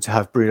sustainable to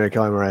have Bruno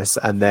Guimaraes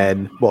and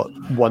then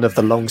one of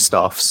the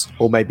Longstaffs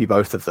or maybe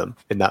both of them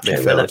in that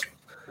midfield.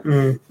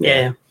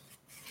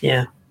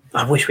 Yeah.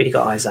 I wish we'd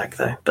got Isaac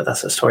though, but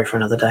that's a story for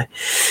another day.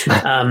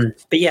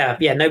 But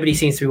yeah, nobody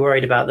seems to be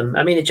worried about them.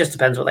 I mean, it just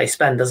depends what they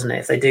spend, doesn't it?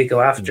 If they do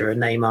go after a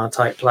Neymar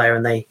type player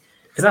and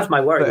because that's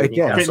my worry with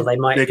Newcastle. They're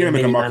going to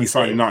make a marquee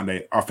signing, aren't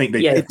they? I think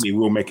they definitely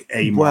will make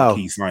a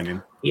marquee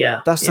signing.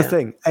 Yeah, that's the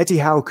thing. Eddie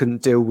Howe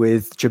couldn't deal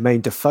with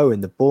Jermaine Defoe in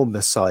the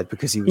Bournemouth side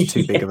because he was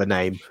too big of a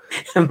name.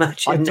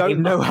 I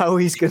don't know how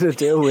he's going to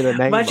deal with a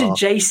Neymar. Imagine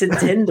Jason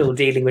Tyndall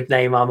dealing with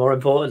Neymar. More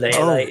importantly,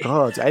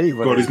 God,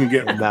 anyone. God, he's going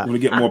to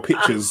get more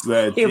pictures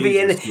there. He'll go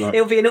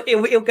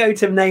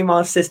to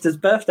Neymar's sister's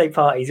birthday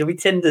parties. He'll be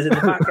Tinder's in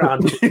the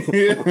background.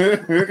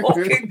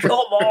 Fucking come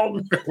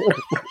on!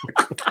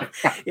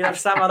 You have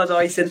Sam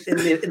Allardyce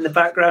in the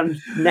background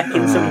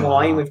necking some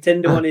wine with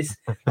Tyndall on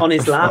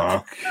his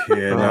lap.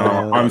 Yeah,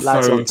 no. I'm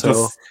so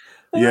just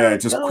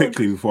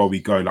quickly before we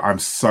go, I'm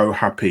so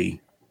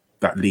happy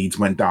that Leeds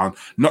went down.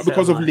 Not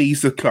because of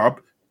Leeds the club,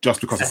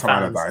 just because of Sam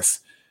Allardyce.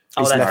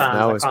 They're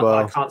fans.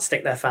 I can't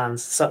stick their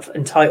fans. Such an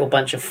entitled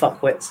bunch of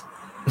fuckwits.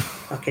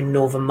 Fucking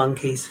Northern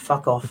Monkeys,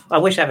 fuck off. I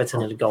wish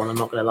Everton had gone. I'm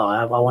not going to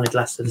lie. I wanted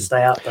Leicester to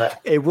stay up, but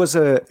it was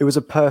a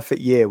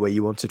perfect year where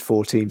you wanted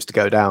 4 teams to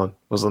go down,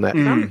 wasn't it?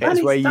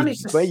 It's where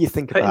you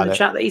think put about in the it.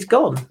 chat that he's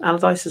gone.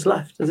 Allardyce has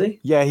left, has he?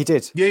 Yeah, he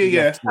did.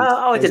 Yeah.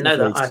 I didn't know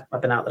that.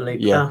 I've been out the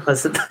loop. Yeah.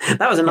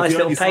 That was a nice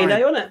little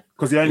payday, wasn't it?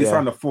 Because he only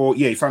signed a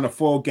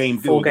 4-game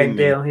deal. 4-game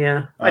deal,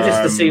 yeah. I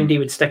just assumed he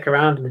would stick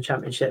around in the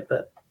Championship,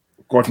 but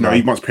God, no,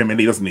 he wants Premier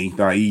League, doesn't he?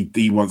 Like,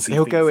 he wants.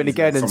 He'll go in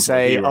again and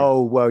say,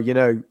 "Oh, well,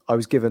 I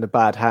was given a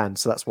bad hand,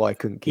 so that's why I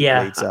couldn't keep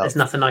Leeds up. There's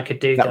nothing I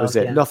could do. That was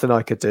it. Nothing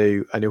I could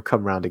do, and he'll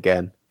come round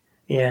again.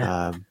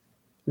 Yeah,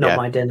 not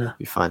my dinner.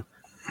 Be fine.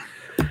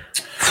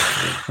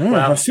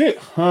 Yeah, that's it.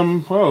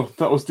 Well,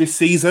 that was this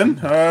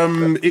season.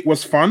 It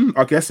was fun.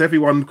 I guess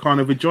everyone kind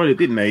of enjoyed it,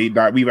 didn't they?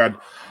 Like we've had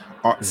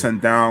ups and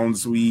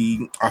downs.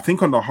 I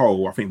think on the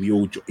whole, we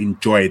all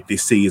enjoyed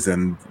this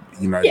season.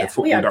 The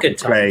football that we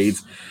played.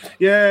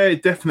 Yeah,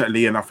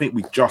 definitely. And I think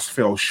we just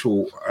fell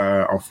short,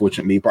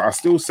 unfortunately. But I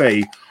still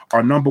say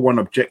our number one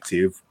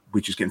objective,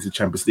 which is getting to the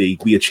Champions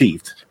League, we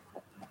achieved.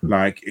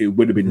 Like, it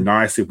would have been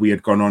nice if we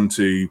had gone on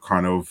to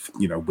kind of,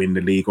 win the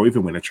league or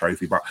even win a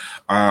trophy. But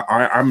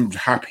I'm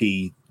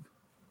happy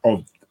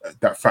of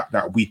that fact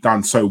that we've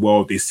done so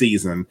well this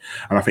season.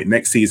 And I think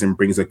next season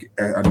brings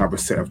another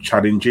set of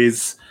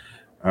challenges.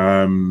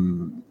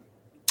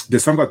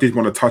 There's something I did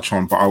want to touch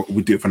on, but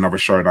we'll do it for another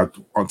show. And I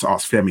want to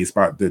ask Femi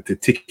about the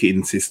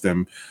ticketing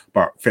system.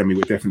 But Femi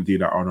would definitely do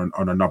that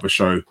on another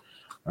show.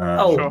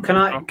 Sure. Can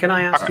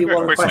I ask you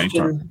one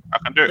question? I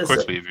can do it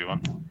quickly if you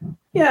want.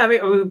 Yeah,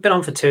 we've been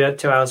on for 2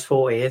 hours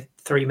 40.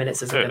 3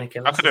 minutes isn't going to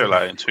kill us. I could do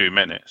it in 2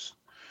 minutes.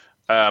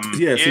 So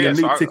your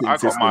new ticketing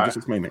system, just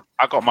explain it.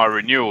 I got my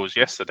renewals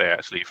yesterday,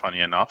 actually,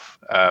 funny enough.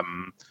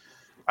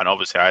 And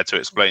obviously, I had to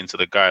explain to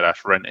the guy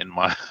that's renting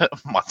my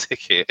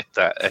ticket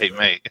that, hey,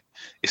 mate,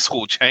 it's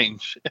all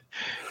changed.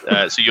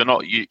 So you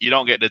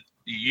don't get you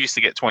used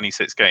to get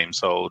 26 games,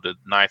 so the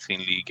 19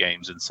 league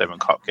games and 7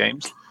 cup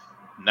games.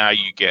 Now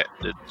you get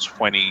the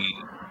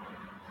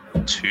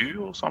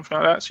 22 or something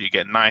like that. So you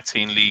get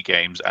 19 league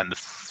games and the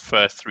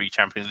first 3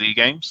 Champions League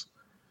games,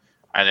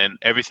 and then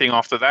everything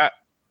after that,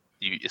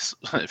 you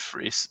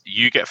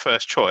get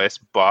first choice,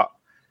 but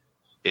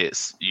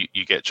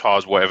you get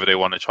charged whatever they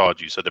want to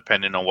charge you. So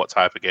depending on what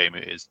type of game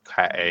it is,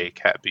 Cat A,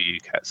 Cat B,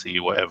 Cat C,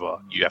 whatever,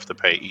 you have to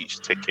pay each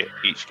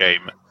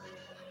game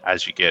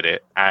as you get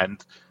it.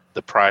 And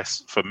the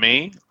price for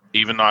me,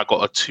 even though I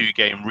got a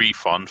 2-game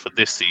refund for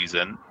this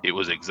season, it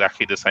was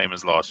exactly the same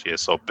as last year.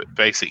 So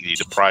basically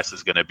the price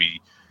is going to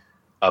be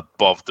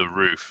above the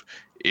roof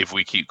if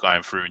we keep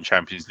going through in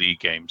Champions League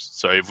games.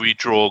 So if we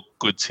draw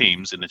good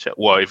teams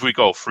if we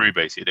go through,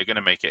 basically, they're going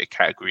to make it a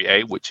Category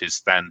A, which is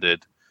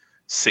standard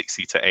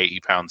 £60 to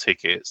 £80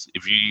 tickets.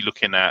 If you're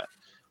looking at,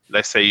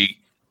 let's say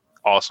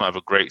Arsenal have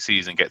a great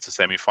season, get to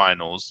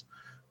semi-finals,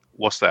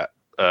 what's that?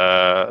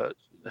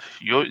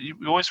 You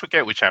always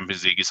forget with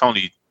Champions League, it's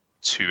only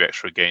 2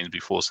 extra games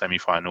before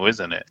semi-final,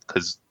 isn't it?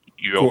 Because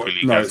Europa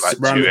League has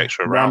 2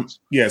 extra rounds.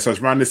 Yeah, so it's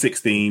round of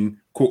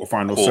 16,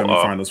 quarterfinals,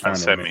 semi-finals,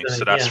 finals. Semi.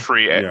 So that's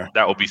 3.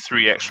 That will be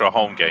 3 extra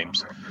home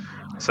games.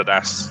 So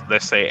that's,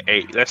 let's say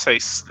 8.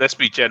 Let's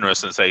be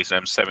generous and say to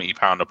them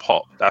 £70 a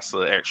pop. That's the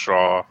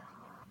extra.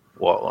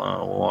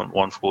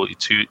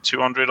 140,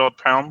 200 odd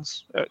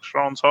pounds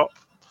extra on top.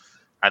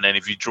 And then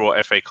if you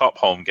draw FA Cup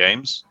home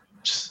games,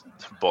 just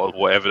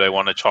whatever they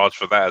want to charge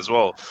for that as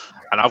well.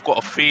 And I've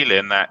got a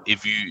feeling that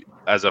if you,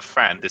 as a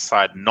fan,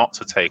 decide not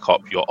to take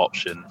up your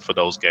option for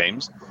those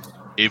games,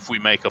 if we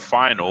make a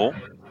final,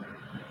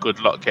 good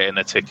luck getting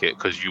a ticket,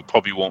 because you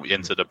probably won't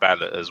enter the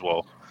ballot as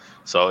well.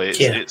 So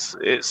it's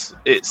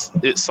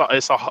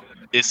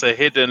a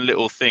hidden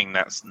little thing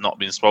that's not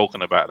been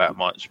spoken about that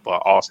much,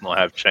 but Arsenal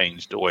have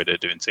changed the way they're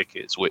doing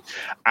tickets.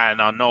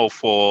 And I know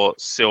for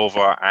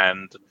silver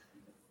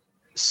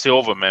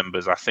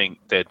members, I think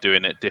they're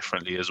doing it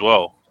differently as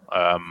well.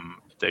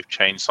 They've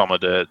changed some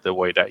of the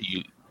way that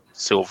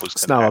silver's.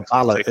 It's now a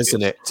ballot,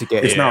 isn't it?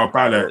 It's now a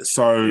ballot.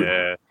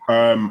 So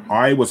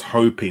I was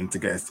hoping to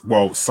get.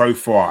 Well, so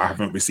far I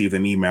haven't received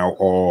an email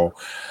or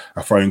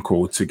a phone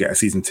call to get a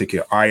season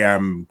ticket. I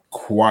am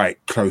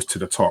quite close to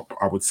the top.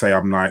 I would say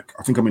I'm in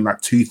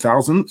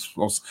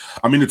 2000s.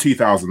 I'm in the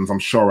 2000s. I'm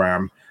sure I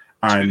am,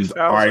 and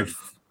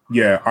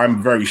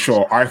I'm very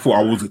sure. I thought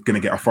I was going to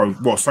get a phone.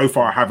 Well, so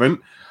far I haven't.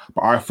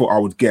 But I thought I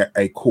would get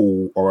a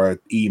call or an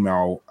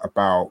email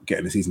about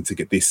getting a season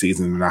ticket this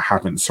season, and I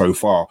haven't so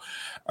far.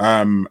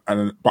 But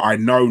I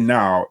know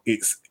now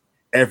it's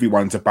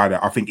everyone's a ballot.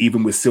 I think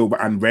even with silver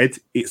and red,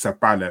 it's a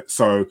ballot.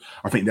 So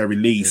I think they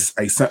release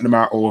a certain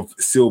amount of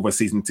silver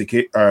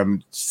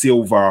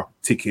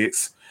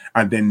tickets,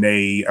 and then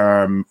they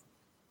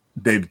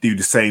do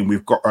the same.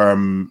 We've got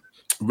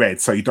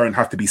red, so you don't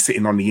have to be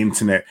sitting on the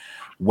internet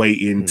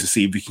waiting to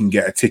see if you can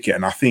get a ticket.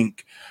 And I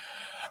think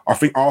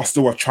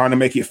Arsenal are trying to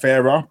make it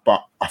fairer,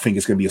 but I think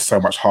it's going to be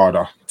so much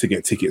harder to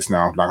get tickets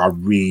now. Like, I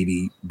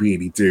really,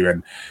 really do.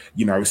 And,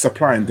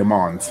 supply and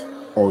demand,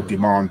 or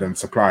demand and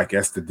supply, I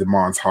guess. The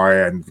demand's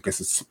higher and I guess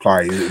the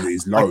supply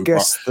is low. I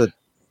guess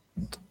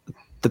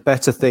the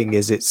better thing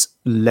is it's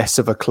less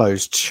of a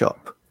closed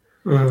shop.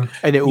 Mm.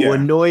 And it will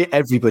annoy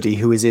everybody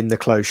who is in the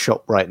closed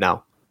shop right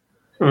now.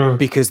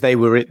 Because they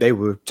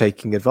were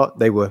taking advantage.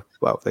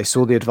 They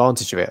saw the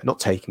advantage of it,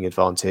 not taking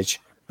advantage.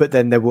 But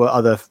then there were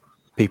other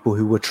people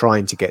who were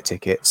trying to get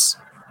tickets,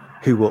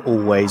 who were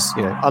always,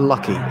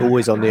 unlucky,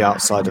 always on the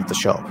outside of the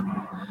shop,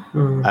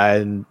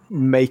 and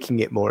making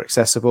it more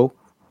accessible.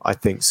 I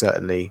think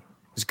certainly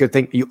is a good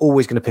thing. You're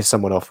always going to piss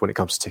someone off when it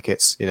comes to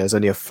tickets. There's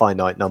only a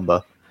finite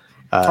number.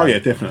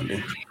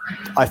 Definitely.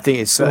 I think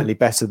it's certainly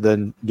better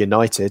than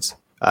United.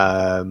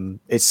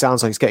 It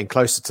sounds like it's getting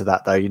closer to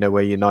that, though.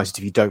 Where United,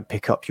 if you don't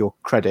pick up your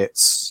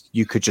credits,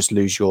 you could just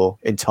lose your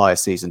entire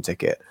season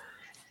ticket.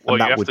 Well,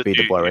 and that would be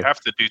the worry. You have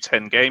to do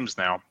 10 games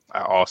now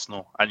at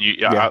Arsenal, and you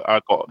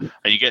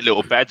get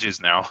little badges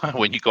now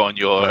when you go on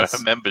your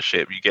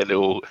membership. You get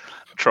little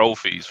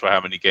trophies for how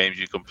many games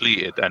you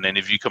completed, and then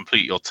if you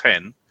complete your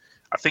 10,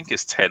 I think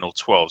it's 10 or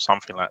 12,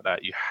 something like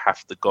that. You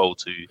have to go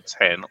to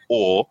 10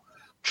 or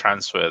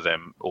transfer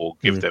them or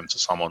give them to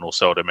someone or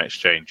sell them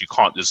exchange. You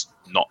can't just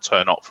not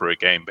turn up for a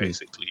game,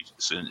 basically.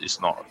 It's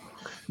not.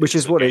 Which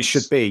is what it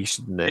should be,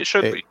 shouldn't it? It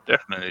should be.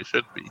 Definitely, it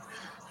should be.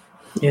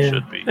 Yeah. It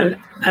should be.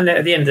 And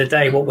at the end of the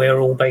day, what we're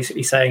all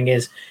basically saying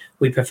is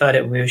we preferred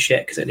it when we were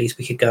shit because at least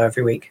we could go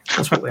every week.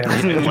 That's what we're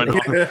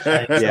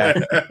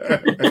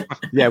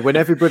Yeah, when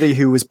everybody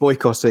who was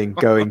boycotting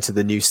going to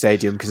the new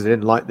stadium because they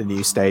didn't like the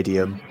new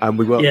stadium, and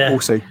we were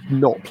also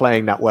not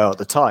playing that well at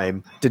the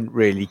time, didn't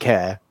really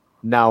care.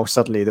 Now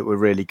suddenly that we're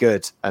really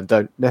good and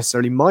don't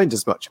necessarily mind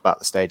as much about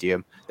the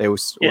stadium, they all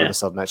of a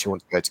sudden actually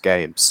want to go to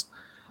games.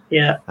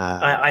 Yeah,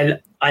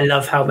 I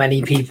love how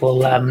many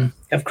people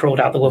have crawled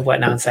out the woodwork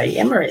now and say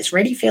Emirates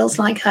really feels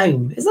like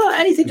home. Is that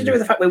anything to do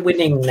with the fact we're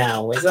winning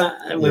now? Is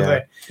that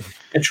we're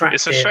attractive?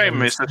 It's a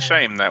shame. It's a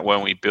shame that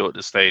when we built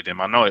the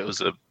stadium, I know it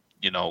was a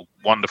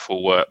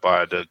wonderful work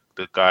by the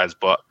guys,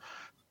 but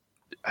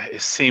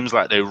it seems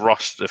like they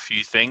rushed a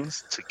few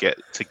things to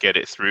get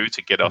it through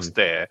to get us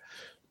there.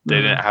 They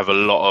didn't have a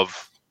lot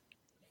of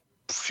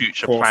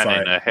future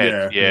planning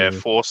ahead.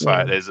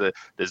 Foresight.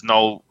 There's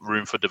no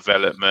room for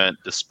development.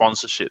 The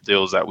sponsorship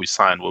deals that we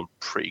signed were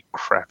pretty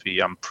crappy.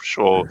 I'm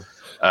sure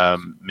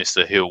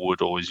Mr. Hill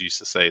would always used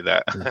to say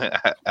that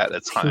at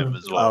the time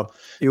as well.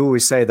 You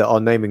always say that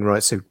our naming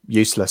rights are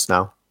useless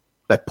now.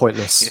 They're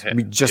pointless.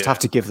 We just have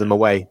to give them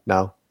away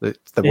now. They're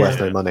worth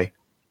no money.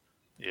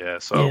 Yeah.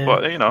 So,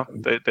 but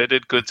they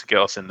did good to get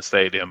us in the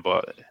stadium,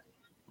 but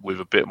with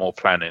a bit more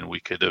planning, we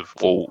could have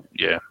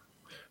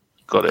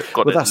got it.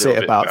 Well, that's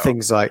it about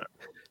things like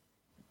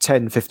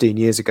 10, 15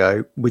 years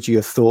ago. Would you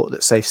have thought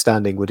that safe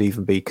standing would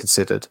even be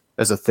considered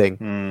as a thing?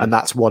 And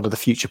that's one of the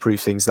future-proof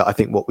things that I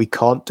think what we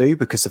can't do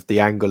because of the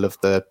angle of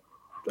the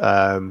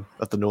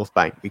North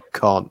Bank. We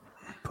can't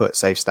put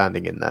safe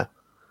standing in there.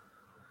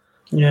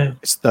 Yeah,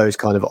 it's those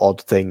kind of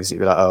odd things that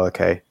you're like, oh,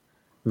 okay,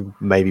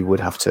 maybe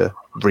would have to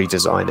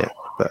redesign it.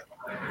 But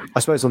I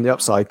suppose on the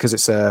upside, because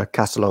it's a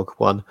catalogue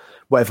one,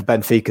 whatever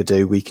Benfica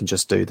do, we can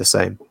just do the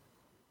same.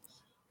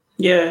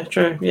 Yeah,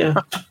 true. Yeah,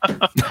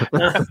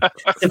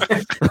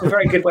 it's a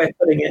very good way of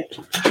putting it.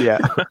 Yeah.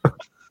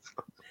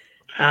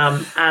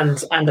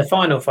 And the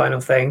final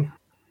thing,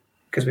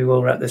 because we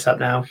will wrap this up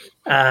now.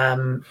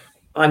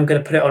 I'm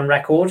going to put it on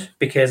record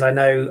because I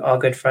know our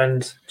good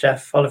friend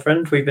Jeff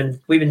Oliphant. We've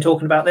been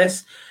talking about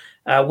this.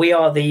 We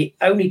are the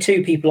only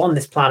two people on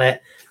this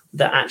planet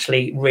that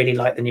actually really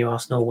like the new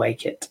Arsenal away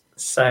kit.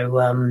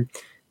 So,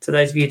 to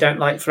those of you who don't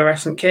like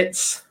fluorescent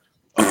kits,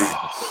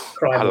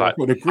 I like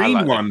the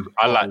green one.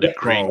 I like the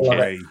green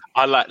kit.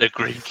 I like the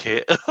green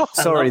kit.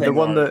 Sorry, the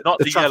one that not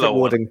the the traffic yellow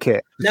warden one.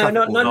 kit. No,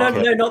 not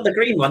the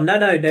green one.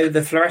 No,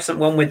 the fluorescent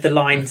one with the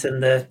lines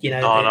and the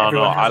No.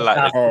 I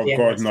like. Oh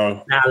God,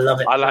 no! I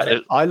love it.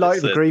 I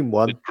like the green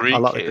one. The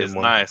green kit is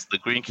nice. The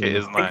green kit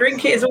is nice. The green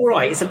kit is all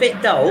right. It's a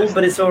bit dull,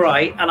 but it's all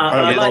right. And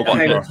I like the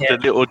home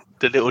kit.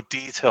 The little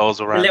details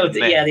around the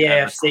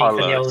AFC from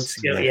the old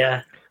school.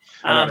 Yeah.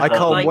 I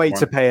can't wait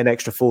to pay an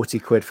extra 40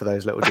 quid for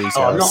those little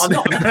details.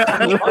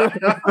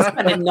 I'm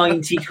spending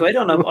 90 quid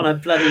on a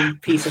bloody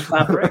piece of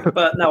fabric.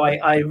 But no,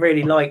 I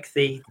really like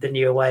the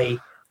new away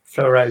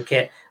fluoro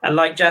kit. And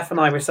like Jeff and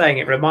I were saying,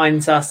 it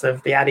reminds us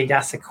of the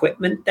Adidas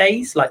equipment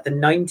days, like the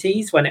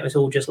 90s, when it was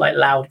all just like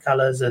loud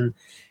colours and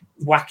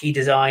wacky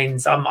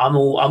designs. I'm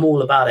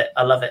all about it.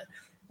 I love it.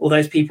 All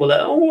those people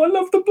that, I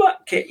love the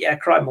black kit. Yeah,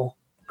 cry more.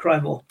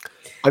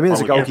 I mean,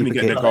 I'll definitely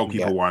get the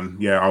goalkeeper one.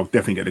 Yeah, I'll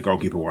definitely get the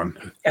goalkeeper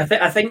one.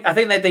 I think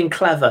they've been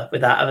clever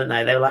with that, haven't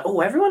they? They were like,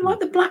 everyone liked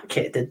the black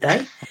kit, did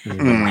they?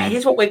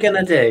 Here's what we're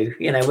gonna do.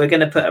 We're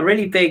gonna put a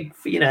really big,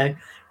 we're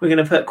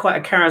gonna put quite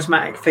a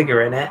charismatic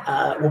figure in it.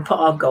 We'll put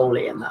our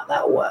goalie in that.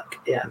 That'll work.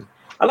 Yeah,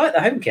 I like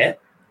the home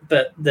kit,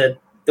 but the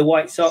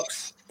White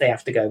Sox, they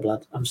have to go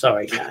blood. I'm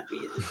sorry,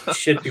 it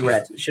should be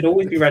red. It should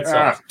always be red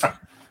socks.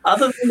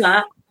 Other than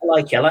that, I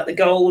like it. I like the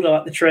gold. I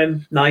like the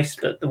trim. Nice,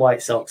 but the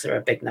White Sox are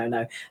a big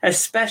no-no.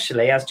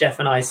 Especially, as Jeff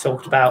and I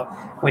talked about,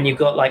 when you've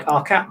got like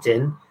our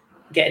captain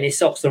getting his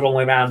socks the wrong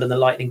way around and the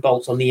lightning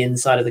bolts on the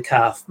inside of the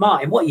calf.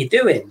 Martin, what are you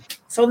doing?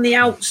 It's on the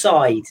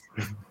outside.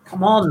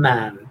 Come on,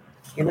 man.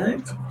 You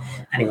know.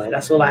 Anyway,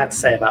 that's all I had to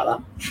say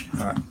about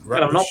that.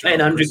 But I'm not paying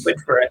 100 quid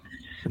for it.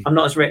 I'm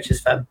not as rich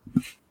as Fem.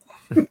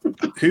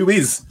 Who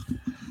is?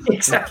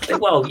 Exactly.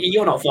 Well,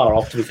 you're not far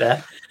off, to be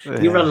fair.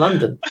 You run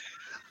London.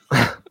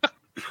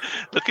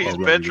 Look at his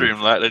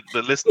bedroom. Like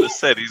the listener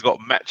said, he's got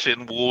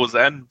matching walls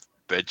and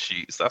bed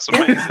sheets. That's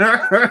amazing.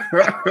 I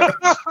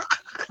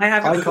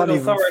have a good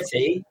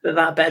authority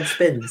that bed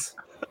spins.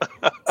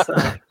 So.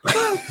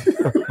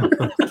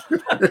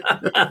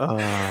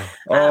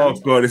 Oh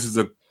God, this is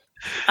a.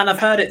 And I've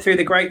heard it through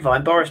the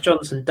grapevine. Boris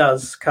Johnson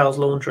does Carl's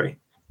laundry.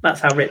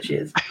 That's how rich he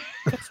is.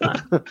 So.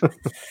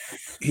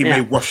 He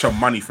may wash some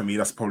money for me.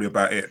 That's probably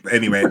about it. But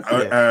anyway,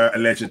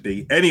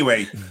 allegedly.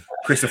 Anyway,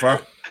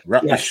 Christopher,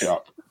 wrap this shit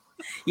up.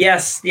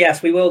 Yes,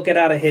 we will get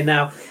out of here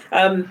now.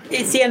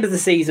 It's the end of the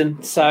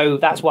season, so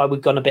that's why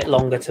we've gone a bit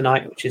longer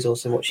tonight, which is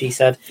also what she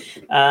said.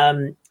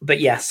 But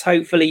yes,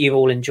 hopefully you've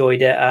all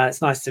enjoyed it.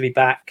 It's nice to be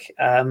back.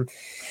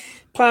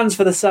 Plans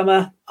for the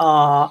summer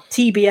are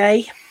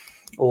TBA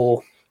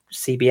or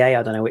CBA.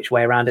 I don't know which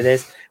way around it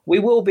is. We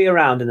will be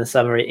around in the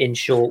summer, in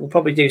short. We'll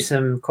probably do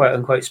some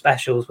quote-unquote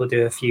specials. We'll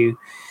do a few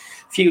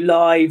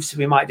lives.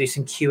 We might do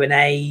some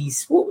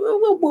Q&As.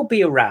 We'll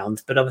be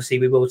around, but obviously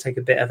we will take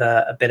a bit of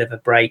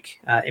a break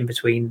in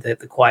between the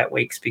quiet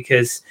weeks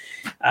because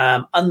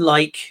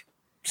unlike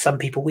some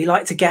people, we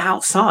like to get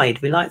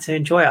outside. We like to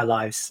enjoy our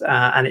lives,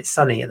 and it's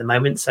sunny at the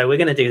moment, so we're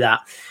going to do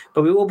that.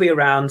 But we will be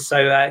around,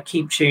 so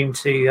keep tuned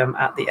to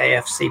at the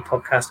AFC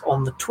podcast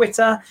on the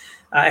Twitter.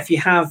 If you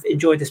have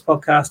enjoyed this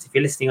podcast, if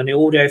you're listening on the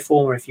audio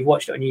form or if you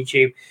watched it on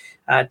YouTube,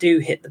 do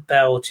hit the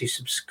bell to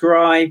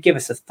subscribe, give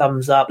us a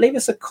thumbs up, leave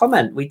us a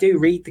comment. We do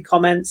read the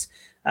comments.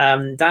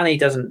 Danny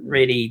doesn't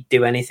really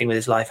do anything with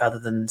his life other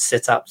than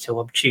sit up till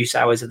obtuse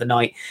hours of the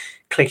night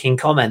clicking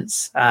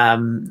comments.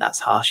 That's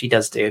harsh. He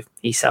does do.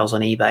 He sells on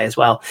eBay as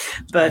well.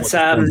 But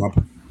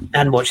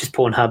and watches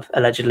Pornhub,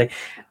 allegedly.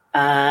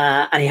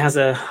 And he has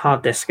a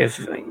hard disk of...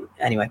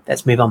 Anyway,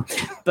 let's move on.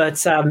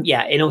 But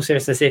in all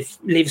seriousness,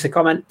 leave us a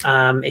comment.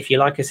 If you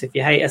like us, if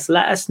you hate us,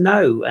 let us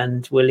know.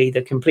 And we'll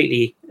either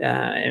completely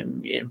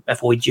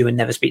avoid you and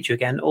never speak to you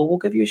again, or we'll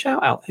give you a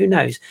shout out. Who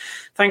knows?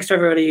 Thanks to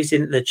everybody who's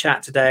in the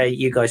chat today.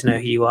 You guys know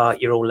who you are.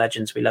 You're all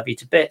legends. We love you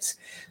to bits.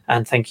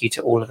 And thank you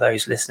to all of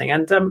those listening.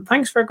 And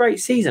thanks for a great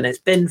season. It's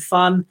been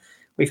fun.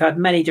 We've had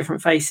many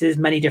different faces,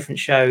 many different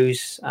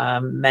shows,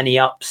 many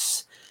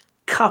ups,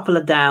 couple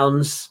of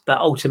downs, but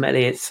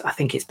ultimately I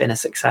think it's been a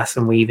success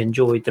and we've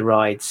enjoyed the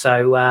ride.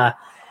 So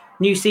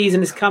new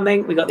season is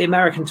coming. We've got the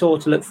American tour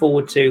to look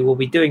forward to. We'll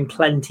be doing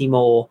plenty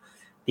more.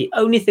 The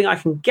only thing I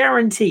can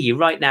guarantee you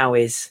right now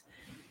is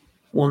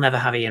we'll never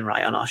have Ian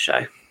Wright on our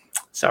show.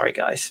 Sorry,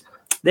 guys.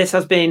 This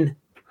has been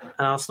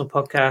an Arsenal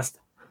podcast,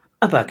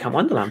 a Bergkamp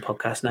Wonderland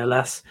podcast, no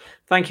less.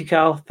 Thank you,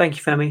 Carl. Thank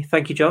you, Femi.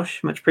 Thank you,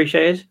 Josh. Much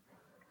appreciated.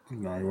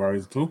 No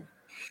worries at all.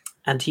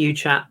 And to you,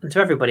 chat, and to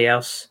everybody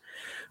else,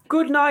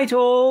 good night,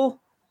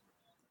 all.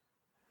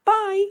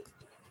 Bye.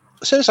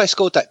 As soon as I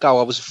scored that goal,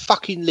 I was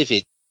fucking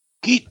livid.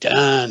 Get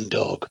down,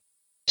 dog.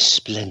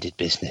 Splendid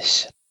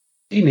business.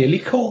 He nearly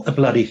caught the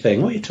bloody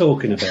thing. What are you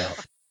talking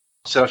about?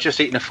 So I've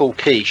just eaten a full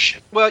quiche.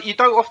 Well, you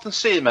don't often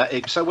see them at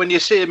Ibs, so when you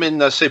see them in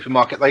the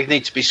supermarket, they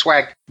need to be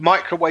swagged,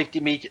 microwaved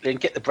immediately, and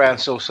get the brown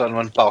sauce on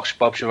and bosh,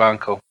 Bob's your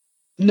uncle.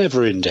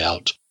 Never in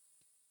doubt.